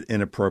acted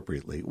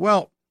inappropriately?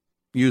 Well,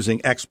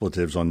 using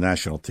expletives on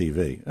national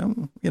TV.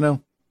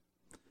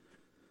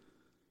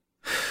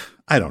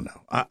 I don't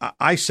know.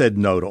 I said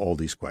no to all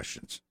these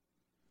questions.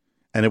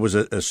 And it was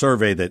a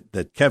survey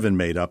that Kevin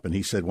made up, and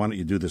he said, why don't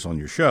you do this on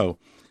your show?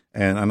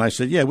 And I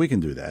said, yeah, we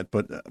can do that.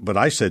 But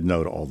I said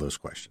no to all those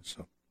questions.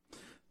 So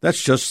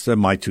that's just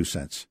my 2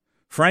 cents.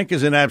 Frank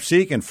is in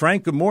Absec. And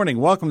Frank, good morning.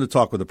 Welcome to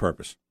Talk with a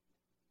Purpose.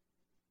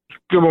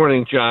 Good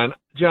morning, John.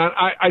 John,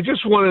 I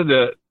just wanted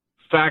to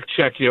fact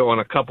check you on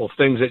a couple of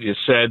things that you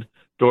said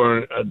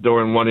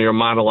during one of your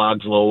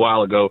monologues a little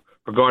while ago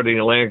regarding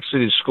Atlantic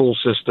City's school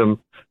system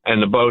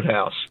and the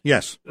boathouse.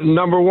 Yes.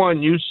 Number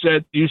one, you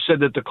said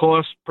that the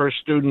cost per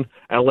student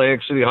at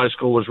Atlantic City High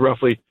School was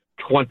roughly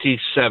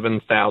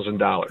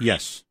 $27,000.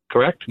 Yes.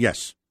 Correct?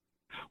 Yes.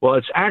 Well,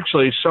 it's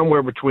actually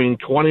somewhere between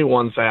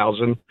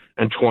 $21,000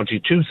 and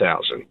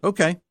 $22,000.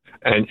 Okay.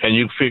 And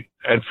you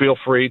feel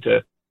free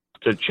to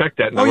check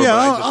that number. Oh yeah,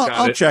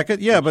 I'll check it.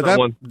 Yeah, but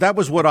that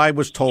was what I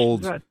was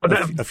told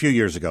a few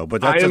years ago.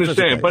 But that's, I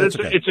understand. That's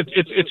but okay.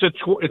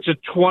 it's a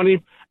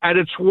 20 at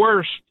its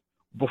worst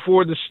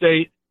before the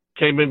state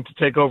came in to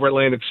take over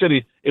Atlantic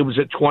City. It was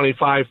at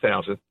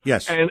 25,000.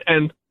 Yes.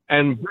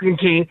 And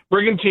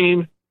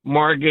Brigantine,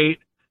 Margate,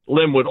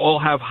 Linwood all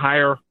have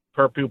higher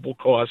per pupil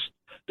costs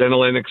than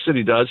Atlantic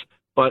City does.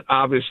 But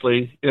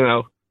obviously,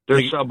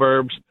 they're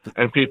suburbs,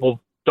 and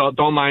people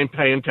don't mind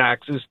paying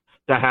taxes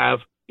to have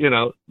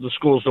the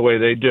schools the way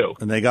they do.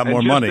 And they got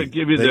more money.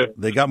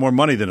 They got more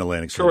money than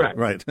Atlantic City. Correct.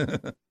 Right.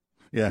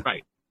 Yeah.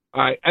 Right.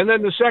 All right. And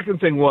then the second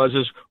thing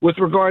is with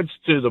regards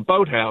to the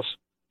boathouse,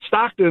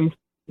 Stockton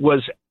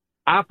was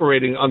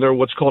operating under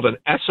what's called an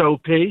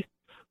SOP,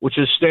 which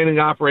is standing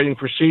operating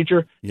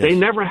procedure. Yes. They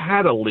never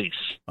had a lease.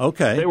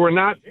 Okay. They were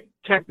not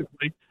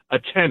technically a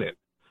tenant.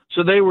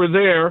 So they were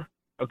there,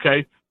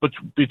 okay, but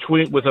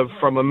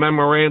from a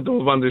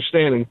memorandum of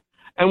understanding.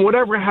 And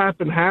whatever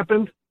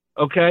happened,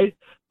 okay?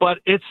 But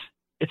it's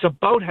a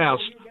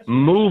boathouse.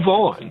 Move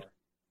on.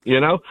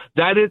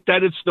 That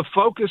it's the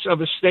focus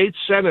of a state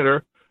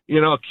senator,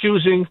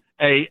 accusing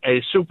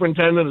a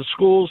superintendent of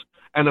schools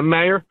and a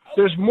mayor.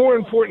 There's more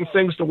important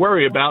things to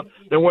worry about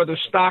than whether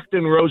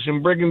Stockton rose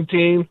in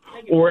Brigantine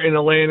or in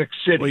Atlantic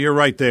City. Well, you're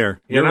right there.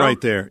 You're right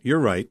there. You're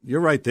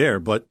right there.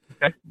 But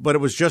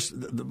it was just,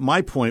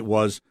 my point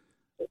was,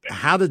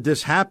 how did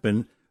this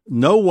happen?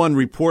 No one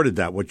reported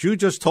that. What you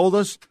just told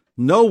us,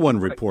 no one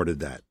reported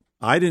that.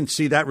 I didn't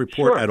see that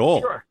report at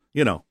all. Sure.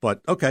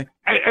 But okay.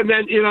 And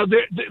then,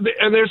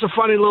 and there's a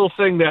funny little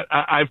thing that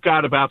I've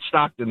got about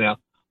Stockton now.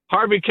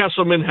 Harvey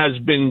Kesselman has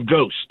been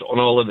ghost on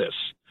all of this.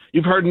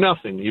 You've heard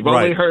nothing. You've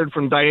only heard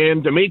from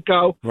Diane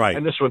D'Amico. Right.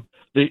 And this one,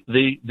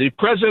 the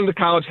president of the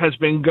college has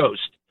been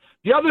ghost.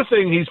 The other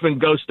thing he's been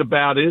ghost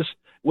about is,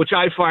 which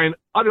I find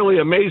utterly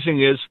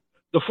amazing, is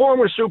the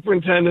former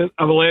superintendent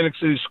of Atlantic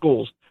City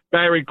Schools,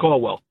 Barry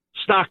Caldwell,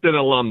 Stockton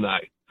alumni.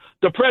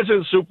 The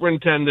present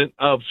superintendent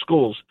of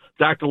schools,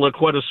 Dr.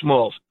 LaQuetta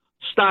Smalls,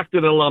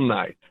 Stockton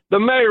alumni. The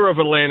mayor of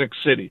Atlantic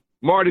City,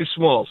 Marty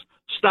Smalls,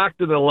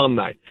 Stockton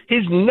alumni.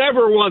 He's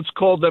never once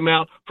called them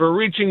out for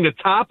reaching the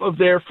top of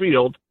their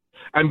field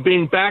and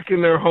being back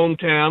in their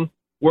hometown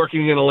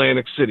working in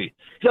Atlantic City.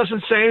 He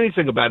doesn't say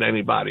anything about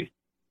anybody.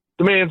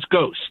 The man's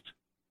ghost.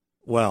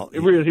 Well, he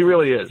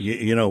really is.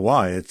 You know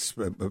why? It's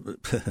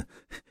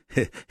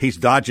he's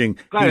dodging.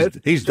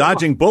 He's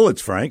dodging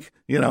bullets, Frank.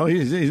 He's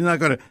not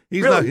going to.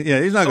 He's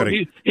not going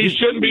to. He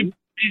shouldn't be.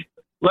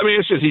 Let me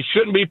ask you this: he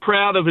shouldn't be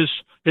proud of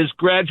his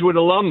graduate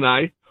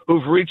alumni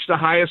who've reached the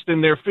highest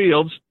in their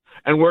fields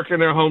and work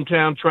in their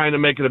hometown trying to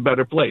make it a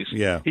better place.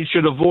 Yeah, he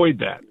should avoid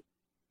that.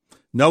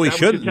 No, he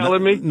shouldn't.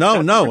 Telling me?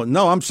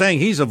 No. I'm saying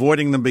he's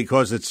avoiding them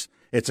because it's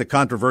a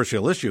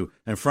controversial issue.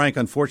 And Frank,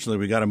 unfortunately,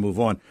 we got to move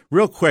on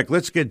real quick.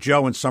 Let's get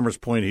Joe in Summers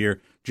Point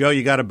here. Joe,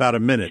 you got about a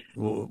minute.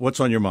 What's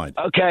on your mind?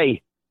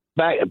 Okay.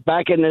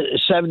 Back in the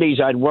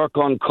 70s, I'd work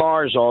on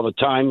cars all the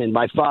time, and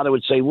my father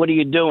would say, "What are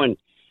you doing?"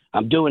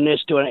 "I'm doing this,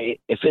 doing it."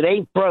 "If it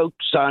ain't broke,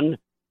 son,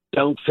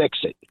 don't fix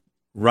it."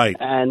 Right.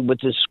 And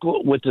with the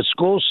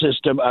school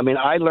system, I mean,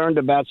 I learned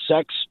about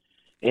sex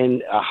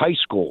in high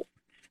school,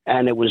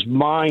 and it was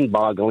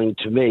mind-boggling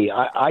to me.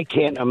 I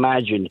can't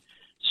imagine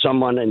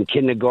someone in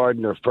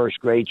kindergarten or first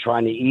grade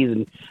trying to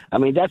even. I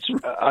mean, that's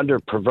under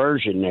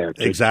perversion there.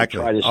 Exactly.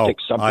 To try to stick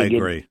something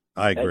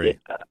I agree.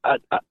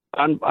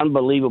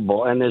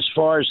 Unbelievable. And as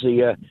far as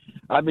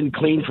I've been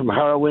clean from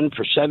heroin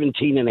for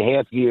 17 and a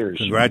half years.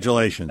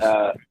 Congratulations.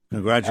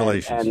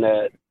 Congratulations.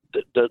 And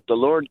the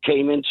Lord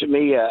came into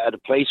me at a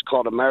place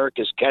called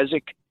America's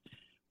Keswick,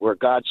 where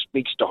God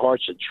speaks to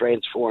hearts and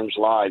transforms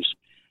lives.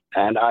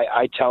 And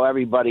I tell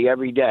everybody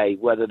every day,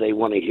 whether they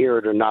want to hear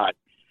it or not.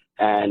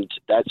 And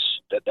that's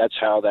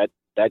how that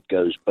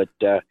goes. But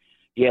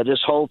yeah, this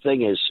whole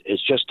thing is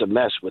just a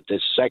mess with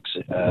this sex.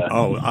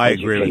 I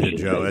agree with you,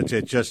 Joe.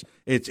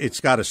 It's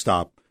got to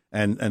stop.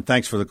 And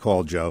thanks for the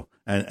call, Joe.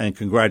 And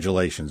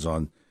congratulations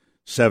on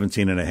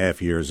 17 and a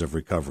half years of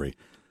recovery.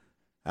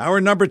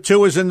 Hour number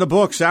 2 is in the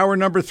books. Hour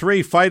number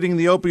 3, fighting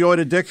the opioid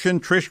addiction.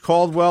 Trish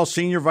Caldwell,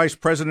 Senior Vice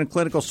President,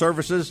 Clinical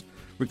Services,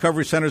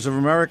 Recovery Centers of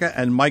America,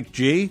 and Mike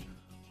G.,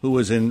 who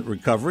is in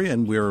recovery,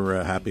 and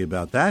we're happy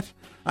about that.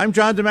 I'm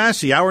John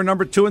DeMasi. Hour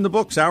number 2 in the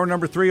books. Hour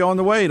number 3 on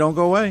the way. Don't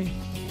go away.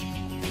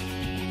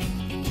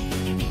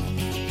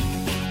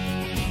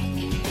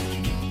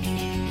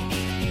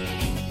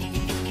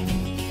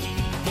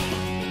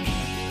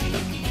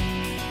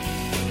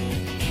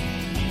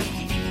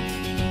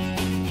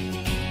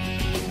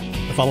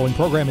 The following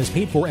program is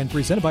paid for and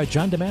presented by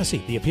John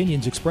DeMasi. The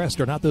opinions expressed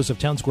are not those of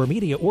Town Square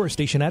Media or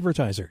station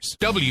advertisers.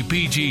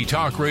 WPG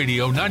Talk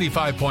Radio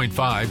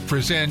 95.5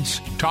 presents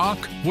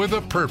Talk with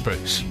a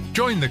Purpose.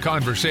 Join the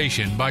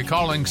conversation by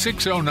calling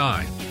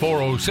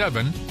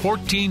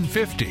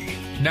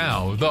 609-407-1450.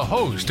 Now, the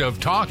host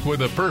of Talk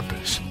with a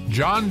Purpose,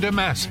 John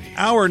DeMasi.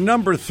 Hour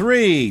number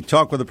 3,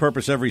 Talk with a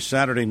Purpose every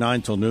Saturday,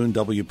 9 till noon,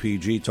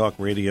 WPG Talk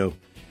Radio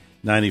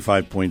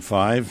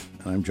 95.5.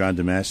 I'm John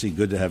DeMasi.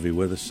 Good to have you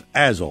with us,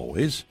 as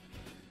always.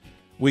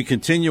 We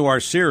continue our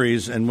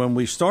series, and when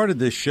we started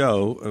this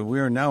show, we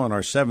are now in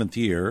our 7th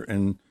year,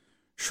 and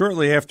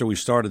shortly after we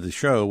started the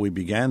show, we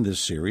began this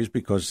series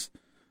because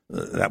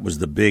that was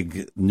the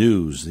big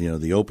news, the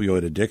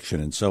opioid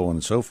addiction and so on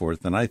and so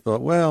forth. And I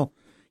thought, well,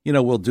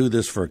 we'll do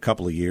this for a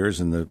couple of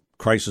years, and the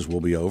crisis will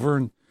be over,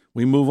 and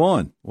we move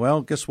on.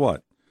 Well, guess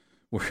what?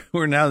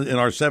 We're now in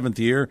our 7th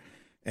year,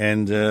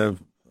 and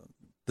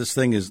this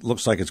thing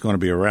looks like it's going to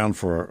be around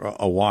for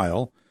a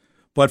while.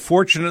 But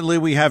fortunately,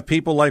 we have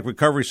people like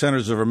Recovery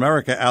Centers of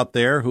America out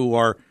there who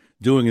are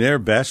doing their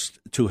best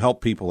to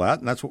help people out,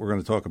 and that's what we're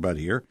going to talk about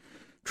here.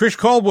 Trish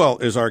Caldwell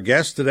is our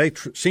guest today,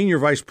 Senior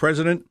Vice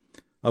President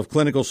of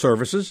Clinical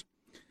Services.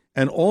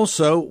 And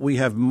also, we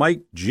have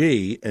Mike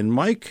G., and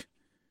Mike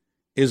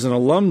is an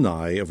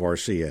alumni of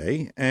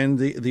RCA, and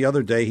the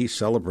other day he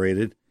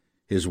celebrated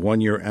his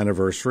 1-year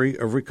anniversary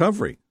of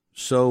recovery.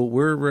 So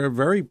we're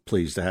very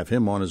pleased to have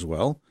him on as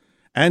well,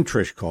 and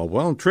Trish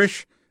Caldwell. And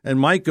Trish and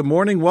Mike, good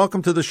morning.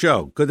 Welcome to the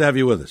show. Good to have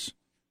you with us.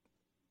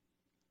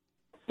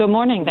 Good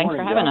morning. Thanks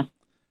for having us.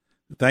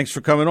 Thanks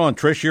for coming on,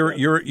 Trish.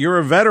 You're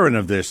a veteran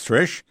of this,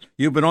 Trish.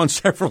 You've been on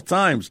several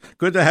times.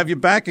 Good to have you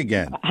back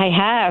again. I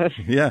have.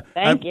 Yeah.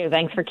 Thank you.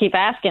 Thanks for keep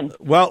asking.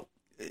 Well,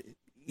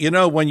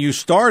 when you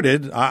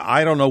started,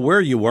 I don't know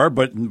where you were,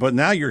 but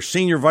now you're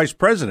Senior Vice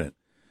President.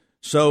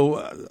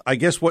 So I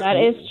guess that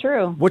is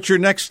true. What's your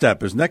next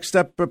step? Is next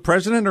step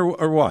president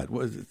or what?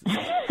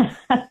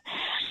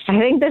 I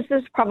think this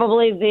is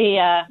probably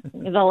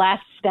the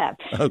last step.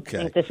 Okay.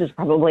 I think this is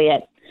probably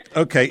it.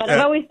 Okay. But I've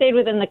always stayed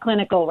within the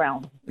clinical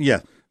realm. Yeah.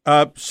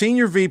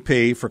 Senior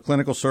VP for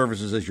Clinical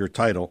Services is your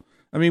title.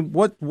 I mean,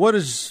 what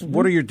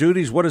are your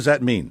duties? What does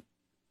that mean?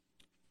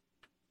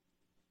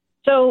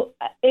 So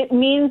it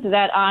means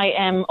that I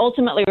am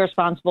ultimately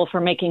responsible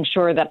for making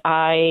sure that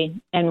I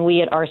and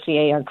we at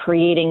RCA are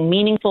creating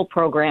meaningful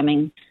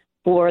programming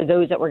for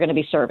those that we're going to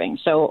be serving.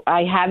 So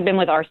I have been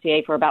with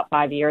RCA for about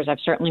 5 years. I've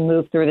certainly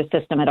moved through the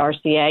system at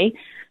RCA,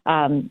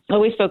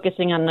 always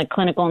focusing on the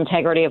clinical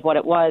integrity of what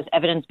it was,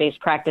 evidence-based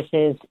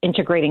practices,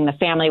 integrating the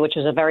family, which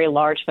was a very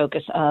large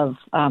focus of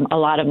a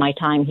lot of my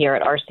time here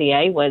at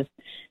RCA, was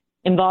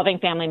involving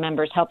family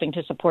members, helping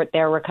to support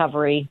their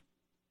recovery,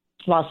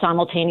 while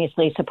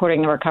simultaneously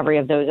supporting the recovery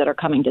of those that are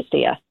coming to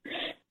see us.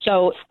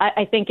 So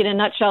I think in a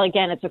nutshell,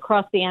 again, it's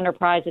across the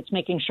enterprise. It's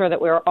making sure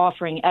that we're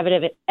offering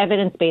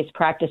evidence-based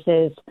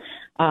practices,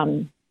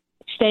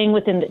 staying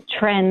within the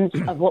trends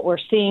of what we're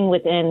seeing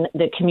within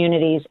the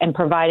communities, and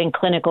providing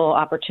clinical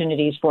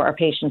opportunities for our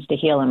patients to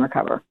heal and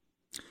recover.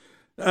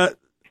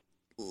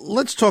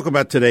 Let's talk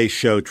about today's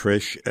show,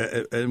 Trish,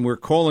 and we're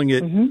calling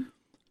it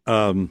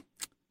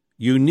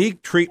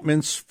Unique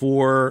Treatments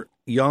for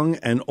Young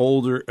and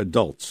Older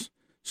Adults.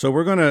 So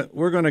we're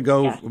gonna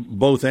go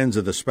both ends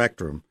of the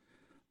spectrum.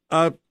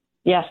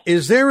 Yes.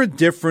 Is there a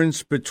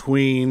difference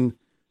between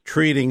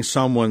treating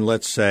someone,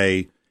 let's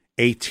say,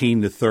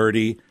 18 to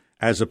 30,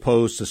 as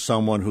opposed to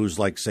someone who's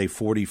like, say,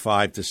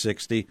 45 to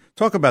 60?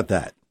 Talk about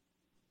that.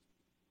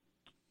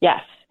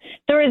 Yes.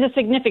 There is a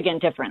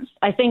significant difference.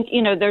 I think,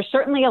 there's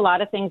certainly a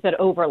lot of things that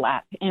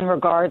overlap in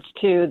regards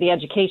to the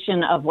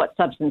education of what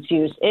substance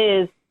use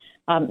is,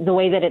 the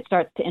way that it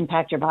starts to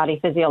impact your body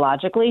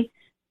physiologically.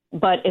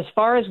 But as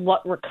far as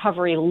what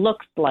recovery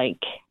looks like,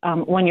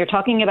 when you're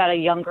talking about a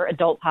younger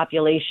adult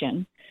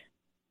population,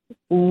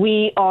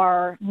 we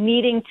are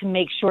needing to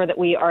make sure that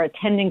we are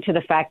attending to the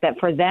fact that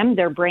for them,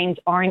 their brains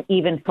aren't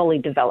even fully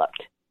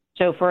developed.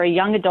 So for a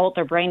young adult,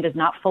 their brain does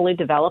not fully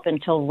develop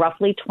until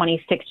roughly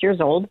 26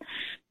 years old.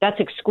 That's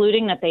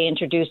excluding that they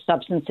introduce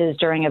substances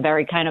during a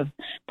very kind of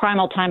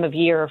primal time of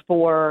year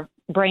for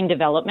brain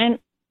development.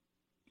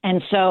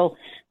 And so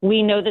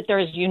we know that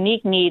there's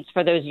unique needs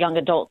for those young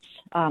adults.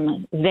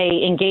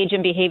 They engage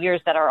in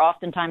behaviors that are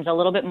oftentimes a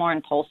little bit more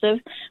impulsive,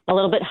 a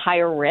little bit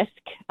higher risk.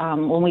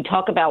 When we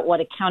talk about what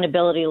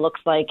accountability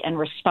looks like and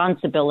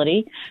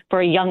responsibility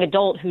for a young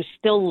adult who's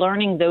still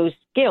learning those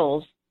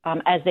skills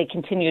as they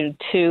continue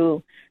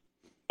to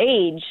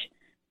age,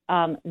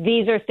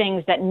 these are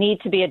things that need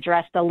to be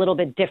addressed a little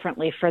bit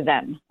differently for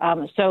them.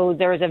 So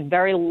there is a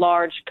very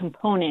large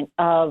component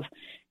of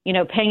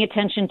paying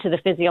attention to the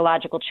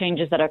physiological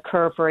changes that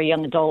occur for a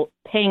young adult,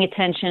 paying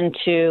attention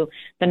to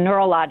the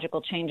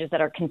neurological changes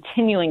that are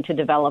continuing to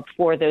develop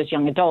for those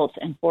young adults.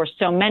 And for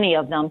so many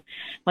of them,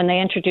 when they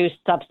introduce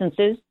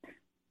substances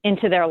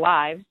into their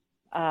lives,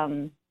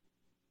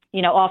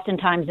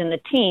 oftentimes in the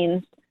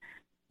teens,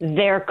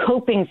 their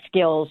coping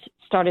skills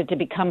started to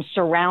become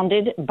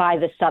surrounded by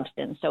the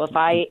substance. So if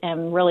I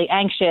am really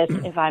anxious,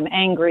 if I'm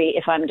angry,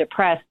 if I'm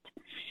depressed,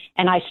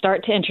 and I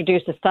start to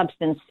introduce a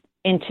substance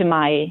into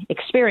my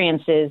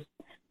experiences,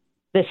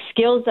 the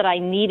skills that I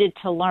needed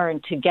to learn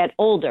to get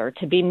older,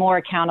 to be more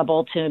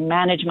accountable, to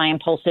manage my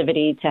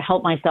impulsivity, to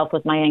help myself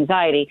with my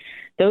anxiety,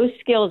 those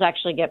skills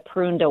actually get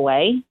pruned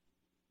away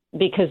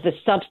because the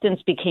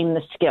substance became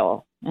the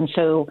skill. And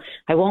so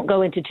I won't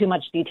go into too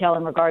much detail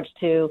in regards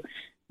to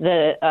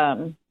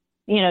the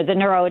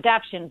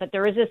neuroadaptation, but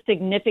there is a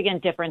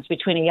significant difference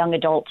between a young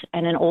adult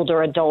and an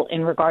older adult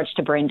in regards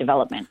to brain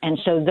development. And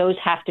so those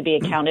have to be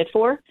accounted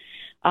for.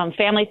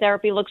 Family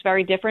therapy looks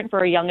very different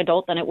for a young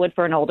adult than it would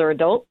for an older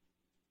adult.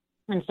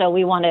 And so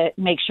we want to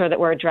make sure that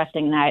we're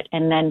addressing that.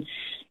 And then,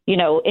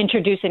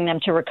 introducing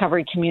them to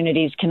recovery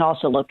communities can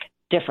also look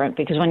different,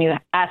 because when you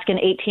ask an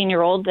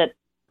 18-year-old that,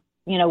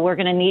 we're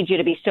going to need you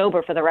to be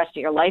sober for the rest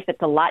of your life,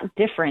 it's a lot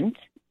different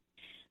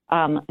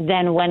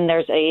than when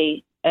there's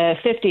a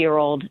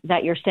 50-year-old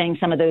that you're saying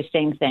some of those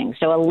same things.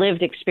 So a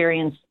lived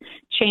experience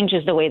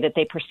changes the way that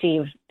they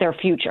perceive their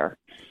future.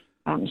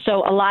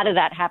 So a lot of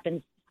that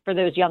happens for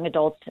those young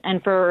adults.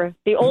 And for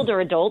the older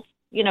adults,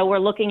 we're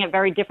looking at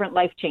very different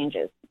life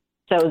changes.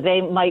 So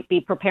they might be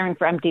preparing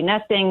for empty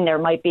nesting. They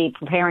might be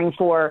preparing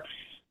for,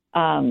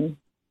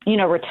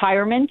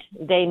 retirement.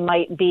 They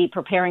might be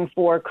preparing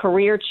for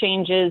career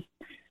changes.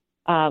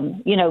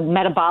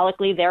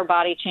 Metabolically, their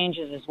body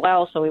changes as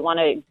well. So we want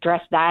to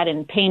address that,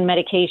 and pain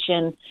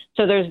medication.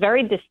 So there's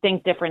very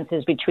distinct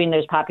differences between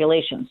those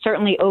populations.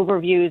 Certainly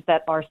overviews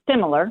that are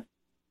similar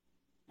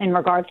in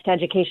regards to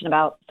education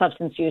about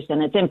substance use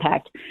and its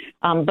impact,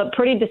 but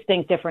pretty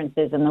distinct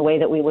differences in the way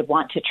that we would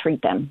want to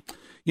treat them.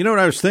 You know what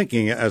I was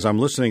thinking as I'm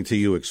listening to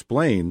you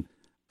explain?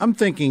 I'm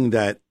thinking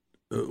that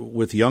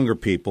with younger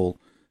people,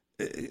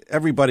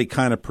 everybody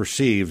kind of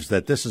perceives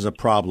that this is a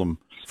problem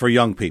for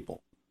young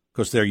people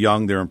because they're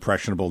young, they're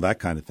impressionable, that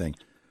kind of thing.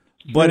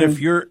 But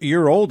if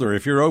you're older,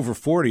 if you're over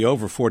 40,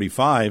 over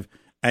 45,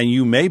 and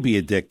you may be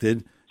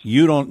addicted,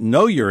 you don't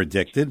know you're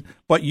addicted,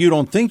 but you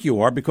don't think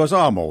you are because,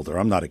 I'm older,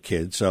 I'm not a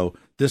kid, so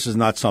this is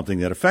not something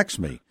that affects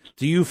me.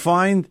 Do you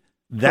find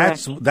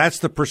that's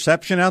the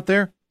perception out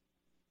there?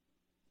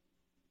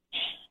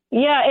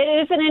 Yeah,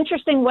 it is an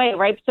interesting way,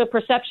 right? So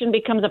perception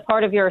becomes a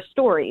part of your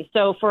story.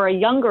 So for a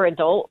younger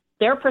adult,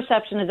 their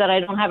perception is that I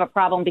don't have a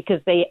problem because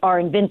they are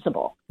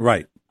invincible.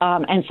 Right.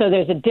 And so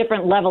there's a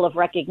different level of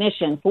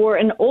recognition. For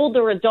an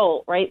older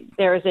adult, right,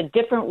 there's a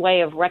different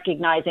way of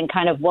recognizing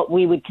kind of what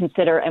we would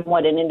consider and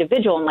what an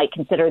individual might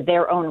consider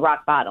their own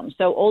rock bottom.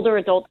 So older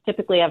adults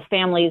typically have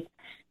families.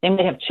 They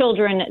may have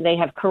children. They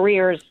have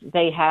careers.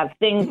 They have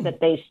things that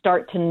they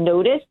start to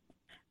notice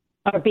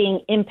are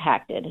being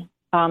impacted.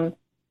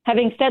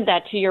 Having said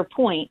that, to your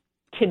point,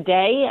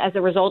 today, as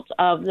a result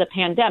of the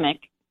pandemic,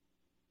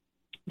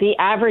 the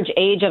average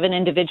age of an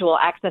individual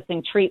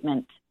accessing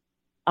treatment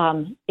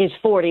is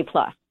 40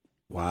 plus.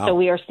 Wow. So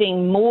we are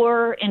seeing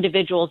more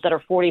individuals that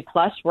are 40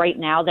 plus right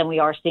now than we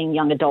are seeing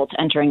young adults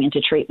entering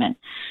into treatment.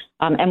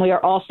 And we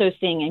are also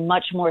seeing a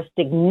much more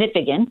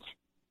significant,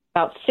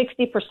 about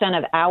 60%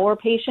 of our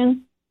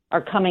patients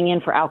are coming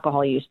in for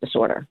alcohol use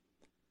disorder.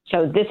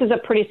 So this is a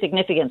pretty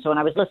significant. So when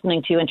I was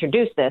listening to you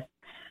introduce this,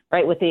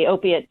 right, with the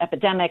opiate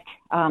epidemic,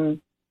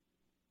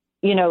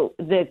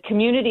 the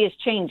community is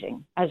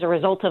changing as a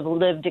result of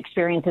lived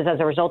experiences, as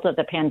a result of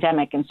the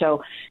pandemic. And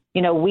so,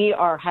 we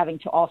are having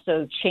to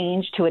also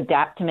change to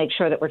adapt to make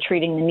sure that we're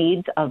treating the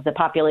needs of the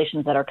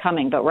populations that are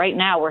coming. But right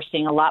now we're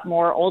seeing a lot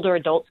more older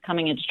adults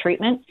coming into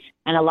treatment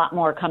and a lot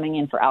more coming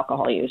in for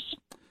alcohol use.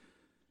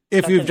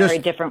 That's a very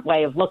different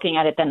way of looking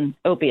at it than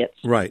opiates.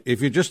 Right.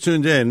 If you just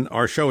tuned in,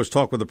 our show is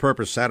Talk with a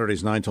Purpose,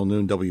 Saturdays 9 till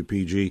noon,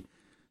 WPG,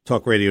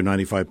 Talk Radio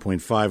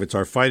 95.5. It's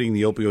our Fighting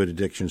the Opioid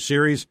Addiction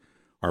series.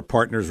 Our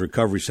partners,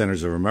 Recovery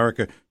Centers of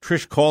America.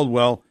 Trish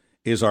Caldwell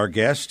is our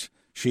guest.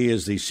 She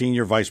is the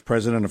Senior Vice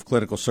President of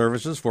Clinical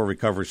Services for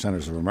Recovery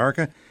Centers of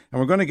America.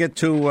 And we're going to get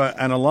to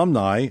an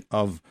alumni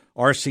of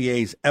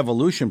RCA's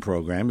Evolution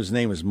program. His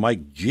name is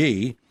Mike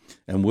G.,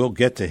 and we'll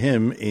get to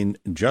him in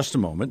just a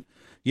moment.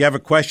 you have a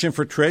question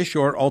for Trish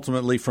or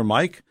ultimately for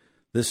Mike,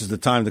 this is the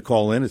time to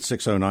call in at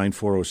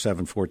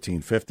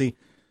 609-407-1450,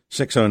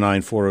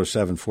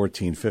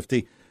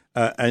 609-407-1450.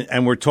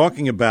 And we're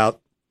talking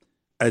about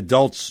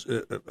adults,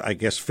 I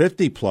guess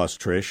 50 plus,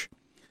 Trish,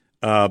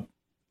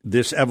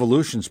 this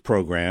Evolutions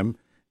program,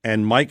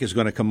 and Mike is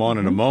going to come on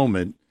in a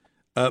moment.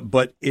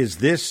 But is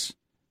this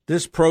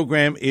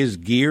program is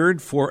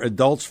geared for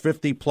adults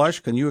 50 plus?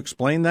 Can you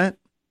explain that?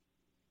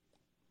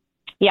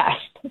 Yes.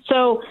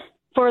 So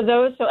for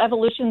those,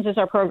 Evolutions is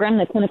our program,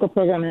 the clinical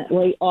program that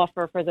we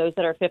offer for those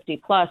that are 50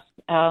 plus.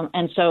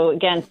 And so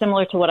again,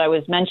 similar to what I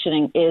was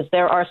mentioning, is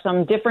there are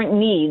some different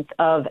needs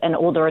of an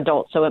older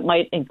adult. So it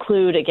might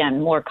include,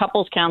 again, more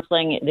couples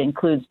counseling. It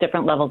includes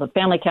different levels of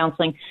family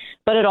counseling,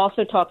 but it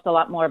also talks a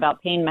lot more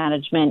about pain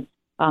management,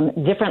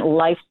 different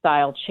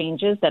lifestyle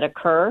changes that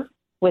occur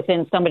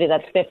within somebody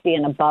that's 50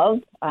 and above.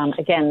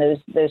 Again,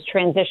 those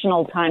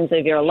transitional times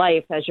of your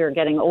life as you're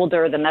getting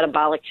older, the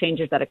metabolic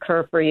changes that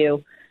occur for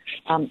you.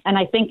 And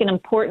I think an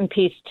important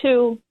piece,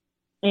 too,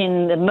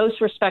 in the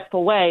most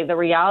respectful way, the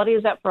reality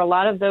is that for a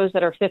lot of those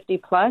that are 50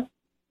 plus,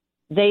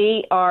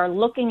 they are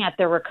looking at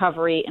their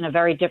recovery in a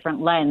very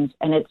different lens.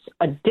 And it's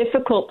a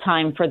difficult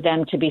time for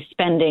them to be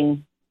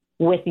spending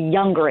with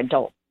younger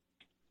adults,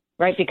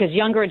 right? Because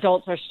younger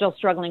adults are still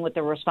struggling with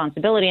the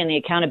responsibility and the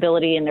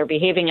accountability, and they're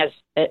behaving as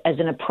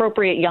an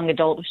appropriate young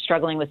adult who's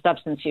struggling with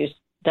substance use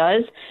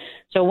does.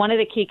 So one of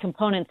the key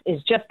components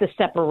is just the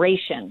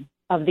separation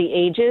of the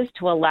ages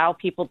to allow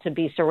people to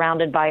be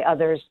surrounded by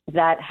others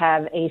that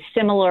have a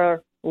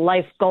similar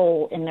life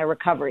goal in their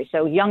recovery.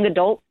 So young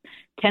adults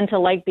tend to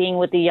like being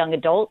with the young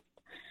adults,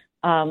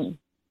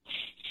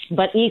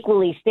 but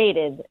equally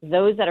stated,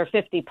 those that are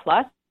 50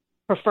 plus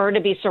prefer to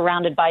be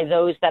surrounded by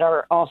those that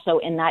are also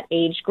in that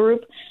age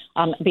group,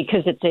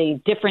 because it's a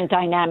different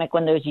dynamic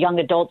when those young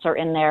adults are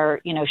in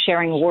there,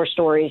 sharing war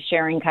stories,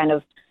 sharing kind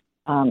of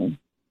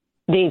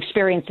the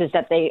experiences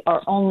that they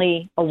are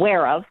only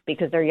aware of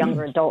because they're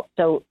younger adults.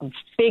 So a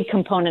big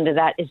component of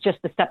that is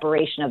just the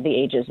separation of the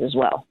ages as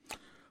well.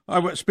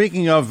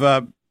 Speaking of,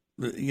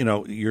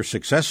 your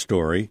success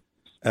story,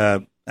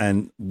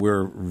 and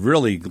we're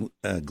really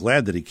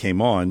glad that he came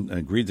on,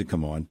 agreed to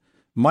come on.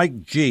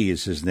 Mike G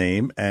is his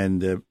name,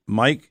 and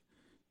Mike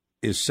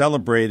is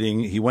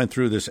celebrating. He went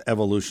through this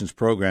Evolutions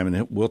program,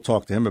 and we'll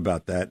talk to him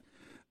about that.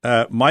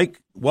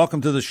 Mike,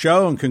 welcome to the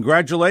show, and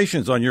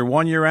congratulations on your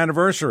 1-year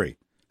anniversary.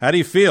 How do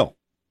you feel?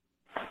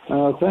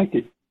 Thank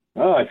you.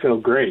 Oh, I feel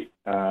great.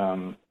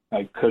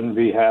 I couldn't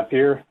be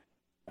happier.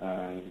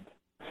 I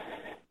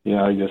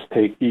just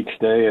take each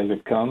day as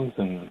it comes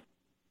and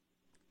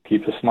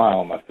keep a smile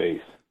on my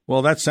face.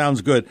 Well, that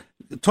sounds good.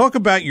 Talk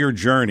about your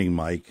journey,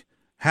 Mike.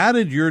 How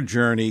did your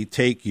journey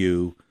take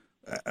you?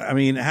 I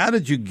mean, how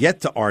did you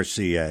get to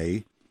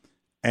RCA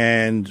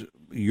and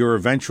your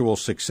eventual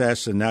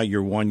success and now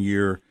your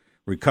 1-year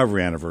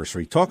recovery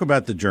anniversary? Talk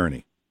about the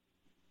journey.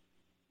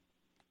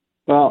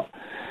 Well,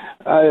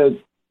 I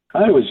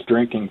was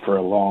drinking for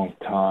a long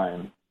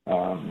time.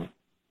 And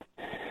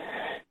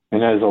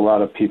as a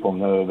lot of people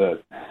know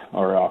that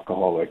are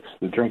alcoholics,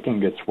 the drinking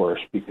gets worse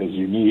because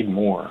you need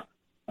more.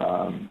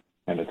 And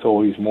it's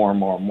always more and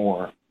more and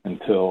more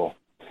until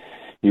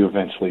you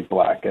eventually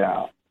black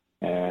out.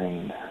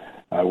 And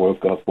I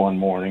woke up one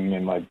morning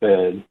in my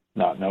bed,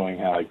 not knowing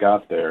how I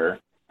got there,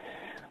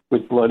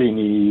 with bloody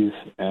knees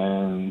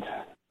and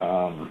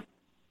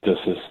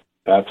just this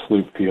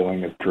absolute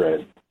feeling of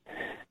dread.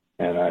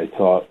 And I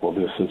thought, well,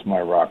 this is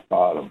my rock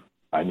bottom.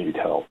 I need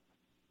help.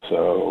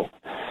 So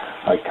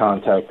I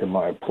contacted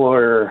my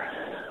employer.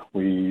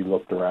 We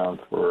looked around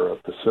for a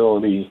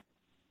facility.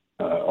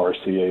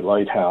 RCA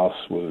Lighthouse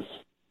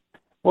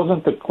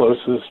wasn't the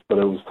closest, but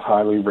it was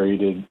highly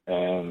rated,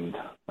 and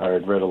I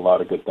had read a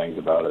lot of good things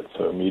about it.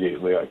 So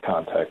immediately I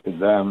contacted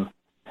them.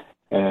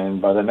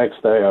 And by the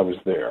next day I was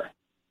there,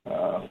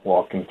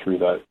 walking through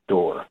that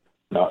door,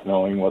 not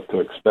knowing what to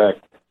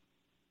expect.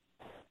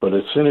 But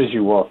as soon as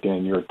you walk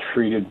in, you're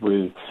treated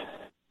with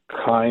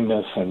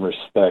kindness and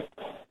respect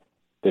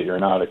that you're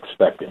not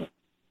expecting,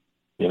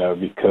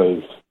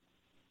 because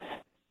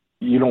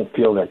you don't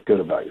feel that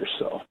good about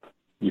yourself.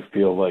 You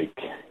feel like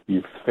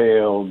you've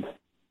failed,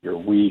 you're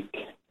weak,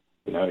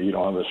 you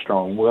don't have a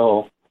strong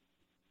will.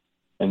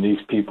 And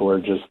these people are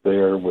just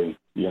there with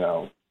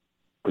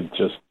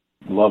just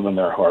love in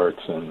their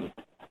hearts, and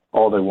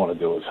all they want to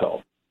do is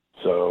help.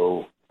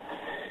 So,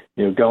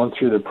 going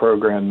through the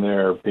program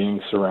there,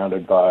 being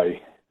surrounded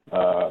by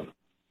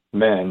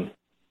men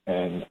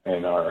and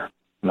our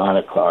 9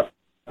 o'clock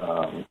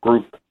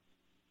group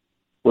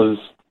was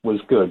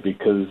good,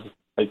 because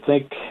I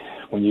think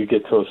when you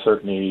get to a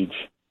certain age,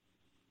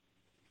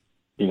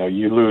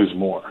 you lose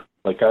more.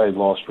 Like, I had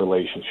lost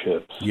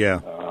relationships. Yeah.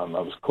 I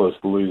was close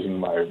to losing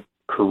my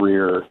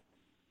career.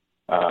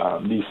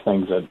 These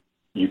things that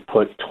you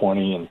put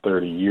 20 and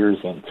 30 years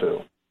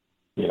into,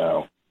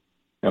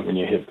 and when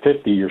you hit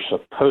 50, you're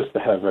supposed to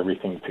have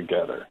everything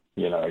together.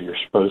 You're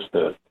supposed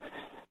to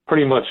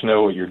pretty much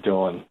know what you're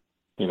doing,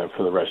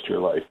 for the rest of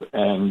your life.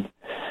 And,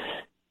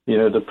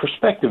 the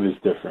perspective is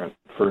different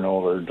for an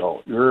older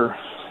adult. You're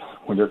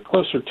you're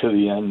closer to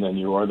the end than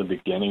you are the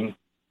beginning,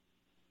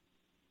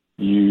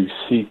 you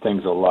see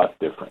things a lot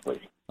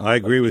differently. I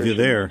agree with you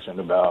there.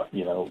 About,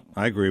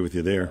 I agree with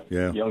you there.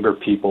 Yeah. Younger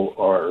people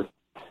are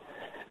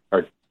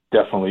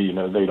definitely,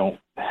 they don't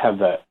have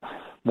that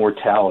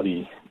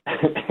mortality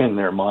in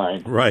their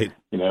mind. Right.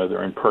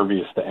 They're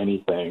impervious to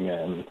anything.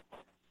 And,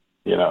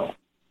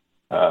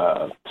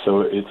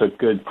 so it's a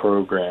good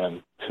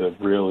program to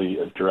really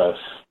address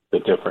the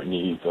different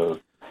needs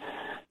of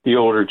the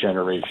older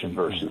generation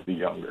versus the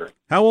younger.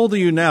 How old are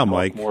you now,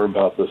 Mike? More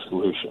about the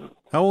solution.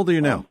 How old are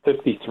you now?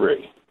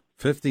 53.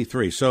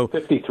 53. So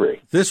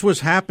 53. This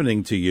was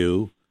happening to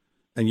you,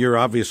 and you're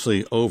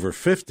obviously over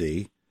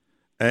 50.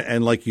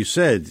 And like you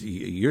said,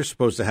 you're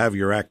supposed to have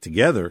your act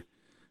together.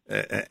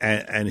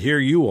 And here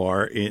you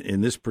are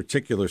in this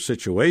particular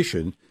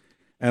situation.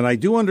 And I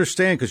do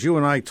understand, because you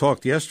and I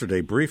talked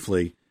yesterday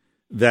briefly,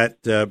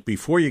 that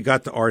before you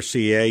got to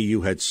RCA,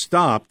 you had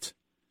stopped,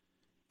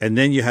 and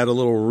then you had a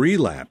little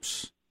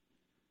relapse.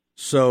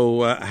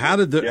 So how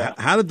did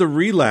the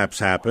relapse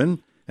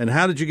happen, and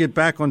how did you get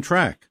back on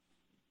track?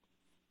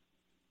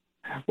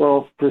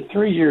 Well, for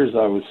 3 years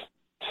I was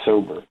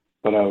sober,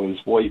 but I was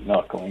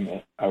white-knuckling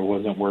it. I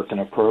wasn't working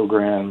a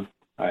program.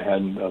 I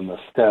hadn't done the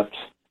steps.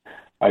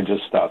 I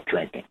just stopped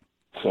drinking.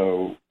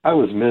 So I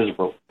was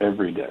miserable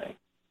every day.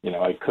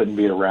 I couldn't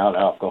be around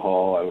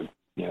alcohol. I would,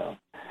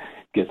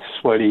 get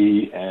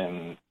sweaty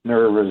and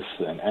nervous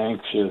and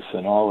anxious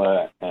and all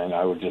that, and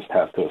I would just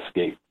have to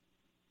escape.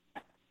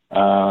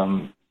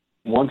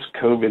 Once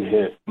COVID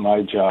hit,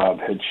 my job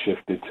had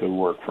shifted to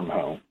work from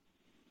home.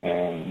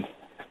 And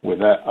with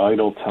that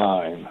idle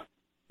time,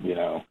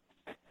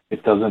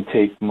 it doesn't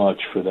take much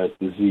for that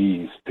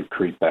disease to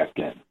creep back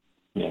in.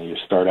 You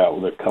start out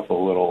with a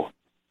couple little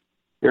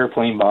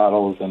airplane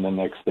bottles, and the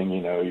next thing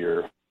you know,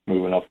 you're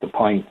moving up the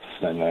pints,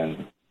 and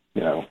then,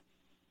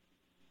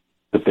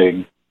 the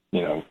big,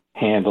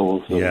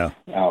 handles of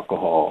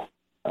alcohol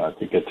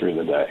to get through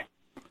the day.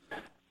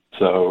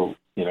 So,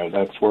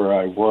 that's where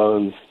I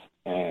was,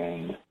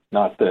 and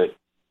not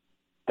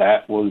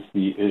that was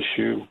the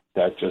issue.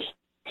 That just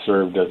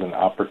served as an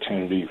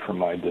opportunity for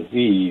my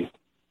disease.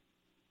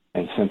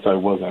 And since I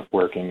wasn't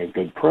working a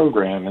good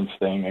program and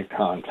staying in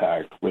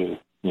contact with,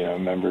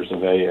 members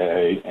of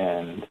AA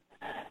and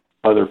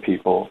other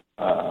people,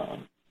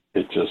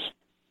 it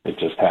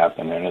just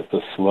happened. And it's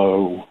a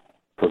slow,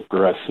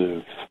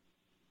 progressive,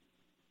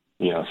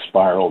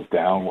 spiral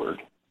downward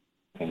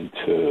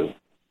into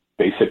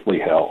basically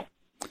hell.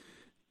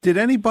 Did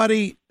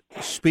anybody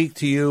speak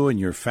to you and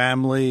your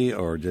family,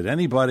 or did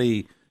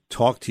anybody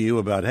talk to you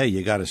about, hey,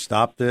 you got to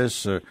stop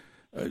this? Or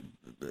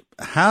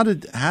how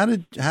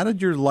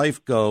did your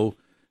life go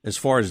as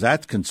far as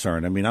that's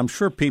concerned? I mean, I'm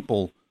sure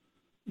people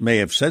may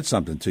have said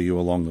something to you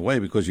along the way,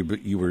 because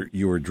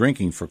you were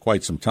drinking for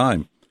quite some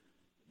time.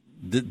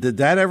 Did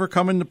that ever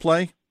come into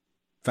play?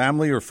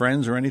 Family or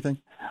friends or anything?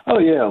 Oh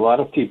yeah, a lot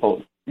of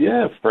people.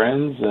 Yeah,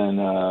 friends, and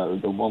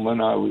the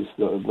woman I was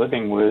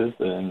living with,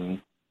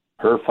 and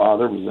her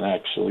father was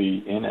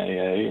actually in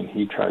AA, and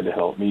he tried to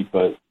help me.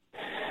 But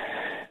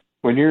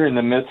when you're in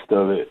the midst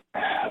of it,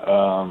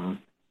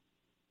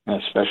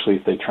 especially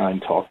if they try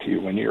and talk to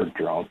you when you're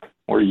drunk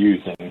or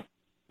using,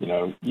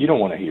 you don't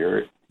want to hear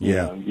it.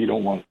 Yeah. You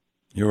don't want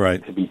You're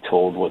right. to be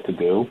told what to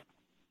do.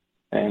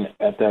 And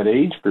at that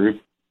age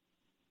group,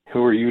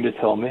 who are you to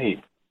tell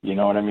me? You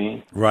know what I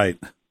mean? Right.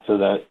 So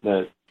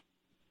that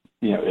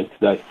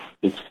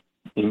it's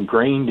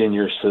ingrained in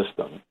your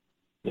system,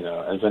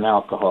 as an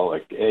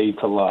alcoholic,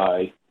 to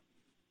lie,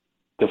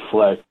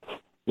 deflect,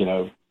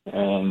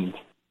 and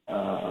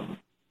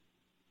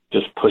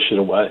just push it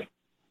away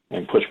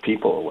and push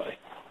people away.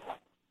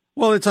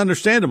 Well, it's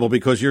understandable,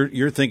 because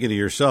you're thinking to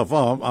yourself,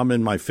 oh, I'm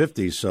in my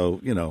 50s, so,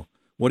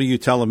 what are you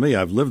telling me?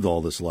 I've lived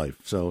all this life.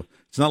 So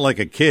it's not like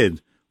a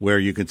kid where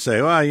you could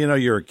say, well,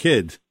 you're a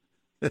kid.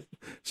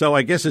 So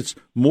I guess it's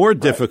more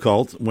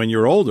difficult when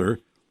you're older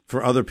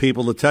for other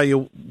people to tell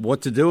you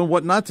what to do and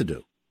what not to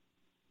do.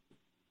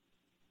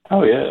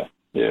 Oh, yeah,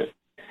 yeah.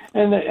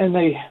 And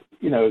they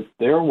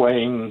they're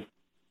weighing,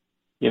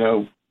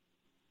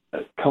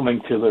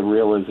 coming to the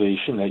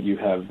realization that you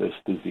have this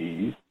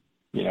disease.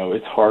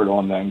 It's hard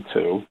on them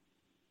too,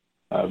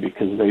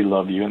 because they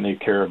love you and they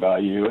care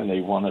about you and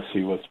they want to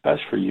see what's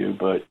best for you.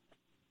 But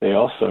they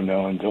also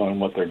know, in doing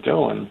what they're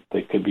doing,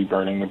 they could be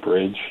burning a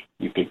bridge.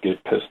 You could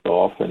get pissed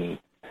off and,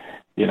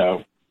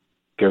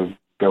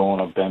 go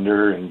on a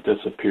bender and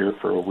disappear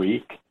for a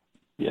week.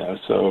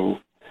 So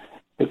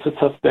it's a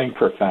tough thing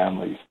for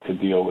families to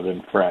deal with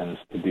and friends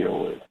to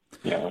deal with.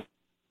 All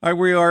right,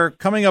 we are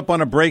coming up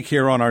on a break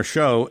here on our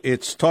show.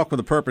 It's Talk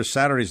with a Purpose,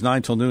 Saturdays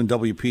 9 till noon,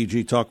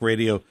 WPG Talk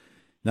Radio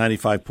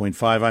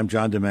 95.5. I'm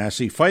John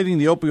DeMasi. Fighting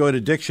the Opioid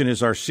Addiction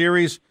is our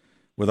series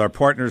with our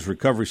partners,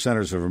 Recovery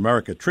Centers of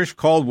America. Trish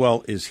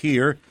Caldwell is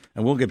here,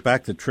 and we'll get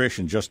back to Trish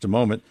in just a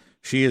moment.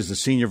 She is the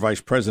Senior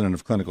Vice President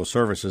of Clinical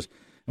Services.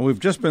 And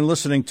we've just been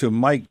listening to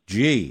Mike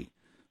G.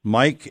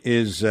 Mike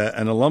is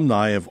an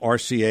alumni of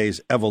RCA's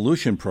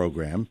Evolution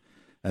program,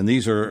 and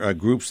these are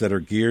groups that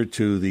are geared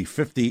to the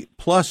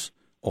 50-plus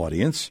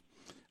audience.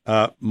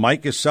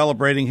 Mike is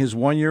celebrating his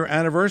 1-year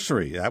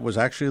anniversary. That was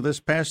actually this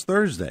past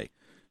Thursday.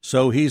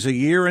 So he's a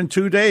year and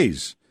 2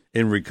 days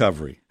in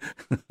recovery.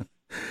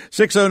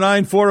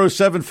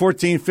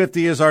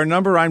 609-407-1450 is our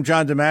number. I'm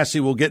John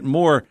DeMasi. We'll get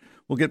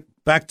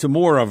back to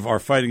more of our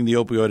Fighting the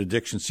Opioid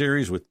Addiction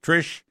series with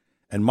Trish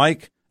and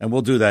Mike, and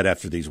we'll do that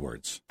after these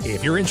words.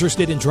 If you're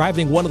interested in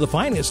driving one of the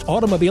finest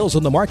automobiles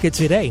on the market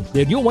today,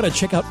 then you'll want to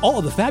check out all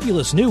of the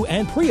fabulous new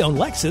and pre-owned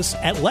Lexus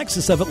at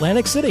Lexus of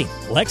Atlantic City.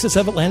 Lexus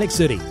of Atlantic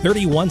City,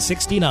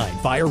 3169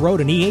 Fire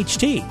Road in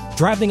EHT.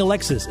 Driving a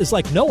Lexus is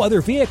like no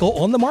other vehicle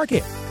on the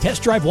market.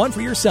 Test drive one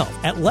for yourself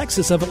at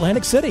Lexus of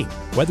Atlantic City.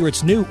 Whether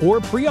it's new or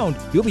pre-owned,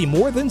 you'll be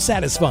more than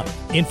satisfied.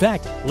 In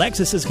fact,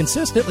 Lexus is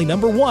consistently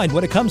number one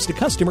when it comes to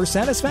customer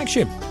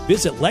satisfaction.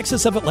 Visit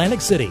Lexus of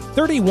Atlantic City,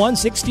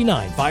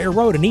 3169 Fire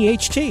Road in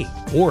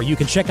EHT. Or you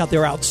can check out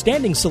their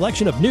outstanding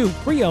selection of new,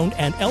 pre-owned,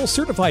 and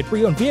L-certified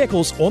pre-owned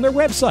vehicles on their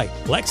website,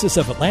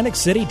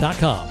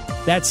 LexusOfAtlanticCity.com.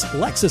 That's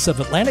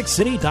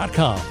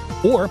LexusOfAtlanticCity.com.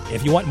 Or,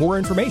 if you want more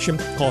information,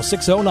 call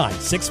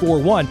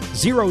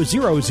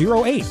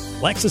 609-641-0008.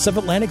 Lexus of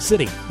Atlantic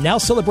City, now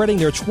celebrating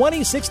their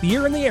 26th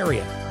year in the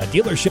area. A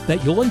dealership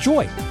that you'll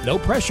enjoy. No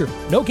pressure,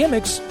 no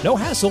gimmicks, no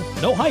hassle,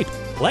 no hype.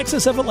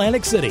 Lexus of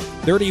Atlantic City,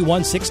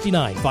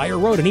 3169 Fire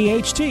Road in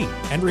EHT.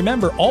 And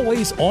remember,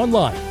 always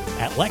online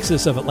at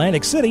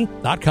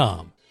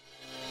LexusOfAtlanticCity.com.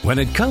 When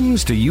it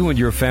comes to you and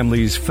your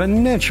family's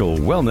financial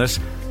wellness,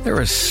 there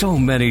are so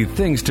many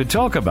things to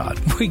talk about.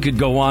 We could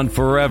go on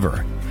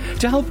forever.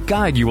 To help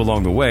guide you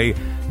along the way,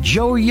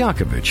 Joe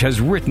Yakovich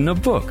has written a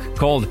book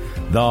called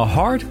The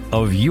Heart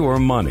of Your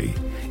Money,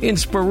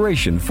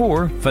 Inspiration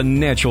for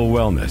Financial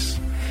Wellness.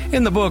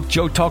 In the book,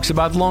 Joe talks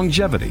about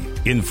longevity,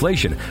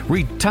 inflation,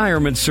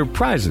 retirement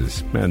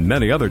surprises, and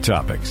many other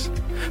topics.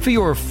 For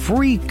your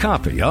free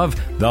copy of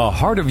The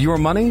Heart of Your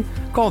Money,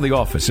 call the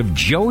office of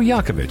Joe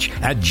Yakovich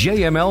at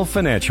JML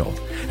Financial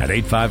at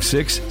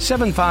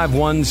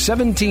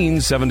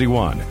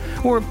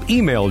 856-751-1771 or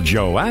email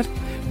Joe at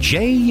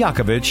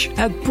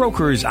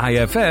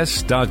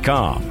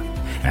jyakovich@brokersifs.com.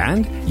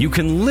 And you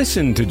can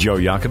listen to Joe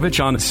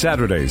Yakovich on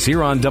Saturdays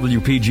here on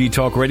WPG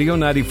Talk Radio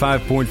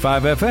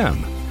 95.5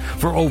 FM.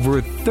 For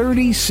over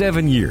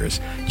 37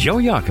 years, Joe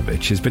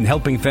Yakovich has been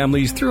helping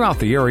families throughout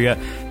the area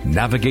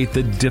navigate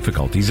the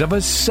difficulties of a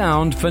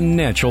sound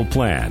financial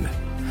plan.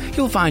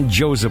 You'll find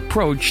Joe's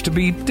approach to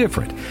be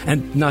different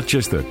and not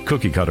just the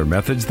cookie-cutter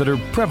methods that are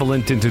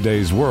prevalent in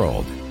today's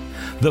world.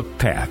 The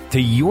path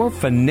to your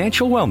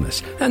financial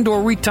wellness and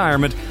or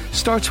retirement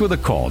starts with a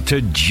call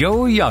to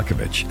Joe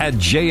Yakovich at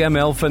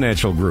JML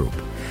Financial Group.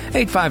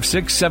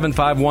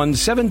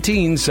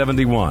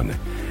 856-751-1771.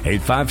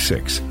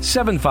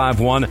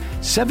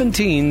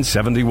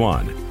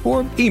 856-751-1771.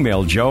 Or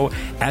email Joe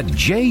at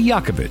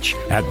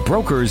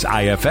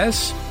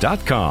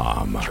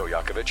jyakovich@brokersifs.com. Joe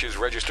Yakovich is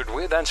registered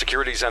with, and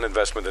securities and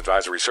investment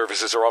advisory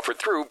services are offered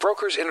through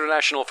Brokers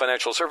International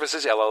Financial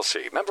Services,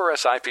 LLC. Member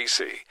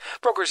SIPC.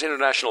 Brokers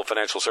International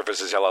Financial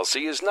Services,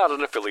 LLC is not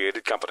an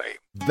affiliated company.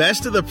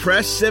 Best of the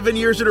Press 7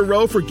 years in a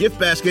row for gift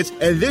baskets,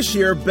 and this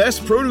year,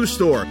 Best Produce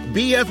Store,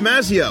 B.F.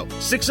 Mazzio,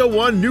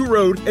 601 New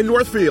Road in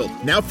Northfield.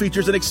 Now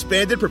features an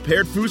expanded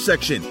prepared food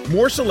section,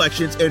 more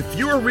selections, and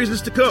fewer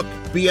reasons to cook.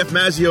 B.F.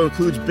 Mazzio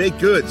includes baked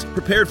goods,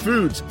 prepared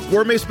foods,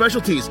 gourmet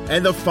specialties,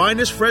 and the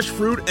finest fresh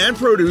fruit and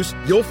produce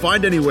you'll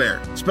find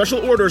anywhere. Special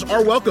orders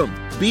are welcome.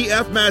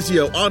 B.F.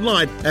 Mazzio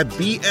online at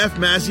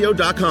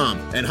bfmazzio.com.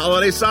 And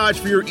holiday sides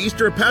for your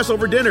Easter and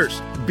Passover dinners.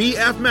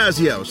 B.F.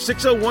 Mazzio,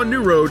 601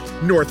 New Road,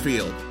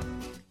 Northfield.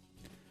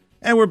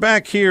 And we're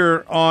back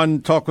here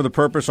on Talk with a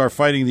Purpose, our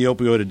Fighting the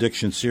Opioid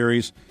Addiction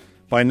series.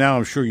 By now,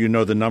 I'm sure you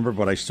know the number,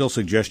 but I still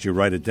suggest you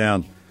write it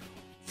down.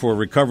 For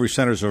Recovery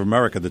Centers of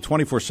America, the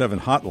 24/7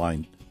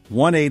 hotline,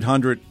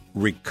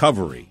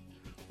 1-800-RECOVERY.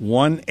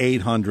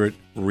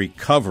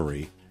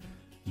 1-800-RECOVERY.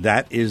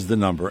 That is the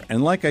number.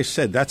 And like I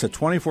said, that's a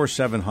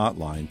 24/7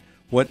 hotline.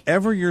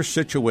 Whatever your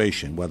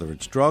situation, whether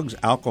it's drugs,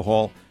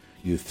 alcohol,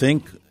 you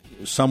think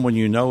someone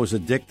you know is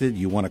addicted,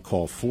 you want to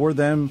call for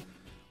them,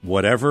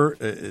 whatever,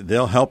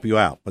 they'll help you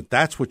out. But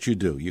that's what you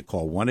do. You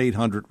call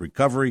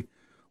 1-800-RECOVERY,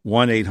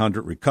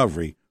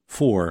 1-800-RECOVERY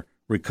for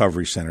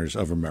Recovery Centers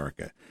of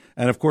America.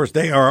 And, of course,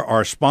 they are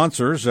our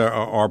sponsors,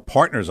 our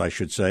partners, I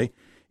should say,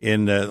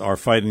 in our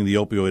Fighting the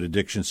Opioid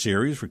Addiction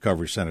series,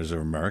 Recovery Centers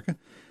of America.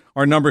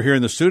 Our number here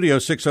in the studio,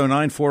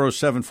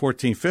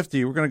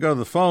 609-407-1450. We're going to go to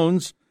the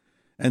phones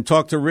and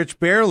talk to Rich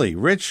Bailey.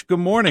 Rich, good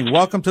morning.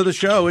 Welcome to the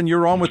show, and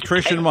you're on with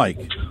Trish and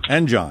Mike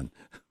and John.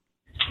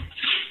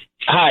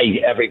 Hi,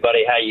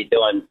 everybody. How you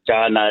doing,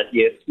 John?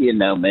 You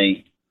know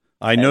me.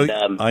 I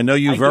know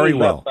you very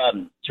well.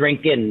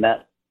 Drinking.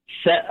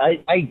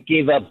 I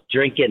gave up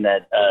drinking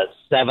at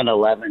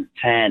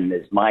 7/11/10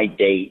 is my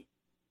date,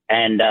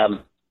 and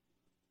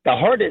the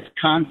hardest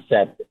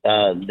concept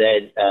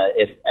that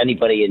if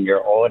anybody in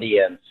your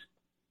audience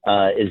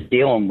is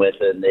dealing with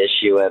an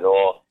issue at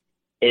all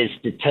is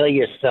to tell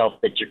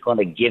yourself that you're going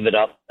to give it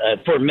up.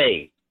 For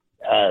me,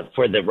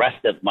 for the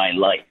rest of my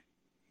life.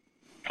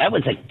 That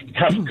was a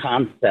tough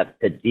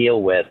concept to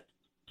deal with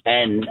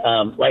And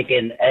like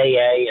in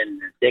AA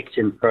and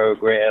addiction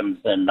programs,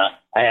 and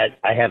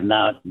I have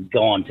not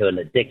gone to an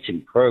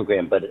addiction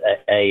program, but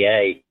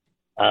AA,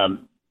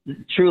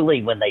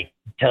 truly when they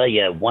tell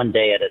you one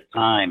day at a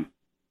time,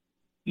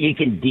 you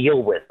can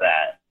deal with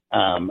that,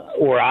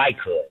 or I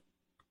could.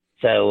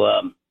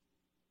 So,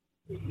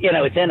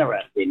 it's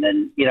interesting.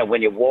 And,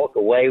 when you walk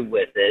away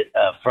with it,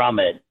 from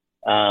it,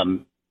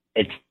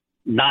 it's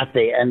not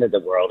the end of the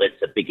world. It's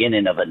the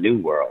beginning of a new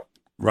world.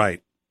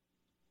 Right.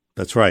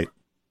 That's right.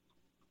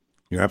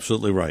 You're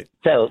absolutely right.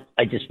 So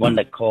I just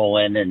wanted to call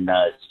in and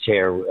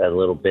share a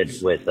little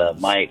bit with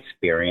my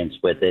experience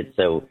with it.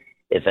 So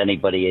if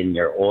anybody in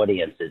your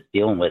audience is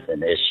dealing with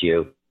an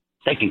issue,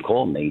 they can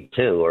call me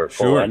too, or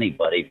call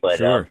anybody. But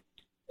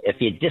if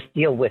you just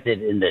deal with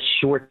it in the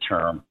short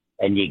term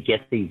and you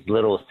get these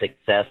little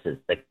successes,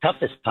 the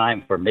toughest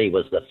time for me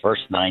was the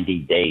first 90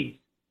 days,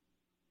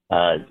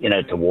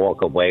 to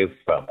walk away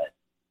from it.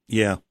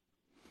 Yeah.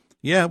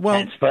 Yeah, well,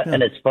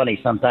 and it's funny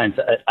sometimes.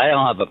 I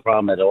don't have a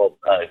problem at all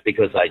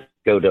because I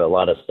go to a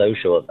lot of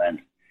social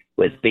events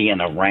with being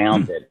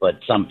around it, but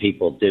some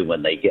people do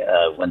when they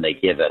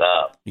give it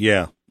up.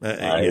 Yeah,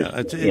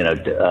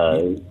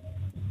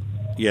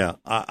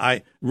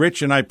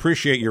 Rich, and I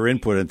appreciate your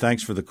input and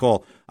thanks for the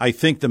call. I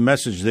think the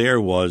message there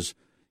was,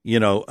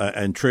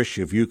 and Trish,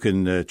 if you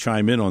can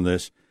chime in on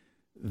this,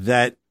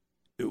 that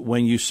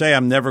when you say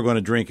I'm never going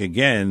to drink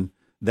again,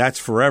 that's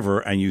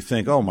forever, and you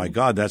think, oh my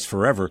God, that's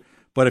forever.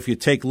 But if you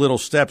take little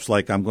steps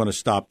like I'm going to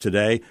stop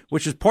today,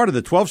 which is part of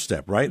the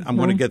 12-step, right? I'm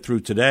going to get through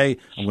today.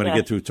 I'm going to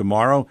get through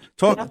tomorrow.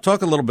 Talk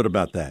a little bit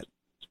about that.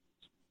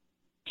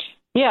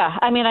 Yeah,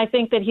 I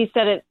think that he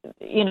said it,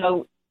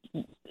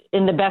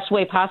 in the best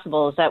way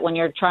possible, is that when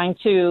you're trying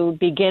to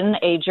begin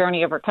a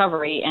journey of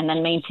recovery and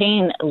then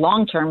maintain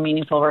long-term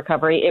meaningful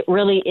recovery, it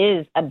really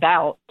is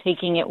about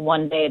taking it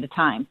one day at a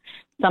time.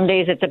 Some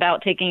days it's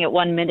about taking it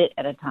 1 minute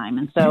at a time.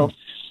 And so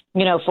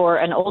for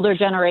an older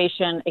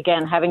generation,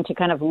 again, having to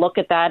kind of look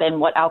at that and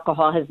what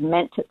alcohol has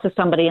meant to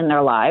somebody in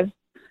their lives,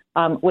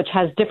 which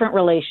has different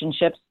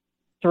relationships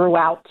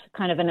throughout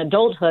kind of an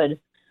adulthood,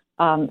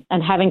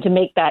 and having to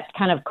make that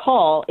kind of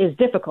call is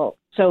difficult.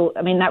 So,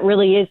 that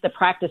really is the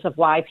practice of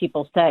why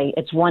people say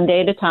it's one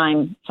day at a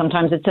time.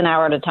 Sometimes it's an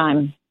hour at a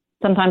time.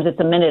 Sometimes it's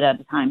a minute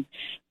at a time.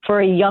 For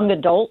a young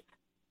adult,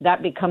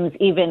 that becomes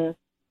even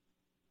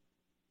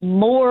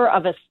more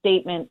of a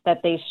statement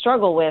that they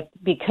struggle with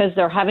because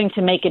they're having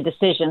to make a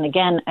decision,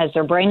 again, as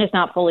their brain is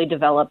not fully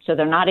developed, so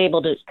they're not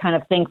able to kind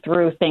of think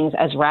through things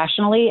as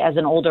rationally as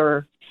an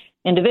older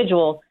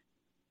individual.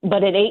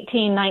 But at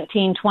 18,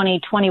 19, 20,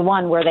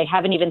 21, where they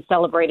haven't even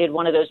celebrated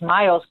one of those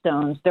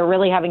milestones, they're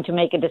really having to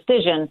make a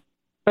decision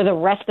for the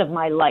rest of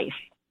my life.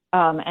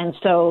 And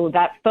so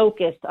that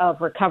focus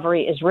of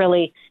recovery is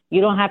really, you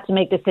don't have to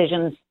make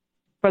decisions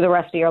for the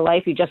rest of your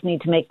life. You just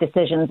need to make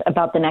decisions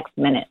about the next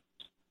minute.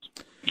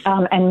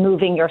 And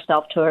moving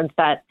yourself towards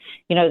that,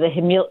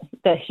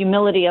 the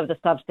humility of the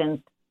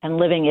substance and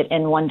living it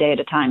in one day at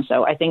a time.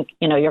 So I think,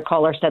 your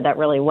caller said that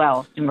really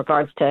well in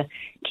regards to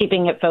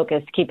keeping it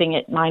focused, keeping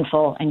it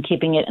mindful, and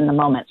keeping it in the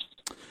moment.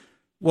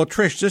 Well,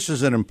 Trish, this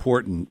is an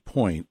important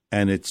point,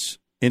 and it's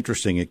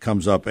interesting. It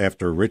comes up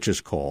after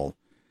Rich's call,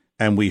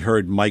 and we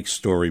heard Mike's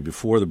story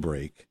before the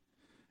break.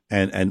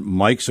 And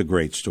Mike's a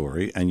great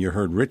story, and you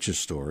heard Rich's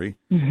story,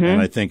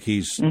 and I think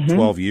he's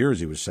 12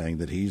 years, he was saying,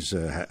 that he's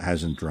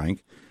hasn't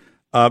drank.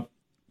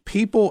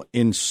 People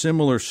in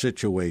similar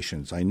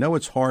situations, I know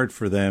it's hard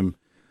for them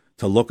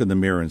to look in the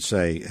mirror and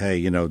say,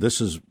 hey, this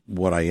is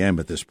what I am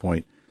at this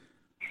point.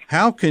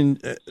 How can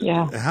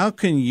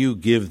you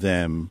give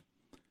them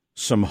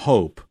some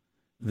hope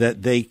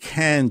that they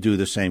can do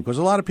the same? Because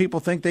a lot of people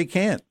think they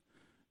can't.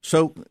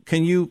 So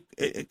can you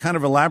kind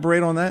of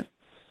elaborate on that?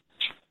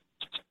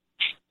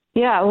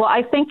 Yeah, well,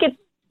 I think it's,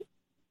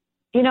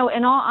 in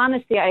all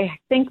honesty, I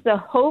think the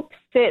hope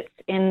sits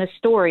in the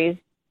stories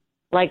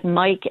like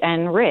Mike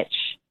and Rich.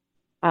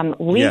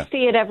 We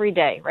see it every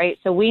day, right?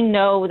 So we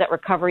know that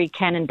recovery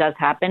can and does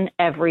happen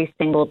every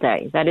single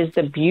day. That is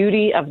the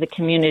beauty of the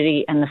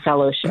community and the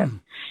fellowship.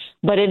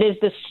 But it is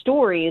the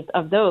stories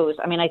of those.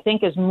 I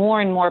think as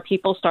more and more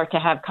people start to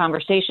have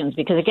conversations,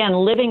 because again,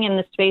 living in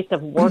the space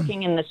of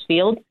working in this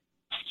field,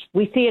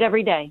 we see it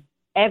every day.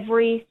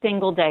 Every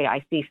single day,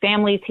 I see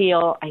families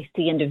heal. I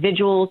see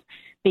individuals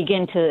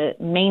begin to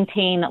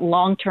maintain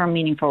long-term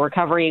meaningful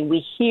recovery.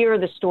 We hear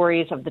the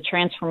stories of the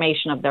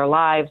transformation of their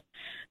lives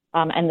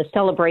and the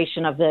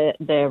celebration of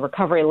the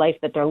recovery life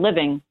that they're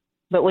living.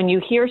 But when you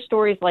hear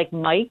stories like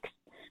Mike's,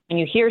 when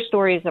you hear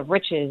stories of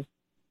Rich's,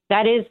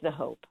 that is the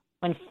hope.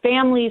 When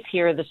families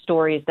hear the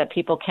stories that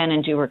people can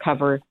and do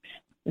recover,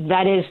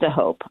 that is the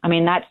hope.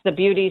 That's the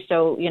beauty.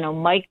 So,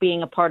 Mike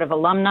being a part of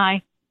alumni,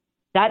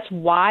 that's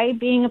why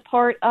being a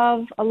part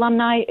of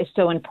alumni is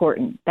so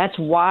important. That's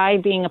why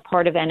being a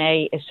part of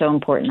NA is so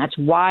important. That's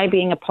why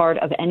being a part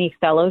of any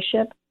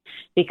fellowship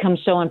becomes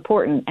so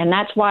important. And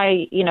that's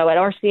why, at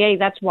RCA,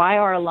 that's why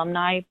our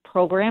alumni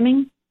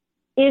programming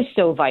is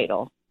so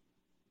vital.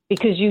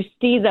 because you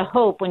see the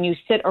hope when you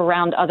sit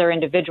around other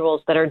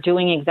individuals that are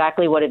doing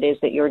exactly what it is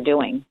that you're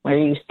doing, where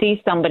you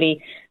see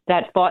somebody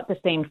that fought the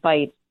same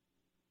fight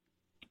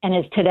and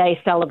is today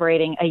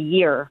celebrating a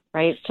year,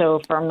 right? So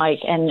for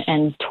Mike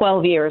and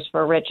 12 years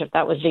for Rich, if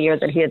that was the year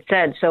that he had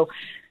said. So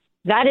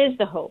that is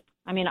the hope.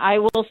 I mean, I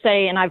will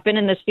say, and I've been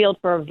in this field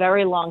for a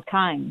very long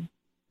time,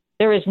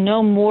 there is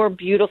no more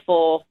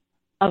beautiful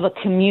of a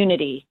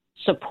community,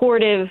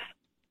 supportive,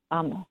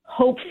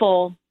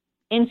 hopeful,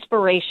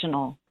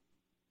 inspirational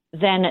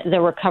than the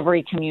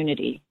recovery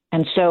community.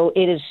 And so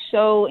it is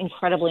so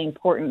incredibly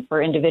important for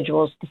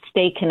individuals to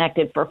stay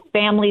connected, for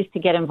families to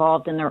get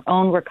involved in their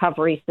own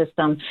recovery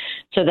system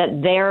so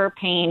that their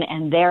pain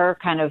and their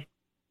kind of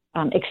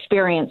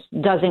experience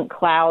doesn't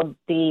cloud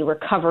the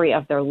recovery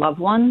of their loved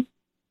ones,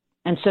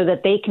 and so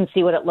that they can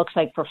see what it looks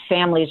like for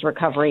families'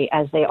 recovery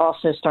as they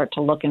also start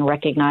to look and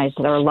recognize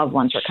their loved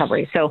ones'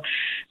 recovery. So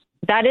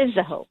that is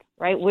the hope,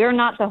 right? We're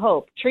not the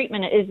hope.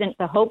 Treatment isn't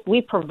the hope.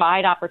 We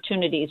provide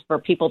opportunities for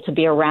people to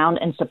be around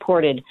and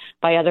supported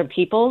by other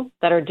people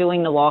that are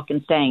doing the walk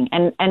and staying.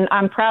 And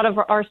I'm proud of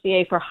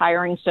RCA for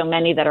hiring so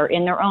many that are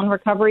in their own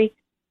recovery,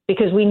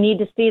 because we need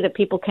to see that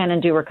people can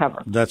and do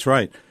recover. That's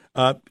right.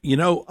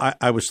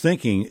 I was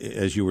thinking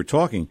as you were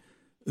talking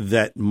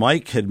that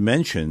Mike had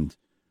mentioned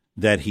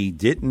that he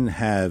didn't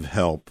have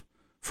help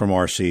from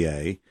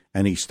RCA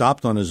and he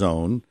stopped on his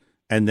own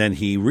and then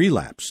he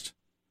relapsed.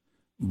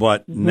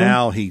 But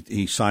now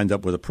he signed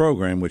up with a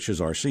program, which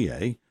is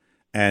RCA,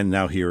 and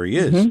now here he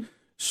is.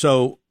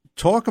 So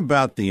talk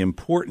about the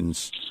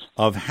importance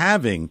of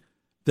having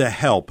the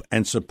help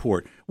and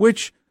support,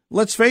 which,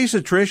 let's face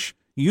it, Trish,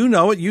 you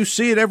know it, you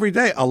see it every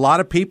day. A lot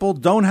of people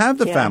don't have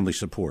the family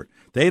support.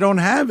 They don't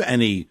have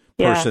any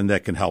person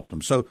that can help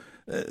them. So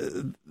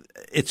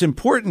it's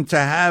important to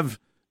have,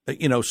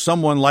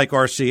 someone like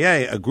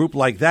RCA, a group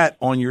like that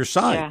on your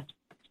side. Yeah.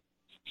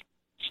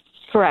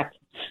 Correct.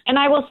 And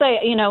I will say,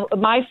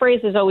 my phrase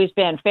has always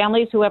been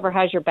families, whoever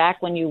has your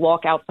back when you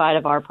walk outside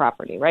of our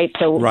property, right?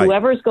 So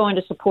whoever's going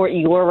to support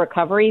your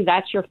recovery,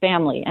 that's your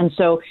family. And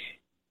so,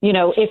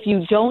 if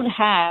you don't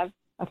have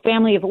a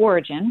family of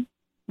origin,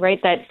 right,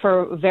 that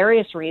for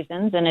various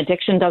reasons, and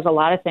addiction does a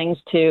lot of things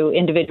to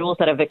individuals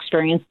that have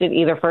experienced it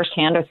either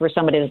firsthand or through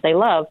somebody that they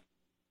love,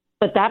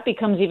 but that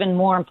becomes even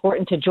more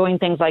important to join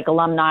things like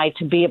alumni,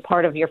 to be a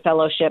part of your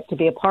fellowship, to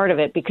be a part of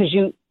it, because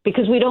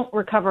we don't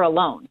recover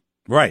alone.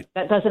 Right.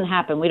 That doesn't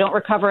happen. We don't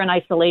recover in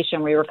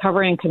isolation. We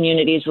recover in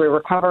communities. We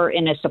recover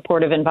in a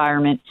supportive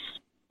environment.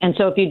 And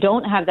so if you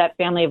don't have that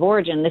family of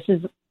origin, this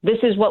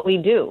is what we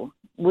do.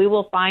 We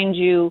will find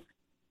you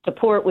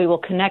support. We will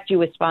connect you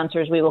with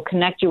sponsors. We will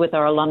connect you with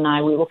our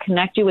alumni. We will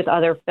connect you with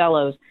other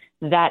fellows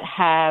that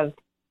have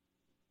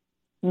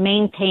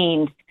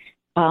maintained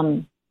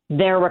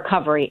their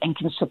recovery and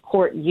can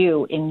support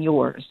you in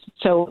yours.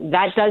 So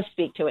that does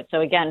speak to it.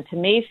 So again, to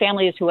me,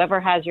 family is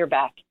whoever has your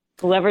back.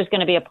 Whoever's going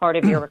to be a part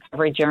of your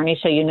recovery journey,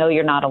 so you know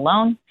you're not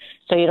alone,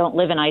 so you don't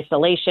live in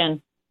isolation,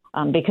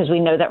 because we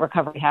know that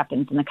recovery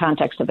happens in the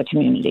context of a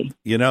community.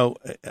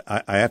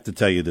 I have to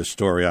tell you this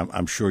story.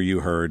 I'm sure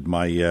you heard.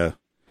 My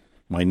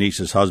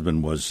niece's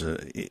husband was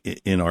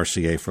in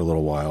RCA for a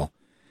little while,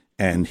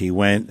 and he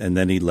went and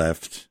then he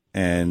left.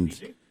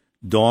 And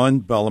Dawn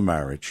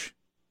Bellamarich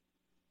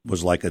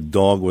was like a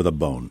dog with a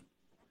bone.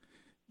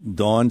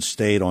 Dawn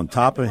stayed on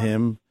top of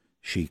him.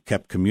 She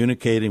kept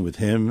communicating with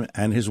him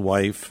and his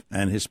wife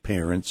and his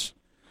parents,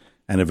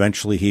 and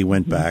eventually he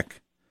went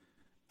back.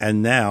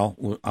 And now,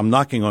 I'm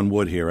knocking on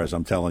wood here as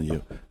I'm telling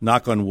you,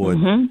 knock on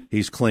wood,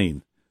 he's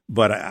clean.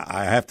 But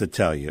I have to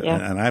tell you,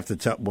 and I have to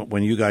tell,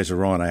 when you guys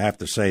are on, I have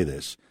to say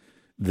this,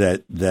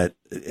 that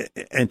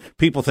and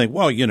people think,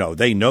 well,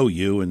 they know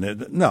you.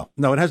 And no,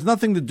 it has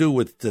nothing to do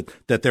with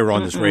that they're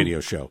on this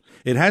radio show.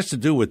 It has to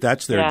do with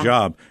that's their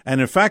job.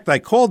 And in fact, I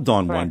called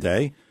Dawn one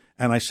day.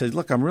 And I said,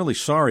 look, I'm really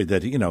sorry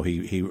that, he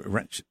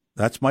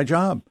that's my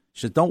job.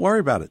 She said, don't worry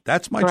about it.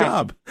 That's my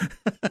job.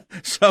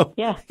 So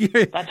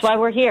that's why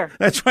we're here.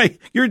 That's right.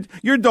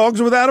 Your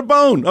dog's without a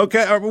bone.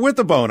 Okay. Or with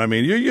a bone. I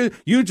mean,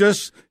 you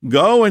just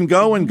go and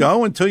go and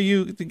go until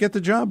you get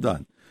the job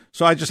done.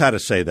 So I just had to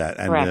say that.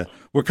 And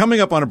we're coming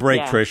up on a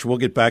break, Trish. We'll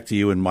get back to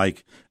you and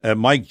Mike.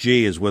 Mike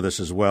G is with us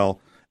as well.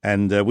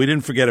 And we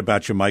didn't forget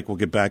about you, Mike. We'll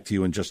get back to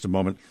you in just a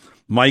moment.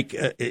 Mike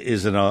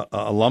is an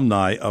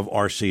alumni of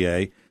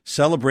RCA,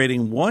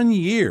 celebrating 1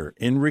 year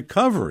in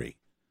recovery.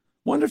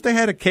 Wonder if they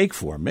had a cake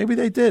for him. Maybe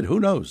they did. Who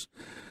knows?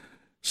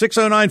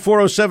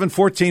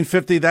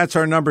 609-407-1450. That's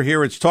our number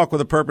here. It's Talk with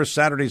a Purpose,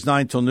 Saturdays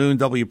 9 till noon,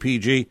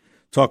 WPG,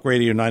 Talk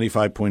Radio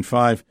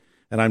 95.5.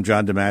 And I'm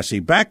John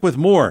DeMasi. Back with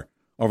more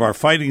of our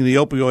Fighting the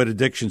Opioid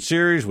Addiction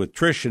series with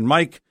Trish and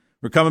Mike.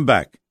 We're coming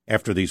back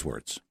after these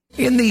words.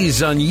 In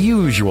these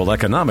unusual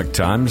economic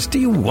times, do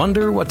you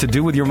wonder what to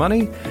do with your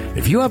money?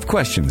 If you have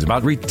questions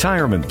about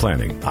retirement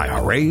planning,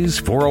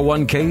 IRAs,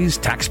 401ks,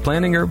 tax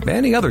planning, or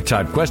any other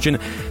type question,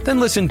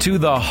 then listen to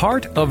The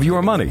Heart of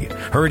Your Money,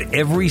 heard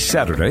every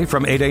Saturday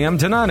from 8 a.m.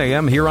 to 9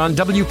 a.m. here on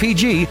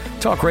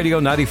WPG, Talk Radio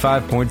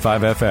 95.5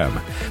 FM,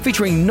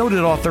 featuring noted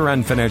author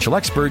and financial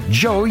expert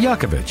Joe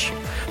Yakovich.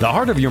 The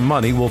Heart of Your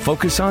Money will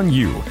focus on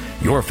you,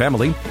 your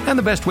family, and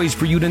the best ways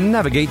for you to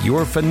navigate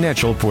your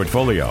financial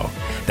portfolio.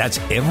 That's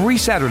every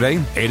Saturday,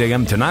 8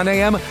 a.m. to 9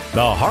 a.m.,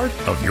 The Heart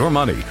of Your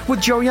Money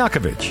with Joe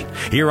Yakovich,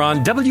 here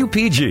on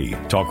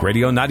WPG, Talk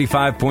Radio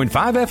 95.5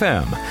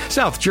 FM,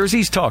 South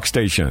Jersey's talk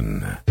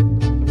station.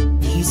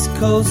 East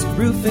Coast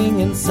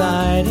Roofing and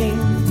Siding,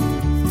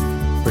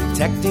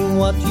 protecting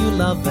what you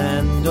love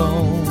and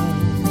own.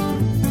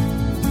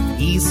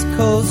 East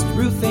Coast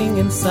Roofing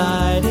and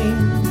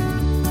Siding,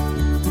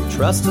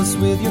 trust us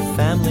with your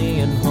family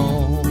and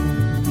home.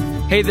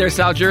 Hey there,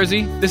 South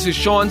Jersey. This is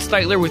Sean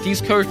Steitler with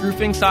East Coast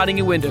Roofing, Siding,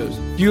 and Windows.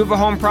 Do you have a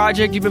home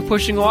project you've been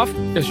pushing off?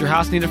 Does your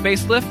house need a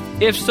facelift?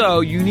 If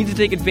so, you need to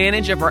take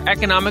advantage of our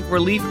Economic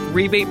Relief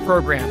Rebate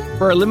Program.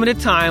 For a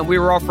limited time, we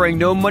are offering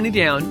no money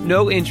down,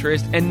 no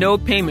interest, and no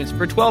payments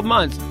for 12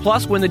 months.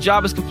 Plus, when the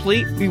job is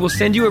complete, we will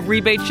send you a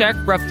rebate check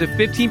for up to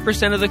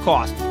 15% of the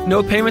cost.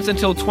 No payments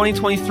until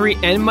 2023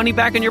 and money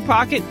back in your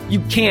pocket?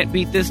 You can't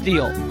beat this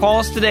deal. Call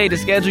us today to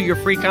schedule your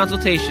free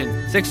consultation.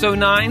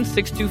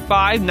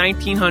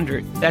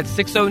 609-625-1900. That's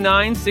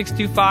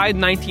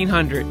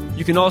 609-625-1900.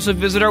 You can also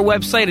visit our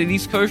website at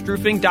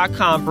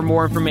eastcoastroofing.com for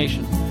more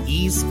information.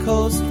 East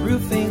Coast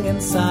Roofing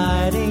and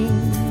Siding,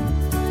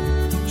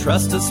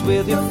 trust us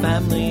with your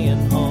family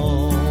and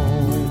home.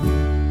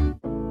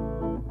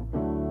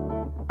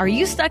 Are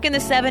you stuck in the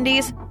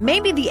 70s?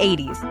 Maybe the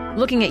 80s.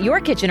 Looking at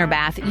your kitchen or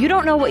bath, you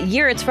don't know what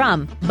year it's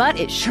from, but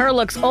it sure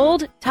looks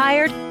old,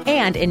 tired,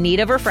 and in need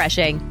of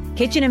refreshing.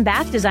 Kitchen and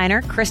bath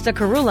designer Krista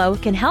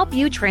Carullo can help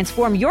you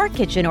transform your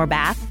kitchen or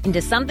bath into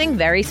something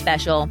very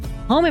special.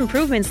 Home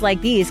improvements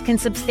like these can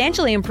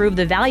substantially improve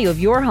the value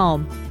of your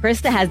home.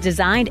 Krista has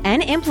designed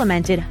and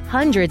implemented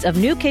hundreds of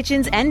new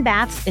kitchens and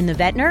baths in the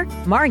Ventnor,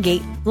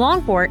 Margate,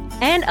 Longport,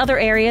 and other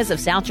areas of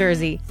South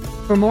Jersey.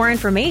 For more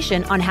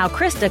information on how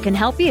Krista can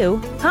help you,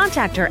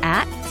 contact her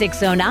at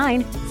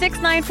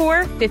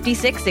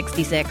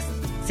 609-694-5666.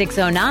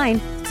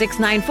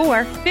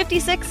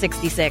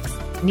 609-694-5666.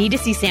 Need to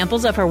see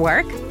samples of her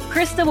work?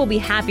 Krista will be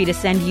happy to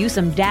send you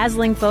some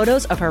dazzling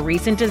photos of her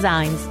recent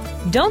designs.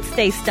 Don't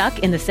stay stuck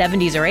in the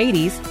 70s or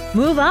 80s.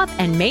 Move up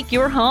and make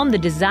your home the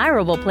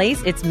desirable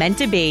place it's meant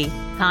to be.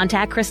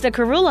 Contact Krista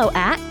Carullo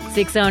at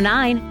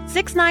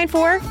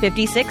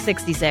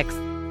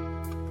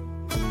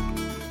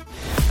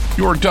 609-694-5666.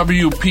 Your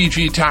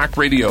WPG Talk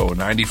Radio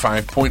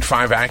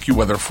 95.5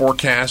 AccuWeather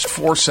forecast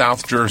for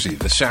South Jersey.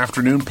 This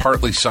afternoon,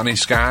 partly sunny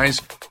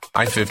skies.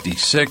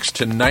 I-56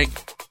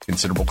 tonight.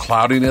 Considerable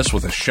cloudiness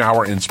with a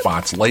shower in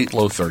spots late,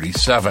 low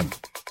 37.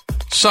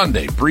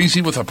 Sunday,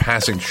 breezy with a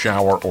passing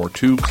shower or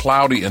two,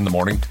 cloudy in the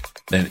morning,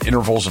 then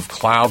intervals of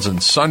clouds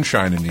and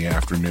sunshine in the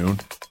afternoon.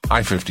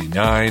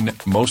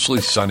 I-59,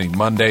 mostly sunny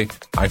Monday,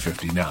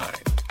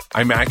 I-59.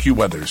 I'm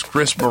AccuWeather's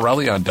Chris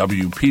Morelli on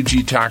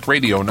WPG Talk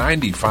Radio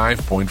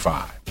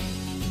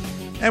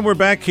 95.5. And we're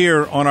back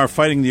here on our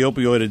Fighting the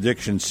Opioid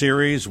Addiction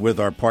series with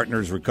our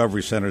partners,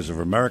 Recovery Centers of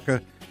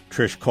America.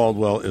 Trish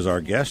Caldwell is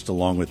our guest,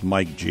 along with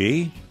Mike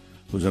G.,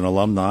 who's an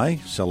alumni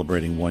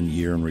celebrating 1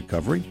 year in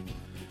recovery.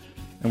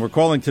 And we're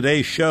calling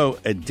today's show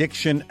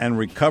Addiction and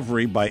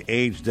Recovery by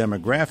Age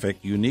Demographic,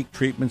 Unique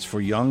Treatments for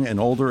Young and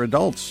Older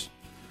Adults.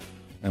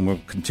 And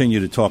we'll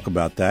continue to talk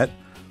about that.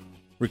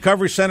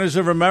 Recovery Centers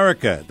of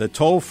America, the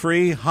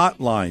toll-free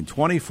hotline,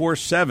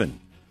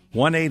 24/7,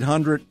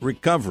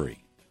 1-800-RECOVERY.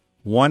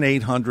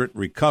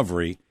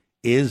 1-800-RECOVERY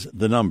is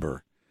the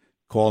number.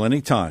 Call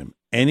anytime,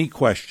 any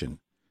question.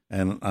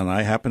 And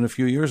I happened a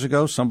few years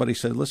ago, somebody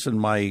said, listen,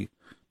 my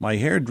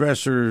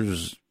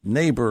hairdresser's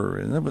neighbor.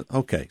 And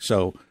okay,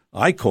 so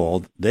I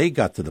called, they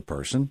got to the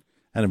person,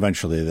 and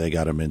eventually they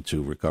got him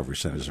into Recovery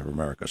Centers of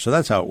America. So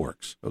that's how it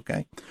works,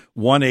 okay?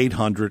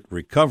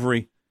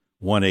 1-800-RECOVERY.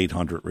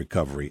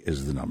 1-800-RECOVERY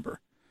is the number.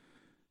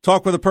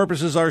 Talk with a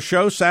Purpose is our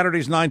show,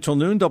 Saturdays 9 till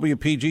noon,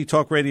 WPG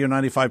Talk Radio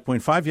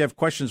 95.5. You have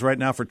questions right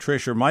now for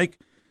Trish or Mike,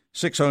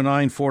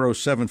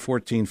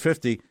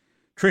 609-407-1450.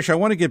 Trish, I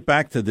want to get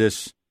back to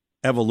this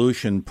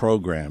Evolution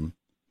program,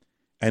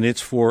 and it's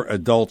for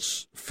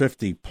adults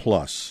 50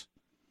 plus.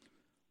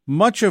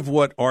 Much of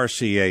what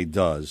RCA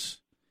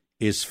does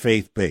is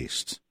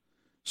faith-based.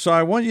 So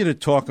I want you to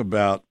talk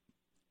about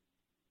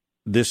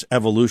this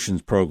Evolution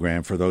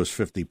program for those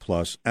 50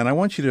 plus, and I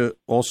want you to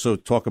also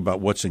talk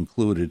about what's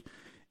included.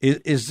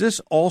 Is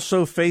this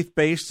also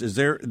faith-based? Is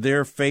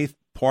their faith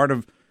part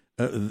of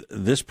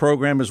this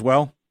program as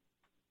well?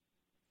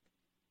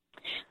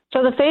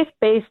 So the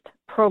faith-based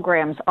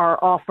programs are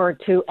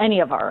offered to any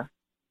of our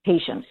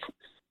patients.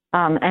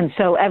 And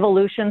so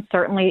Evolution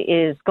certainly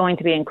is going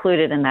to be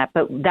included in that,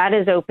 but that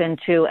is open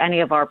to any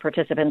of our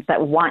participants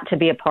that want to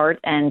be a part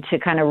and to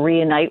kind of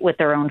reunite with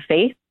their own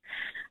faith.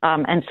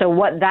 And so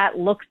what that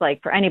looks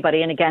like for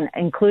anybody, and again,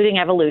 including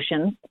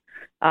Evolutions,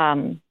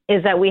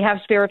 is that we have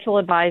spiritual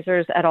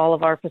advisors at all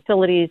of our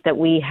facilities, that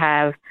we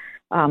have,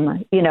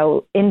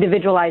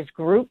 individualized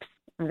groups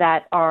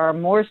that are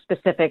more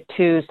specific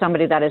to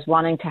somebody that is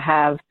wanting to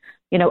have,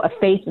 a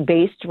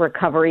faith-based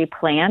recovery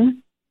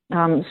plan,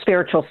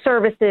 spiritual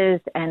services,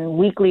 and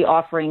weekly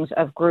offerings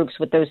of groups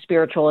with those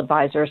spiritual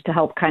advisors to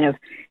help kind of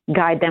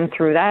guide them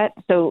through that.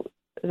 So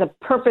the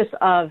purpose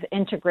of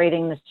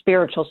integrating the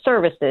spiritual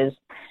services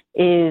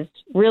is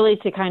really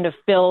to kind of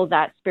fill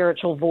that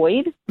spiritual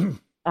void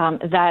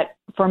that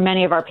for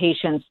many of our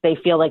patients, they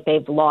feel like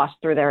they've lost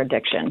through their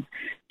addiction.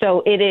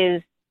 So it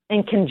is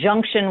in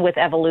conjunction with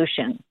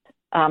Evolution,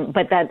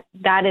 but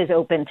that is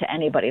open to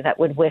anybody that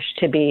would wish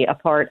to be a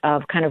part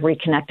of kind of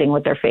reconnecting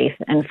with their faith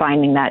and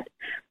finding that,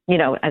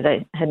 as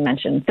I had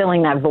mentioned,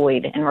 filling that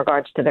void in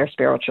regards to their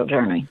spiritual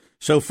journey.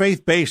 So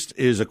faith-based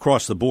is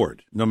across the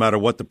board, no matter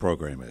what the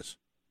program is.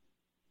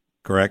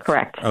 Correct?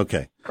 Correct.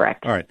 Okay.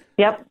 Correct. All right.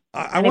 Yep.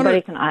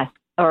 Anybody can ask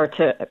or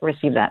to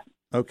receive that.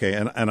 Okay.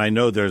 And I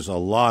know there's a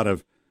lot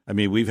of,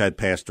 we've had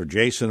Pastor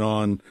Jason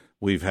on,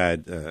 we've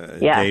had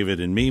David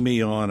and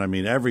Mimi on.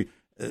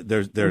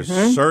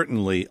 There's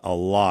certainly a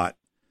lot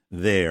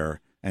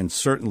there, and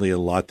certainly a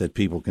lot that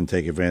people can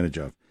take advantage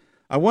of.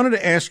 I wanted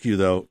to ask you,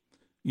 though,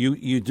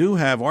 you do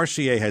have,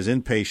 RCA has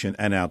inpatient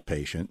and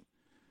outpatient,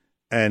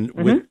 and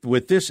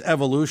with this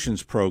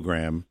Evolutions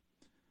program,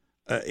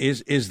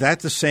 is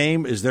that the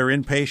same? Is there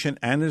inpatient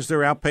and is there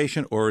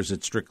outpatient, or is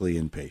it strictly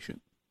inpatient?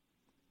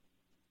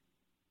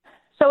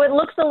 So it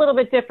looks a little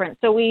bit different.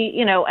 So we,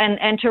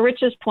 and to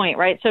Rich's point,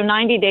 right? So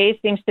 90 days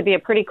seems to be a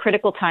pretty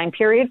critical time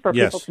period for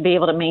people to be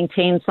able to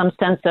maintain some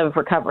sense of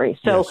recovery.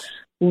 So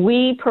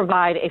we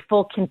provide a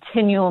full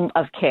continuum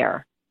of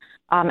care.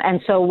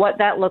 And so what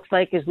that looks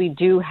like is we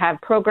do have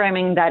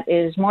programming that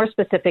is more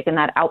specific in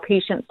that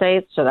outpatient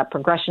state, so that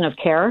progression of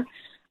care.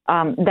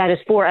 That is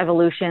for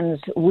Evolutions.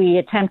 We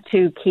attempt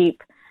to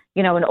keep,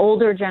 an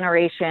older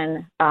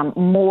generation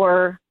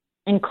more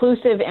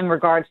inclusive in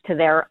regards to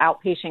their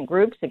outpatient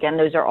groups. Again,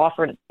 those are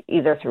offered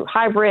either through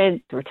hybrid,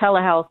 through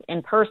telehealth,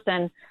 in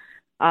person.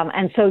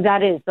 And so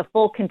that is the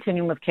full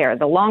continuum of care.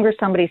 The longer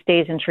somebody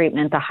stays in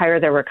treatment, the higher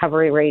their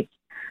recovery rates.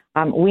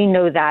 We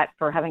know that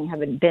for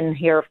having been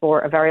here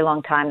for a very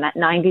long time, that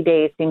 90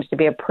 days seems to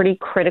be a pretty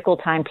critical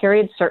time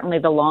period. Certainly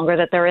the longer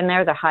that they're in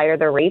there, the higher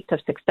their rates of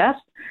success.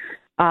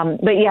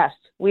 But yes,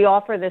 we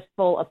offer a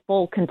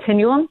full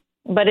continuum,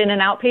 but in an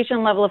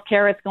outpatient level of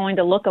care, it's going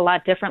to look a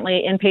lot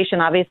differently.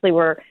 Inpatient, obviously,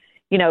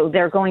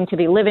 they're going to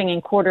be living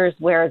in quarters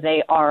where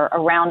they are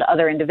around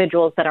other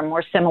individuals that are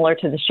more similar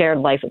to the shared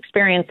life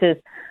experiences.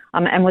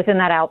 And within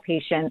that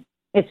outpatient,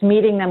 it's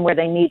meeting them where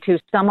they need to.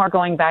 Some are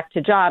going back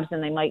to jobs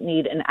and they might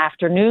need an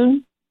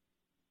afternoon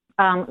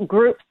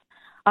groups.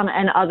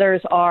 And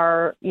others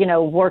are,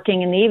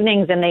 working in the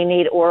evenings and they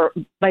need, or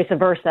vice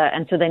versa,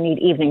 and so they need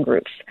evening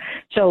groups.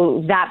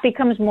 So that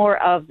becomes more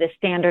of the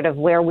standard of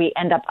where we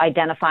end up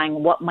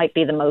identifying what might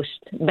be the most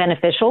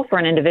beneficial for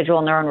an individual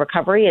in their own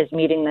recovery, is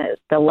meeting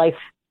the life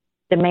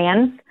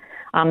demands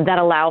that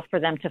allow for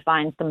them to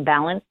find some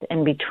balance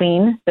in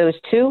between those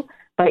two.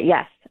 But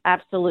yes,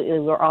 absolutely,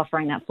 we're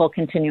offering that full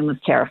continuum of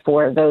care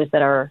for those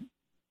that are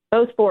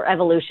both for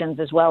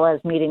Evolutions as well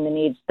as meeting the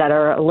needs that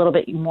are a little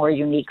bit more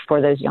unique for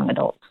those young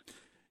adults.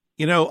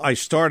 I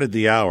started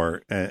the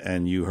hour,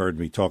 and you heard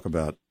me talk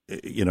about,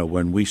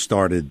 when we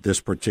started this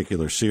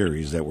particular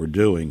series that we're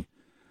doing,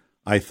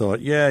 I thought,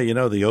 the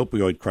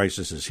opioid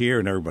crisis is here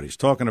and everybody's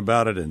talking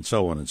about it and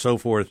so on and so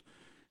forth.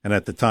 And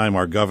at the time,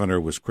 our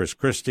governor was Chris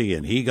Christie,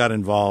 and he got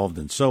involved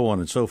and so on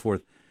and so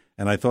forth.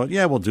 And I thought,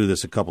 we'll do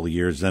this a couple of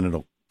years, then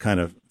it'll kind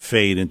of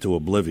fade into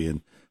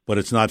oblivion. But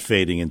it's not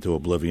fading into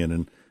oblivion,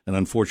 and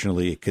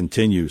unfortunately, it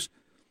continues.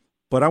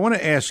 But I want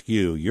to ask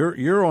you,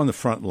 you're on the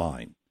front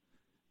line.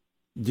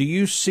 Do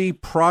you see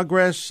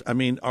progress?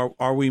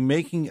 Are we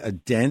making a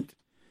dent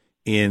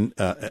in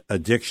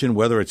addiction,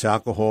 whether it's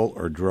alcohol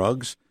or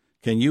drugs?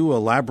 Can you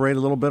elaborate a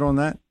little bit on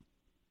that?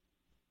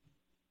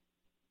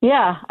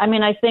 Yeah,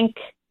 I think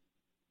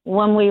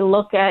when we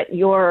look at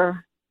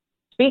your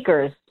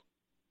speakers,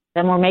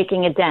 then we're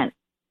making a dent,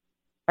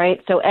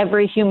 right? So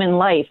every human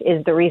life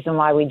is the reason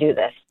why we do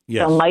this.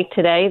 Yes. So Mike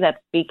today that's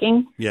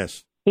speaking,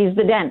 yes, he's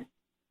the dent.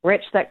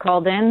 Rich that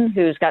called in,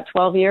 who's got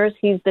 12 years,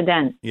 he's the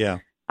dent. Yeah.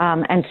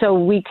 And so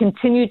we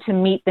continue to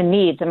meet the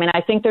needs.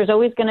 I think there's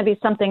always going to be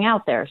something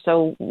out there.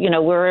 So,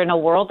 we're in a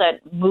world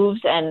that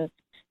moves and,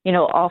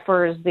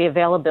 offers the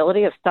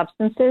availability of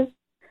substances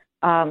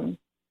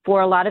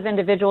for a lot of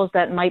individuals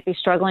that might be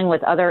struggling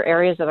with other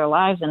areas of their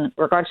lives in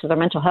regards to their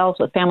mental health,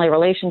 with family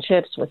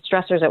relationships, with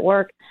stressors at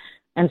work,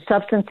 and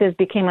substances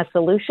became a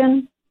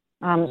solution.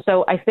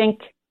 So I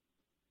think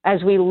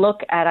as we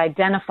look at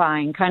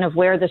identifying kind of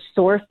where the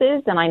source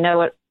is, and I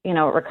know at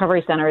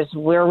recovery centers,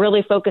 we're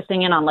really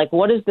focusing in on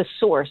what is the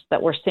source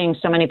that we're seeing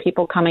so many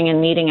people coming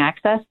and needing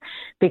access,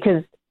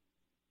 because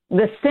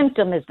the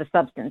symptom is the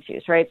substance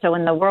use, right? So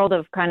in the world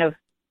of kind of,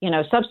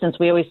 substance,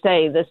 we always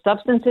say the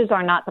substances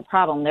are not the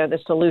problem, they're the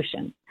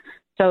solution.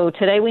 So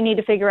today we need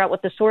to figure out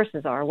what the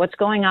sources are. What's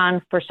going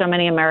on for so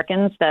many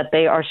Americans that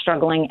they are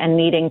struggling and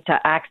needing to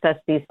access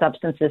these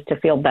substances to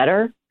feel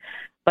better?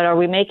 But are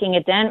we making a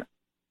dent?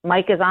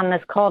 Mike is on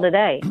this call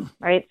today,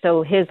 right?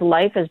 So his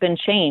life has been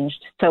changed.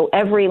 So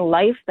every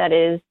life that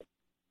is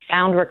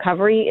found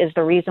recovery is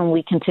the reason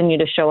we continue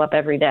to show up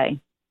every day.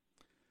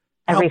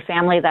 Every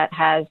family that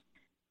has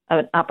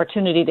an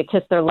opportunity to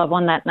kiss their loved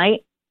one that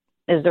night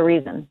is the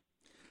reason.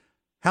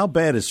 How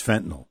bad is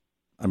fentanyl?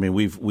 I mean,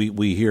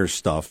 we hear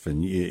stuff,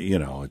 and you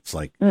know, it's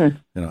like,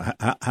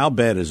 how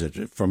bad is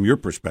it from your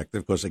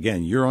perspective? Because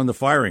again, you're on the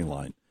firing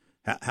line.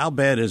 How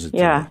bad is it?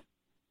 Yeah.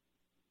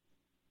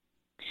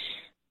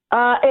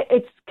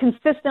 It's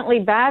consistently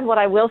bad. What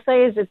I will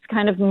say is it's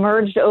kind of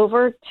merged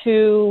over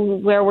to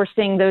where we're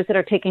seeing those that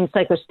are taking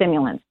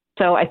psychostimulants.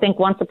 So I think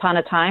once upon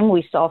a time,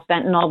 we saw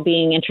fentanyl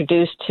being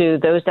introduced to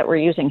those that were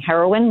using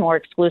heroin more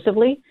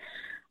exclusively.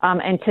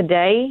 And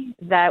today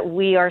that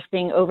we are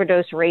seeing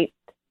overdose rates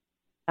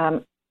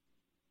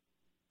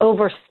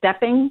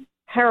overstepping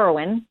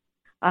heroin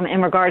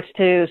in regards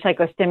to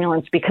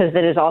psychostimulants because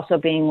it is also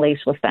being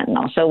laced with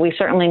fentanyl. So we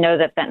certainly know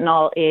that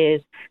fentanyl is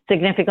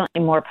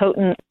significantly more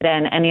potent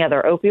than any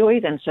other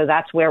opioid. And so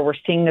that's where we're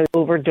seeing those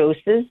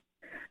overdoses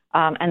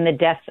and the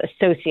deaths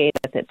associated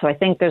with it. So I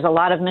think there's a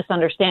lot of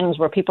misunderstandings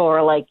where people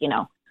are like, you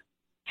know,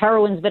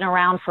 heroin's been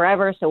around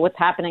forever, so what's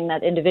happening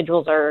that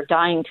individuals are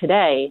dying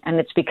today? And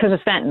it's because of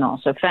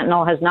fentanyl. So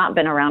fentanyl has not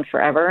been around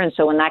forever. And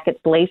so when that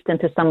gets laced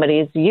into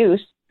somebody's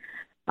use,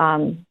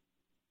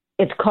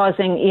 it's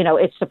causing, you know,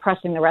 it's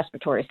suppressing the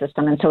respiratory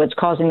system. And so it's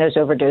causing those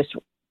overdose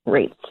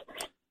rates.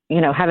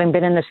 You know, having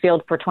been in this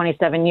field for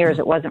 27 years,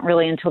 it wasn't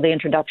really until the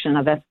introduction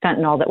of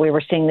fentanyl that we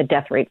were seeing the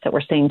death rates that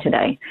we're seeing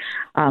today.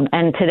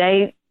 And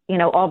today, you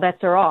know, all bets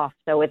are off.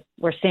 So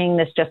we're seeing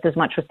this just as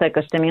much with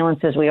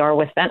psychostimulants as we are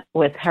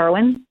with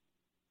heroin.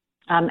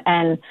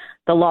 And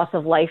the loss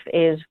of life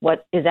is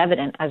what is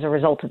evident as a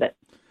result of it.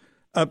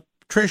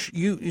 Trish,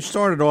 you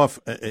started off,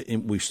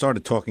 we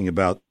started talking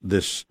about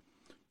this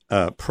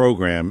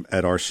program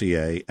at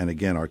RCA. And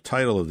again, our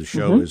title of the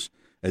show is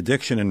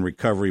Addiction and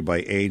Recovery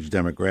by Age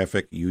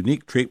Demographic,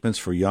 Unique Treatments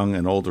for Young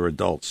and Older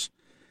Adults.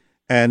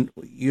 And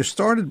you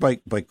started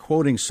by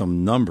quoting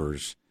some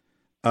numbers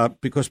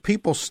because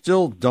people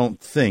still don't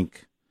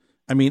think,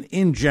 I mean,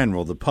 in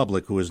general, the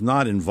public who is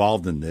not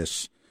involved in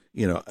this,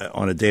 you know,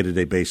 on a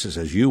day-to-day basis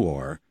as you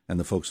are and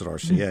the folks at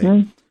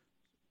RCA,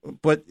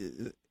 but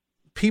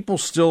people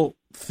still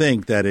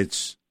think that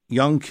it's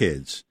young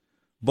kids.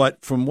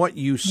 But from what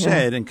you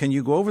said, and can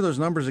you go over those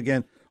numbers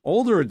again,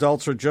 older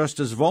adults are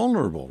just as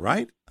vulnerable,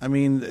 right? I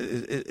mean,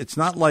 it's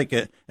not like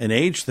an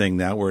age thing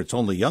now where it's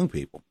only young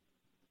people.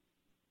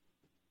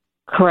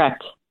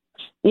 Correct.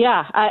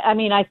 Yeah. I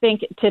mean, I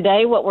think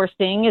today what we're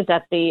seeing is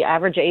that the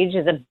average age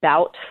is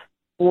about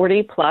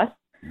 40 plus.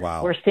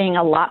 Wow. We're seeing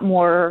a lot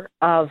more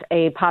of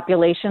a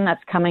population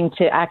that's coming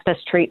to access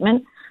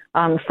treatment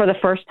for the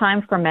first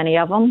time for many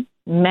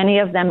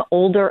of them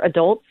older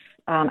adults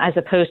as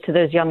opposed to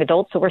those young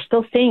adults. So we're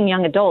still seeing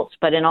young adults,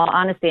 but in all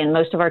honesty, in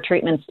most of our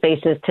treatment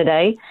spaces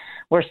today,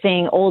 we're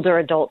seeing older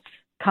adults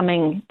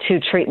coming to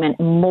treatment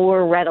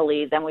more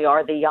readily than we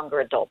are the younger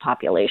adult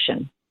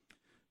population.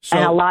 So,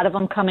 and a lot of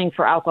them coming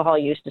for alcohol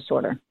use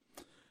disorder.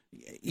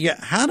 Yeah.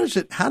 How does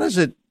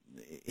it,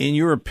 in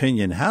your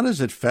opinion, how does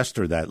it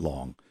fester that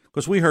long?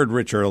 Because we heard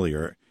Rich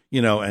earlier,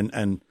 you know,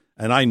 and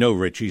I know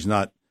Rich, he's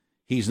not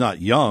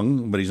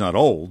young, but he's not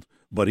old,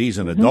 but he's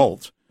an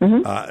adult.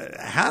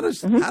 How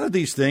do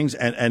these things,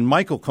 and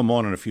Mike will come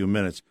on in a few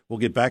minutes, we'll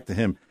get back to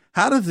him.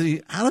 How do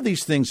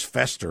these things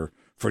fester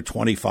for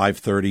 25,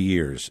 30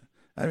 years?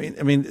 I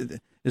mean,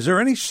 is there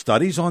any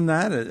studies on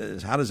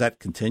that? How does that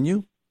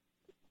continue?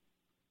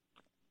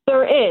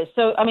 There is.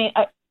 So, I mean,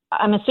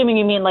 I'm assuming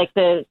you mean like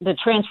the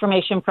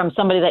transformation from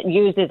somebody that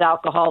uses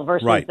alcohol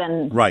versus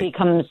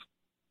becomes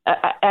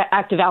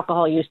active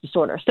alcohol use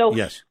disorder. So,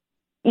 yes.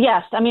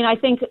 I mean, I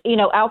think, you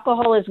know,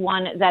 alcohol is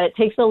one that it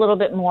takes a little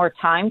bit more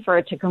time for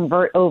it to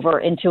convert over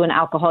into an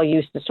alcohol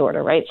use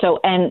disorder, right? So,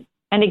 and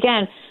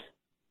again,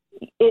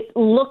 it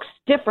looks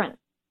different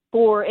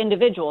for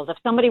individuals. If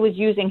somebody was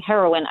using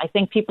heroin, I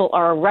think people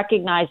are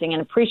recognizing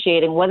and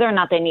appreciating whether or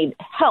not they need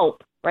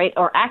help, right,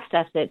 or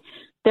access it.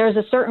 There's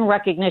a certain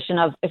recognition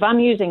of, if I'm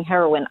using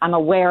heroin, I'm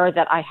aware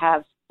that I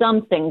have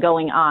something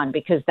going on,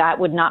 because that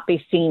would not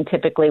be seen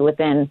typically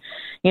within,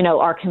 you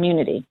know, our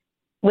community.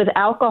 With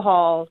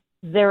alcohol,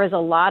 there is a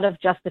lot of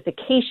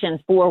justification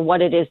for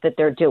what it is that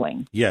they're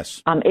doing.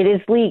 Yes. It is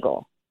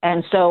legal.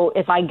 And so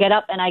if I get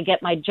up and I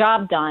get my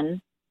job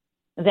done,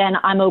 then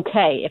I'm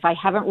okay. If I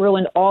haven't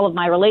ruined all of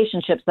my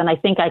relationships, then I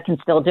think I can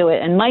still do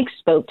it. And Mike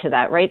spoke to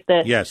that, right?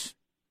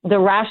 The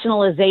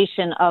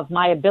rationalization of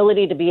my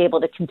ability to be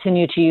able to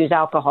continue to use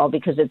alcohol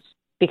because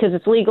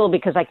it's legal,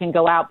 because I can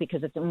go out,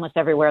 because it's almost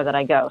everywhere that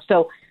I go.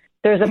 So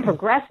there's a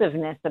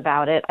progressiveness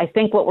about it. I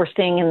think what we're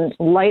seeing in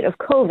light of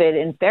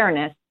COVID, in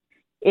fairness,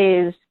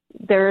 is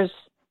there's,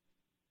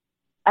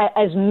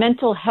 as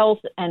mental health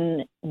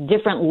and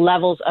different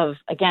levels of,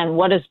 again,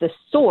 what is the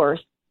source?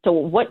 So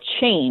what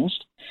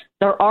changed?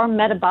 there are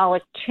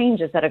metabolic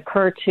changes that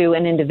occur to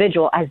an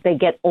individual as they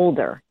get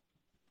older.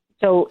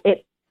 So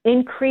it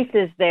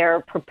increases their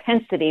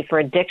propensity for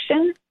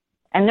addiction,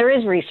 and there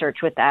is research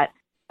with that,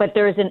 but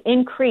there is an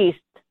increased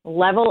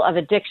level of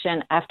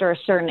addiction after a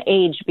certain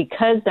age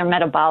because their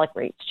metabolic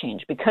rates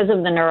change, because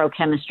of the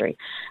neurochemistry,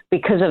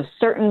 because of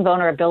certain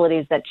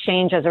vulnerabilities that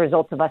change as a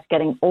result of us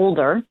getting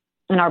older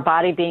and our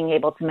body being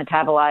able to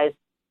metabolize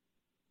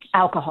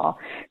alcohol.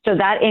 So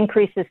that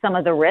increases some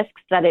of the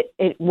risks that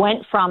it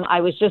went from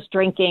I was just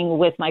drinking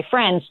with my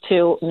friends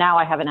to now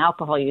I have an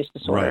alcohol use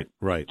disorder.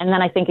 Right. And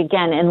then I think,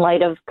 again, in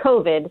light of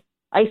COVID,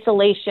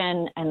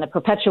 isolation and the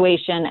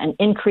perpetuation and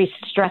increased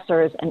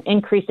stressors and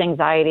increased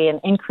anxiety and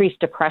increased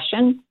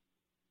depression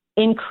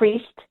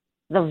increased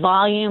the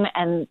volume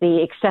and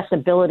the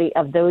accessibility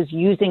of those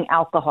using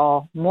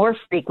alcohol more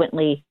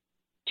frequently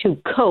to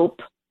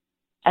cope,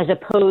 as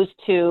opposed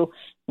to,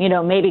 you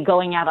know, maybe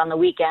going out on the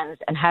weekends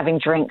and having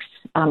drinks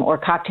or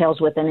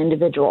cocktails with an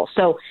individual.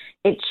 So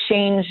it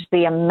changed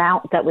the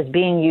amount that was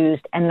being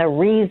used and the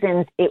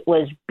reasons it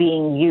was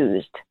being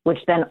used, which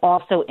then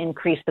also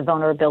increased the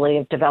vulnerability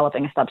of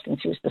developing a substance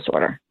use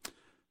disorder.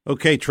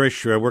 Okay,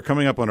 Trish, we're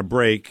coming up on a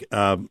break.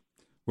 We're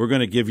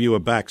going to give you a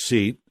back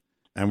seat,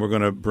 and we're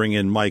going to bring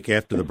in Mike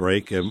after the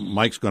break.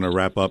 Mike's going to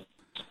wrap up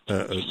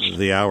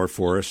the hour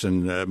for us,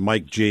 and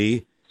Mike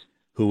G.,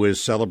 who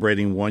is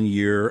celebrating 1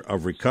 year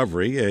of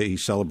recovery. He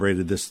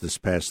celebrated this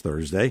past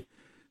Thursday.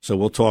 So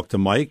we'll talk to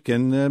Mike,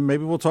 and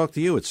maybe we'll talk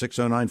to you at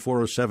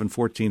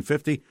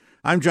 609-407-1450.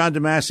 I'm John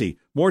DeMasi.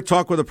 More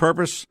Talk with a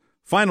Purpose.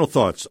 Final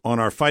thoughts on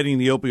our Fighting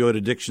the Opioid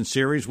Addiction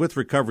series with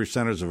Recovery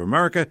Centers of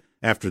America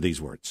after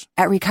these words.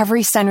 At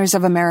Recovery Centers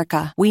of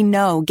America, we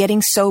know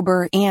getting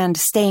sober and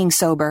staying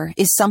sober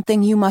is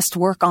something you must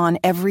work on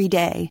every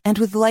day. And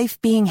with life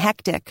being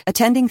hectic,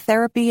 attending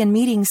therapy and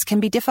meetings can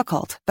be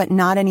difficult, but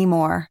not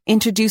anymore.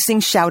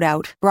 Introducing Shout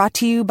Out, brought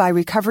to you by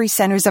Recovery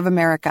Centers of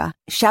America.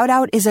 Shout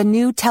Out is a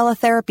new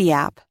teletherapy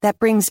app that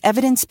brings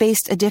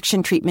evidence-based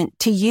addiction treatment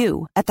to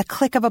you at the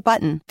click of a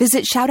button.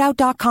 Visit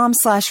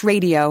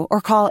shoutout.com/radio or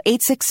call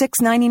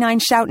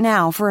 866-99-SHOUT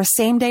now for a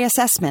same-day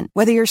assessment.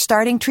 Whether you're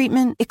starting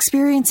treatment,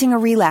 experiencing a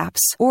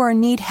relapse, or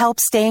need help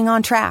staying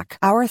on track,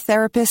 our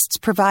therapists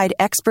provide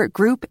expert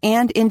group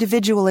and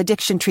individual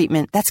addiction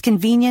treatment that's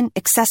convenient,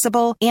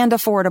 accessible, and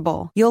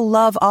affordable. You'll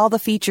love all the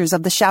features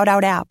of the Shout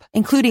Out app,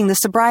 including the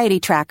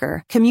sobriety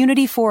tracker,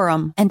 community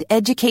forum, and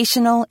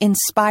educational,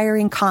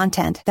 inspiring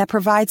content that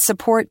provides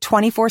support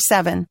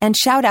 24/7. And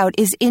Shout Out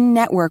is in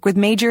network with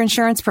major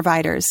insurance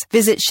providers.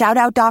 Visit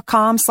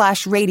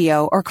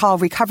shoutout.com/radio or call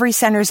Recovery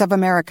Centers of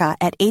America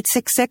at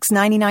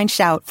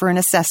 866-99-SHOUT for an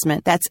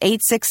assessment. That's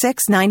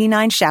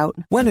 866-99-SHOUT.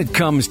 When it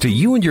comes to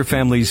you and your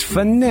family's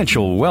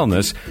financial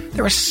wellness,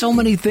 there are so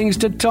many things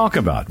to talk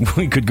about.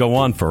 We could go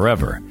on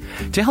forever.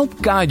 To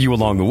help guide you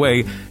along the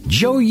way,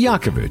 Joe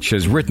Yakovich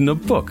has written a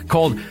book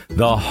called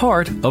The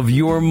Heart of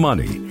Your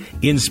Money,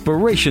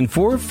 Inspiration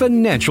for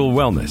Financial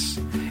Wellness.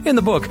 In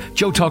the book,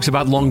 Joe talks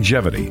about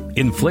longevity,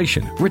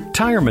 inflation,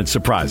 retirement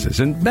surprises,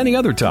 and many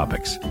other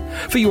topics.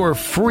 For your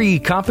free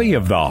copy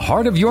of The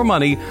Heart of Your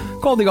Money,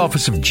 call the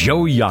office of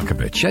Joe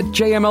Yakovich at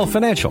JML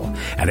Financial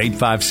at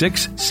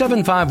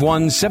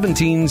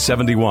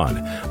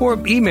 856-751-1771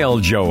 or email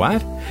Joe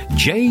at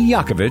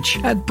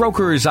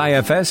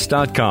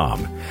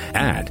jyakovich@brokersifs.com.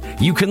 And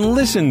you can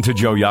listen to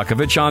Joe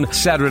Yakovich on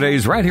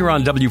Saturdays right here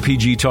on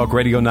WPG Talk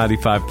Radio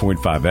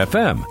 95.5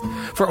 FM.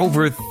 For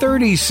over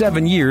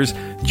 37 years,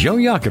 Joe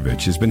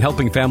Yakovich has been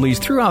helping families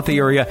throughout the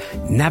area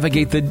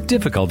navigate the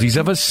difficulties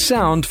of a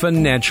sound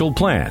financial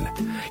plan.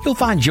 You'll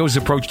find Joe's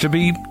approach to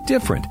be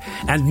different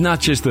and not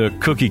just the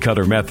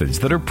cookie-cutter methods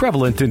that are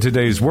prevalent in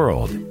today's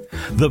world.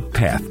 The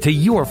path to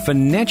your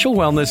financial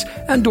wellness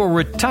and or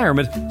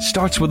retirement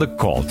starts with a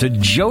call to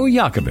Joe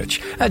Yakovich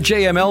at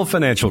JML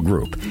Financial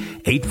Group,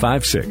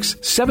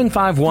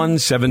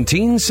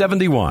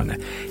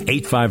 856-751-1771,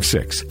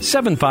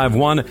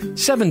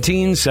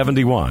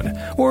 856-751-1771,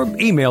 or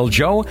email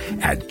Joe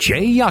at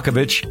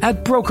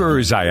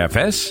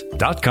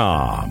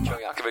jyakovich@brokersifs.com. Joe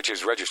Yakovich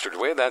is registered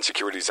with, and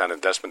securities and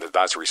investment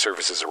advisory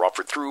services are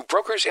offered through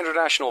Brokers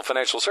International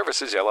Financial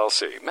Services,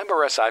 LLC,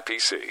 member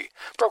SIPC.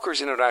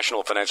 Brokers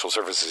International Financial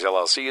Services,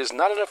 LLC is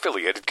not an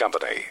affiliated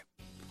company.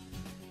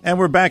 And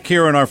we're back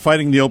here in our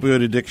Fighting the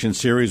Opioid Addiction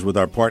series with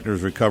our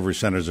partners, Recovery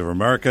Centers of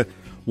America.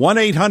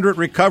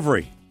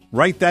 1-800-RECOVERY.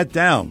 Write that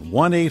down.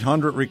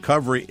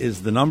 1-800-RECOVERY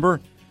is the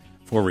number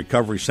for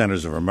Recovery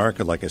Centers of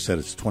America. Like I said,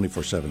 it's a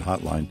 24/7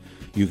 hotline.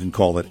 You can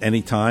call at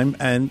any time.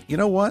 And you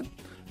know what?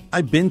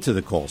 I've been to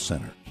the call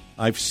center.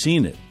 I've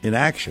seen it in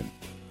action.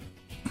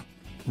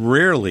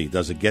 Rarely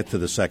does it get to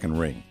the second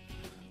ring,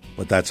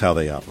 but that's how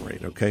they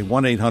operate, okay?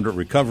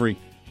 1-800-RECOVERY.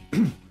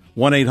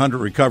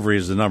 1-800-RECOVERY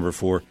is the number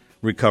for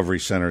Recovery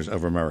Centers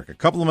of America. A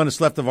couple of minutes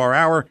left of our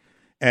hour,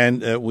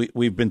 and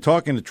we've been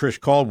talking to Trish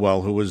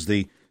Caldwell, who is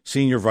the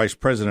Senior Vice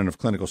President of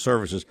Clinical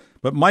Services.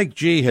 But Mike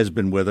G. has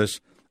been with us,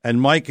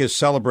 and Mike is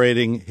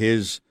celebrating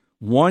his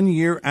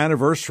 1-year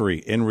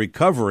anniversary in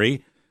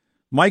recovery.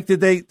 Mike,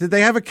 did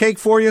they have a cake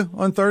for you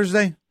on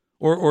Thursday,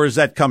 or is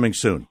that coming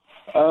soon?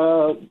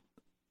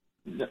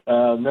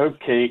 No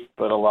cake,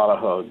 but a lot of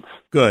hugs.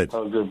 Good.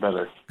 Hugs are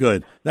better.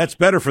 Good. That's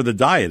better for the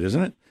diet,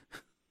 isn't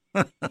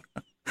it?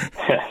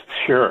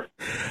 Sure.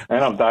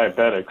 And I'm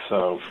diabetic,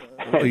 so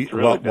it's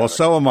really well,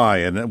 so am I,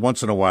 and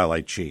once in a while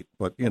I cheat.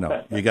 But you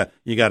know, you got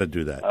to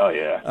do that. Oh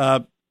yeah.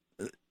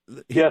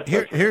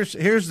 Yes.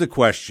 Here's the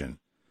question,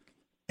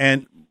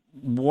 and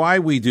why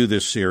we do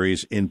this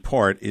series in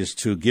part is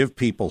to give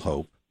people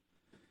hope,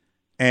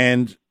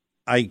 and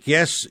I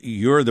guess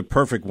you're the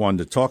perfect one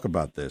to talk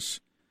about this.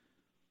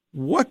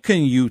 What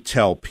can you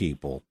tell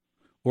people,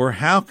 or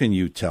how can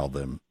you tell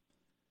them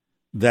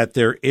that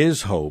there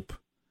is hope?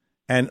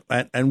 And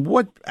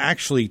what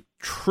actually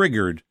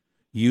triggered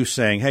you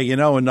saying, hey, you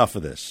know, enough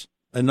of this.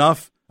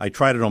 Enough. I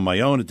tried it on my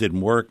own. It didn't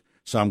work,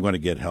 so I'm going to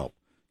get help.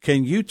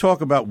 Can you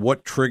talk about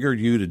what triggered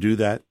you to do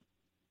that?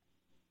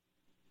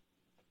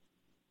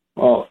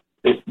 Well,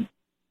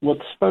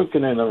 what's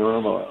spoken in the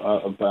room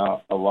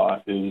about a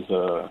lot is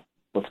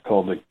what's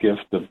called the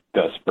gift of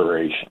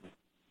desperation.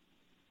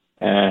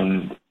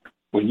 And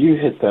when you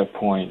hit that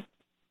point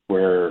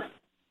where,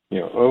 you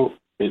know,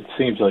 it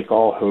seems like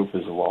all hope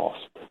is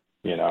lost,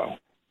 you know,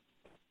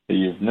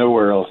 you've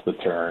nowhere else to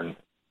turn.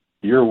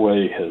 Your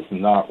way has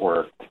not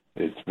worked.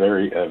 It's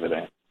very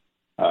evident.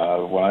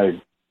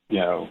 When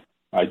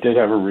I did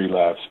have a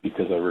relapse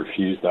because I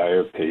refused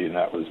IOP, and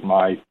that was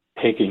my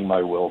taking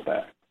my will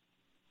back.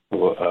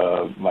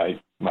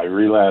 My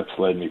relapse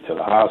led me to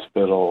the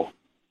hospital,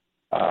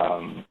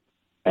 and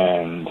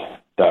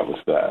that was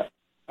that.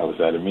 I was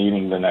at a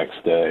meeting the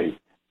next day.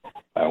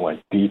 I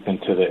went deep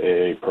into the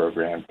AA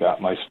program,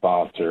 got my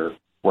sponsor,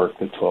 worked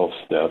the 12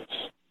 steps,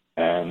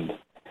 and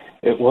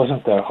it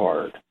wasn't that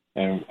hard.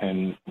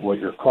 And what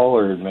your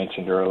caller had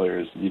mentioned earlier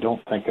is you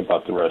don't think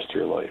about the rest of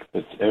your life.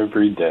 It's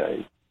every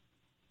day.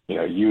 You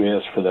know, you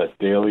ask for that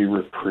daily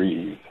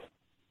reprieve,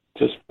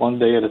 just one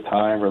day at a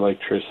time, or like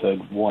Trish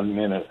said, 1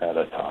 minute at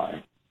a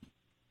time.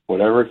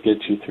 Whatever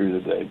gets you through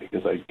the day,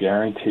 because I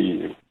guarantee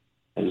you,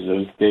 as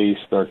those days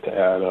start to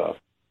add up,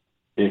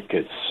 it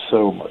gets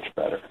so much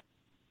better.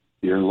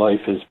 Your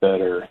life is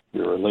better.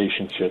 Your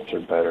relationships are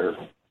better.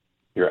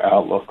 Your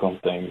outlook on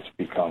things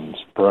becomes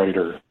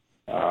brighter.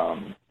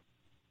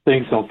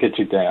 Things don't get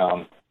you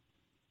down,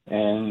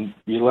 and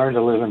you learn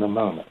to live in the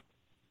moment.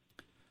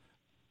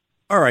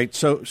 All right,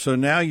 so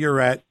now you're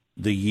at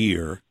the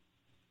year,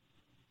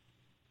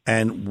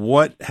 and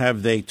what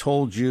have they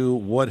told you?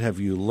 What have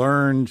you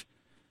learned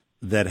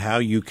that how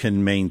you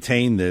can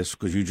maintain this?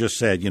 Because you just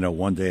said, you know,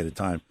 one day at a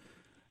time.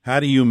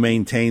 How do you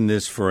maintain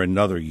this for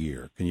another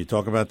year? Can you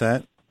talk about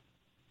that?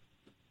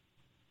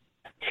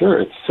 Sure,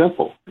 it's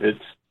simple.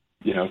 It's,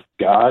 you know,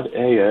 God,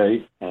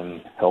 AA,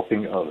 and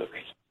helping others.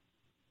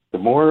 The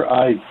more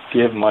I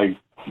give my,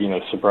 you know,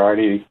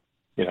 sobriety,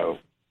 you know,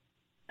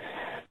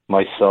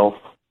 myself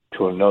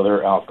to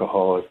another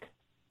alcoholic,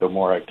 the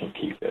more I can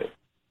keep it.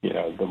 You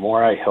know, the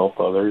more I help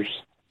others,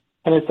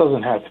 and it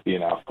doesn't have to be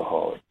an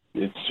alcoholic.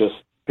 It's just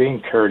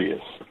being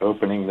courteous,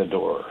 opening the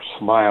door,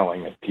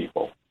 smiling at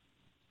people,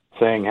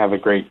 saying have a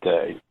great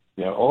day.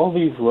 You know, all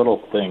these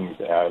little things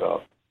add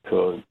up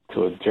to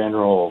a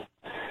general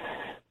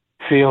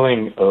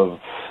feeling of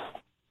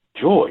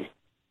joy,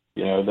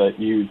 you know, that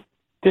you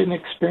didn't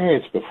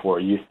experience before.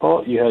 You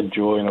thought you had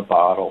joy in a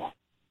bottle,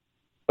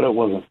 but it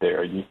wasn't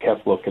there. You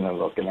kept looking and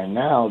looking. And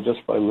now,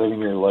 just by living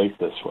your life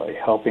this way,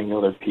 helping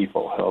other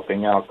people,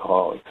 helping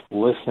alcoholics,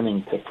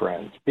 listening to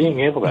friends,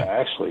 being able to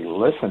actually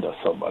listen to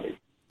somebody.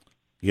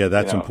 Yeah,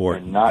 that's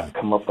important. And not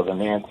come up with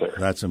an answer.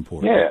 That's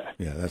important.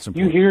 Yeah, that's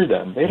important. You hear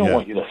them. They don't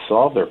want you to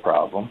solve their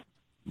problem.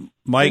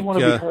 Mike, they want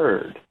to be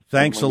heard.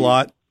 Thanks a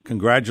lot.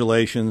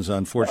 Congratulations.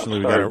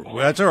 Unfortunately,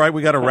 that's all right.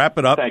 We got to wrap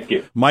it up. Thank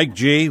you. Mike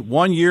G.,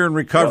 1 year in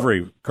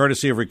recovery,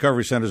 courtesy of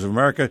Recovery Centers of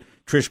America.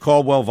 Trish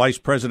Caldwell, Vice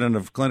President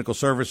of Clinical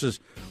Services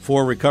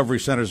for Recovery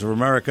Centers of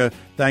America.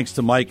 Thanks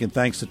to Mike and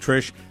thanks to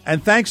Trish.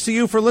 And thanks to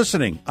you for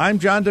listening. I'm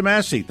John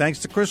DeMasi. Thanks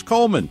to Chris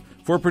Coleman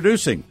for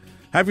producing.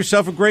 Have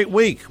yourself a great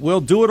week.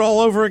 We'll do it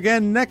all over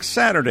again next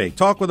Saturday.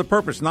 Talk with a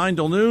Purpose, 9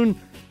 till noon.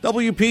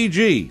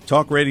 WPG,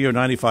 Talk Radio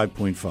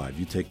 95.5.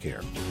 You take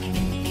care.